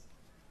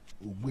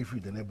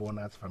with the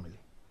neighbor's family,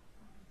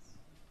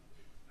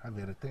 have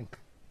a rethink,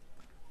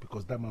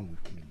 because that man will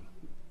kill you.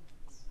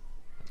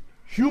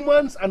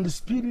 Humans and the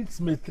spirits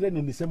may trade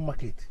in the same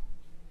market,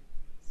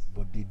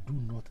 but they do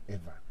not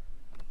ever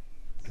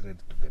trade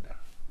together.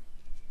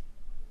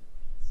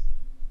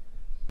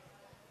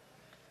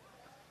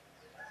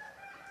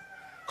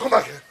 Come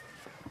back here.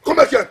 Come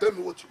back here and tell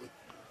me what you mean.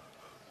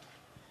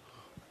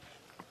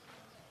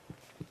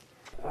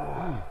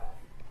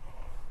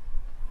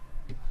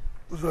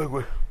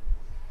 Uzogwe,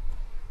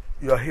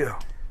 you are here.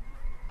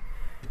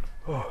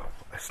 Oh,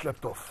 I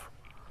slept off.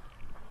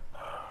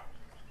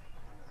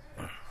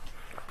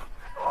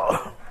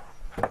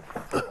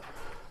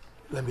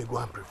 Let me go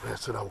and prepare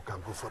so that we can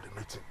go for the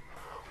meeting.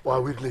 Or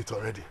are we late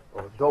already?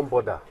 Oh, don't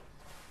bother.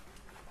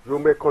 You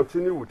may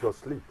continue with your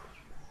sleep.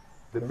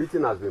 The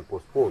meeting has been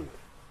postponed.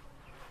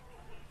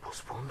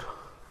 Postponed?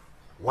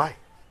 Why?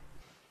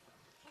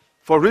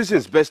 For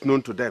reasons best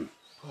known to them.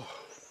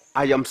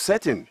 I am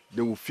certain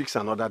they will fix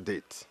another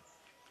date.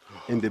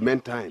 In the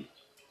meantime,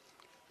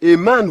 a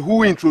man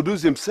who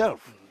introduced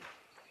himself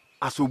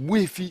as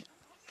Obuefi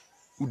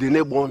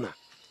Udenebona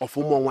of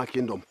Umonwa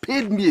Kingdom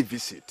paid me a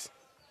visit.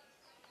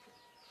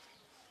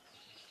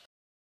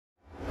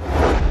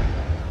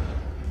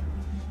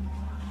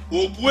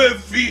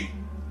 Obuefi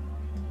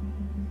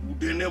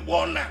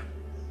Udenebona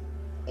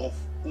of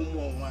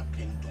Umonwa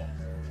Kingdom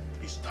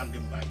is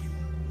standing by you.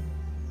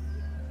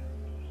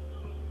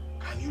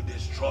 Can you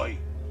destroy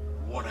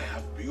what I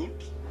have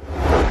built?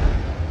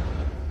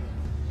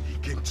 He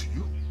came to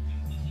you?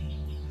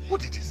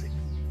 What did he say?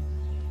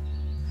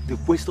 The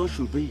question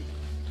should be,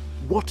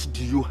 what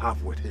do you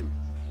have with him?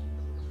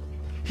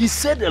 He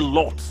said a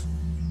lot,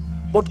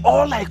 but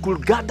all I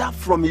could gather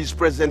from his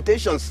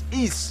presentations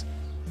is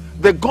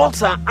the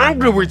gods are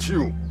angry with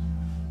you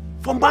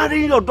for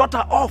marrying your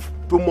daughter off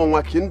to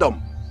Monwa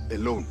Kingdom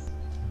alone.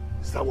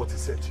 Is that what he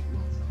said to you?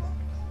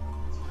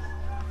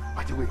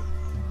 By the way,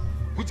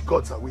 which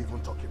gods are we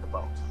even talking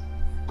about?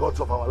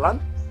 Gods of our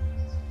land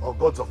or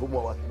gods of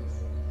Umonwa Kingdom?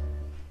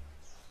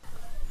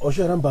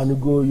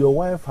 Osharambanugo, your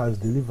wife has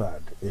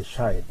delivered a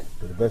child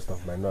to the best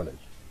of my knowledge.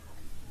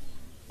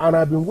 And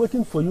I've been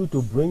waiting for you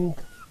to bring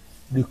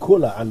the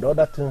cola and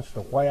other things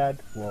required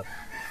for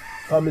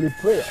family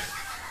prayers.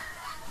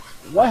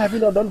 Why have you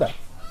not done that?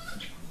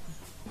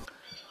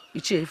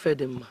 Ichie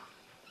Ifedema.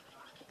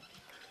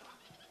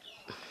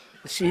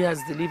 She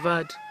has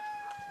delivered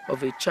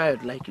of a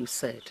child, like you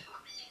said.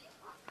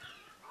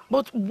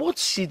 But what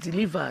she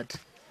delivered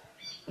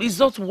is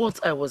not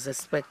what I was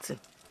expecting.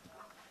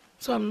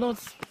 So I'm not...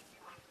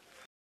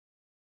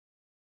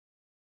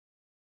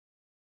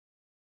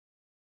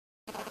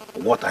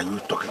 What are you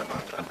talking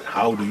about and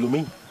how do you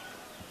mean?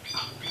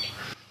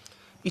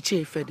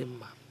 Ichie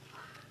Ifedema,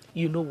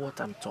 you know what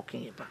I'm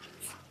talking about.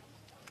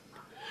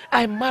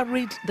 I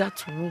married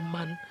that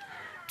woman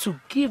to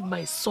give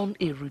my son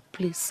a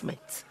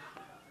replacement.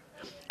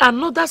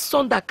 Another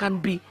son that can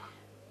be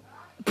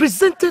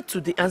presented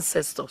to the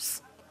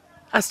ancestors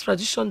as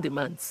tradition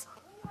demands.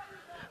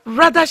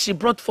 Rather, she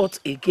brought forth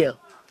a girl.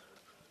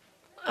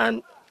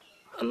 And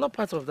I'm not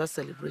part of that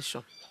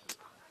celebration.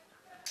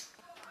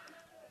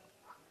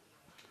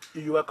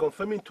 You are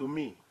confirming to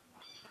me,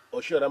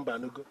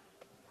 Osharambanugo,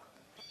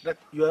 that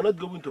you are not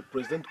going to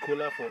present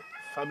cola for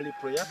family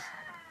prayers?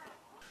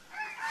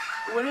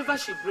 Whenever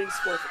she brings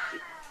forth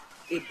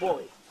a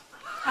boy,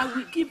 I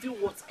will give you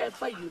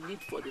whatever you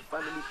need for the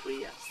family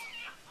prayers.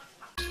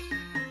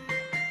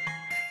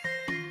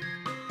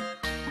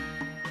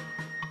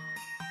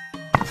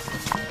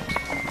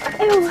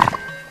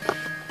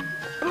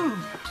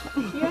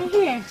 You're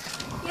here?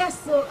 Yes,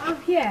 so I'm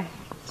here.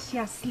 She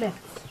has slept.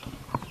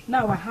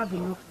 Now I have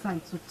enough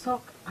time to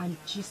talk and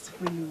gist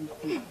freely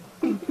with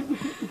you.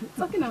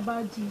 Talking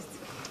about gist,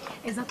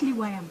 exactly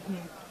why I'm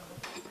here.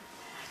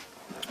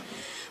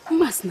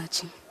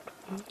 Masnachi,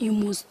 you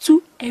must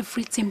do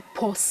everything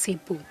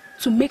possible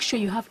to make sure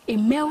you have a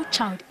male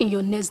child in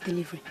your next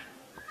delivery.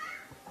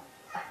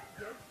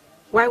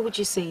 Why would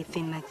you say a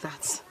thing like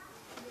that?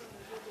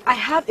 I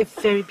have a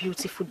very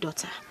beautiful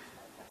daughter,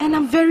 and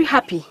I'm very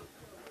happy.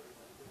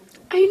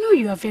 I know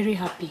you are very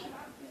happy,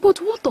 but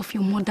what of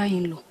your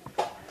mother-in-law?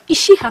 Is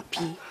she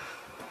happy?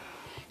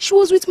 She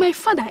was with my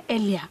father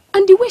earlier,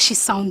 and the way she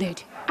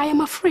sounded, I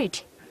am afraid.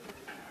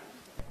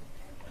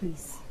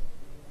 Please,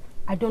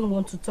 I don't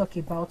want to talk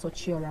about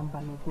Ochi or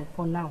Mbanogo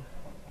for now.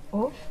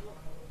 Oh?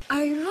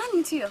 I ran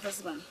into your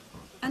husband,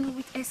 and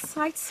with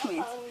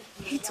excitement,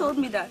 he told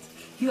me that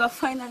you are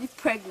finally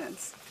pregnant.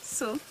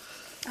 So,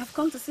 I've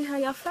come to see how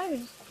you're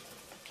faring.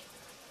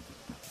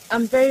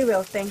 I'm very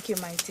well, thank you,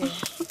 my dear.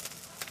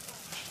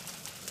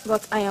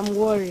 But I am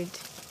worried.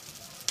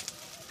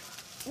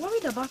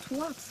 Worried about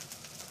what?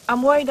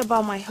 I'm worried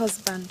about my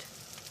husband.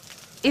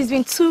 It's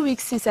been 2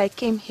 weeks since I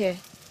came here,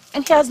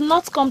 and he has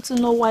not come to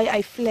know why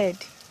I fled.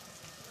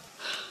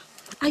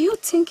 Are you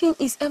thinking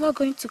he's ever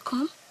going to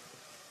come?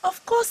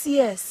 Of course,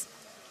 yes.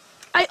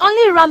 I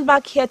only ran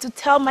back here to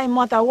tell my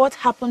mother what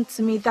happened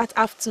to me that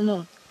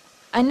afternoon.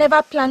 I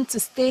never planned to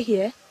stay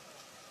here.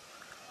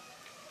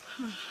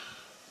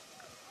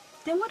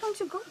 Then why don't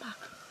you go back?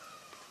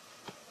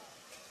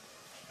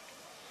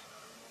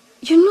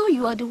 You know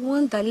you are the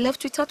one that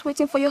left without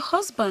waiting for your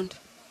husband.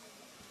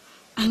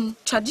 And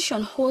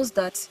tradition holds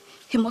that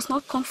he must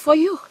not come for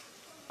you.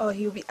 Or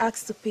he'll be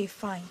asked to pay a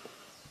fine.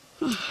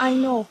 I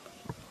know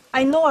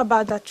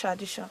about that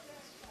tradition.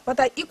 But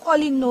I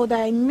equally know that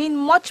I mean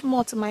much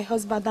more to my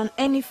husband than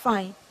any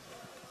fine.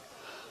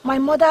 My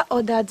mother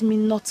ordered me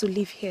not to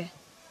live here.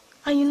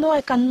 And you know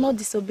I cannot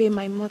disobey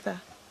my mother.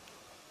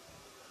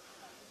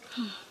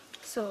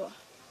 So,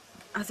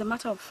 as a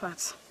matter of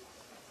fact,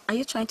 are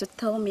you trying to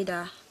tell me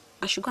that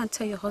I should go and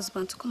tell your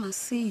husband to come and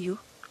see you?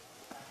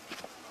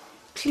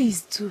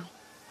 Please do.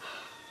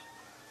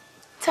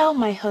 Tell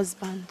my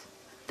husband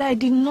that I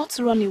did not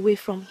run away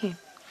from him.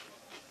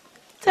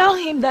 Tell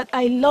him that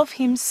I love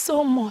him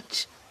so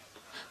much.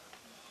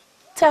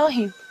 Tell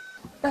him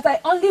that I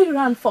only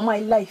ran for my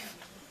life.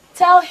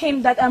 Tell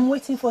him that I'm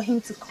waiting for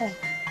him to come.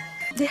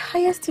 The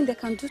highest thing they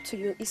can do to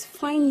you is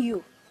fine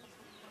you.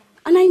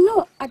 And I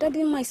know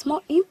Adadima is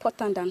more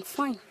important than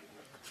fine.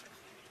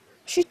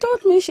 She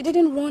told me she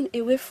didn't run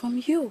away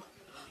from you,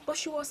 but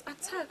she was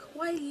attacked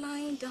while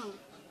lying down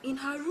in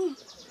her room.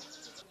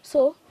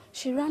 So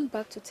she ran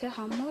back to tell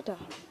her mother.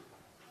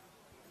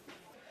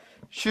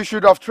 She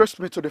should have traced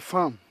me to the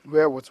farm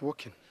where I was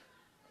working.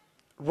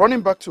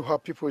 Running back to her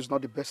people is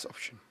not the best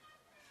option.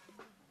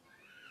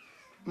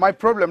 My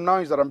problem now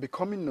is that I'm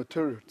becoming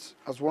notorious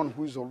as one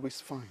who is always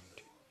fined,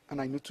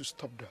 and I need to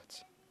stop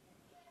that.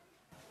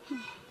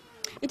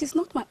 It is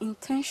not my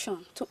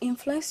intention to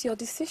influence your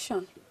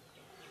decision,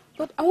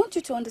 but I want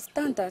you to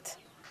understand that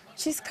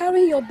she's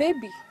carrying your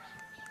baby.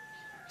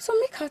 So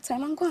make her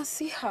time and go and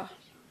see her.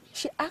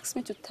 She asked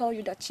me to tell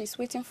you that she's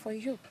waiting for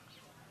you.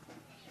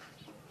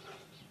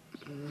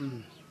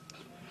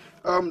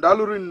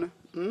 Dalurin,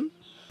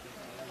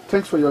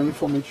 thanks for your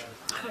information.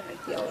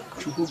 You're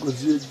welcome.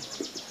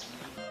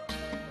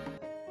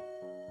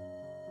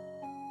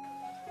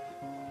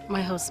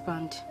 My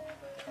husband,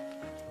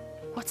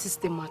 what is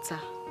the matter?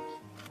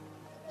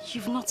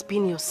 You've not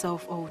been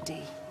yourself all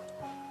day.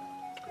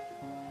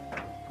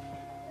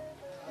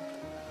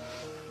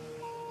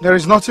 There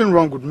is nothing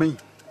wrong with me.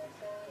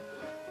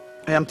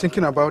 I am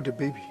thinking about the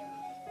baby.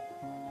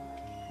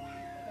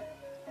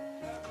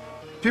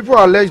 People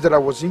allege that I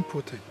was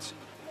impotent.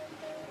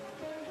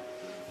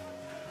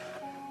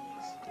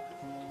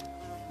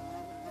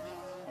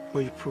 But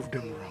you proved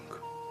them wrong.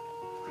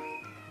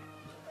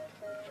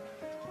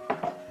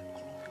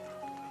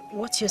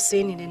 What you're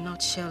saying in a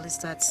nutshell is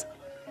that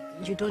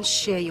you don't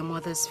share your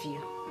mother's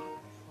view.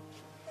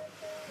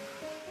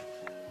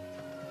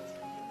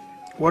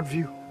 What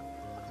view?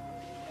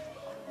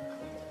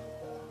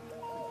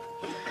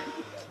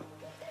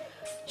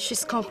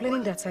 She's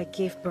complaining that I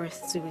gave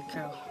birth to a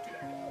girl.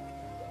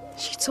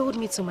 She told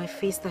me to my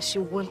face that she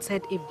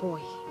wanted a boy.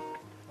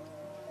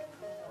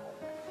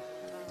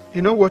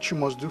 You know what you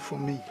must do for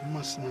me,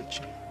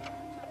 Masnachi?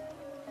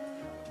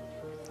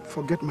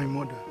 Forget my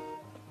mother.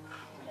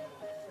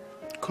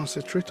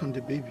 Concentrate on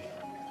the baby.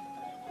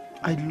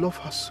 I love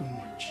her so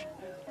much.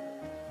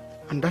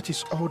 And that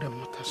is all that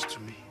matters to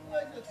me.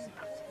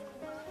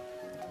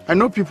 I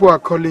know people are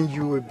calling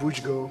you a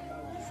bush girl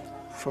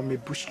from a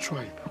bush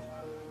tribe.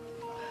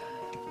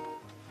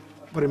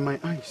 But in my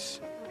eyes,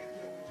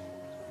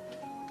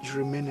 you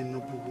remain a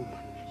noble woman.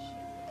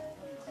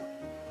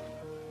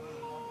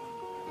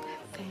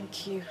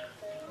 Thank you.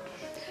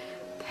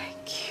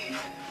 Thank you.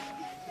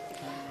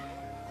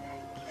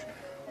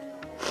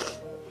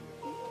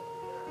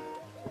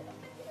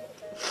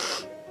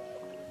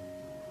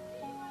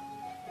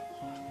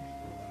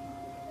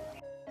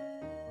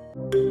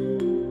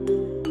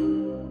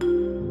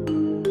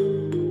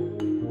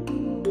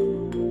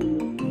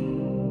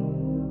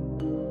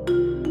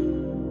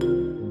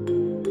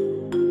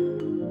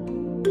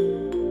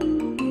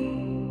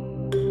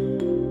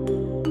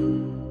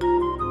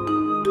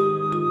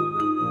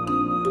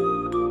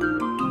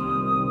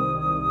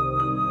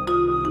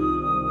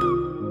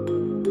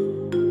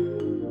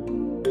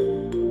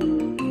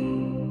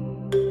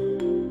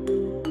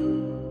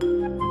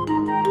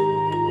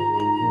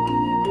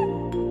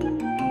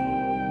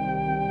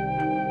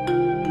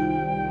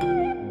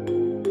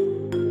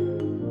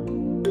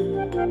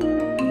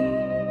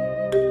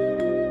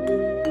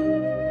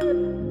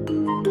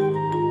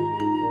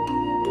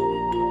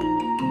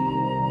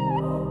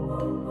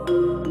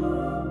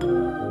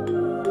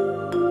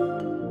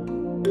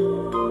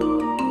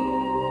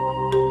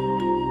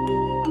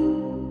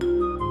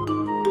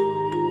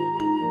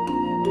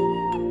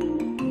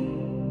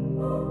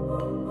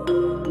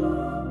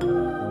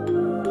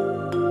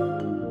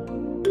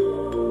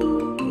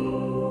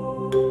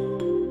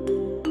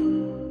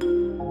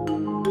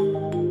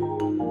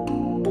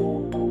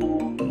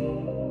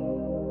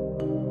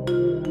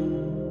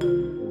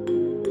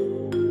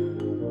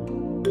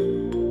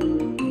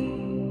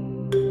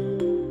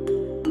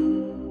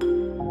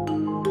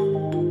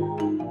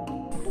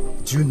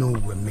 Do you know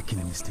we're making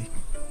a mistake?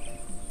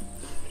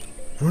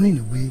 Running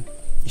away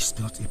is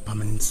not a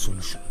permanent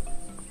solution.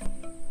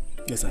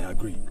 Yes, I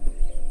agree.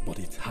 But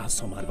it has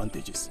some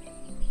advantages.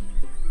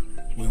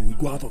 When we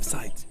go out of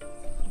sight,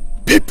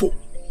 people,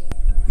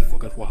 we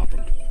forget what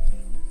happened.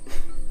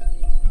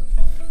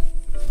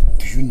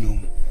 Do you know,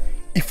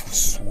 if we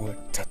swore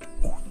that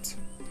oath,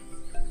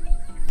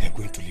 they're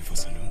going to leave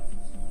us alone?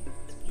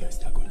 Yes,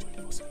 they're going to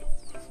leave us alone.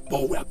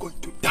 But we are going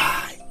to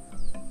die.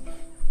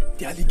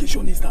 The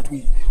allegation is that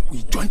we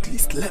jointly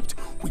slept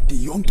with the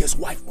youngest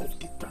wife of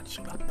the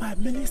traditional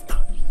prime minister.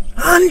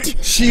 And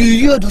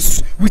she lured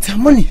us with her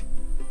money.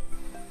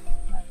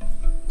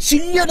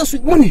 She lured us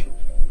with money.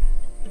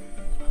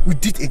 We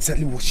did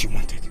exactly what she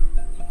wanted.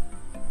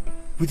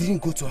 We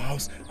didn't go to her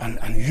house and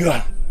lure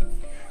her.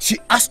 She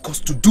asked us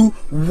to do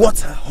what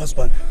her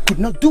husband could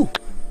not do.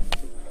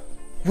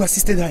 We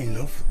assisted her in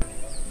love.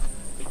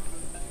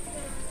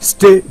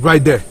 Stay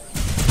right there.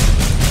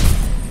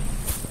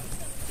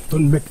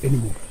 Don't make any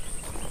move.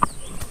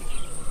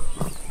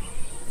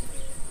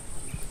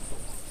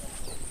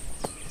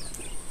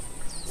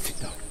 Sit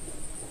down.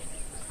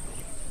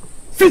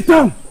 Sit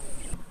down!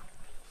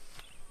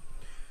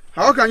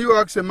 How can you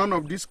ask a man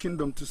of this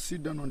kingdom to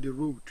sit down on the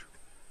road?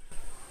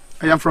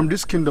 I am from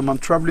this kingdom. I'm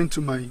traveling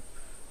to my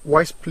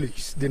wife's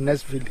place, the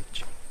next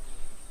village.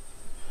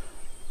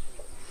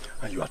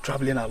 And you are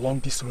traveling along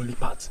this lonely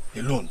path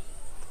alone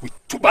with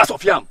 2 bags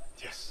of yam?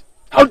 Yes.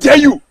 How dare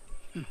you?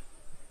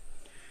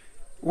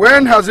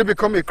 When has it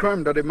become a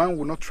crime that a man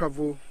will not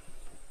travel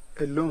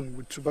alone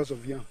with 2 bags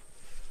of yam?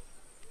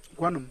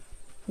 Guanum,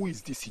 who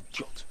is this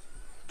idiot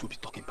to be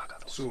talking back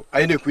at us? So,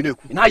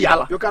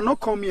 you cannot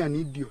call me an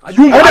idiot. Are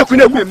you mad?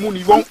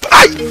 You won't.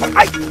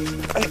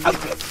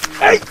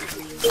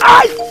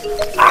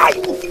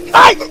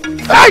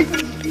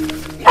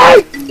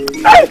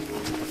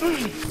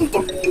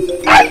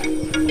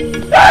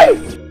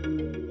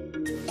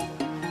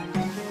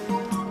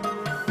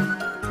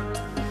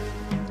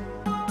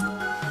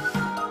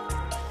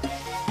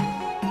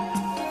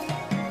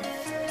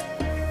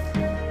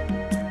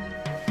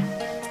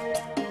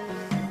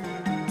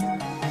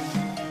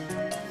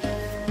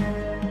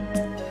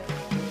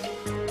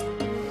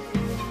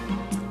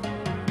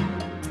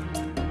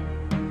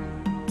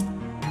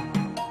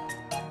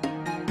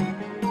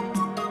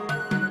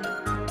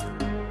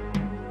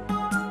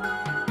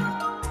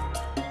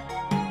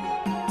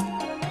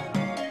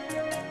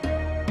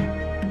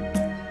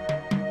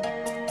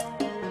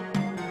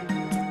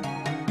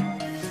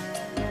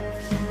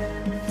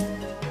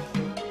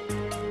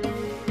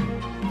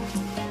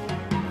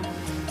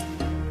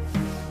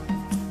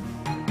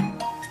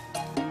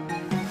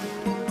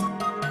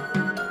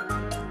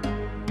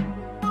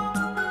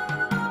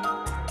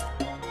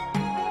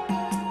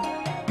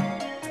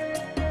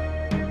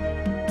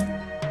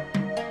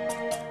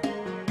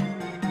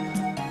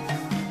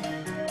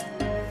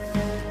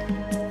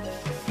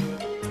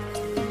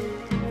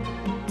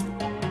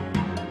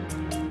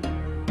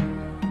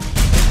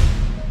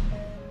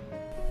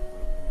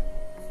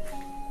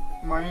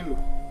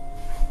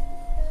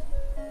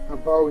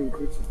 bow in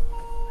greeting.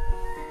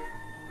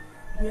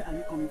 Where are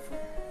you coming from?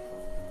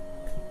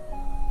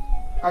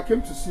 I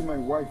came to see my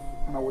wife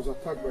and I was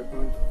attacked by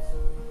bandits.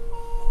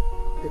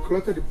 They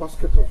collected the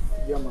basket of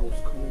yam I was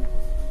coming.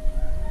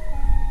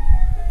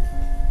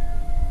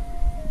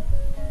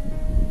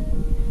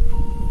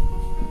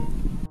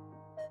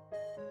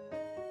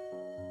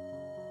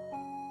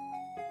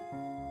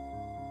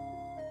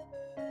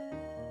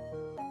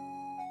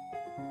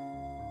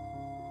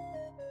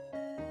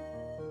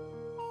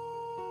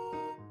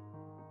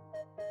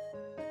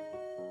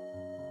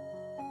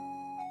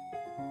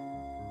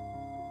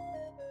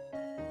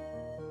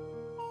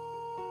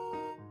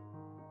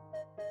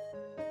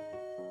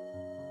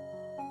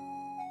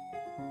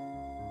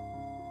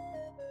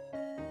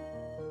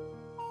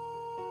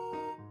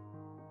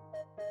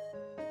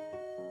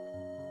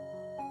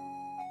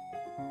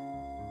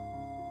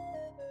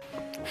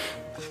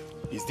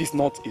 Is this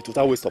not a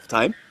total waste of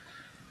time?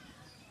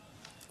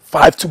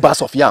 5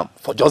 tubers of yam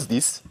for just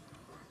this?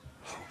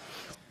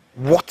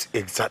 What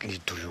exactly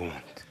do you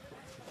want?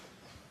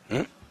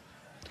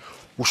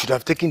 We should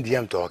have taken the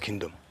yam to our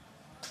kingdom.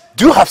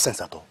 Do you have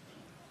sense at all?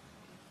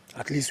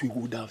 At least we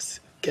would have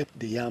kept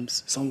the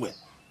yams somewhere.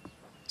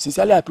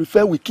 Sincerely, I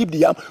prefer we keep the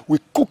yam, we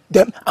cook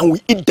them and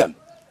we eat them,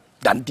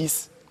 than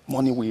this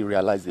money we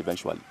realize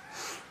eventually.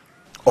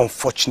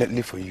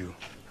 Unfortunately for you,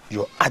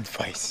 your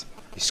advice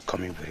is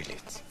coming very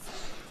late.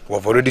 We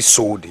have already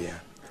sold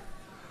here.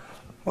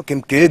 Okay,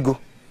 Mkego.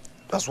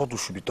 That's what we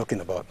should be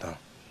talking about now.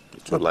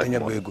 You like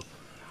money.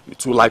 You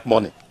too like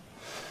money.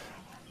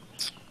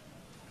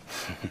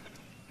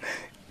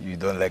 You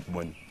don't like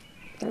money.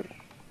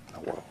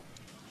 Wow.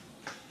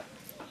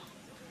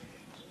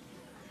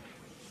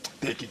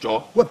 Take it,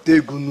 Joe. What they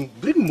gonna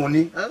bring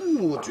money? I don't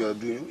know what you are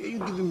doing. You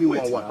giving me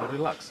Wait, one.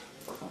 Relax.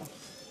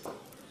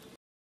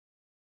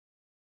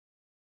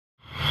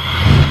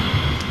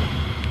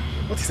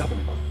 What is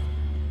happening?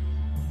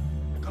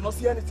 I cannot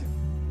see anything.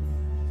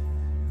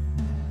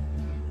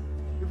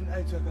 Even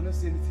I too, I cannot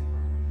see anything.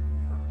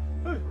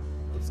 Hey,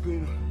 what's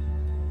going on?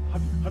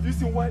 Have you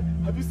seen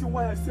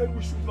why I said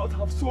we should not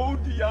have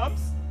sold the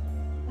yams?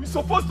 We're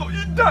supposed to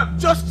eat them.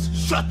 Just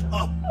shut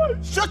up.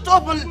 Shut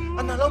up and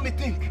allow me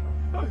think.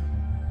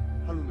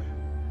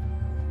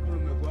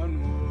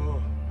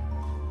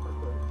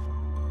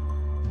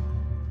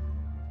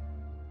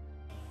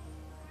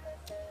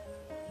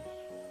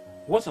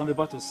 What I'm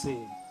about to say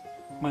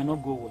might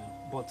not go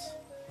well, but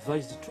that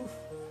is the truth.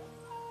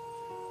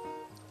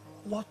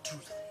 What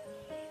truth?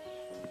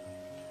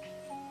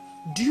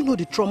 Do you know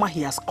the trauma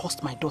he has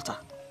caused my daughter?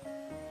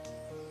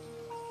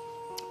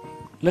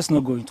 Let's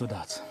not go into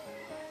that.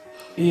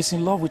 He is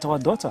in love with our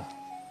daughter,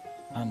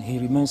 and he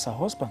remains her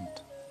husband.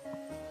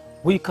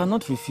 We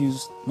cannot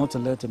refuse not to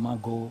let a man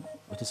go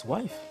with his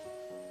wife.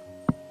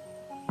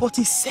 But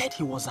he said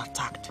he was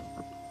attacked.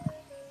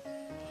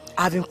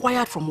 I've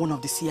inquired from one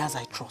of the seers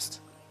I trust,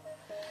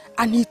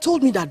 and he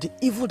told me that the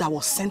evil that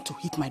was sent to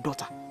hit my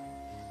daughter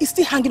is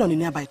still hanging on a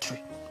nearby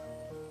tree.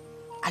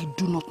 I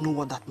do not know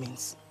what that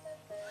means.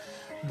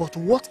 But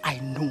what I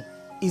know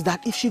is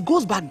that if she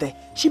goes back there,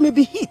 she may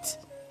be hit.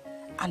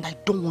 And I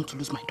don't want to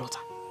lose my daughter.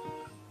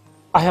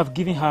 I have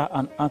given her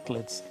an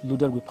anklet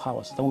loaded with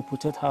powers that will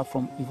protect her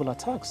from evil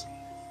attacks.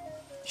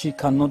 She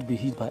cannot be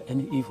hit by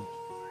any evil.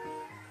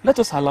 Let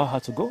us allow her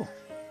to go.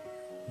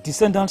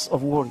 Descendants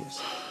of warriors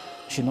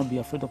should not be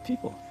afraid of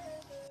people.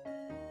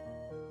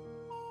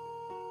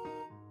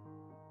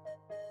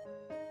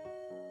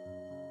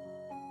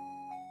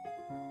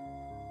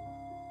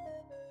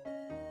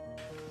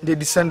 They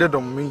descended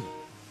on me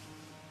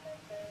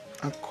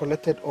and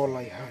collected all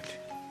I had.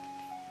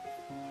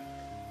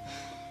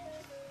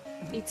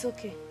 It's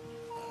okay.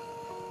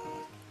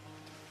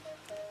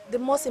 The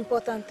most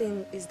important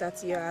thing is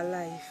that you're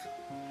alive.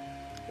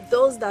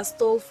 Those that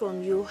stole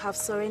from you have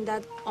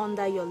surrendered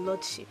under your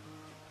lordship.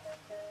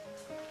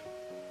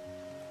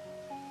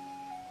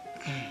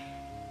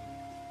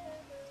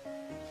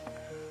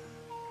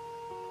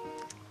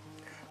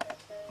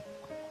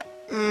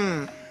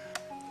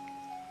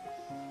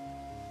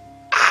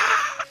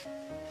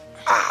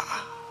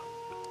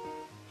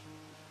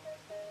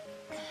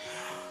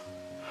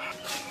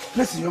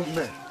 Listen, young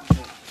man.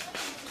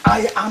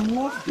 I am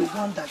not the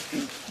one that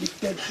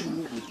inflicted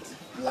you with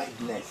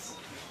blindness.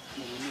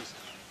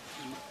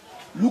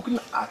 Looking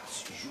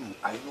at you,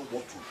 I know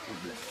what your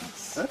problem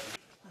is. Huh?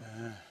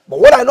 But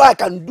what I know I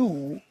can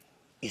do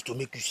is to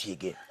make you see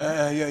again.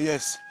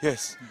 Yes.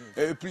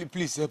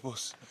 Please help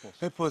us.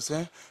 Help us.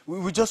 Eh?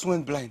 We just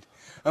went blind,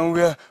 and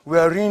we are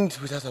ruined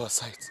without our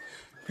sight.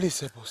 Please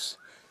help us.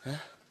 Eh?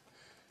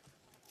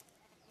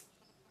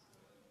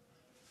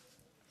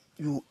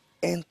 You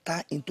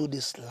enter into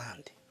this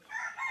land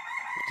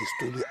with the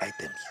stolen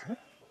items. Huh?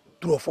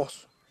 Two of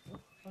us.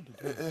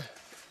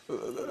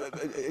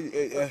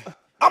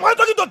 Am I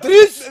talking to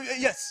trees?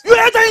 Yes. You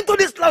enter into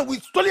this land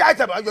with stolen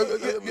items.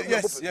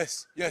 Yes,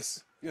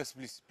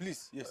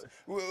 please, yes.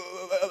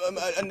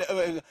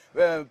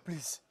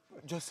 Please,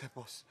 just help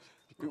us.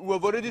 We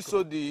have already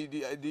sold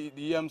the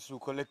yams we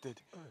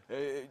collected.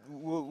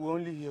 We're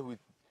only here with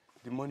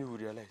the money we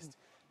realized.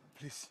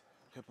 Please,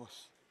 help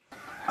us.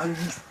 And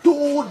you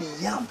stole the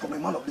yam from a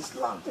man of this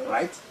land,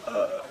 right?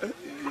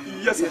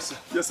 Yes,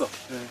 sir.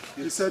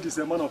 He said he's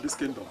a man of this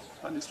kingdom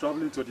and he's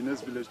traveling to the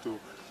next village to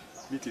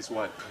meet his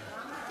wife.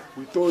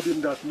 We told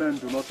him that men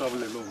do not travel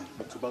alone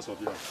to bags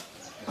of yam.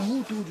 And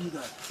who told you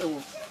that?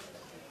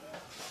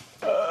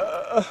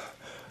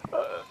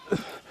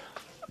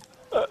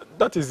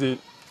 That is the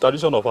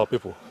tradition of our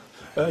people.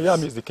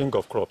 Yam is the king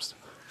of crops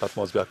that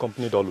must be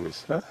accompanied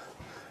always.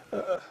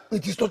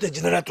 It is not a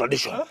general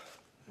tradition.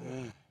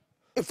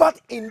 In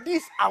fact, in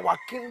this our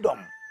kingdom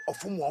of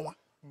Umuawa,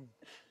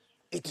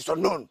 it is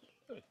unknown.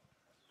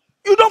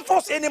 You don't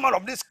force any man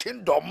of this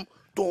kingdom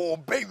to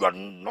obey your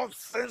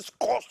nonsense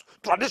cost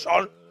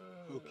tradition.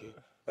 Okay.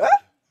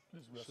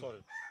 Please, we are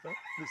sorry.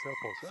 Please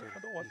help us. I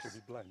don't want to be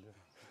blind.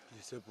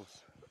 Please help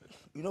us.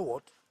 You know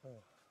what?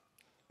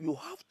 You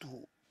have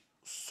to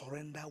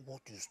surrender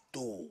what you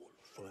stole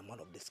from a man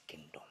of this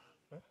kingdom.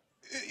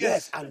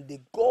 Yes, and the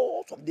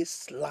gods of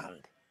this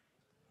land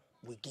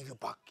will give you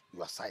back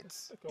your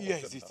sights. Here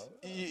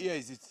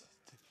is it.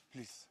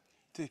 Please,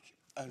 take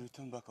and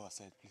return back our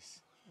sight,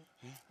 please.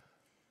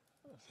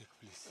 Take,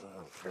 please.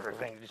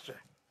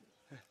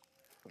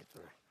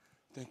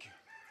 Thank you.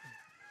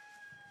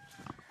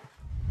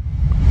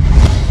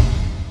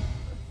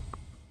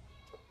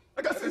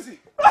 I got Sissy.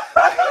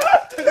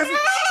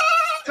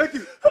 Take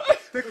it.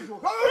 Take it.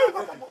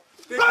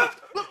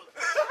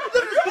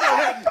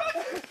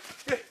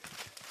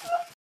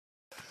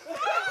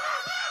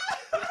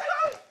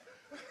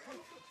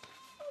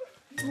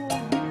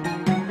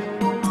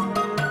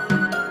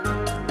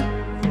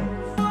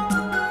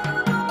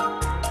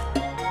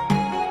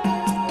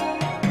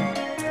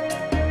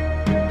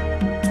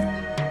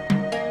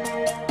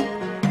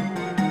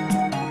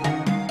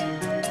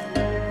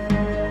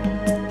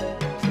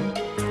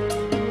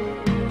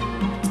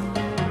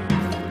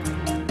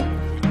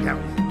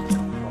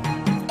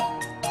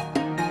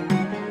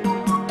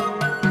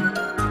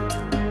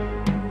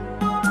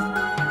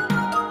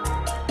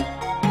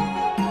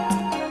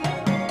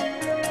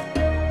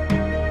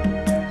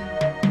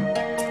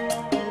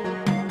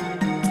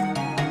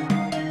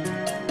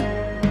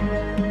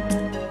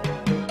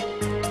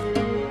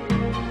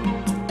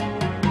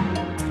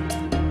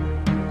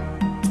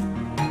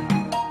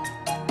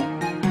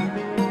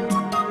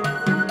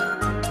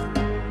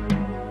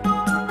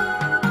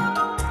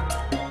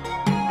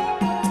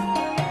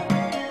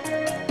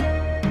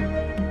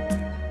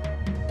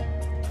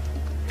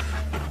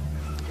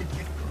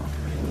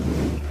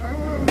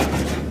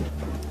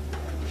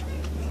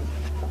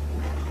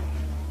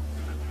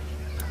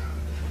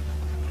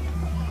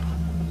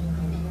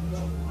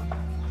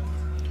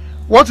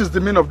 What is the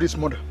meaning of this,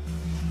 mother?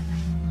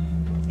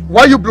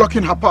 Why are you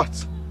blocking her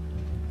path?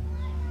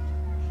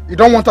 You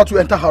don't want her to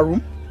enter her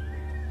room?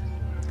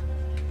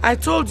 I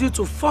told you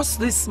to force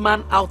this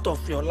man out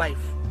of your life.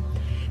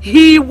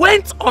 He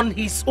went on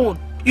his own.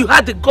 You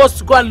had the guts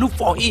to go and look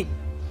for him.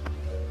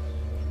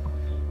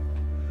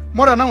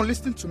 Mother, now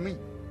listen to me.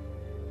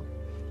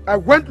 I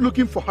went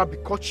looking for her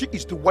because she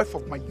is the wife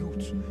of my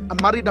youth. I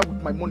married her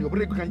with my money.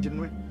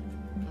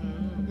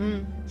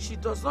 She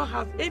does not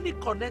have any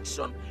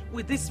connection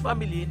with this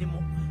family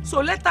anymore. So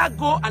let her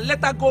go and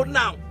let her go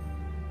now.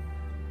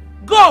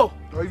 Go!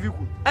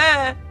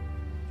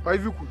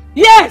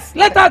 Yes,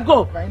 let her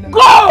go.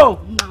 Go!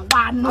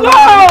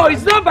 Go!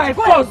 It's not by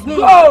force.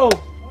 Go!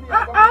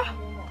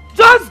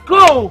 Just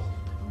go!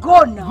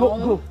 Go now.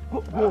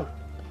 Go.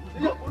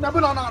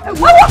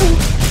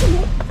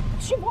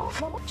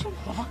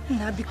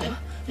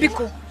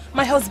 Biko,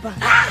 my husband,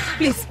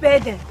 please spare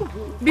them.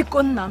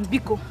 Biko Nam,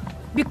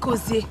 Biko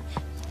Ze.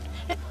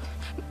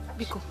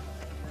 Biko,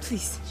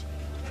 please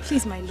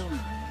my love.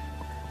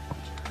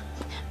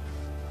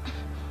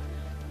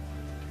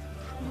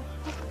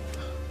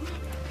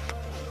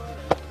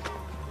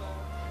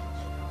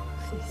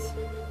 Please,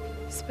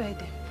 spare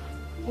them.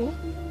 Oh?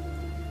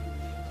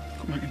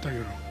 Come on, enter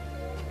your room.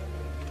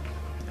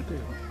 Enter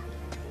your room.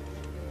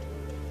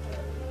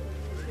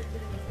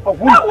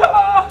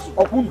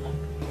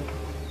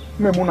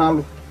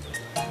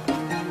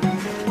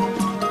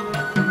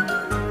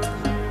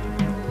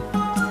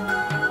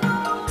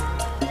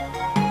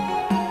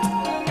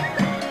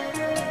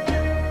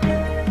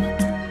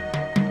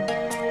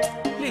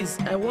 Please,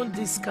 I want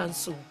this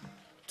council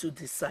to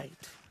decide.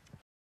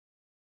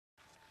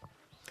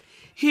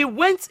 He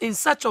went in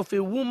search of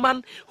a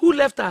woman who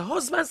left her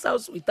husband's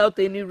house without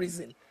any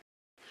reason,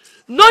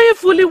 knowing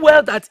fully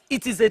well that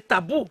it is a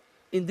taboo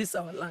in this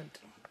our land.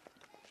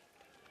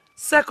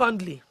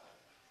 Secondly,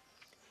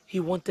 he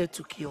wanted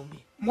to kill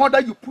me.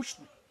 Mother, you pushed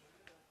me.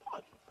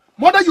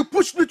 Mother, you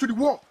pushed me to the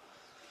wall.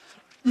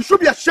 You should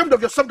be ashamed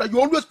of yourself that you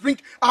always bring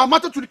our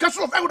matter to the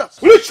council of elders.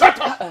 Will you shut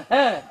up?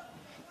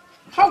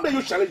 How dare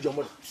you challenge your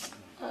mother?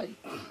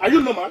 Are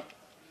you normal?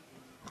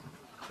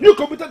 You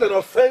committed an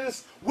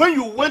offense when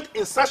you went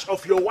in search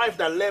of your wife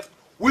that left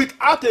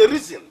without a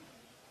reason.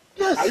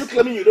 Yes. Are you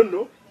claiming you don't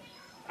know?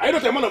 Are you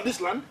not a man of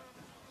this land?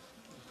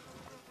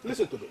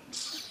 Listen to me.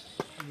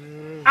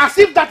 As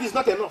if that is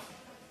not enough.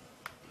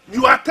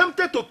 You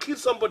attempted to kill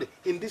somebody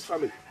in this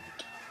family.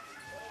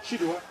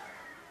 Chidua,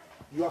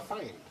 you are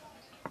fined.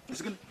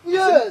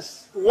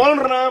 Yes. 1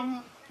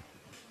 ram,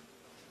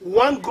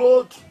 1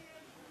 goat,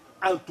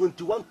 and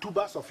 21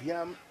 tubers of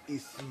yam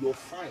is your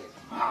fine.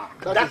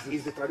 That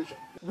is the tradition.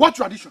 What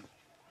tradition?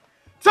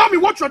 Tell me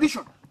what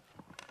tradition?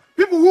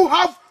 People who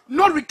have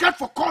no regard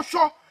for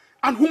culture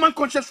and human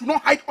conscience should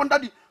not hide under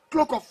the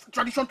cloak of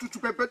tradition to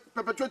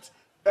perpetuate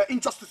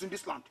injustice in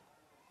this land.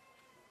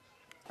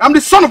 I'm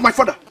the son of my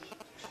father.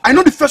 I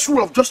know the first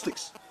rule of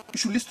justice. You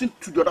should listen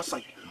to the other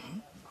side.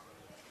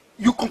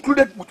 You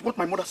concluded with what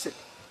my mother said.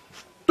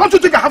 Don't you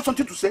think I have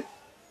something to say?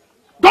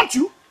 Don't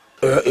you?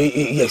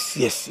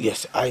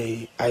 Yes.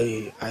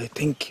 I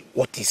think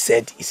what he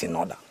said is in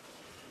order.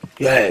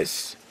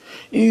 Yes.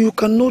 You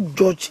cannot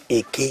judge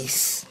a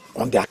case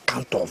on the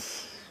account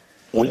of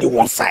only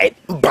one side.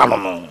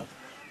 No.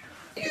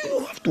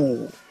 You have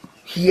to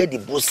hear the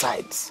both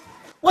sides.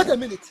 Wait a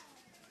minute.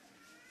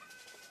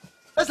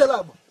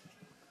 Ezeonu,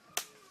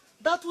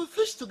 that we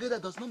fish together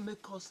does not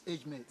make us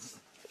age mates.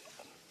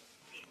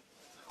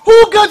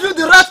 Who gave you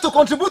the right to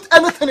contribute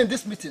anything in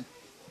this meeting?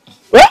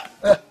 What?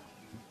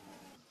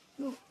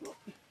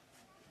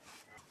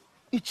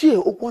 Ichie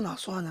Okwana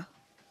Swana.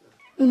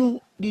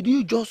 Did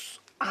you just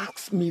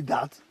ask me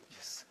that?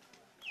 Yes.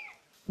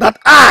 That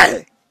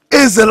I,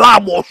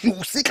 Ezeonu,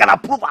 should seek an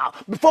approval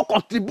before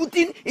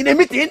contributing in a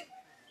meeting?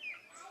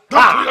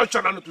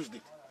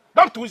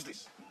 Don't twist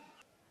this.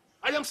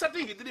 I am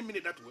certain he didn't mean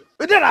it that way.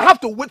 But then I have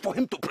to wait for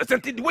him to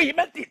present it the way he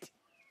meant it.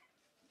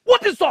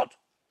 What is that?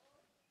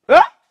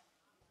 Huh?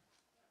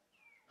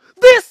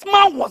 This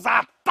man was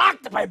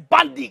attacked by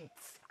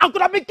bandits and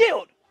could have been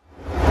killed.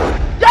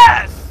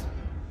 Yes!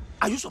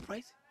 Are you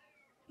surprised?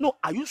 No,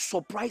 are you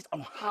surprised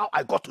on how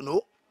I got to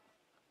know?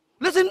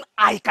 Listen,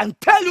 I can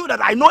tell you that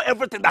I know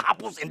everything that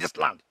happens in this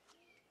land.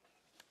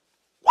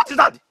 What is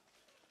that?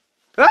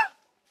 Huh?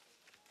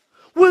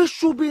 We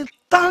should be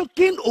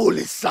thanking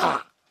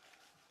Olisa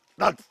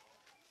that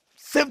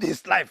saved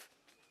his life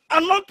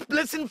and not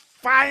placing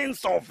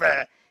fines of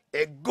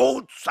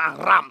goats and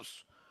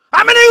rams.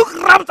 How many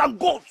rams and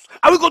goats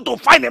are we going to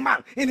find a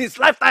man in his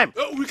lifetime?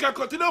 We can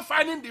continue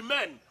finding the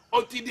men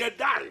until they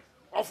die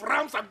of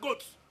rams and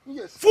goats.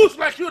 Yes. Fools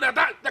like you that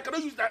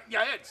cannot use their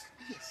heads.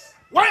 Yes.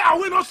 Why are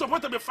we not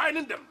supposed to be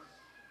finding them?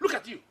 Look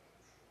at you.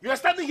 You are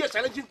standing here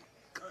challenging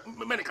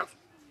many council.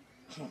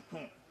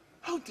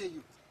 How dare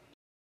you?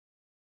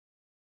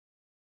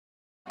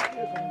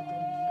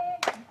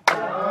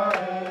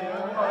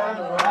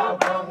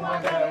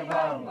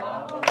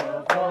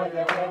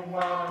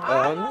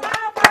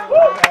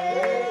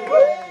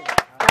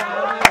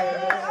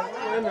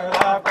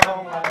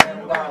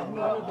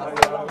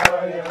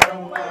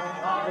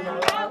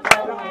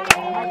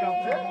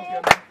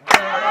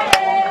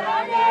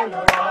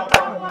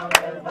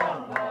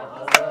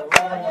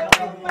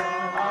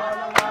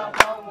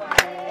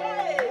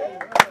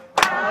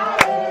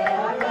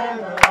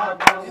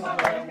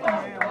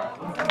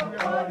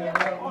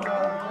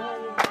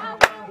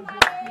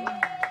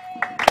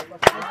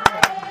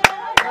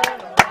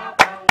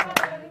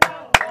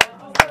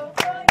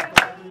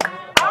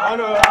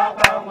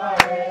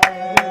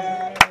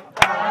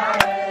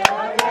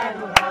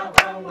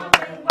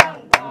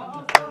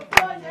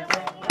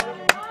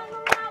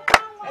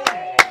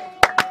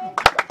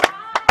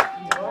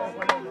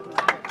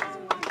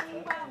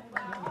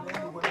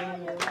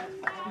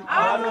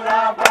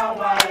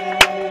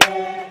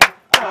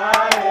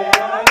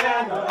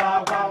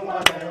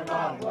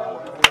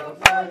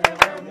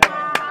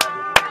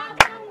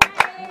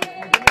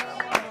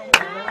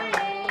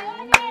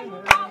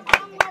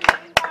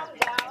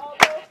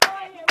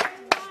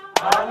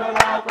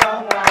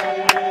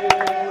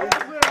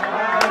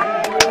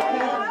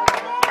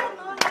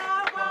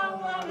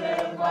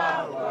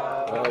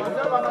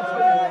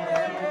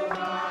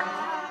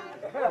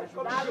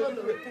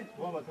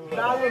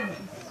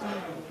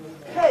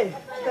 Hey,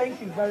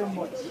 thank you very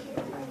much.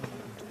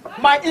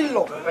 My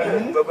in-law.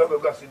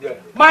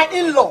 My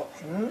in-law.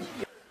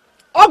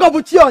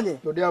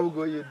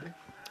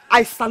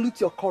 I salute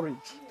your courage.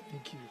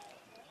 Thank you.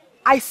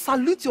 I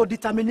salute your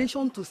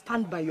determination to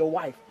stand by your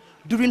wife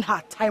during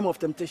her time of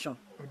temptation.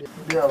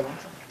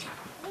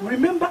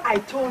 Remember I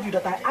told you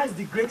that I asked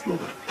the great king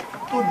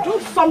to do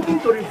something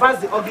to reverse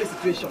the ugly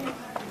situation.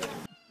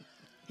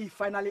 He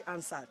finally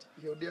answered.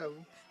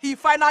 He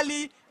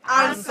finally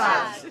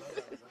answered.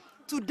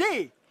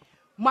 Today,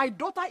 my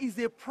daughter is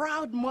a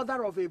proud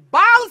mother of a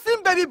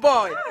bouncing baby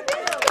boy.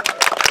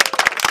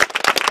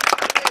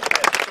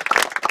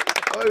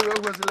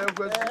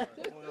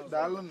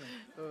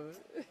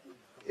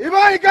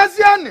 Iba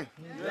ikasiani,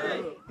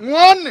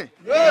 mwani,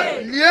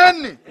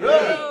 lieni.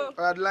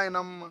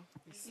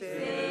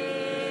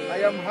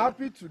 I am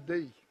happy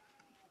today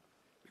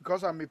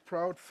because I'm a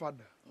proud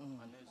father.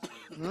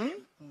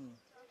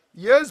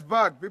 Years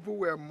back, people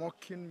were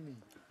mocking me,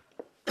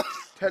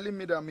 telling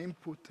me that I'm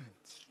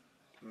impotent.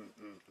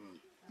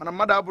 And I'm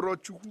mad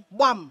about Chuku.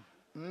 Bam.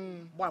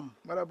 Bam.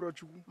 Mad about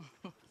Chuku.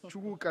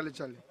 Chuku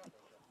Kalichali.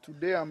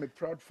 Today I'm a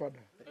proud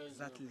father.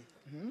 Exactly.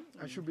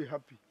 I should be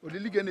happy.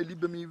 Odili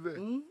libe mi ve.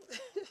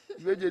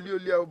 Iwe jeli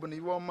oli aboni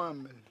iwe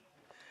mama.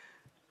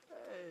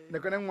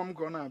 Nekane ngam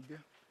ko na abia.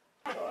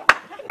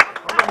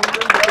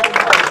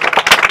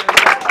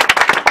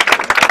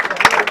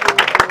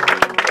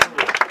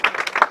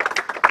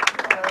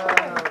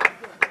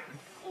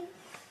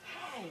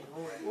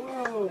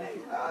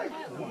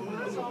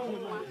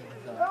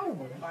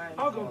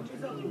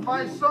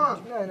 My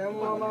son,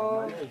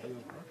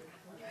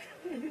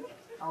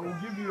 I will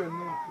give you a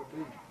name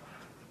today.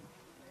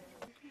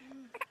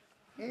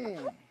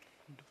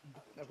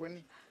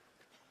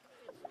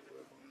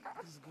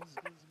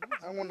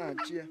 I want to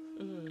cheer.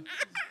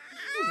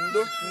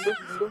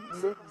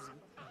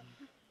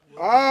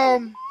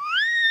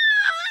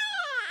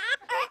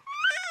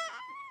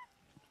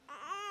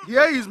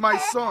 Here is my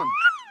son.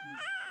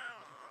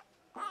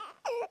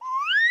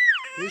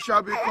 He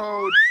shall be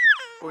called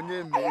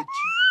Onyemechi.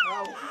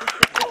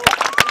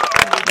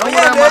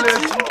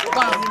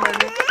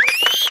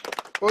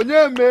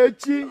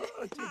 Onyemechi.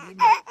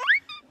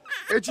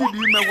 It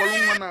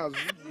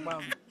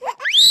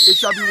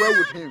shall be well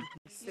with him.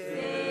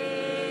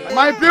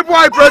 My people,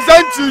 I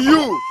present to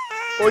you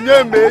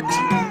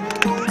Onyemechi.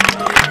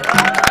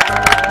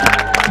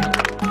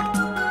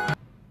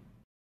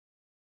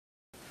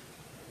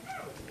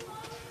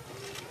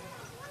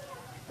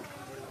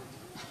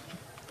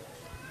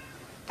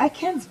 I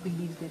can't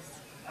believe this.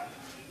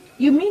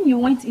 You mean you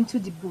went into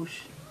the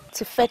bush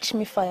to fetch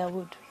me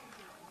firewood?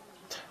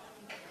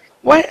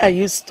 Why are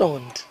you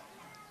stunned?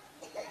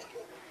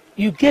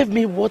 You gave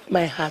me what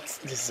my heart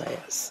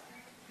desires.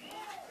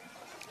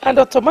 And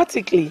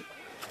automatically,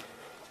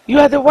 you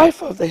are the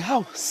wife of the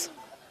house.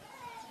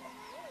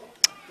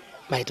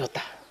 My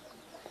daughter,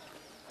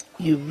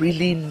 you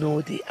really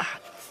know the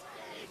act.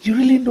 You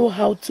really know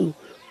how to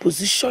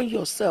position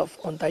yourself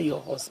under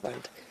your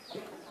husband.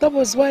 That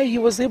was why he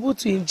was able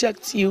to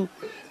inject you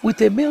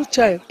with a male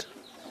child.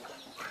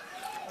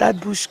 That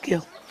bush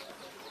girl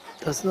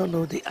does not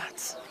know the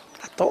art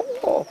at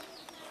all.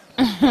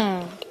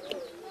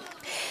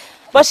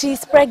 But she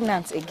is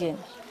pregnant again.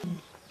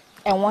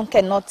 And one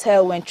cannot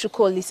tell when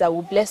Chukwulisa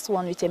will bless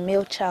one with a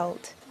male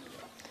child.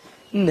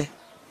 Ne,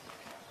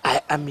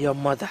 I am your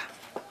mother.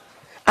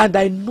 And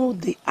I know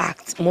the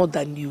act more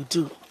than you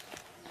do.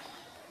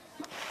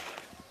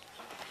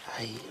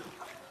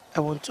 I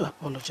want to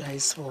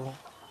apologize for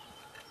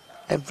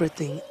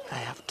everything I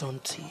have done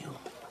to you.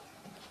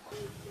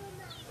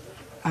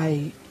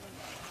 I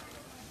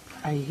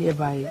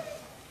hereby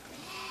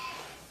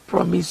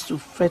promise to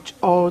fetch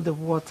all the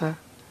water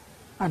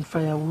and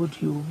firewood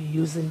you will be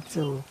using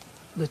till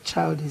the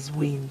child is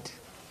weaned.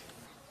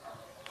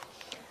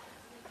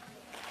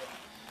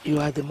 You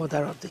are the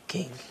mother of the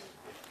king,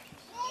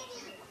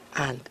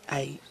 and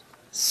I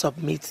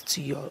submit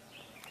to your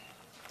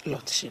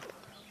lordship.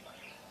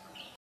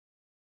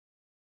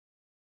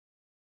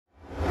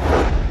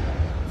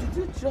 Did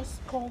you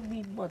just call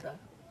me mother?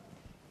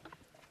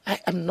 I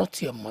am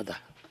not your mother.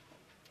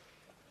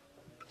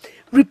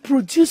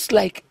 Reproduce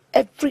like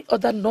every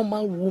other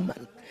normal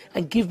woman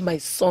and give my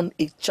son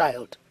a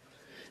child.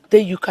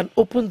 Then you can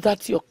open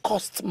that your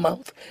cursed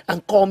mouth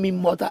and call me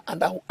mother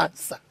and I will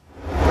answer.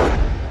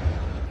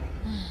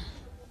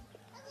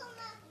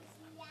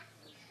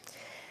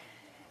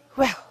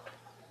 Well,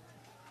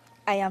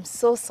 I am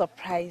so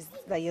surprised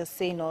that you're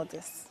saying all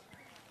this.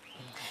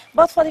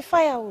 But for the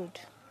firewood,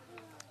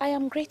 I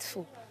am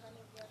grateful.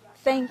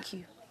 Thank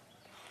you.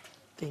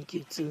 Thank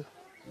you too.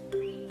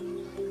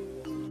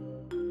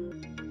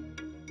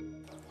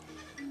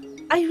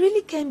 I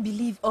really can't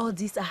believe all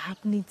these are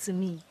happening to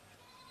me.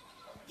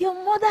 Your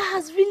mother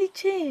has really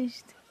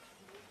changed.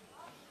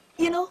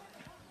 You know,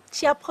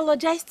 She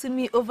apologized to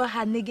me over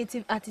her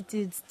negative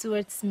attitudes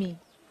towards me.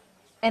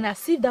 And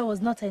as if that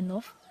was not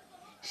enough,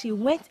 she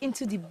went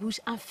into the bush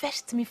and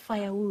fetched me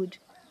firewood.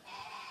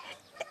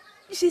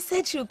 She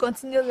said she will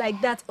continue like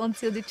that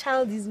until the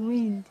child is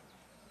weaned.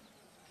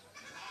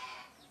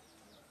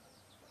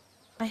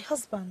 My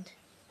husband,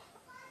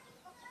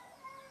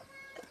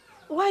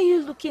 why are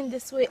you looking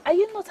this way? Are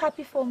you not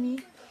happy for me?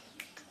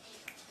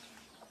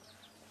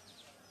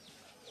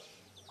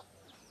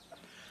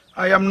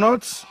 I am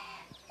not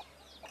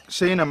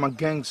saying I'm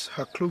against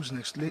her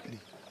closeness lately,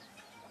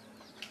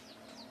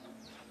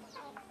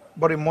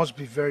 but I must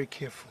be very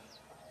careful.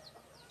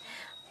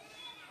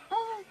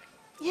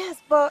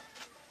 Yes, but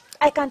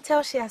I can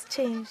tell she has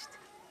changed.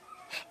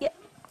 Yeah,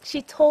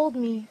 she told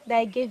me that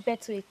I gave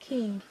birth to a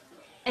king,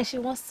 and she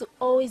wants to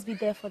always be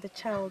there for the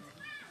child.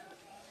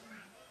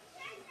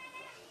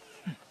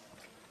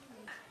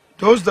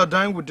 Those that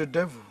dine with the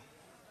devil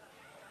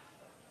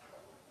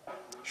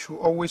should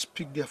always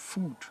pick their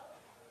food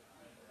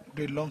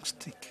with a long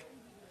stick.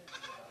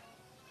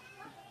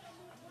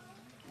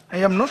 I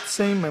am not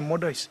saying my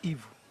mother is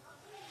evil,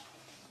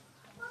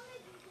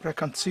 but I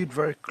can see it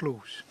very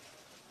close.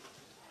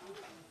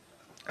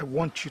 I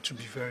want you to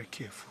be very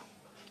careful.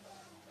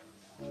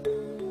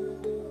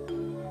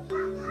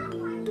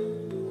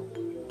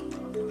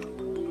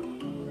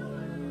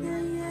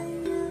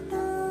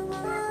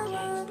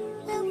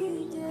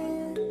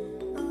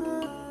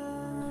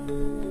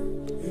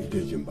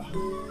 Jimba,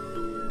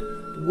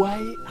 why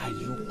are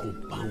you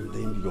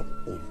compounding your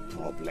own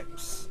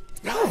problems?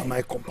 How am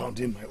I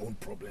compounding my own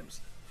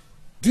problems?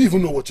 Do you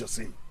even know what you're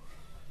saying?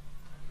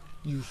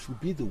 You should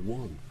be the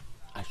one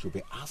I should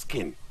be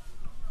asking,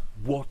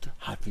 what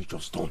have you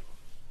just done?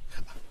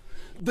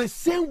 The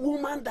same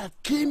woman that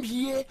came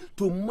here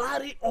to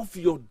marry off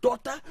your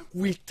daughter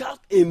without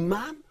a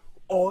man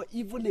or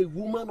even a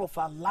woman of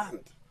her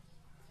land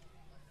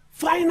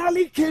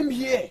finally came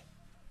here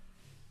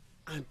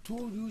and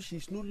told you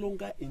she's no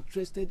longer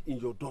interested in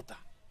your daughter.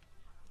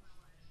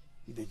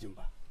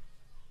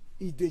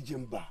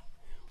 Idejimba,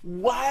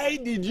 why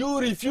did you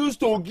refuse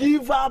to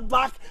give her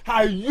back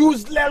her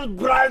useless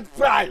bride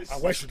price?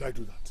 And why should I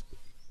do that?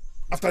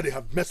 After they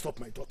have messed up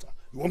my daughter,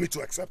 you want me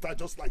to accept her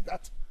just like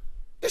that?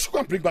 They should go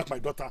and bring back my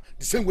daughter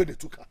the same way they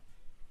took her.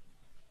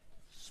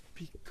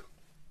 Speak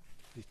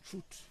the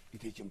truth,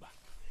 Idejimba,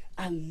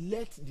 and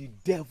let the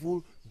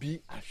devil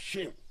be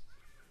ashamed.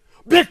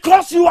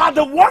 Because you are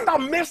the one that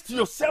messed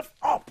yourself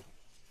up.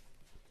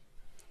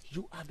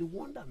 You are the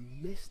one that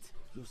messed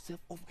yourself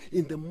up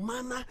in the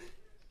manner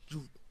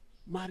you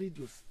married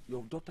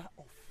your daughter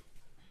off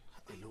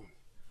alone.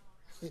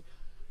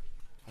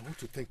 I want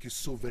to thank you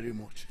so very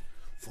much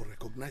for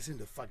recognizing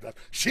the fact that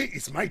she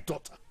is my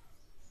daughter.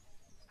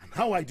 And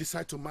how I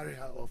decide to marry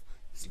her off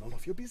is none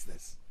of your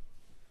business.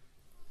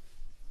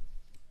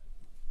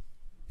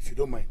 If you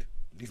don't mind,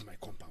 leave my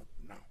compound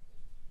now.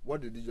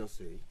 What did you just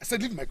say? I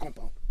said leave my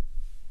compound.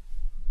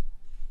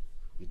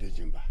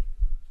 Idejimba,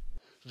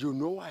 you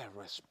know I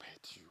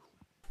respect you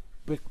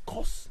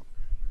because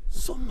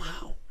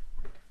somehow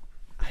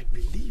I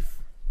believe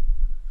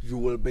you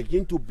will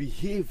begin to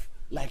behave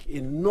like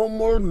a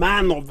normal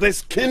man of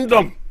this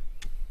kingdom.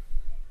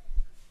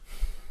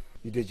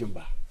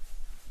 Idejimba,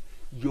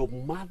 your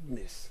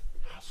madness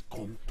has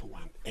come to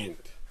an end.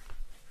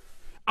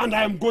 And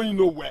I am going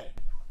nowhere.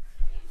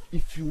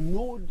 If you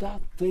know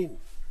that thing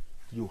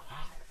you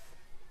have,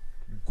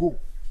 go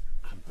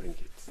and bring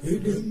it.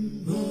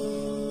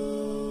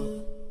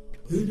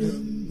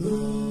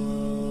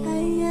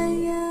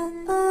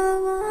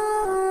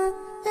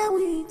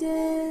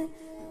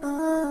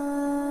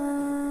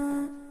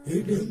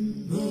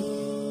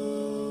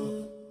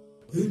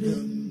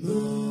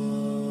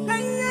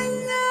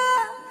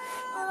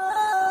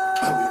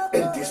 I will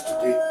end this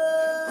today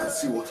and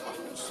see what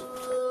happens.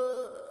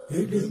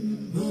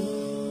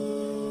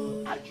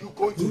 Are you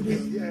going to be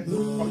here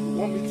or you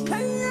want me to kill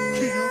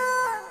you?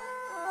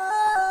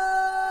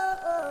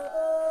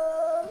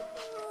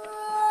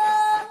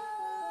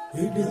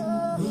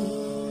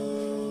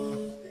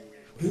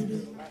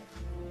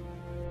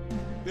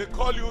 They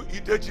call you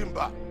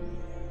Idejimba.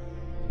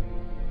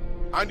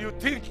 And you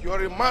think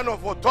you're a man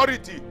of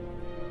authority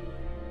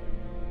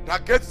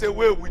that gets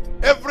away with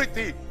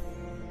everything.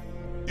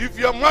 If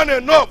you're man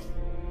enough,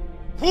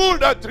 pull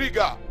that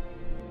trigger.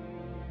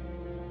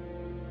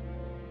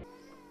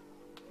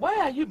 Why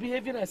are you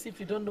behaving as if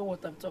you don't know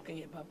what I'm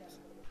talking about?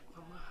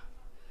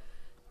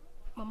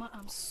 Mama,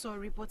 I'm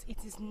sorry, but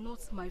it is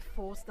not my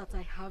fault that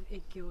I have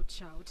a girl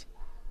child.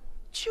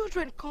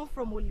 Children come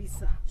from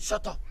Olisa.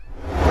 Shut up.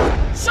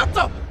 Shut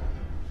up!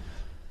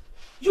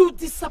 You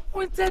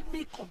disappointed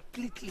me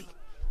completely.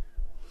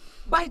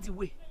 By the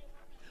way,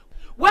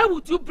 why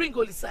would you bring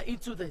Olisa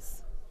into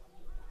this?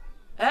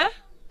 Eh?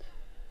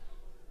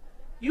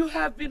 You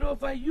have been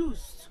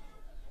overused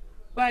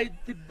by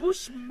the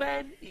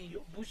bushmen in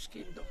your bush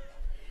kingdom.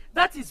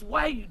 That is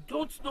why you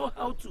don't know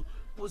how to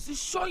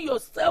position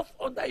yourself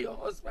under your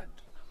husband.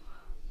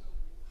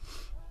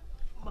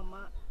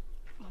 Mama,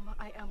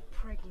 I am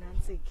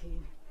pregnant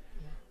again.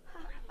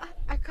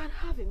 I can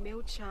have a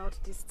male child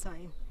this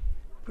time.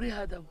 Pray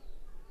harder.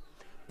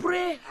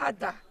 Pray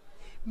harder.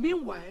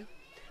 Meanwhile,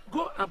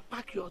 go and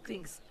pack your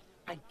things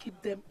and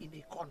keep them in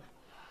a corner.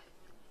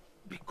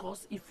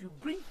 Because if you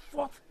bring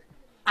forth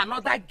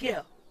another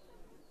girl,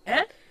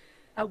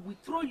 I will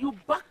throw you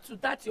back to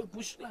that your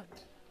bushland.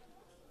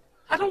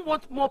 I don't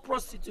want more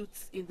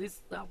prostitutes in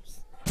this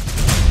house.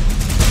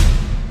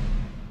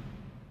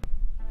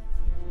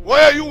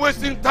 Why are you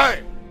wasting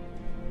time?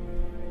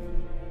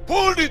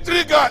 Pull the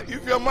trigger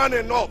if you're man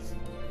enough.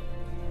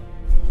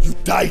 You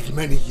died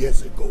many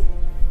years ago,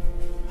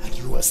 and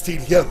you are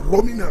still here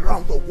roaming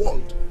around the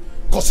world,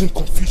 causing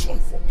confusion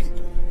for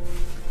people.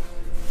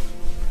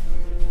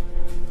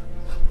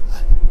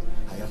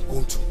 I am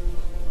going to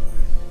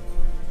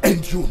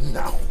end you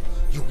now.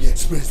 You will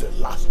experience the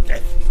last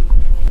death.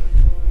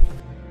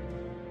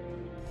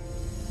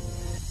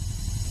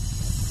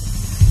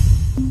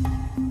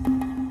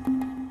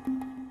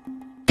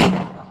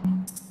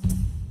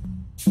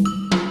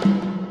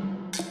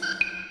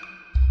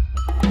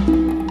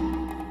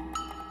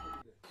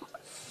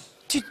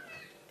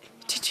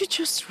 Did you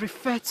just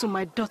refer to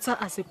my daughter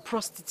as a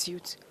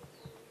prostitute?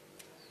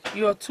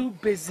 You're too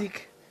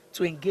basic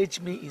to engage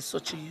me in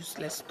such a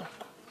useless talk.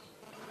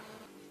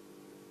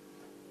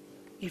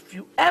 If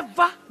you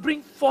ever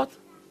bring forth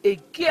a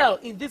girl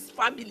in this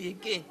family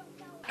again,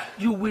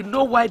 you will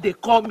know why they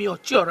call me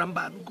Ochi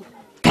Orambanugo.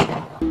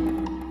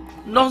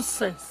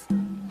 Nonsense.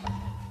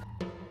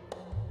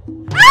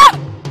 Ah!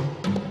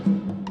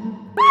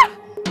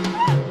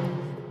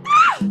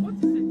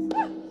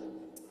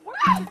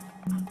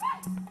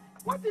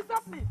 What is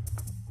happening?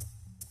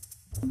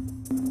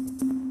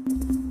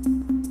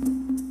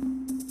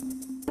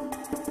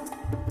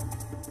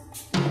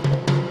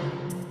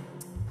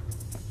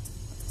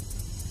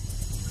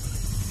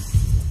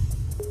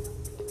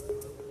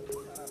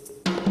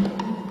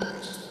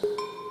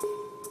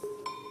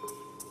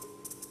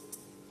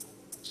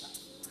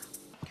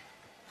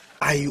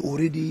 I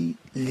already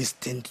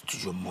listened to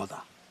your mother,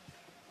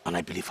 and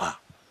I believe her.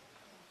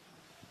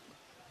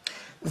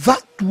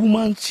 That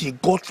woman she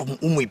got from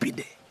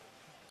Umwebide,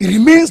 it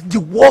remains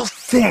the worst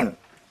thing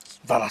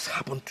that has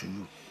happened to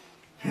you.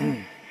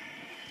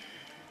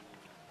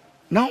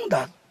 Now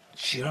that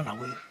she ran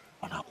away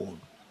on her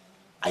own,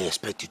 I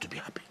expect you to be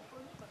happy.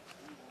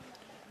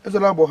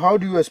 Ezelabo, how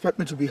do you expect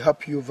me to be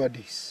happy over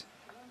this?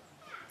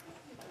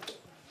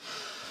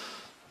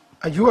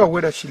 Are you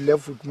aware that she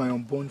left with my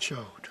unborn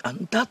child?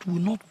 And that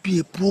will not be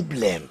a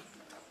problem.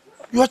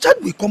 Your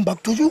child will come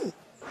back to you.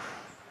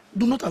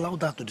 Do not allow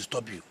that to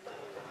disturb you.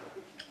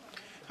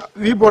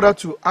 We bother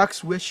to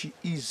ask where she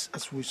is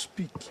as we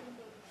speak.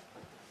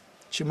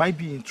 She might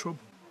be in trouble.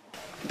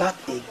 That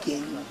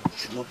again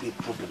should not be a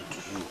problem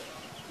to you.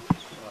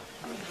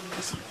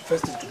 Listen,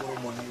 first thing tomorrow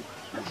morning,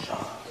 we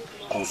shall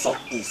consult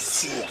a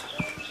seer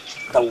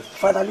that will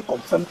finally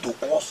confirm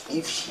to us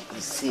if she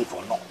is safe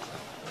or not.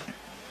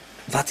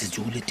 That is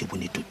the only thing we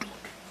need to do.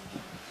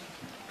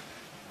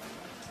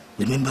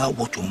 Remember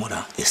what your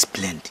mother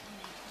explained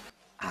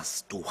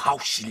as to how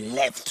she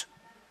left.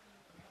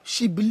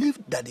 She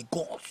believed that the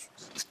gods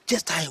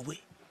just her away.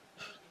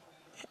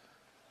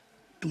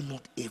 Do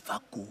not ever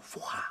go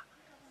for her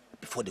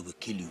before they will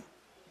kill you.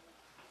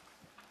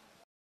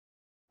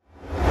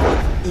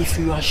 If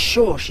you are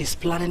sure she's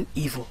planning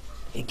evil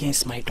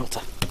against my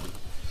daughter,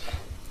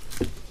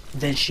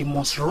 then she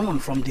must run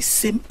from the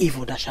same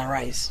evil that shall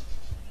rise.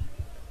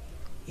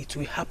 It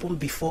will happen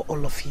before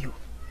all of you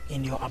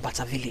in your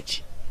Abata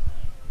village.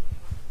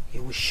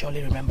 You will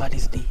surely remember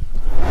this day.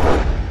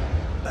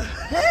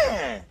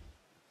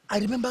 I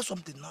remember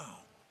something now.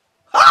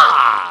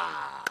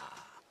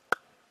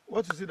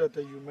 What is it that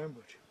you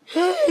remembered?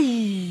 Hey!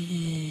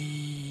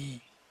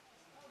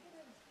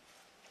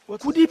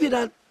 Could it be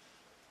that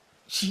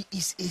she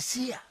is a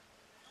seer?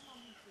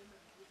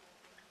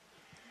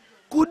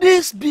 Could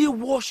this be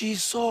what she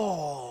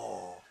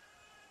saw?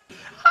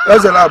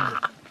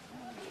 Ezelabo,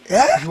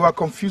 you are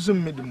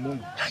confusing me the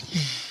moment.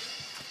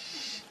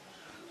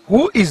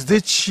 Who is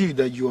this she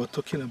that you are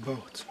talking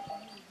about?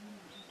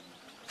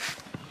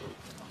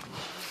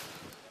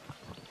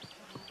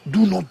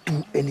 Do not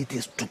do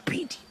anything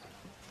stupid.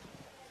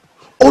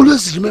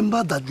 Always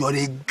remember that you are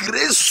a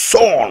great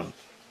son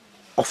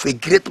of a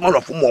great man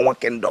of Umawa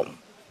kingdom.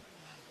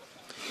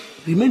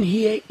 Remain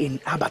here in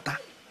Abata.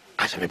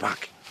 I shall be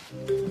back.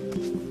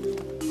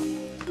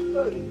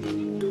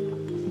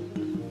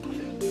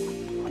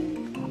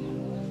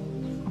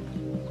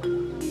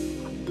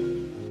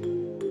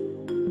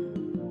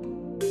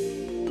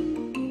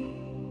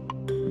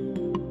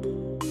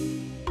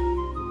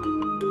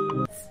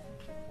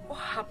 What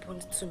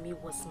happened to me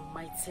was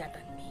mightier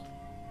than me.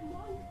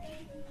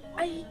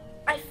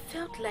 I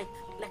felt like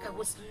I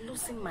was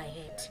losing my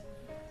head.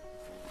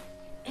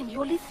 And the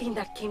only thing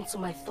that came to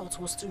my thoughts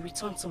was to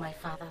return to my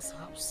father's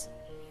house.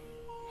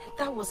 And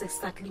that was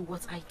exactly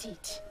what I did.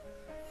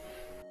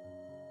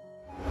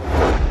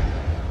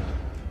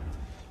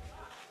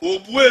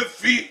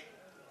 Obuefi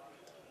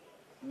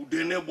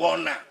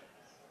Udenebona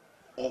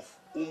of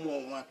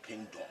Umawa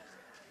Kingdom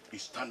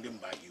is standing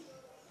by you.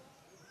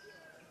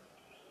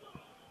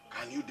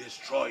 Can you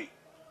destroy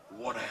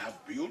what I have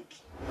built?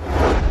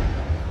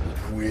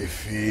 If we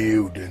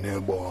feel the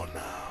neighbor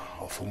now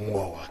of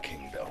our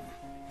kingdom,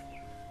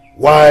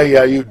 why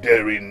are you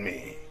daring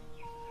me?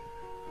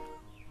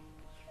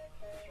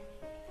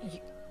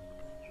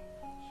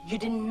 You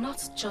did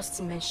not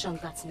just mention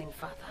that name,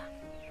 Father.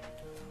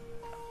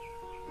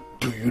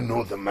 Do you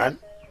know the man?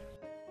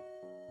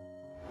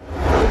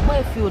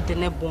 Why feel the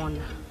neighbor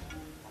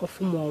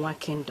of our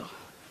kingdom?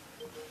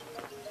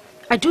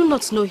 I do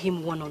not know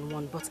him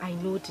one-on-one, but I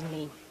know the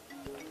name.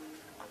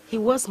 He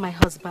was my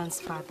husband's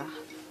father.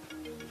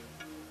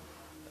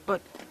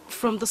 But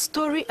from the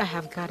story I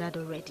have gathered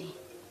already,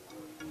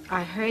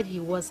 I heard he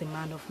was a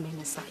man of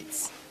many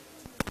sides.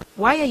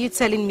 Why are you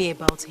telling me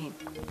about him?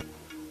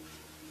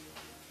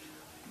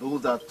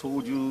 Those that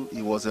told you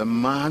he was a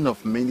man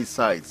of many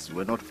sides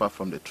were not far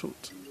from the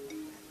truth.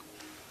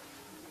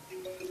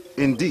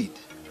 Indeed,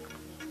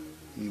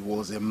 he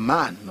was a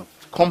man of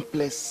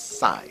complex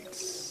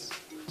sides.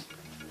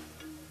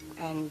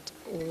 And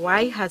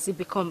why has it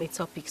become a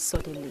topic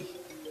suddenly?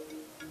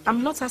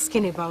 I'm not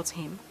asking about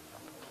him.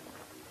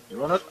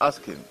 You are not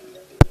asking,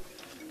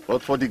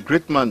 but for the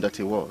great man that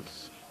he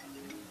was,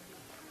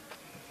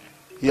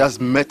 he has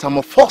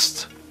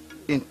metamorphosed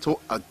into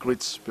a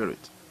great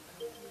spirit.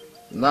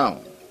 Now,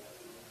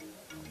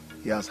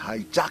 he has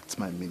hijacked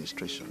my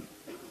ministration.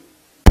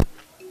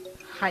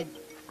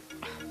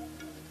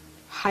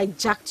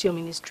 Hijacked your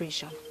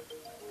ministration?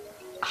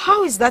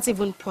 How is that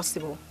even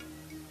possible?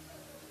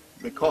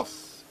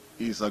 Because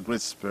he is a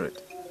great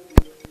spirit.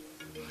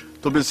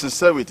 To be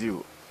sincere with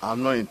you,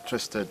 I'm no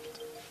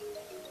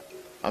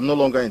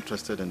longer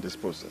interested in this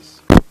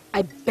process.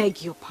 I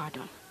beg your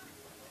pardon.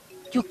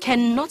 You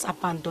cannot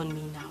abandon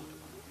me now.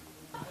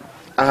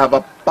 I have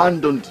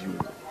abandoned you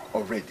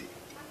already.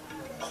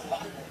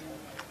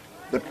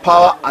 The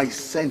power I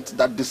sent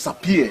that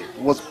disappeared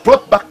was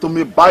brought back to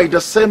me by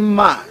the same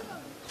man.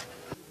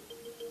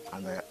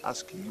 And I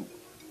ask you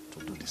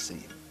to do the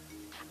same.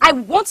 I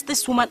want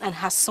this woman and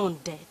her son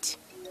dead.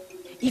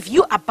 If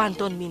you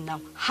abandon me now,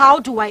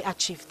 how do I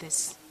achieve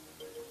this?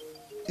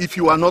 If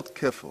you are not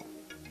careful,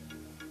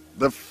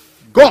 the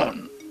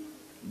gun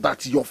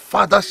that your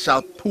father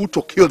shall pull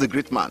to kill the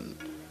great man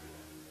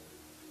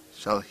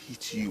shall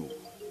hit you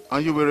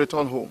and you will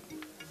return home.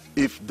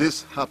 If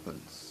this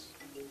happens,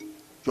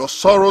 your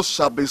sorrows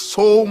shall be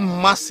so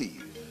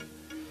massive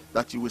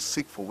that you will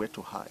seek for where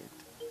to hide,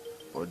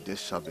 or there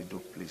shall be no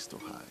place to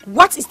hide.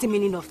 What is the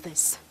meaning of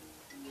this?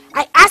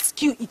 I ask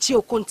you, Ichie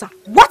Okonta,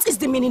 what is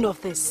the meaning of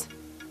this?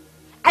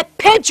 I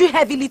paid you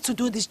heavily to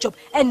do this job,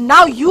 and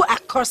now you are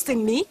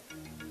cursing me?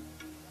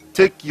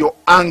 Take your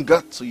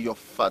anger to your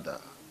father.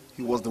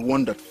 He was the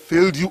one that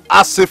failed you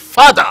as a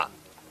father.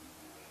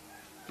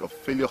 Your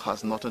failure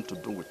has nothing to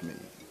do with me.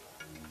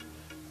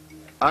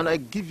 And I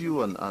give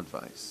you an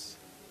advice.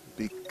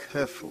 Be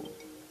careful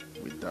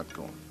with that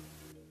gun.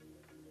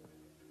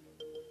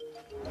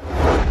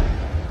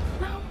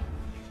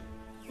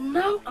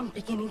 Now I'm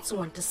beginning to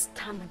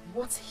understand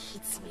what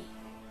hits me.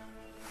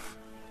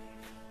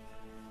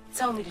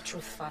 Tell me the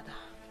truth, Father.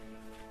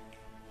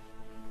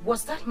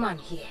 Was that man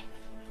here?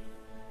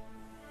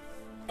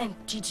 And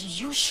did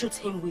you shoot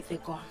him with a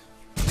gun?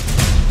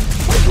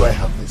 Why do I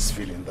have this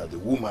feeling that the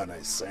woman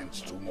I sent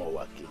to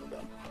our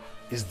kingdom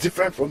is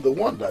different from the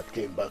one that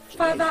came back to me?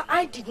 Father,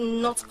 I did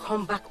not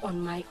come back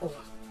on my own.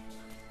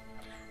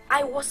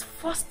 I was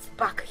forced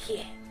back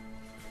here.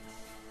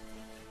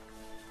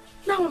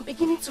 Now I'm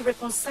beginning to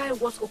reconcile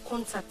what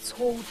Okonta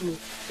told me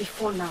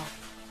before now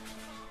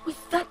with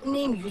that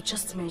name you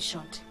just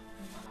mentioned.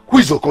 Who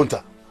is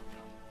Okonta?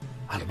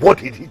 And what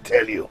did he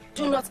tell you?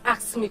 Do not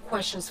ask me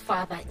questions,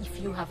 Father, if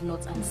you have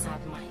not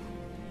answered mine.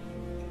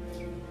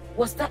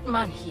 Was that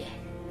man here?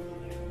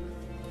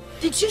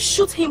 Did you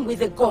shoot him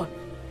with a gun?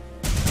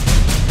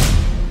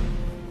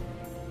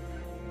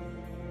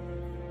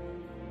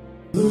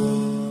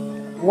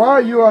 Why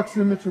are you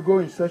asking me to go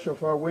in search of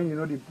her when you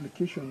know the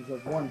implications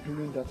of one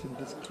doing that in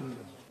this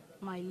kingdom?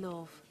 My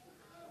love,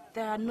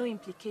 there are no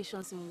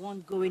implications in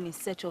one going in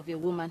search of a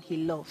woman he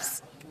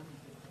loves.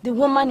 The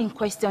woman in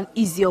question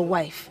is your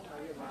wife.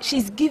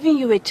 She's given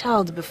you a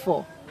child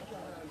before.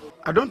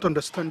 I don't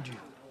understand you.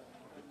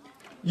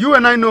 You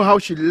and I know how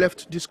she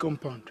left this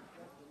compound.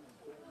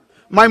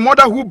 My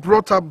mother who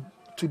brought her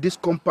to this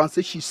compound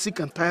said she's sick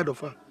and tired of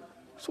her.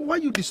 So why are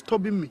you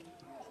disturbing me?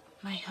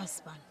 My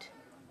husband.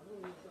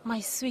 My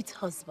sweet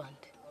husband.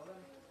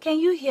 Can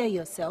you hear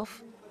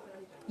yourself?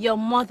 Your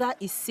mother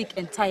is sick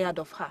and tired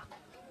of her.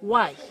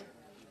 Why?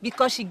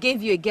 Because she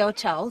gave you a girl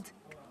child?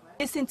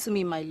 Listen to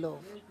me, my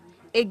love.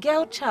 A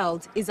girl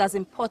child is as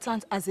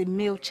important as a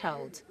male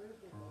child.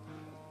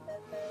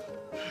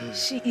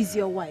 She is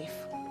your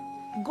wife.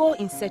 Go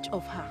in search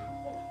of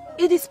her.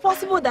 It is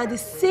possible that the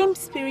same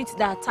spirit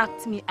that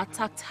attacked me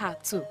attacked her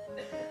too.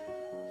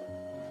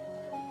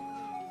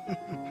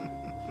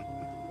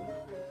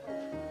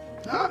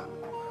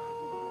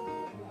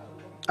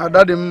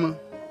 Adadim,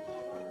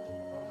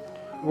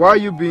 why are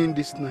you being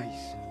this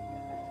nice?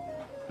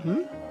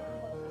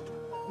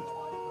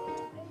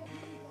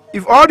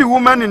 If all the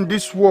women in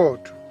this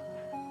world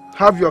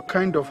have your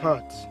kind of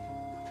heart,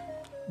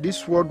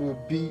 this world will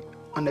be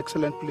an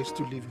excellent place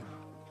to live in.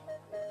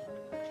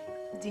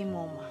 Dear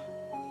Mama,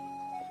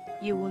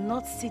 you will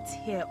not sit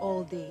here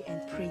all day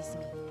and praise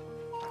me.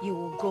 You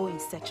will go in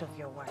search of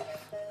your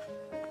wife.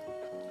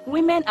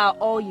 Women are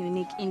all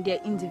unique in their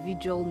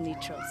individual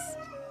natures.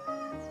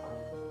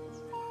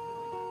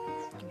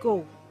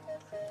 Go.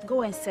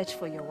 Go and search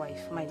for your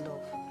wife, my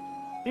love.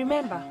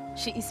 Remember,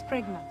 she is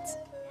pregnant.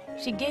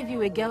 She gave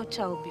you a girl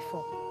child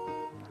before.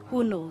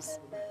 Who knows?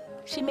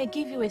 She may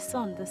give you a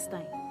son this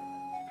time.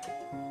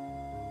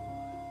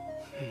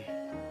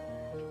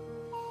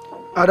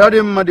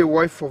 Adadema, the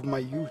wife of my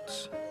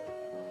youth.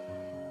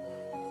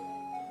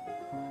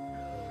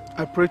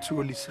 I pray to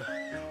Olisa.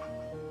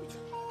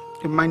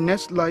 In my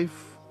next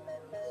life,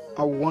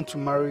 I want to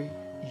marry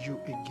you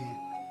again.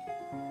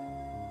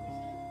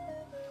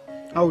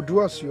 I will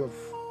do as you have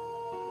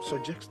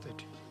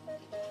suggested.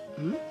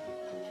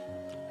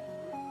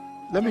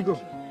 Let me go.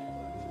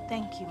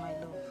 Thank you, my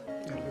love.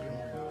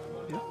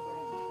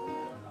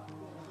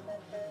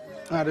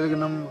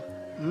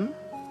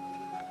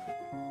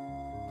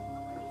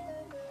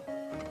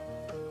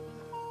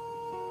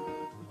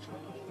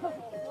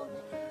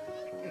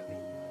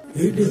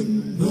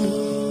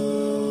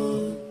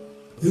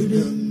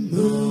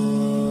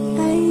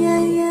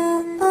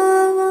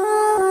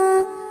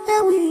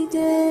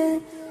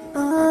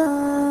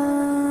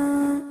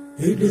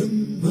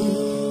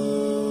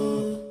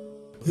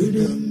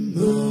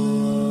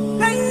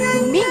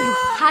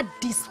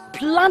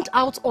 Planned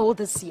out all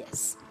these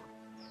years.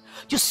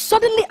 You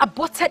suddenly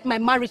aborted my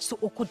marriage to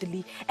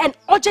Okodili and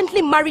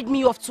urgently married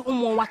me off to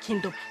Umonwa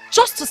Kingdom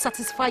just to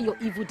satisfy your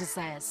evil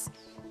desires.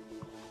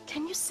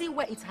 Can you see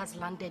where it has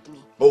landed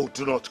me? Oh,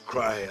 do not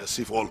cry as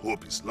if all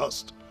hope is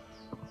lost.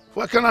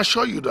 For I can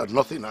assure you that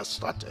nothing has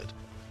started.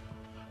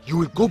 You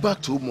will go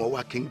back to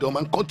Umonwa Kingdom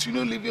and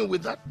continue living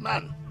with that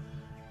man.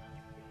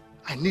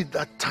 I need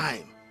that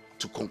time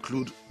to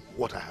conclude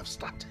what I have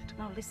started.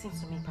 Now listen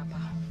to me, Papa.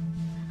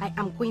 I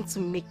am going to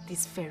make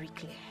this very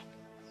clear.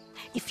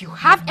 If you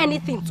have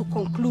anything to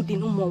conclude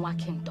in Umonwa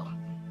Kingdom,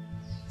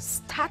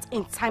 start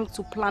in time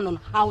to plan on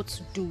how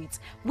to do it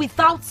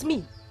without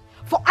me.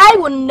 For I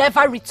will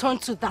never return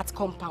to that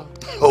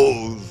compound.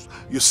 Oh,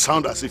 you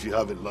sound as if you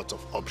have a lot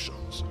of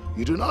options.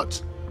 You do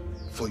not.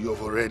 For you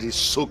have already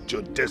soaked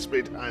your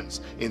desperate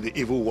hands in the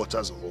evil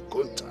waters of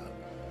Okonta.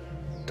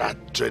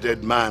 That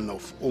dreaded man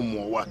of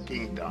Umonwa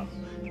Kingdom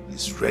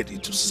is ready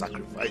to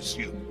sacrifice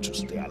you to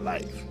stay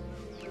alive.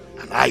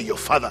 And I, your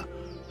father,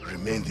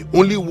 remain the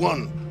only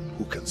one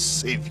who can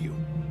save you.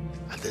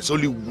 And there's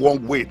only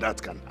one way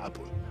that can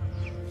happen.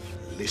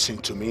 Listen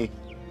to me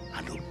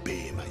and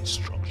obey my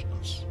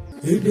instructions.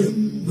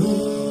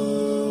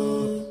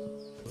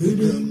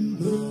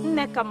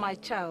 Nneka, my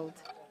child,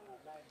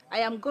 I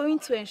am going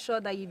to ensure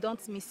that you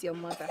don't miss your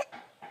mother.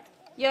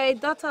 You're a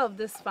daughter of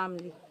this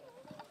family.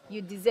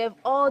 You deserve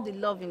all the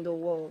love in the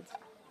world.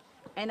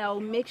 And I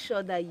will make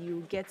sure that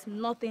you get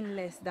nothing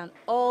less than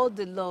all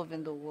the love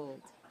in the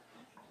world.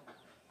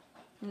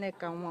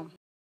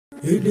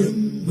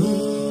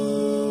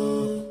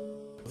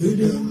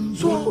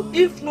 So,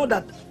 if not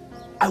that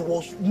I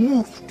was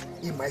moved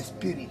in my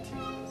spirit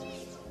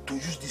to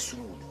use this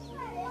road,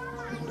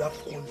 you would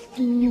have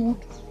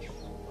continued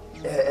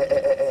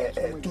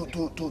to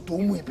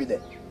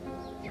Umuibide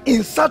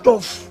in search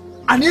of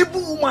an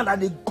evil woman that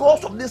the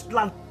gods of this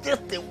land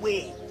chased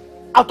away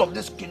out of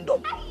this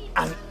kingdom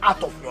and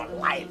out of your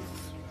life.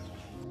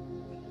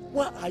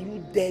 Why are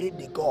you daring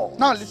the gods?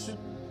 Now listen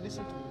to me.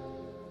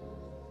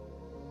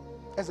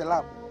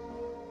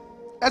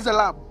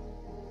 Ezelam,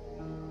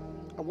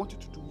 I want you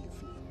to do me a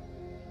favor.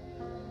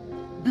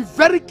 Be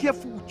very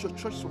careful with your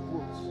choice of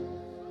words.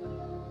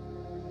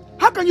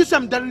 How can you say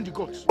I'm daring the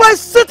gods? By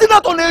setting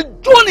out on a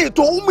journey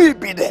to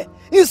Umuibide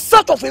in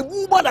search of a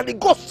woman that the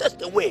gods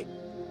chased away.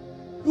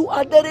 You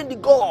are daring the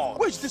gods.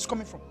 Where is this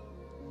coming from?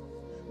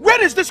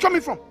 Where is this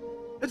coming from?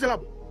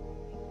 Ezelam.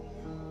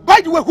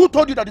 By the way, who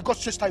told you that the gods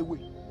chased her away?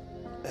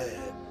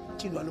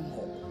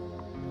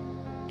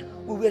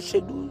 We were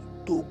scheduled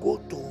to go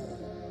to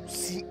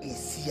see a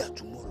seer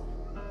tomorrow.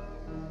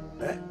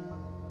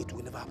 It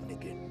will never happen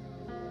again.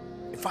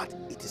 In fact,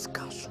 it is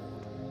cancelled.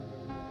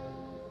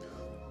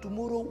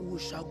 Tomorrow we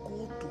shall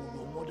go to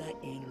your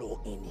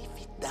mother-in-law in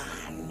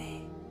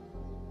Ifitane.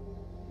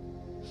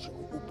 She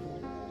will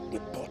open the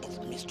pot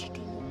of mystery to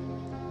you.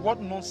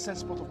 What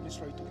nonsense pot of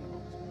mystery are you talking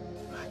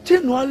about?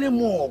 Genuinely,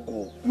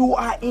 Mogo, you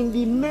are in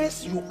the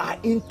mess you are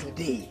in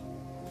today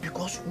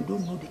because you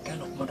don't know the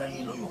kind of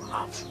mother-in-law you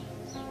have.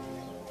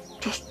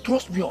 Just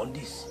trust me on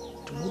this.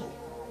 Tomorrow,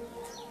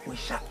 we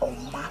shall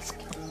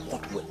unmask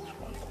what went wrong.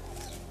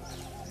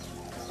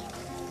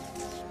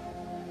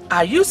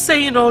 Are you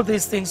saying all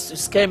these things to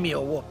scare me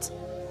or what?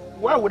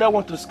 Why would I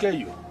want to scare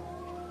you?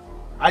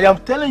 I am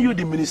telling you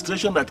the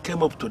ministration that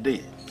came up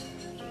today.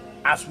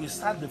 As we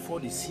sat before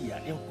the seer,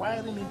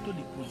 inquiring into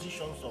the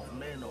positions of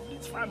men of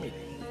this family.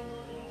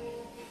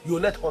 You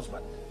let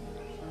husband,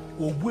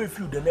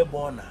 Ogbuefi the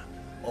neighbor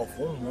of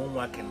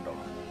Umonwa Kingdom,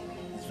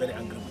 is very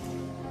angry with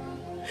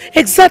you.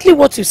 Exactly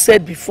what you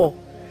said before.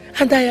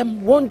 And I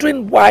am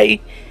wondering why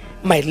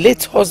my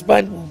late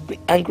husband will be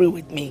angry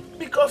with me.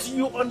 Because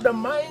you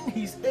undermine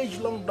his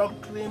age-long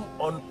doctrine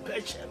on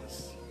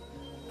patience.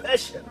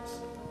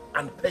 Patience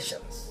and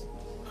patience.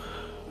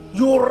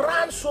 You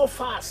ran so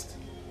fast.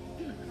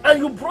 And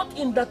you brought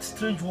in that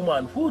strange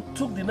woman who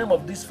took the name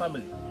of this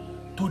family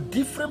to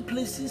different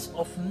places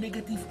of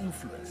negative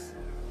influence.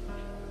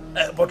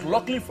 But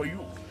luckily for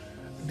you,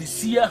 the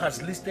seer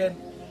has listed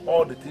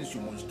all the things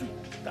you must do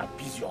to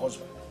appease your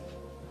husband.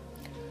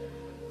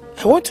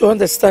 I want to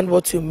understand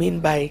what you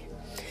mean by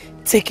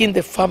taking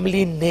the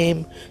family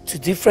name to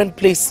different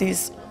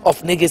places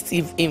of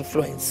negative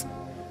influence.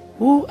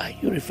 Who are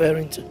you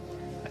referring to?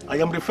 I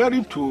am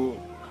referring to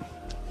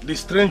the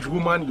strange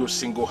woman you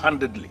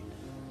single-handedly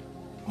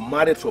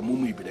married from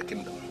Umuibi the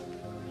kingdom.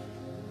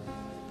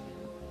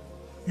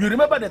 You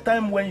remember the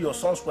time when your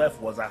son's wife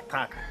was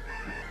attacked,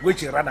 which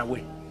she ran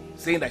away,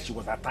 saying that she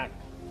was attacked?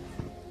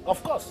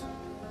 Of course,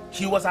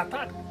 she was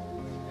attacked.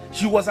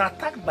 She was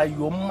attacked by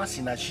your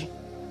Masinashi.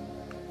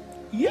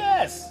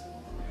 Yes,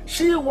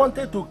 she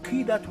wanted to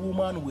kill that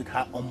woman with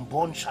her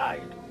unborn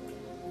child.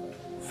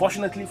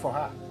 Fortunately for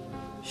her,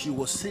 she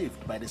was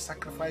saved by the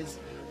sacrifice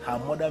her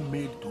mother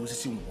made to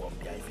Usisimbu of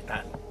the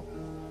Ivitan.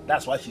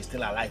 That's why she's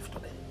still alive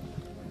today.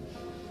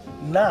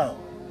 Now,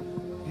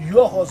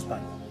 your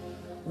husband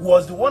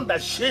was the one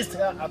that chased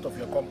her out of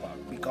your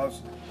compound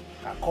because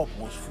her cup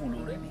was full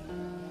already.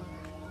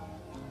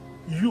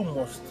 You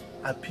must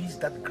appease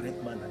that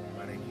great man that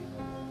married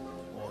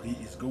you, or he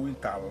is going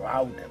to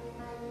allow them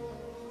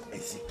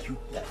execute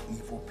their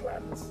evil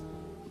plans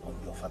on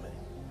your family.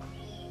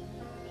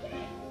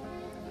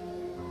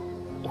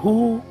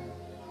 Who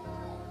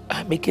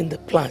are making the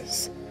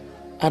plans,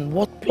 and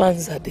what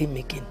plans are they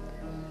making?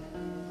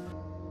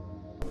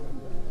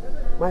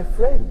 My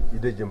friend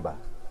Idejimba,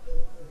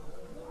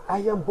 I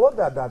am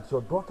bothered that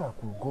your daughter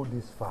could go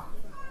this far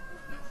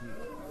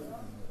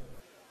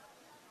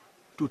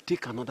to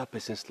take another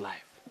person's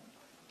life.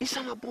 It's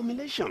an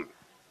abomination.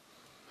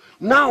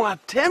 Now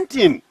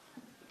attempting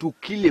to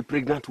kill a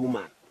pregnant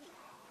woman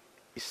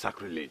is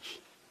sacrilege.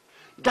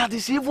 That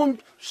is even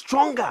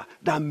stronger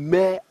than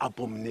mere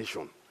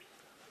abomination.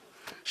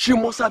 She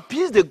must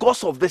appease the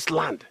gods of this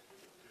land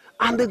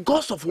and the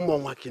gods of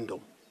Umonwa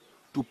kingdom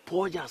to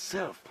purge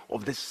herself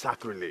of this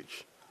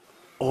sacrilege,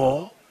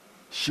 or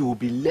she will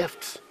be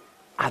left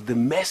at the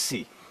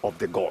mercy of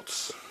the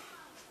gods.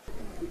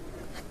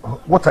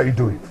 What are you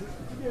doing?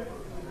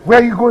 Where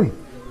are you going?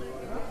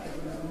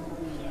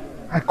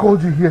 I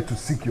called you here to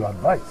seek your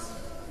advice.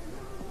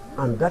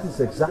 And that is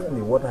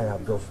exactly what I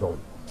have just done.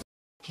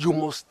 You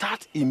must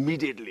start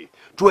immediately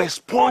to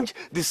expunge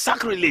the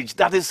sacrilege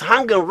that is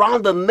hanging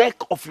around the neck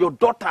of your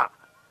daughter.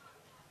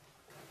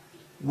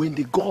 When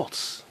the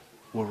gods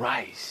will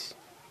rise,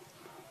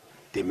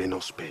 they may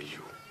not spare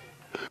you.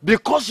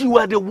 Because you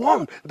are the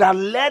one that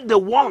led the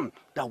one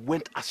that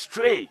went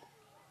astray.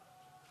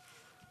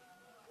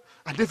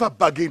 I never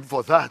bargained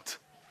for that.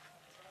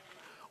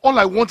 All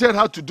I wanted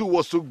her to do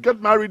was to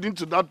get married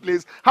into that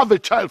place, have a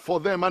child for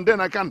them, and then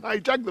I can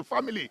hijack the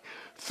family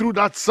through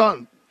that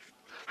son.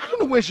 I don't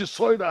know when she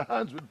soiled her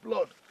hands with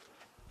blood.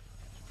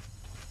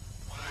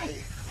 Why?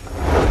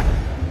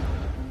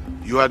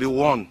 You are the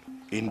one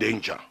in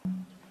danger.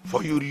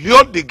 For you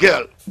lured the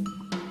girl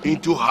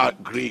into her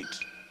greed.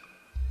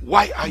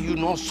 Why are you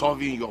not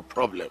solving your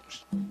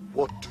problems?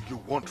 What do you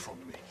want from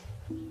me?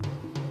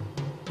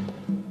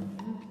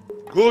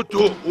 Go to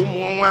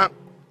Umonwa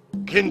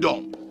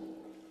kingdom,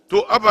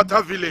 to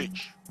Abata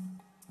village.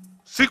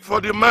 Seek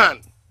for the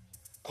man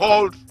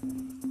called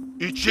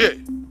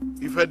Iche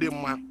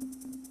Ifedema.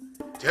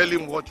 Tell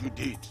him what you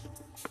did.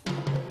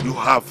 You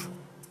have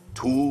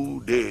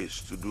 2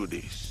 days to do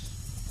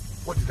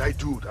this. What did I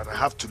do that I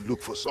have to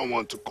look for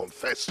someone to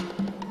confess?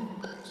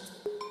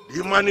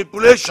 The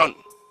manipulation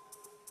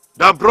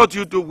that brought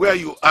you to where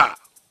you are.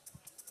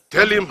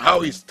 Tell him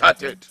how it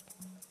started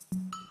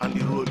and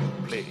the role you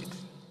played.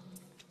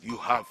 You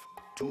have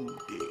 2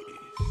 days.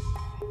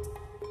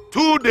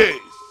 2 days.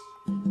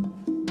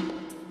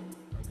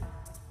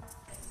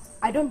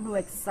 I don't know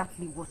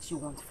exactly what you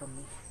want from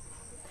me.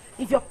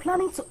 If you're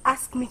planning to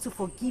ask me to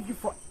forgive you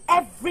for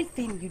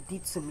everything you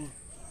did to me,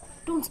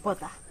 don't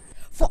bother.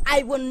 For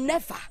I will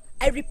never,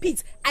 I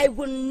repeat, I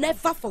will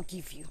never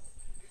forgive you.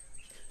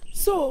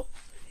 So,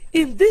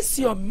 in this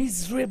your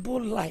miserable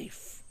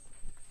life,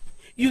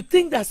 you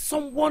think that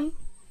someone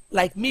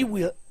like me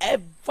will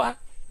ever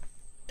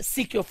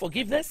seek your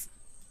forgiveness?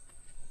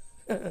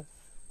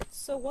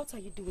 So what are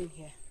you doing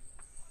here?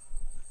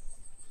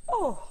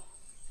 Oh,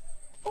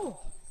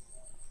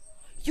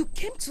 you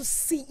came to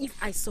see if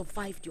I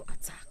survived your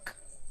attack.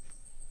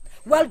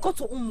 Well, go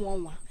to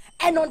Umwanwa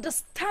and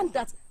understand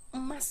that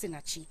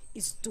Masinachi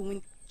is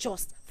doing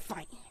just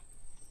fine.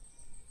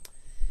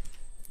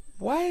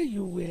 While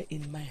you were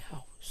in my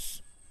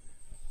house,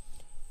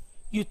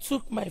 you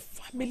took my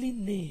family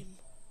name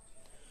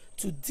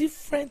to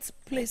different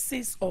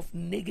places of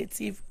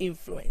negative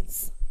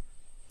influence.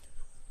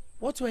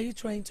 What were you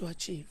trying to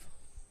achieve?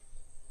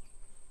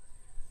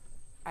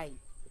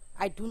 I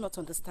I do not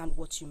understand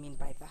what you mean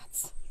by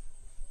that.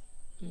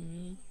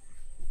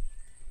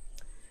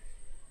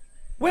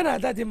 When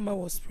Adadimma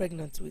was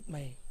pregnant with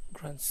my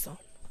grandson,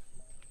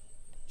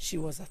 she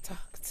was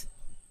attacked.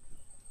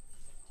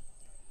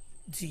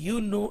 Do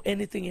you know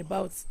anything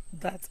about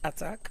that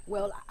attack?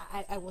 Well,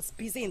 I was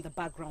busy in the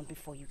background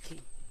before you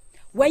came.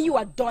 When you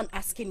are done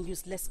asking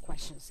useless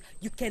questions,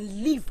 you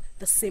can leave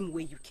the same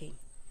way you came.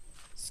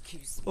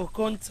 Excuse me.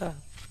 Okonta.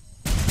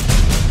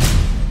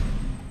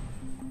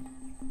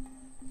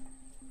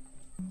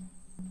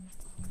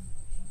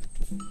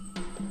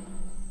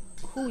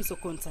 Who is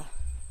Okonta?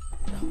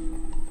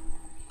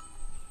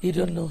 You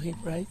don't know him,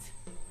 right?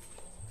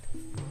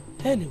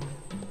 Anyway,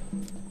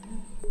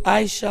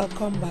 I shall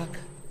come back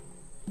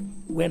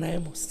when I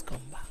must come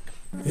back.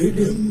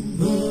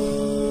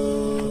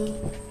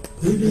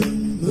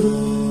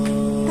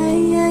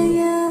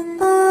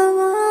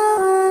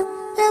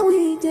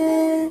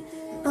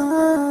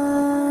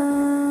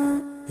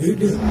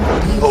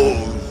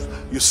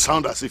 Oh, you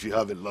sound as if you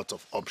have a lot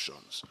of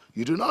options.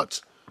 You do not,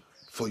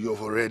 for you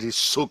have already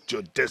soaked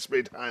your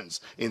desperate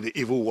hands in the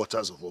evil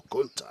waters of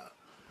Okonta.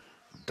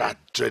 That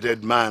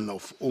dreaded man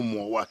of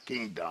Umuowa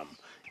Kingdom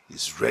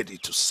is ready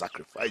to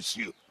sacrifice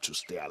you to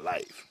stay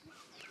alive.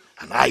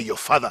 And I, your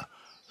father,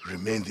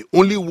 remain the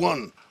only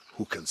one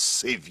who can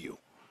save you.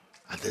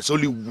 And there's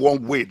only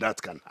one way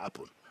that can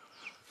happen.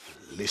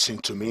 Listen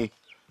to me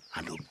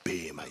and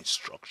obey my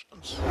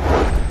instructions.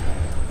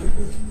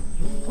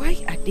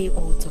 Why are they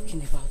all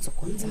talking about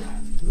Okonta?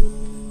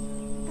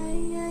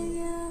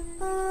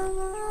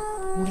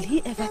 Will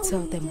he ever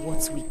tell them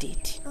what we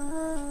did?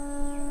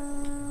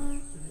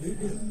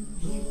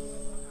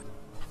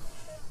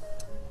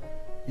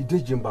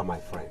 Idejimba, my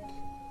friend,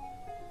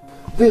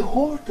 the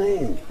whole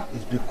thing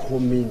is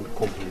becoming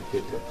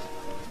complicated.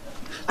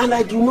 And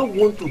I do not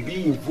want to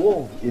be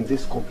involved in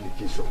these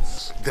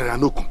complications. There are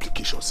no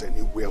complications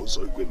anywhere,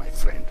 Ozoigwe, my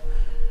friend.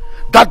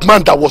 That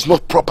man that was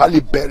not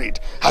properly buried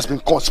has been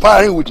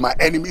conspiring with my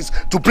enemies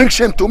to bring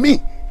shame to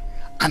me.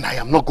 And I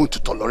am not going to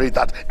tolerate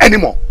that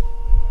anymore.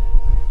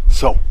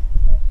 So,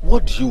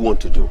 what do you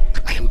want to do?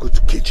 I am going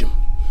to cage him.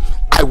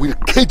 I will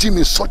cage him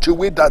in such a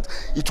way that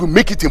it will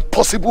make it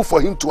impossible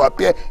for him to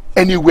appear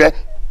anywhere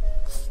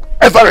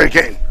ever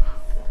again.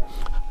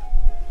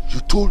 You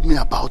told me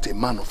about a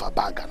man of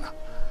Abagana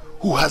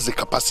who has the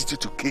capacity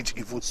to cage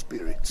evil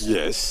spirits.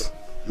 Yes.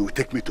 You will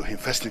take me to him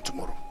first thing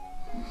tomorrow.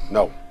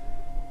 No.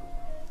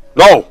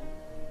 No!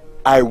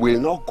 I will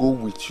not go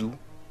with you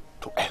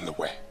to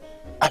anywhere.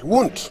 I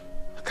won't.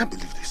 I can't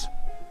believe this.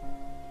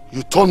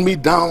 You turned me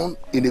down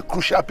in a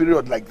crucial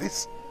period like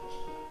this,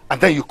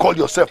 and then you call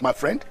yourself my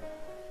friend?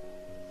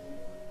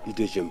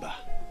 Idejimba,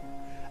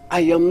 I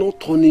am not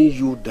turning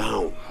you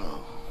down.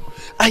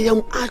 I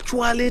am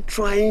actually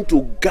trying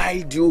to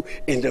guide you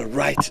in the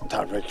right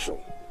direction.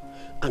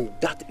 And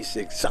that is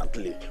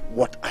exactly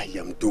what I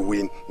am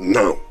doing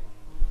now.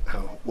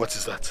 What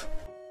is that?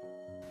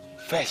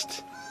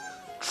 First,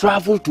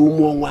 travel to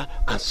Umuowa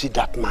and see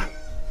that man.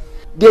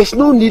 There's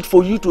no need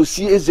for you to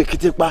see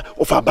Ezekitepa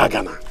of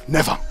Abagana.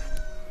 Never.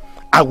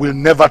 I will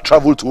never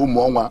travel to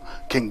Umuowa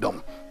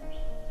Kingdom.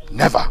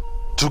 Never.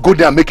 To go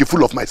there and make a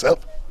fool of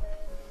myself.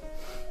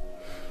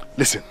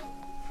 Listen,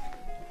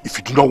 if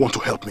you do not want to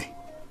help me,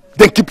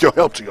 then keep your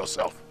help to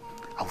yourself.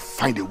 I will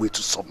find a way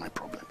to solve my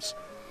problems.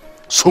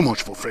 So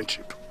much for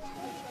friendship.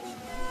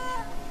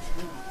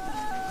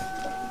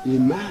 A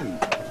man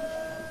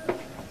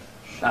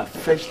that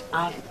fetched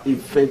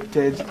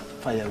uninfected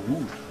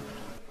firewood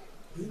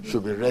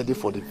should be ready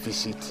for the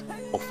visit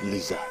of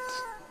lizard.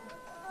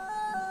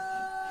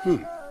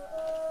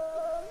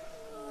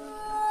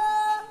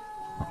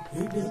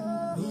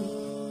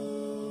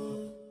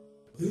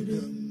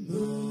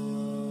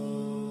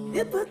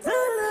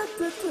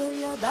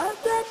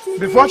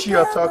 Before she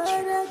attacked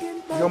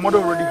you, your mother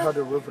already had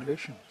a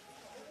revelation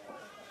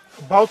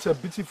about a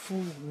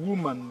beautiful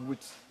woman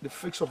with the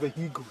face of a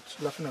he-goat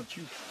laughing at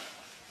you.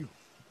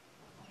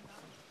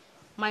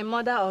 My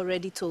mother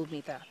already told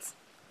me that,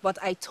 but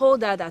I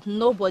told her that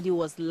nobody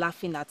was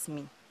laughing at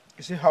me.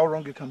 You see how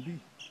wrong it can be?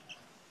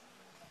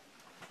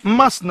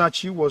 Mas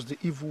Nachi was the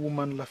evil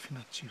woman laughing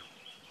at you.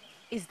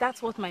 Is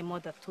that what my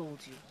mother told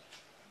you?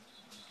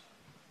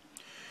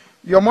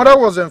 Your mother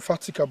was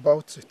emphatic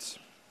about it.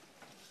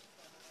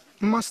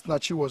 Mas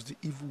Nachi was the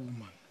evil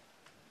woman.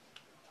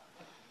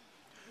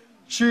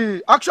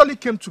 She actually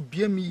came to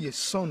bear me a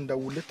son that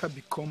would later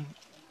become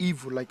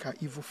evil like her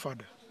evil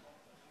father.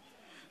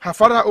 Her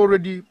father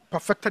already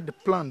perfected the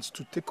plans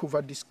to take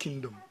over this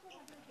kingdom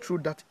through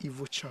that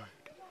evil child.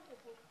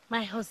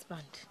 My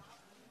husband,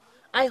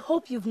 I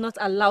hope you've not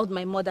allowed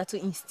my mother to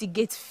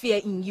instigate fear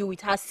in you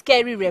with her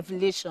scary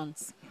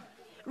revelations.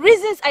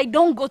 Reasons I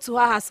don't go to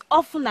her as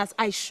often as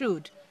I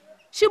should.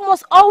 She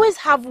must always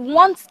have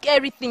one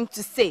scary thing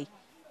to say.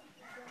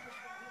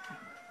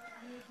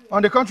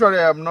 On the contrary,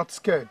 I am not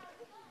scared.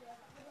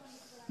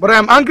 But I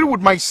am angry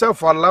with myself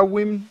for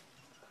allowing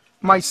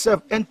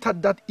myself enter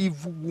that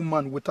evil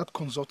woman without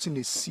consulting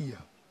a seer.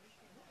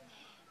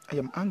 I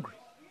am angry.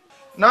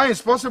 Now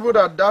it's possible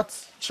that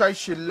that child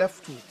she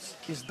left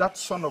with is that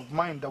son of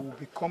mine that will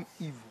become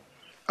evil.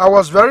 I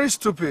was very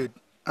stupid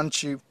and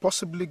she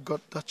possibly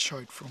got that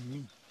child from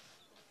me.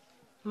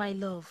 My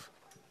love,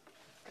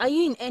 are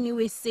you in any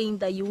way saying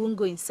that you won't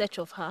go in search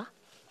of her?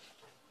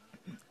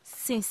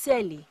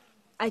 Sincerely,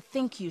 I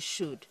think you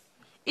should.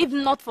 If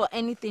not for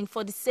anything,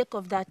 for the sake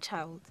of that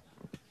child.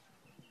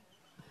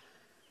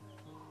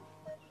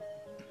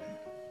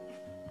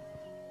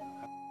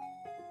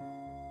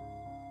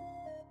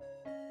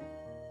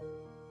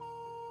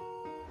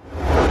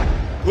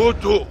 Go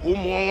to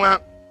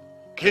Umwanwa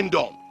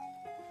Kingdom,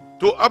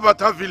 to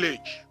Abata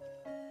village.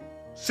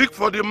 Seek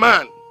for the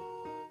man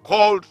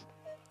called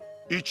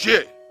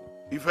Iche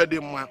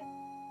Ifedema.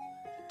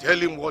 Tell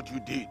him what you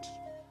did.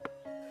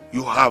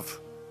 You have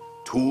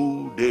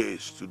 2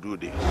 days to do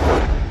this.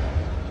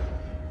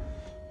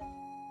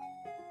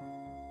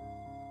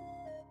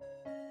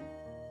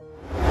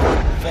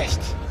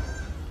 First,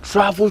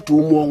 travel to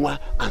Umwanwa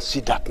and see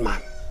that man.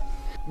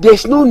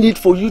 There's no need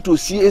for you to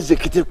see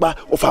Ezekitepa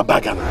of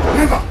Abagana.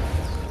 Never!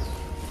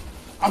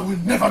 I will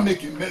never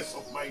make a mess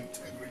of my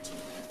integrity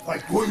by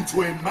going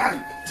to a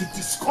man to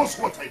discuss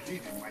what I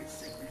did in my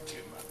secret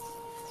chamber.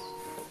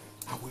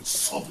 I will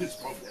solve this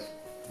problem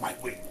my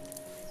way.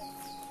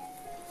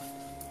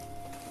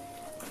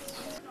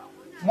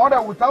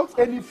 Mother, without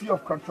any fear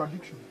of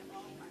contradiction,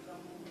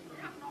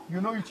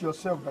 you know it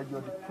yourself that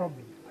you're the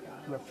problem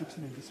we are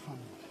fixing in this family.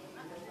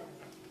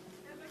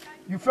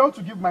 You failed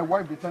to give my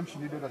wife the time she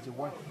needed as a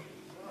wife.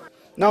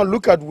 Now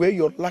look at where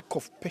your lack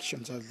of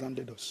patience has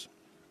landed us.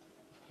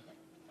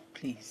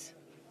 Please,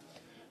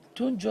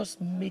 don't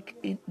just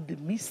make the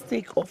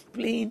mistake of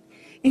playing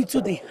into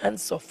the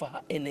hands of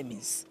our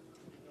enemies.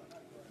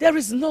 There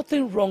is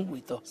nothing wrong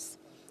with us.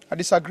 I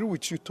disagree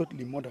with you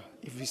totally, Mother,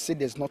 if you say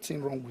there's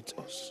nothing wrong with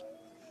us.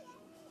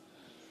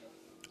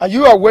 Are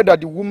you aware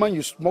that the woman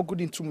you smuggled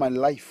into my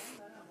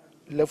life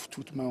left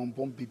with my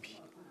unborn baby?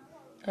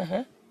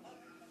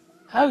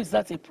 How is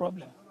that a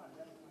problem?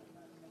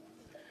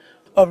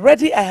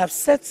 Already I have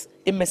set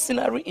a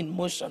mercenary in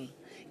motion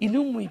in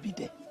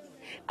Umuibide.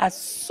 As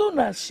soon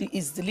as she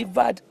is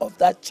delivered of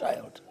that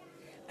child,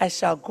 I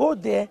shall go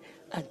there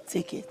and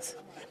take it.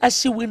 And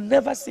she will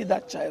never see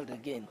that child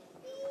again.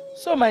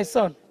 So my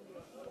son,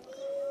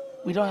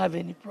 we don't have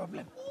any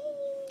problem.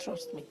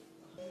 Trust me.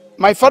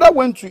 My father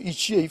went to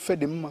Ichie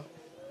Ifedema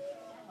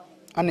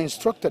and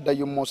instructed that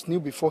you must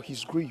kneel before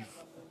his grave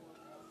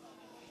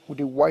with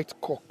a white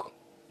cock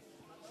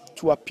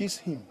to appease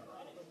him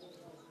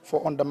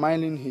for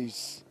undermining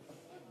his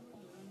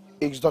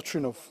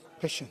doctrine of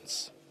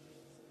patience.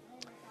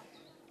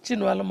 I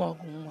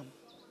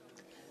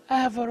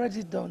have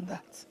already done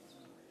that.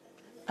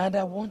 And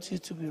I want you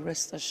to be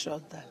rest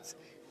assured that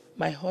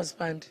my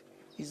husband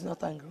is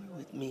not angry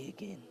with me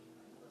again.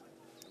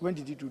 When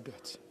did you do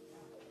that?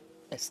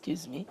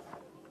 Excuse me?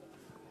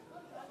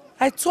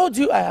 I told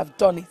you I have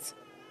done it.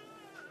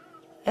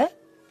 Eh?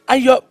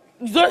 And you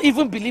don't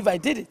even believe I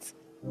did it.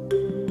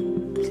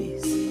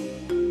 Please,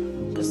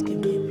 just give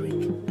me a break.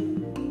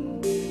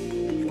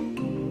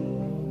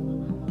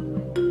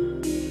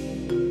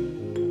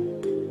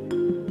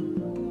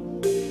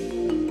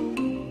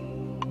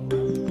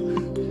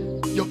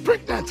 You're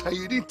pregnant and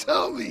you didn't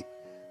tell me.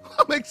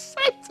 I'm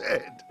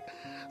excited.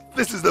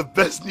 This is the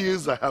best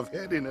news I have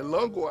heard in a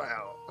long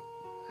while.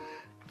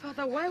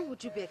 Father, why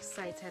would you be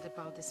excited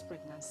about this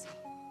pregnancy?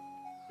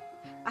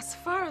 As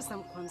far as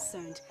I'm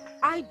concerned,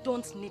 I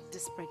don't need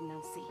this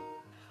pregnancy.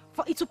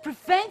 For it to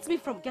prevent me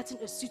from getting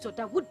a suitor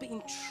that would be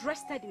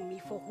interested in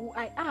me for who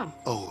I am.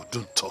 Oh,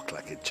 don't talk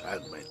like a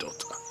child, my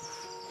daughter.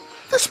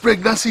 This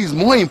pregnancy is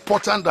more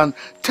important than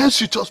 10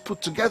 suitors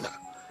put together.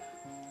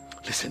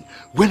 Listen,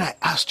 when I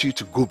asked you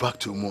to go back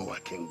to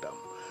Umowa Kingdom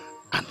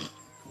and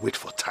wait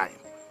for time,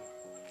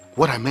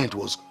 what I meant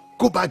was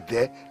go back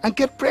there and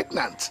get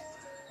pregnant.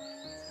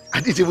 I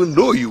didn't even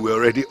know you were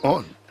already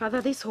on. Father,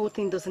 this whole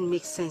thing doesn't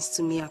make sense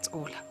to me at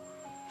all.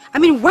 I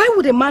mean, why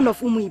would a man of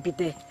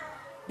Umuibide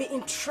be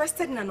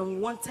interested in an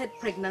unwanted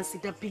pregnancy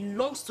that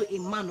belongs to a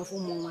man of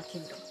Umowa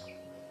Kingdom?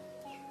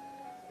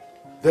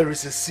 There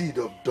is a seed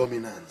of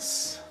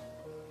dominance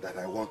that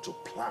I want to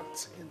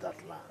plant in that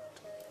land.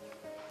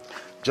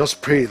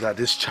 Just pray that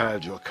this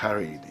child you're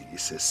carrying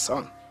is a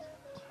son.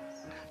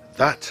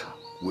 That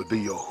will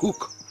be your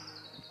hook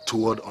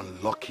toward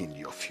unlocking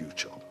your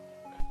future.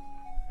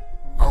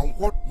 And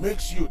what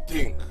makes you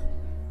think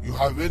you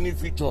have any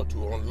future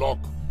to unlock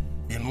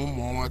in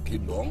Umowa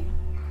Kingdom?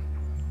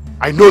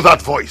 I know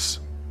that voice.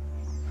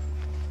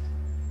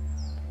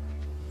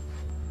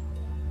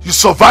 You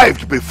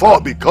survived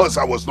before because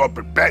I was not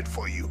prepared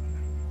for you.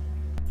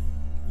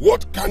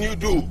 What can you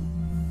do?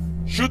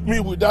 Shoot me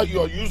without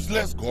your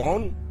useless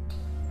gun?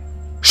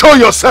 Show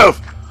yourself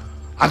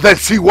and then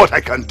see what I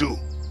can do.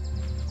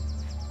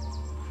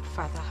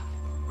 Father,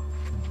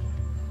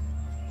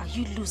 are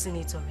you losing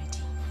it already?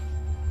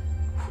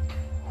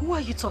 Who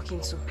are you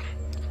talking to?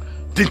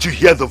 Didn't you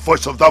hear the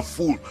voice of that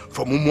fool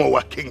from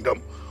Umowa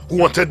Kingdom who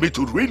wanted me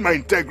to ruin my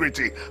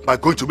integrity by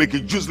going to make a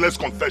useless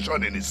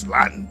confession in his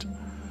land?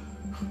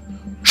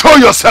 Show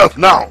yourself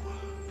now,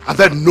 and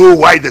then know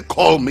why they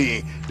call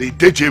me the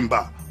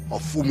Dejimba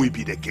of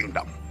Umuibi the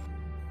kingdom.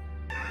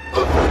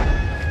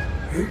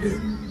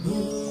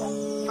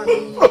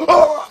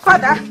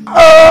 Father!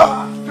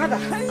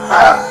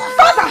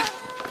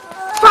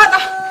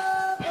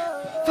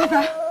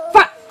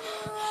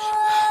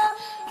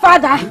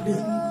 Father!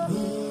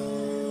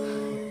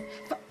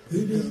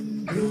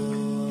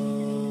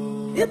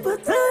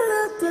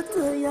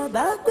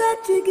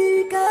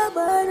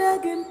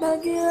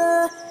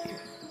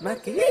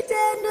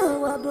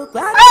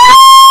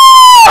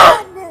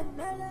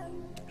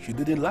 She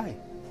didn't lie.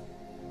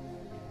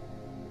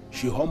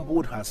 She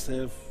humbled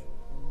herself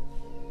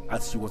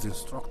as she was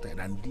instructed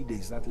and did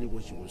exactly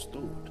what she was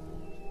told.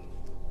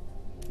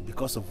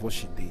 Because of what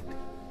she did,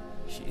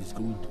 she is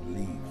going to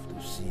live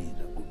to see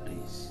the good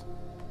days.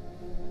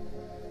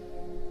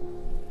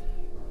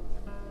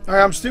 I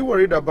am still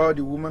worried about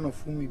the woman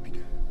of whom we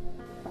began.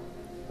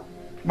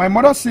 My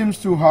mother seems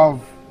to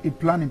have a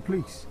plan in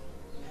place.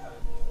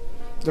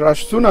 That as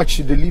soon as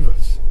she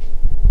delivers,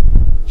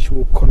 she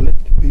will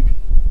collect the baby.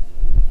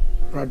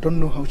 But I don't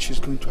know how she's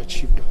going to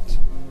achieve that.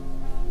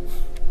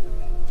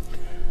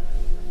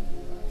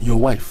 Your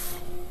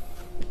wife,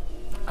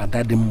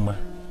 Adadimma,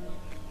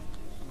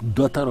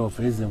 daughter of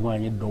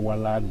Ezeonu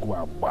Dowala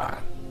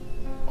Guaba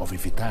of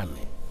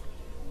Ifitani,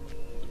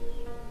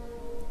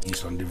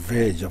 is on the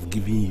verge of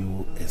giving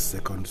you a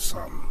second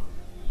son.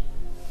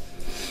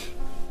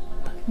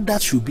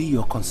 That should be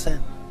your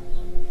concern,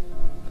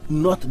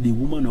 not the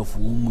woman of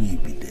whom we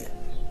be there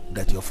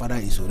that your father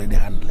is already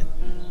handling.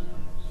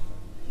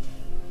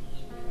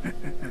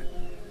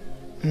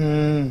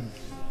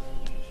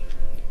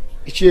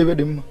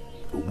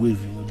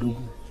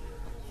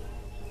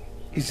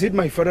 Is it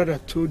my father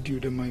that told you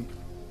that my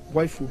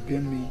wife will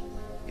bear me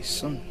a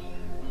son?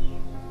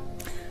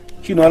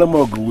 You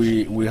know,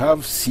 we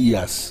have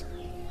seers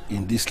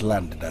in this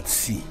land that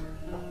see.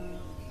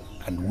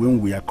 And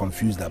when we are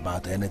confused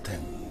about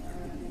anything,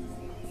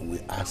 we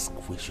ask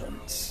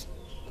questions.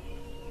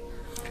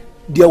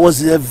 There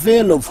was a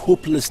veil of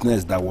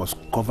hopelessness that was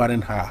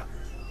covering her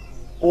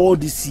all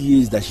these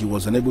years that she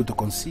was unable to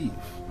conceive.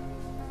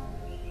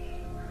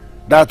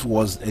 That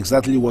was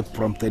exactly what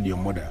prompted your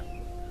mother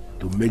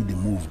to make the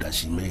move that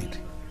she made.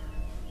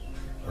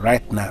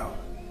 Right now,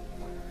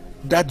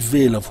 that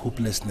veil of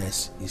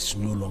hopelessness is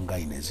no longer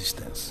in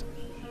existence,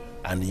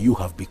 and you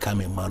have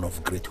become a man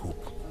of great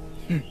hope.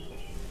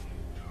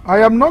 I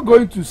am not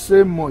going to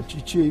say much,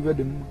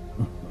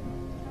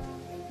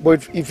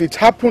 but if it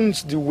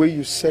happens the way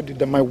you said it,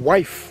 that my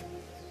wife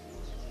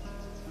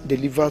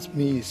delivers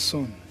me a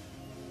son,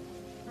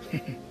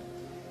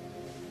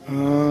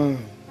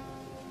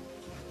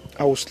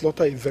 I will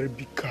slaughter a very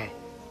big cow.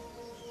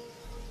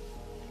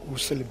 We'll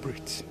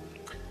celebrate.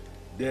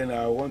 Then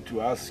I want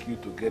to ask you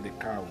to get the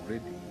cow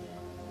ready.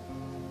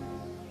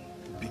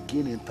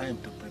 Begin in time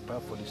to prepare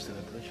for the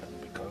celebration,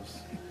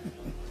 because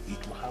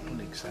it will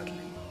happen exactly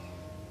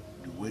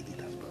the way it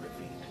has been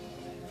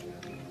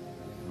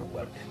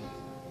revealed.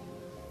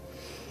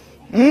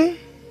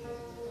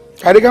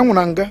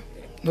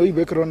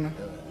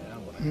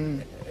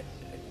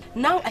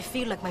 Now I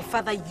feel like my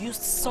father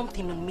used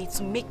something on me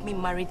to make me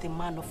marry the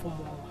man of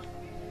Umuoma.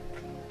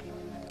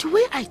 The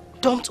way I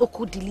dumped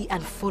Okodili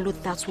and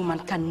followed that woman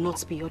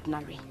cannot be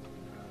ordinary.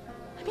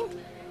 I mean,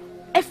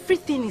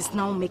 everything is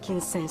now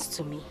making sense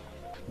to me.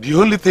 The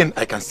only thing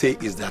I can say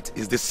is that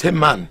the same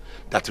man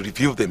that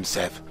revealed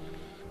himself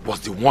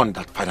was the one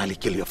that finally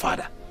killed your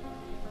father.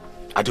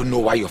 I don't know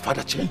why your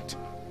father changed.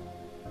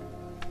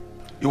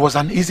 He was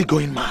an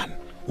easygoing man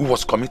who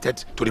was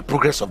committed to the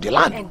progress of the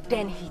land. And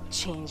then he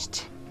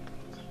changed.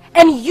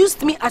 And he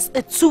used me as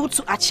a tool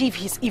to achieve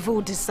his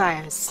evil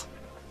desires.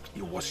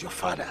 He was your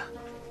father.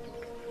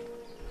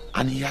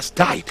 And he has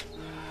died.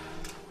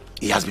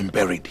 He has been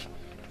buried.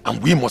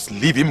 And we must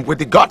leave him with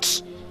the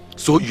gods,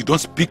 so you don't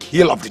speak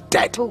ill of the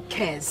dead. Who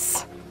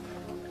cares?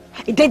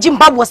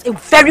 Idejimba was a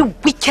very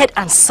wicked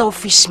and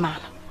selfish man.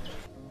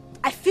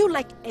 I feel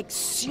like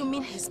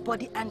exhuming his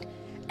body and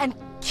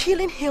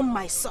killing him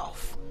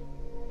myself.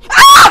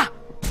 Ah!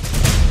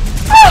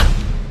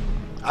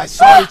 I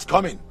saw it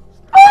coming.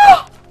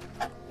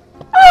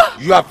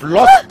 You have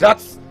lost that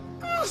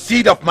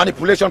seed of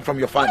manipulation from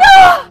your father.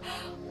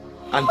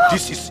 And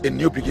this is a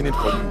new beginning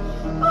for you.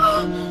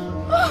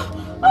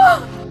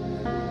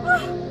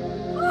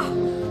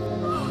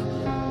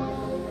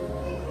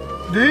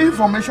 The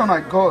information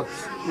I got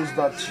is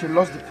that she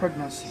lost the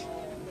pregnancy.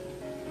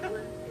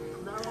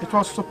 It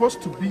was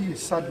supposed to be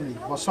saddening,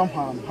 but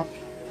somehow I'm happy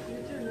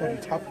that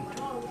it happened.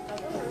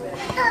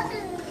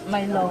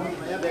 My lord,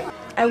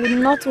 I would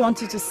not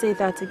want you to say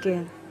that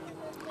again.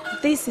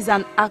 This is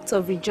an act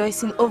of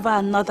rejoicing over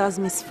another's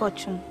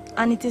misfortune,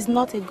 and it is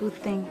not a good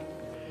thing.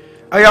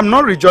 I am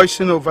not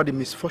rejoicing over the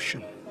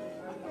misfortune.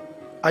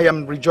 I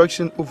am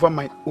rejoicing over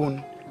my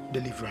own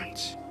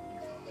deliverance.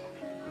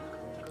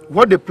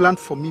 What they planned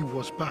for me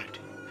was bad,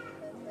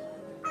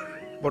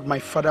 but my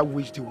father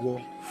waged the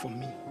war for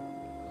me.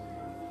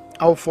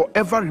 I will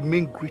forever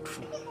remain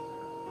grateful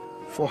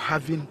for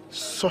having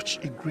such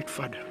a great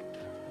father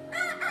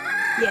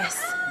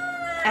Yes,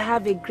 I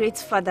have a great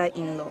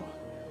father-in-law.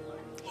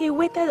 He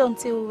waited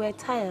until we were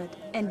tired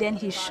and then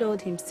he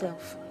showed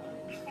himself.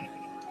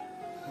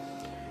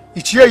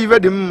 Ichie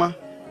Ivedimma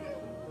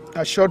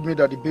assured me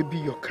that the baby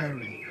you're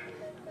carrying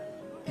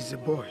is a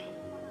boy.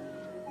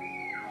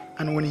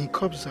 And when he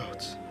comes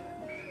out,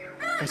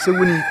 I say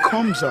when he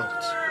comes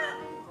out,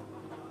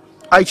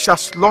 I shall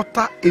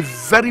slaughter a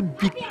very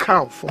big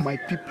cow for my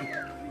people.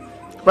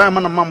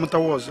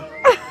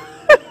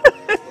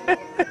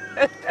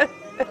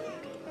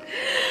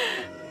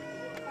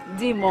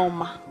 Dear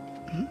Mama.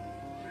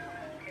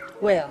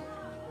 Well,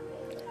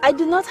 I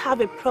do not have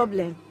a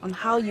problem on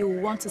how you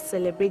want to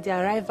celebrate the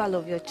arrival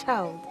of your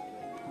child.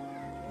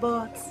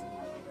 But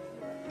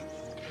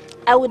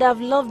I would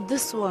have loved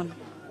this one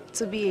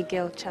to be a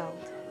girl child.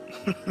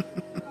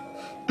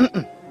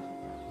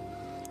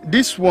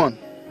 This one,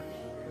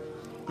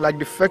 like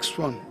the first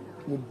one,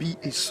 will be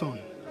a son.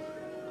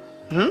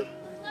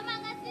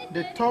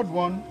 The third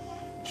one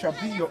shall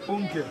be your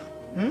own girl.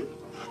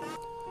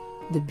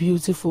 The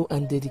beautiful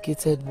and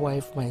dedicated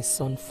wife my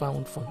son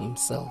found for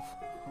himself.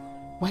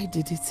 Why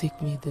did it take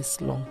me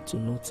this long to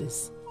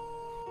notice?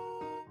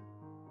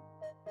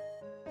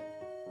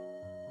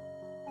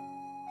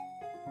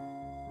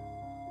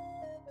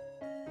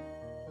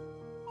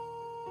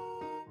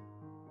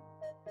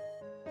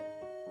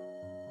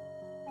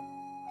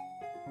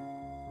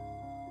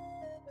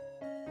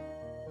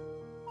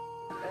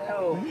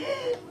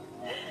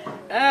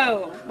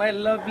 Oh, my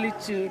lovely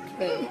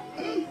children.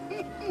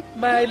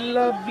 My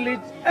lovely...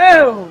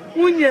 Oh,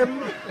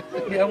 Unyam.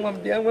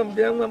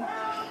 Biamam.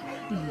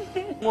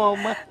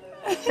 Mama.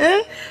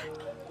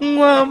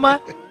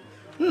 Mama.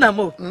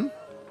 Namo.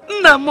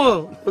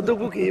 Namo.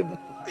 Odobuke.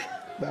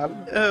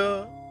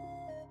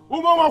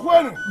 Umama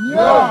kwenu?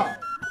 Yeah.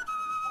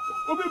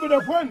 Ubibi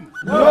da kwenu?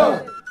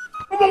 Yeah.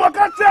 Umama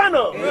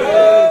katano?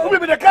 Yeah.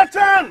 Ubibi da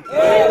katan?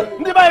 Yeah.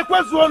 Ndiba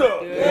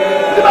ekwezuono?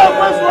 Yeah. Ndiba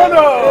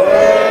ekwezuono?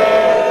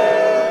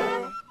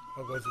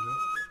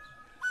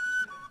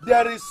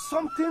 There is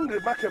something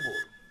remarkable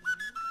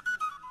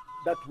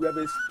that we have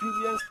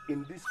experienced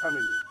in this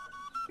family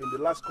in the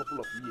last couple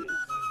of years.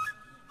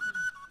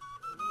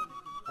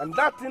 And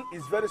that thing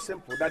is very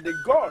simple, that the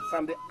gods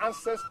and the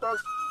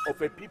ancestors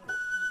of a people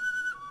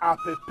are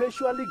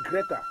perpetually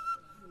greater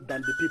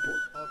than the people.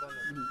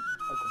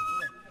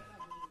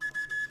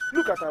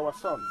 Look at our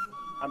son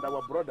and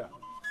our brother,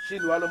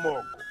 Chinwalo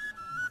Mogo,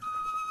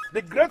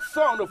 the great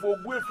son of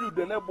Ogwefu,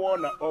 the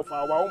newborn of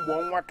our own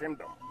Bonwa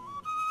kingdom.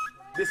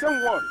 The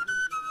same one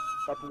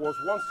that was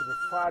once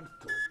referred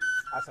to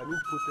as an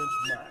impotent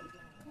man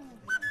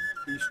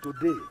is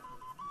today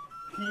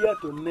here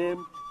to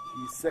name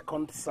his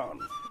second son.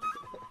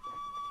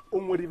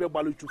 And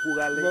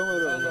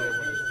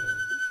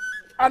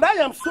I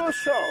am so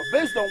sure,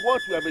 based on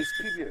what we have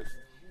experienced,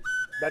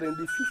 that in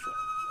the future,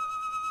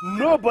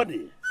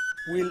 nobody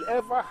will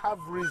ever have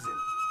reason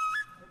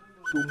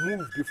to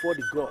move before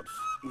the gods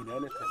in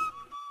anything.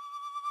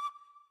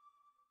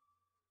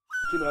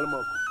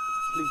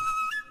 Please,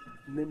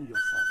 name your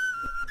son.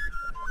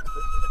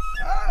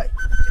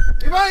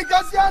 Ivan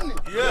Kasiani.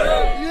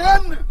 Yeah.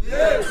 Yen.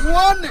 Yes.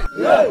 One.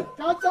 Yeah.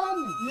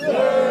 Katani. Yeah.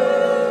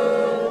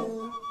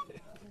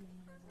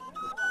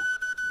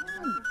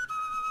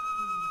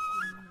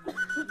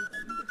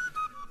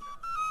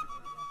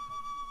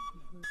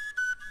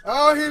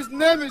 Oh, his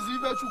name is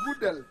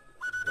Ivechukudel.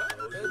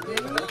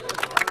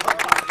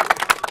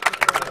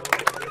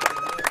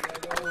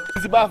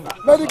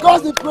 May the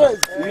gods be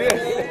praised.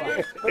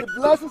 Yeah. May the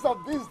blessings of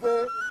this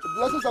day, the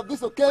blessings of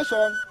this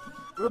occasion,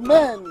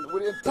 remain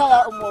with the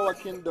entire Umowa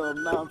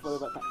kingdom now and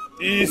forever.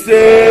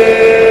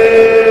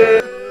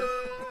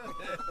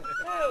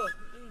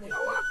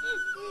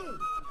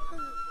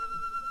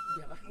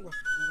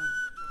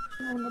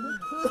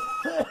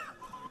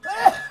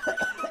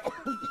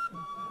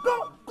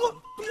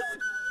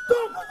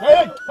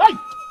 Hey!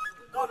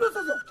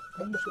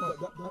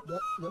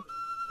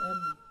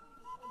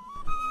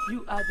 You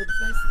are the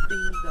best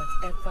thing that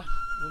ever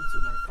happened to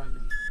my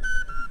family.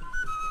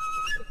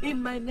 In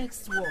my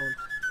next world,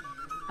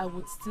 I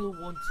would still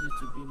want you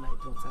to be my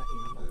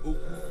daughter-in-law.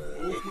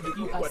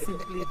 You are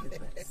simply the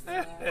best.